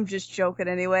 I'm just joking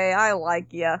anyway. I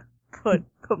like ya. Put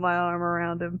my arm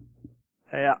around him.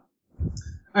 Yeah.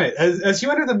 Alright, as you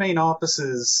enter the main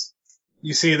offices,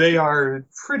 you see they are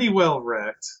pretty well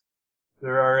wrecked.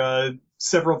 There are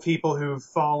several people who've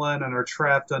fallen and are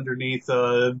trapped underneath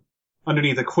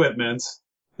equipment.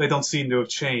 They don't seem to have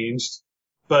changed.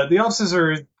 But the offices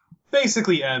are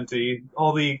basically empty.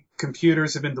 All the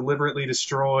computers have been deliberately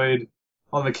destroyed.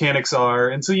 All the mechanics are,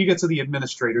 until you get to the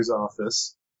administrator's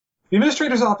office. The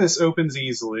administrator's office opens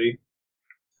easily.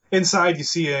 Inside you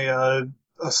see a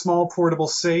small portable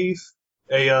safe,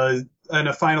 and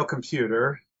a final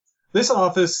computer. This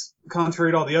office,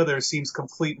 contrary to all the others, seems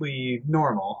completely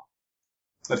normal.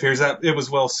 It appears that it was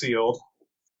well sealed.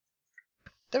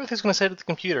 Everything's going to say to the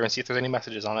computer and see if there's any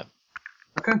messages on it.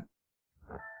 Okay.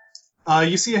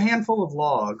 You see a handful of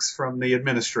logs from the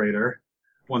administrator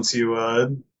once you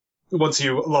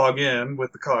log in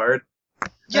with the card.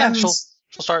 Yeah, And- she'll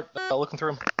start looking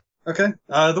through them. Okay.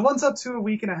 The ones up to a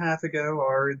week and a half ago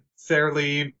are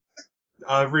fairly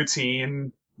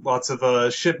routine. Lots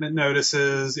of shipment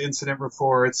notices, incident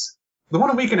reports. The one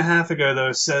a week and a half ago,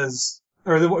 though, says,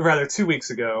 or rather 2 weeks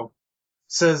ago,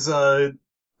 says the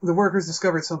workers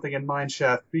discovered something in Mine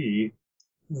Shaft B.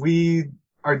 We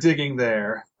are digging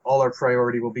there. All our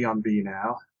priority will be on B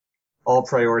now. All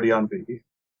priority on B.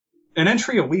 An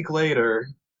entry a week later,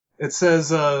 it says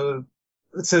the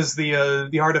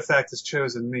artifact has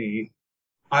chosen me.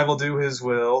 I will do his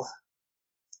will.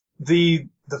 The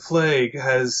plague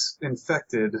has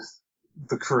infected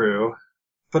the crew,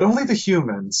 but only the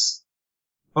humans.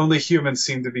 Only humans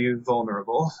seem to be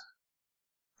vulnerable.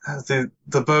 The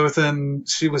Bothan,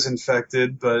 she was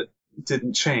infected, but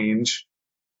didn't change.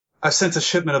 I've sent a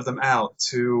shipment of them out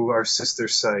to our sister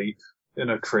site in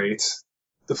a crate.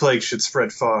 The plague should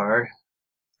spread far.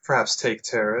 Perhaps take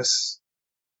Terrace.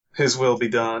 His will be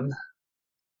done.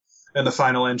 And the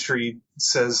final entry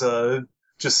says,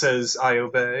 just says, I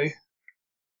obey.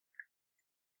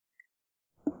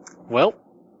 Well,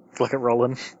 look at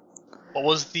Roland. What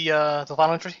was the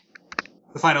final entry?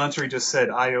 The final entry just said,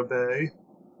 I obey.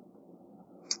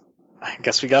 I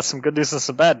guess we got some good news and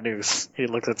some bad news. He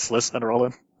looked at Sliss and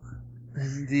Roland.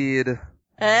 Indeed.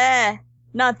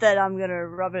 Not that I'm gonna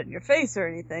rub it in your face or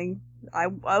anything.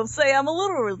 I'll say I'm a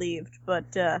little relieved,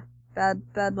 but, bad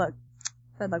luck.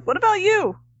 Bad luck. What about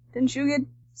you? Didn't you get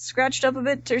scratched up a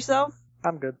bit yourself?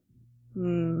 I'm good.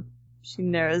 She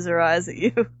narrows her eyes at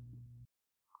you.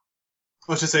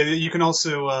 Let's just say that you can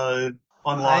also,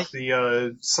 unlock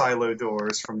the, silo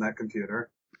doors from that computer.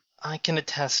 I can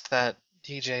attest that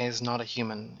DJ is not a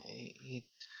human.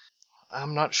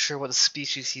 I'm not sure what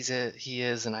species he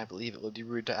is, and I believe it would be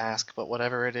rude to ask, but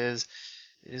whatever it is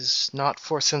not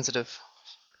force sensitive.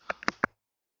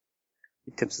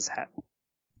 He tips his hat.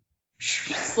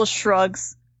 Still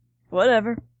shrugs.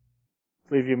 Whatever.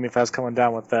 Believe you me, if I was coming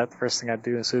down with that, the first thing I'd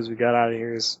do as soon as we got out of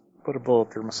here is put a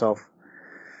bullet through myself.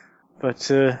 But,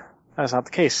 that's not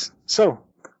the case. So,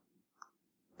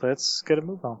 let's get a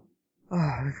move on.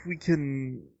 If we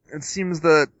can... It seems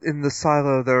that in the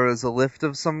silo there is a lift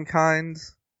of some kind.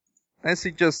 I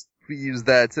suggest we use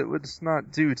that. It would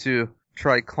not do to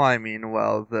try climbing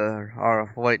while there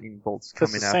are lightning bolts If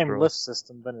it's coming the after same us. lift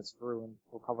system, then it's ruined.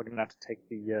 We're probably gonna have to take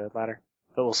the ladder.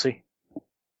 But we'll see.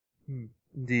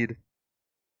 Indeed.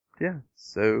 Yeah,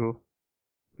 so...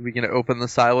 Are we gonna open the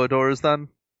silo doors then?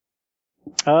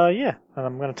 Yeah. And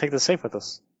I'm gonna take the safe with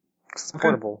us. 'Cause it's Okay.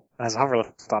 portable. It has a hover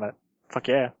lift on it. Fuck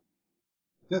yeah.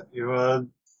 Yep,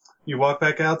 you walk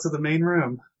back out to the main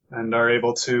room and are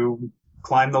able to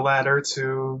climb the ladder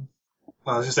to,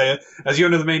 well, let's just say, as you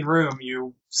enter the main room,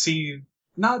 you see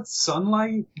not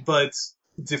sunlight, but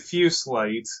diffuse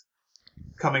light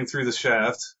coming through the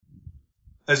shaft.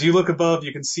 As you look above,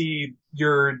 you can see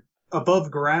you're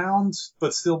above ground,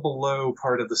 but still below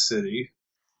part of the city.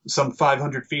 Some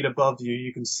 500 feet above you,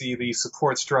 you can see the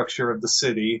support structure of the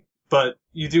city, but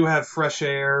you do have fresh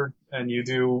air, and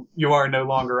you are no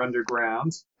longer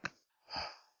underground.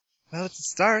 Well, it's a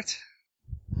start.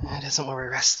 It isn't where we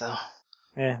rest, though.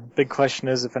 Yeah, big question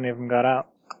is if any of them got out.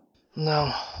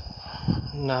 No,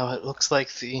 it looks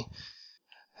like the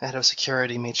head of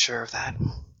security made sure of that.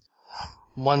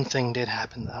 One thing did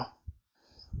happen, though.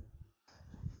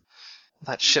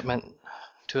 That shipment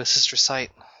to a sister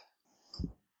site.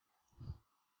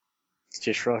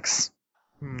 She shrugs.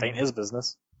 Hmm. Ain't his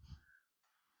business.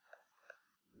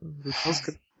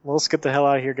 Let's get the hell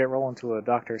out of here. Get rolling to a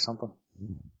doctor or something,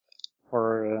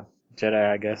 or a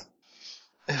Jedi, I guess.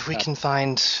 If we can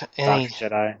find Doctor any,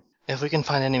 Jedi. if we can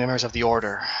find any members of the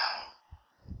Order,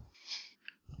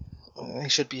 they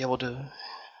should be able to.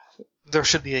 There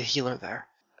should be a healer there.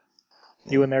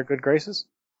 You in their good graces?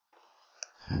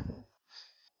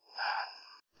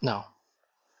 No.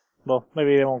 Well,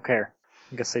 maybe they won't care.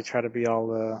 I guess they try to be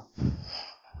all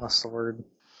what's the word?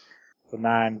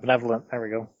 Benign, benevolent. There we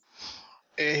go.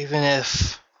 Even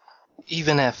if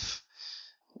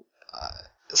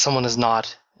someone is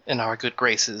not in our good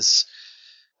graces,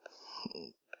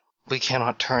 we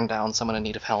cannot turn down someone in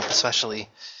need of help, especially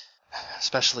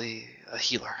a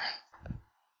healer.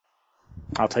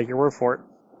 I'll take your word for it.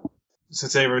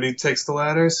 Since everybody takes the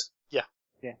ladders. Yeah,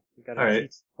 you got it. All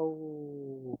right.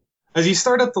 Oh. As you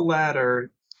start up the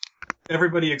ladder,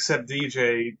 everybody except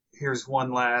DJ hears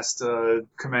one last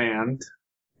command.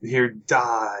 You hear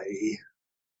 "die"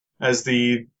 as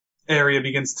the area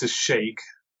begins to shake.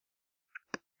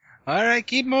 Alright,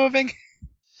 keep moving.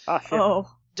 Ah, shit. Oh.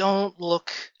 Don't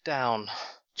look down.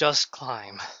 Just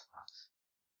climb.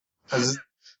 As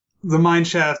the mine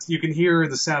shaft, you can hear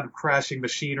the sound of crashing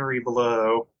machinery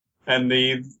below, and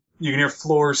you can hear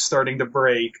floors starting to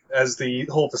break as the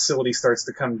whole facility starts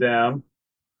to come down.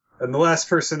 And the last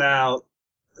person out,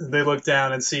 they look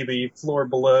down and see the floor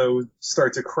below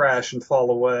start to crash and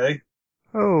fall away.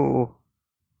 Oh,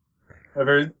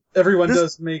 Everyone This-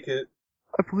 does make it.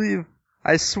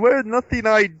 I swear nothing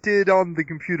I did on the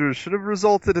computer should have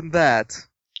resulted in that.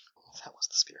 That was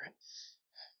the spirit.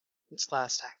 Its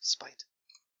last act of spite.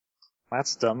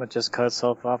 That's dumb. It just cut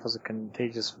itself off as a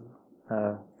contagious,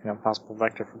 possible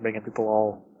vector for making people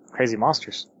all crazy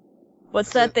monsters.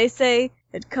 What's that they say?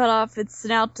 It cut off its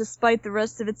snout to spite the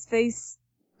rest of its face.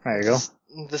 There you go.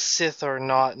 The Sith are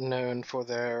not known for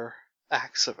their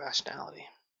acts of rationality.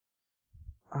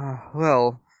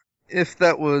 Well, if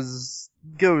that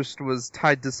ghost was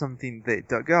tied to something they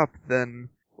dug up, then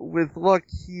with luck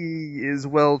he is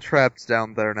well trapped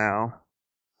down there now.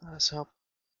 Let us hope.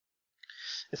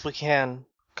 If we can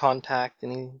contact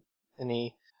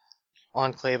any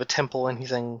enclave, a temple,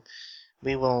 anything,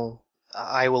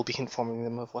 I will be informing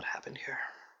them of what happened here.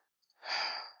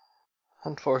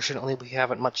 Unfortunately, we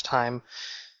haven't much time.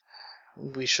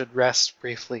 We should rest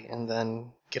briefly and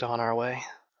then get on our way.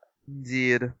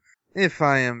 Indeed. If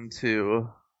I am to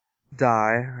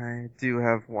die, I do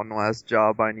have one last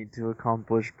job I need to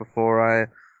accomplish before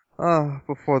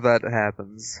that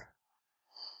happens.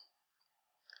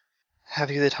 Have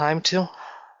you the time to?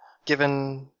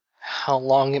 Given how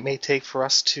long it may take for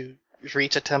us to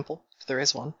reach a temple, if there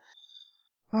is one.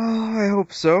 Oh, I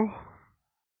hope so.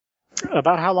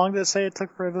 About how long did it say it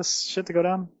took for this shit to go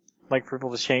down? Like for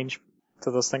people to change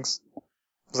to those things? It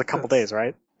was a couple days,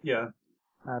 right? Yeah.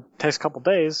 It takes a couple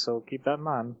days, so keep that in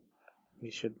mind. We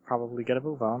should probably get a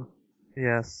move on.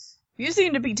 Yes. You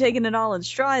seem to be taking it all in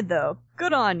stride, though.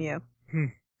 Good on you.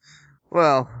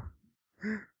 Well,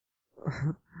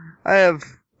 I have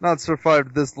not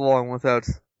survived this long without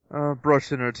a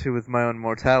brushing or two with my own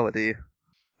mortality.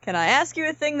 Can I ask you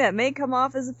a thing that may come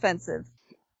off as offensive?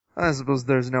 I suppose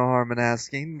there's no harm in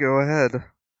asking. Go ahead.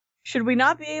 Should we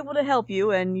not be able to help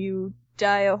you and you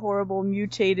die a horrible,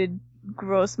 mutated,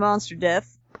 gross monster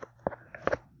death,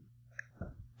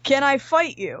 can I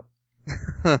fight you?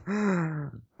 I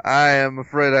am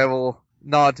afraid I will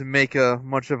not make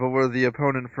much of a worthy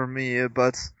opponent for me,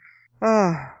 but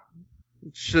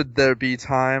should there be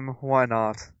time, why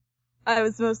not? I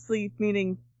was mostly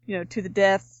meaning, to the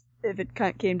death, if it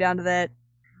came down to that.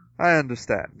 I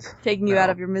understand. Taking you No. out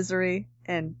of your misery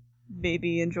and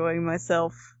maybe enjoying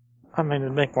myself. I mean,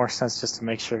 it'd make more sense just to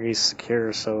make sure he's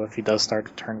secure, so if he does start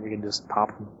to turn, we can just pop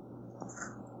him.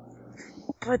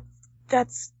 But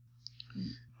that's...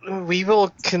 We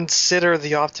will consider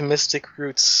the optimistic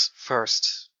routes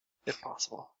first, if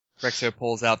possible. Rexo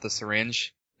pulls out the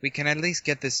syringe. We can at least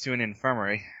get this to an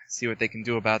infirmary, see what they can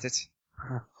do about it.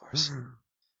 Of course.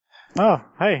 Oh,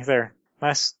 hey there.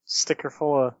 Nice sticker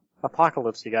full of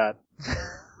apocalypse you got.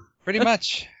 Pretty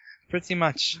much. Pretty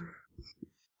much.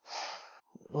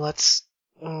 Let's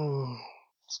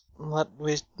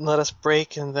let us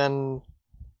break and then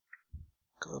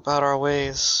go about our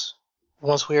ways.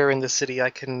 Once we are in the city, I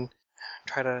can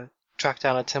try to track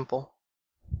down a temple.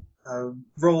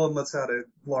 Roland lets out a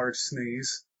large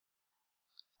sneeze.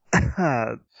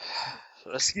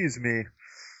 Excuse me.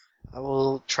 I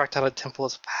will track down a temple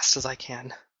as fast as I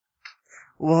can.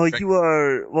 While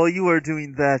you are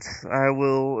doing that, I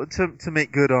will to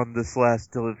make good on this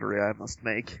last delivery I must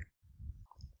make.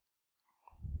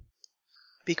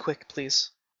 Be quick,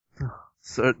 please.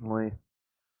 Certainly.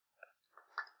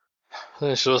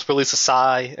 She'll just release a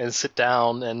sigh and sit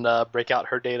down and break out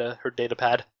her data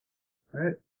pad.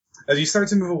 Right. As you start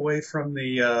to move away from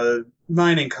the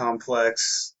mining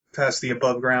complex, past the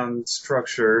above-ground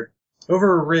structure,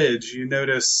 over a ridge you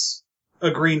notice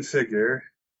a green figure,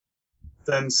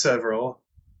 then several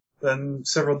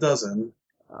dozen.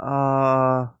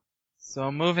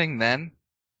 So moving then.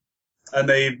 And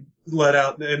they set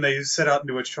out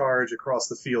into a charge across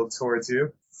the field towards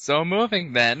you. So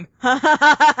moving then.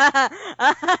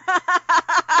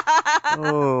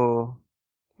 Oh.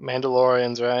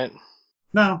 Mandalorians, right?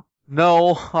 No.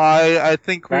 No, I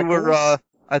think we were Raccoons?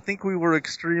 I think we were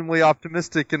extremely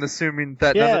optimistic in assuming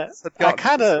that none Yeah, of us had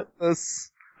gotten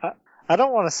this. I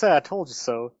don't want to say I told you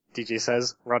so, DJ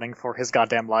says, running for his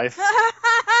goddamn life.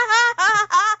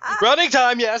 Running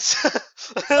time, yes.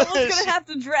 Someone's gonna have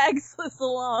to drag Sliss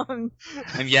along.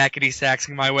 I'm yakety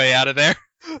saxing my way out of there.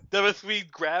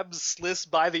 Devithweed grabs Sliss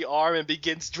by the arm and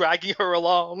begins dragging her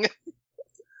along.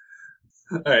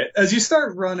 Alright, as you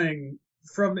start running,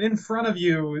 from in front of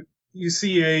you, you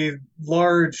see a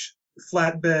large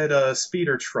flatbed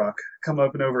speeder truck come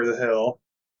up and over the hill.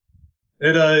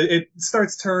 It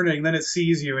starts turning, then it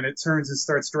sees you, and it turns and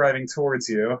starts driving towards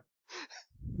you.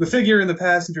 The figure in the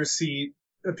passenger seat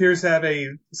appears to have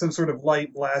some sort of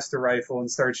light blaster rifle and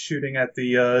starts shooting at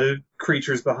the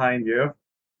creatures behind you.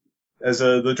 As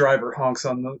the driver honks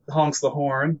the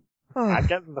horn. I'm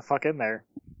getting the fuck in there.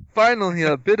 Finally,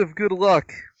 a bit of good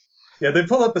luck. Yeah, they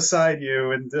pull up beside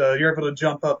you, and you're able to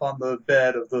jump up on the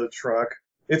bed of the truck.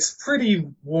 It's pretty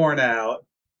worn out.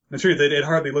 The truth, it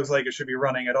hardly looks like it should be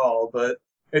running at all, but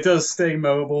it does stay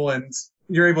mobile, and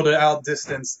you're able to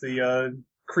outdistance the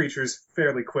creatures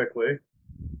fairly quickly.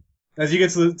 As you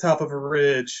get to the top of a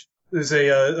ridge, there's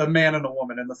a man and a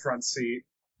woman in the front seat.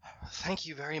 Thank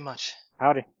you very much.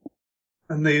 Howdy.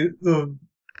 And the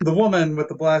woman with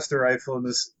the blaster rifle in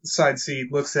this side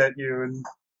seat looks at you and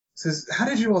says, "How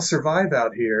did you all survive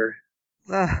out here?"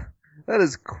 That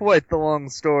is quite the long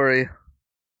story.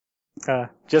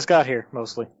 Just got here,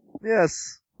 mostly.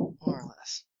 Yes. More or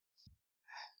less.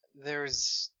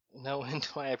 There's no end to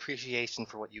my appreciation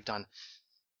for what you've done.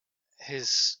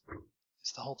 Is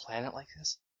the whole planet like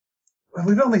this? Well,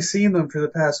 we've only seen them for the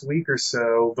past week or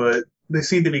so, but they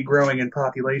seem to be growing in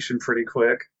population pretty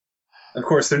quick. Of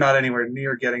course, they're not anywhere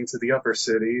near getting to the upper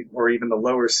city, or even the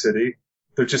lower city.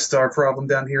 They're just our problem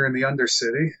down here in the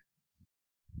undercity.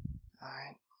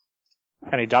 Alright.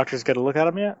 Any doctors get a look at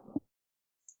him yet?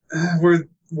 We're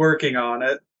working on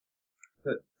it.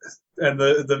 And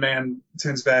the man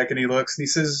turns back and he looks and he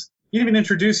says, "You didn't even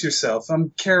introduce yourself.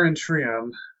 I'm Karen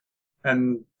Trium.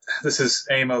 And this is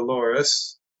Ama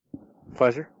Loris."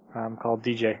 Pleasure. I'm called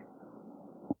DJ.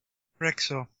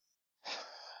 Rexo.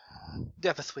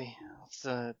 Devithwe, what's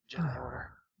the Jedi Order?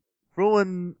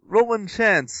 Roland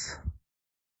Chance.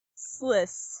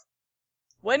 Sliss.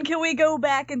 When can we go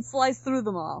back and slice through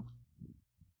them all?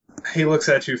 He looks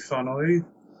at you funnily.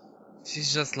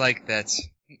 She's just like that.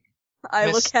 I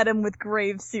Miss- look at him with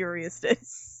grave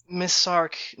seriousness. Miss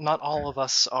Sark, not all of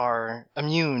us are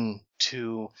immune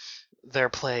to their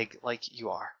plague like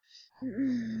you are.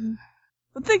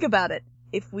 But think about it.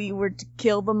 If we were to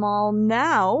kill them all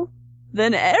now,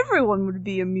 then everyone would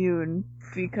be immune,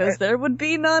 because there would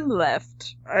be none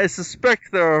left. I suspect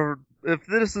if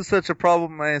this is such a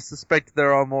problem, I suspect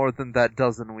there are more than that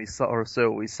dozen we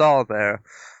saw there.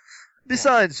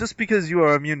 Besides, just because you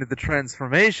are immune to the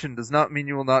transformation does not mean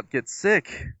you will not get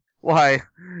sick. Why,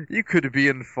 you could be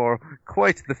in for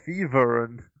quite the fever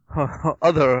and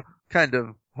other kind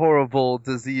of horrible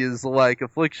disease-like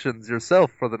afflictions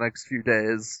yourself for the next few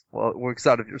days while it works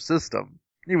out of your system.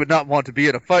 You would not want to be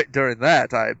in a fight during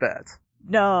that, I bet.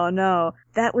 No.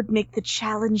 That would make the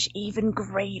challenge even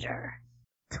greater.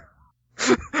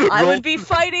 I would be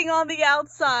fighting on the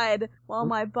outside, while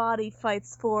my body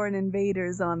fights foreign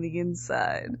invaders on the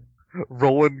inside.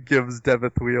 Rowan gives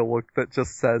Devithwe a look that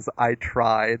just says, "I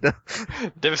tried."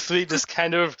 Devithwe just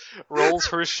kind of rolls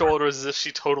her shoulders as if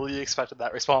she totally expected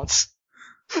that response.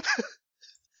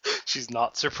 She's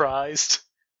not surprised.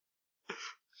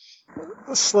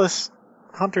 Sliss.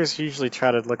 Hunters usually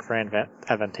try to look for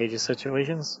advantageous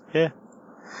situations. Yeah.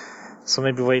 So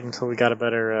maybe wait until we got a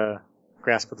better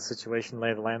grasp of the situation,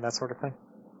 lay of the land, that sort of thing.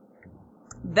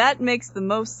 That makes the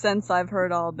most sense I've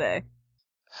heard all day.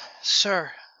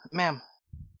 Sir, ma'am,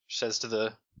 she says to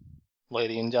the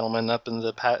lady and gentleman up in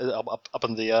the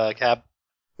cab.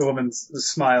 The woman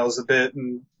smiles a bit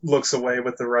and looks away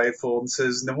with the rifle and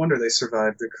says, "No wonder they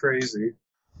survived. They're crazy."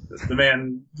 The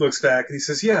man looks back and he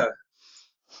says, "Yeah,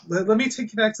 let me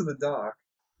take you back to the dock."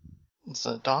 It's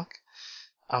a doc?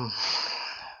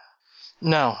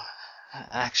 No.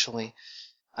 Actually,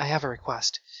 I have a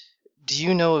request. Do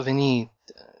you know of any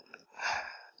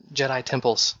Jedi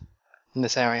temples in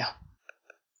this area?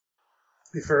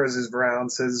 He furrows his brow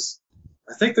and says,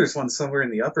 "I think there's one somewhere in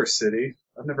the upper city.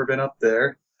 I've never been up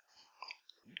there."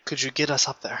 Could you get us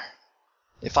up there?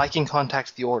 If I can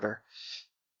contact the Order.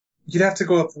 You'd have to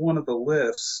go up one of the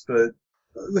lifts, but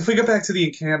if we go back to the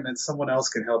encampment, someone else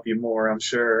can help you more, I'm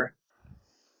sure.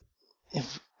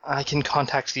 If I can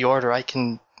contact the Order, I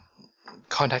can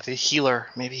contact a healer,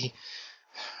 maybe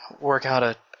work out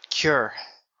a cure.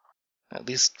 At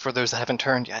least for those that haven't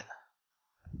turned yet.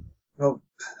 Well,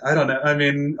 I don't know. I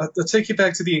mean, I'll take you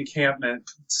back to the encampment.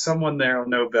 Someone there will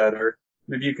know better.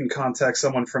 Maybe you can contact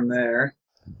someone from there.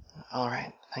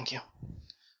 Alright, thank you.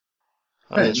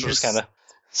 Right, And she'll just kind of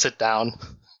sit down.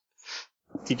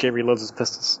 DJ reloads his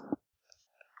pistols.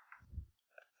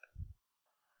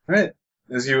 Right.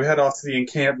 As you head off to the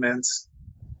encampment,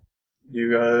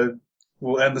 you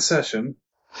will end the session.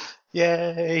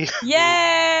 Yay!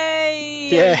 Yay!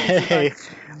 Yay!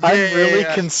 I'm really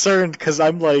Yeah. concerned because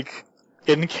I'm like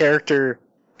in character,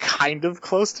 kind of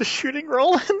close to shooting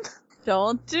Roland.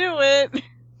 Don't do it.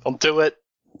 Don't do it.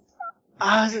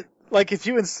 Like if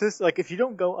you insist, like if you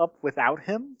don't go up without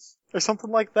him or something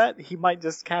like that, he might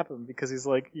just cap him because he's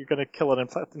like, you're gonna kill an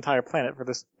entire planet for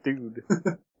this dude.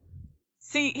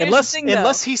 See, here's Unless the thing, though.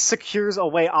 unless he secures a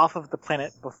way off of the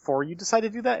planet before you decide to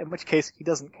do that, in which case he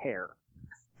doesn't care.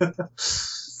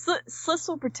 Sliss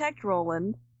will protect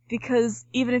Roland because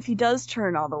even if he does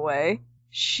turn all the way,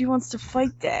 she wants to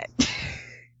fight that.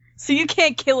 So you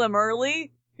can't kill him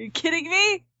early? Are you kidding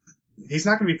me? He's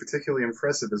not going to be particularly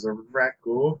impressive as a rat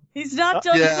ghoul. He's not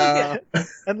done yeah.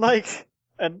 And like,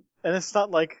 and it's not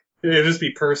like It'll just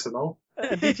be personal.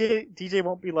 DJ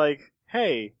won't be like,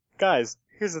 hey guys,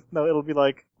 no, it'll be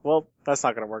like, well, that's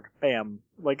not gonna work. Bam.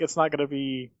 Like it's not gonna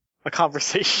be a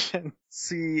conversation.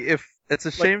 See, if it's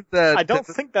a shame that I don't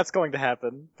think that's going to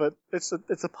happen, but it's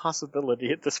a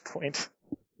possibility at this point.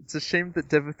 it's a shame that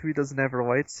Devon 3 doesn't have a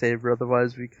lightsaber.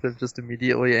 Otherwise, we could have just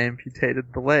immediately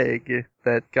amputated the leg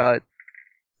that got.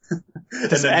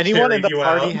 Does then anyone in carry the you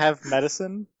party out. have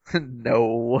medicine?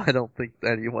 No, I don't think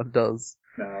anyone does.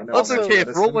 No, That's Also, okay. If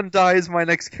medicine. Roland dies, my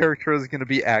next character is going to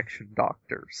be Action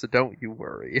Doctor, so don't you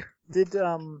worry. Did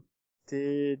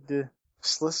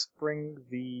Sliss bring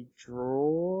the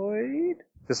droid?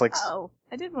 Just like Oh,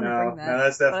 I did want to No, bring that. no,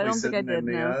 that's but I definitely don't think I sitting did in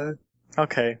the. now.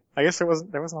 okay. I guess there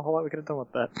wasn't a whole lot we could have done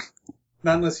with that.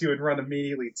 Not unless you had run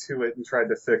immediately to it and tried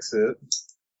to fix it.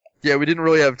 Yeah, we didn't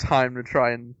really have time to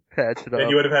try and patch it up. And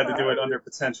you would have had to do it under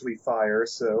potentially fire,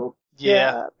 so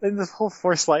Yeah. And this whole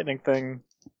Force Lightning thing.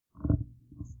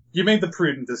 you made the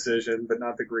prudent decision, but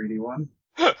not the greedy one.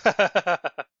 I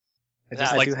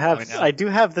just Yeah, like to point out- I do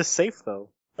have this safe though.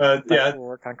 Yeah, We'll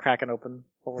work on cracking open.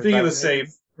 speaking of the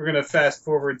safe, we're going to fast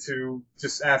forward to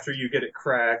just after you get it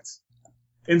cracked.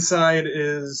 Inside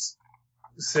is,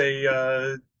 say,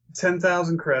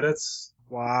 10,000 credits,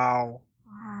 Wow.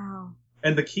 Wow.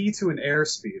 and the key to an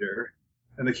airspeeder,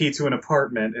 and the key to an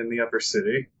apartment in the upper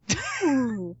city.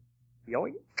 Ooh.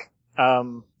 Yoink.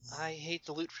 I hate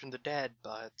the loot from the dead,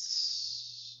 but...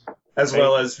 As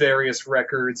well as various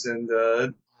records and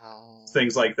Oh.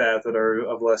 things like that that are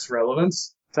of less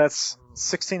relevance. That's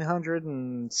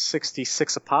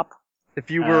 1,666 a pop. If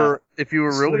you were so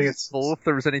really it's- full, if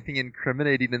there was anything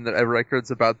incriminating in the records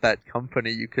about that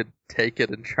company, you could take it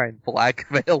and try and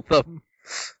blackmail them.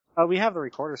 We have the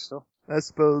recorder still. I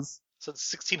suppose. So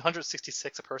it's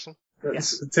 1,666 a person? Tell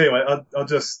you what, I'll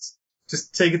just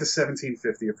take it to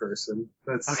 1750 a person.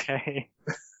 That's Okay.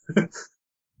 all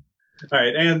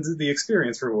right. And the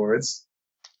experience rewards.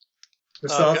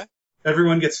 First Okay. off,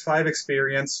 everyone gets 5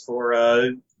 experience for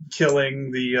killing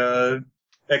the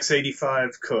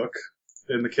X85 cook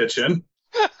in the kitchen.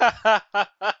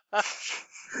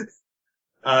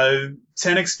 10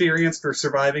 experience for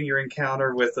surviving your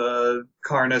encounter with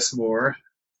Carnus Moore.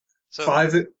 so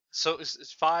 5 So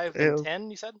it's 5 Ew. and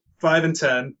 10, you said? 5 and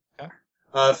 10.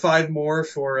 Okay. 5 more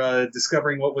for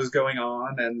discovering what was going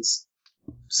on and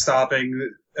stopping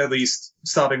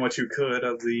what you could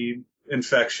of the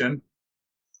infection.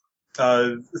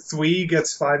 3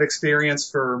 gets 5 experience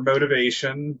for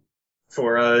motivation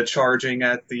for charging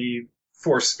at the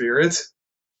Force Spirit.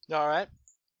 Alright.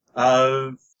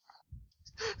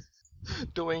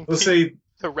 Doing Let's say,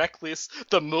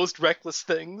 the most reckless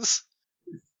things.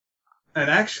 and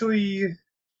actually,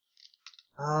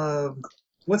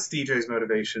 What's DJ's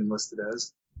motivation listed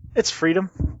as? It's freedom.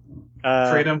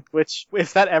 Freedom? Which,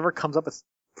 if that ever comes up, it's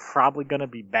probably gonna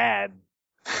be bad.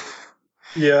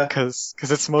 Yeah. Cause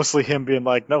it's mostly him being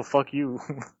like, no, fuck you.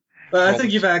 I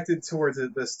think you've acted towards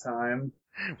it this time.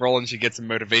 Roland should get some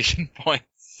motivation points.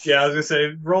 Yeah, I was gonna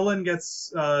say, Roland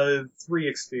gets 3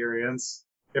 experience.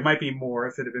 It might be more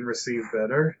if it had been received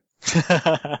better.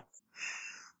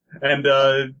 And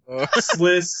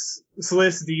Sliss,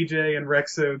 DJ, and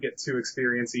Rexo get 2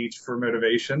 experience each for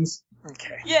motivations.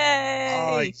 Okay. Oh,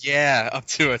 Yay! yeah, up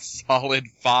to a solid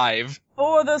 5.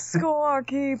 For the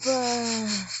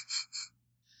scorekeeper.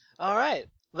 All right.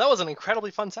 That was an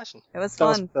incredibly fun session. It was That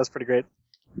was, fun. that was pretty great.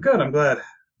 Good, I'm glad.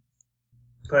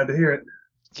 Glad to hear it.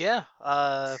 Yeah.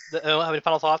 Have any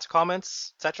final thoughts,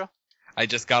 comments, etc.? I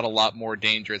just got a lot more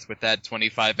dangerous with that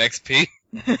 25 XP.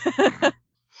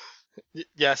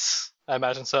 Yes, I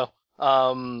imagine so.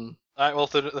 All right. Well,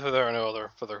 if there are no other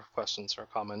further questions or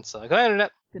comments, go ahead,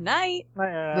 Internet. Good night.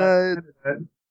 Bye. Uh,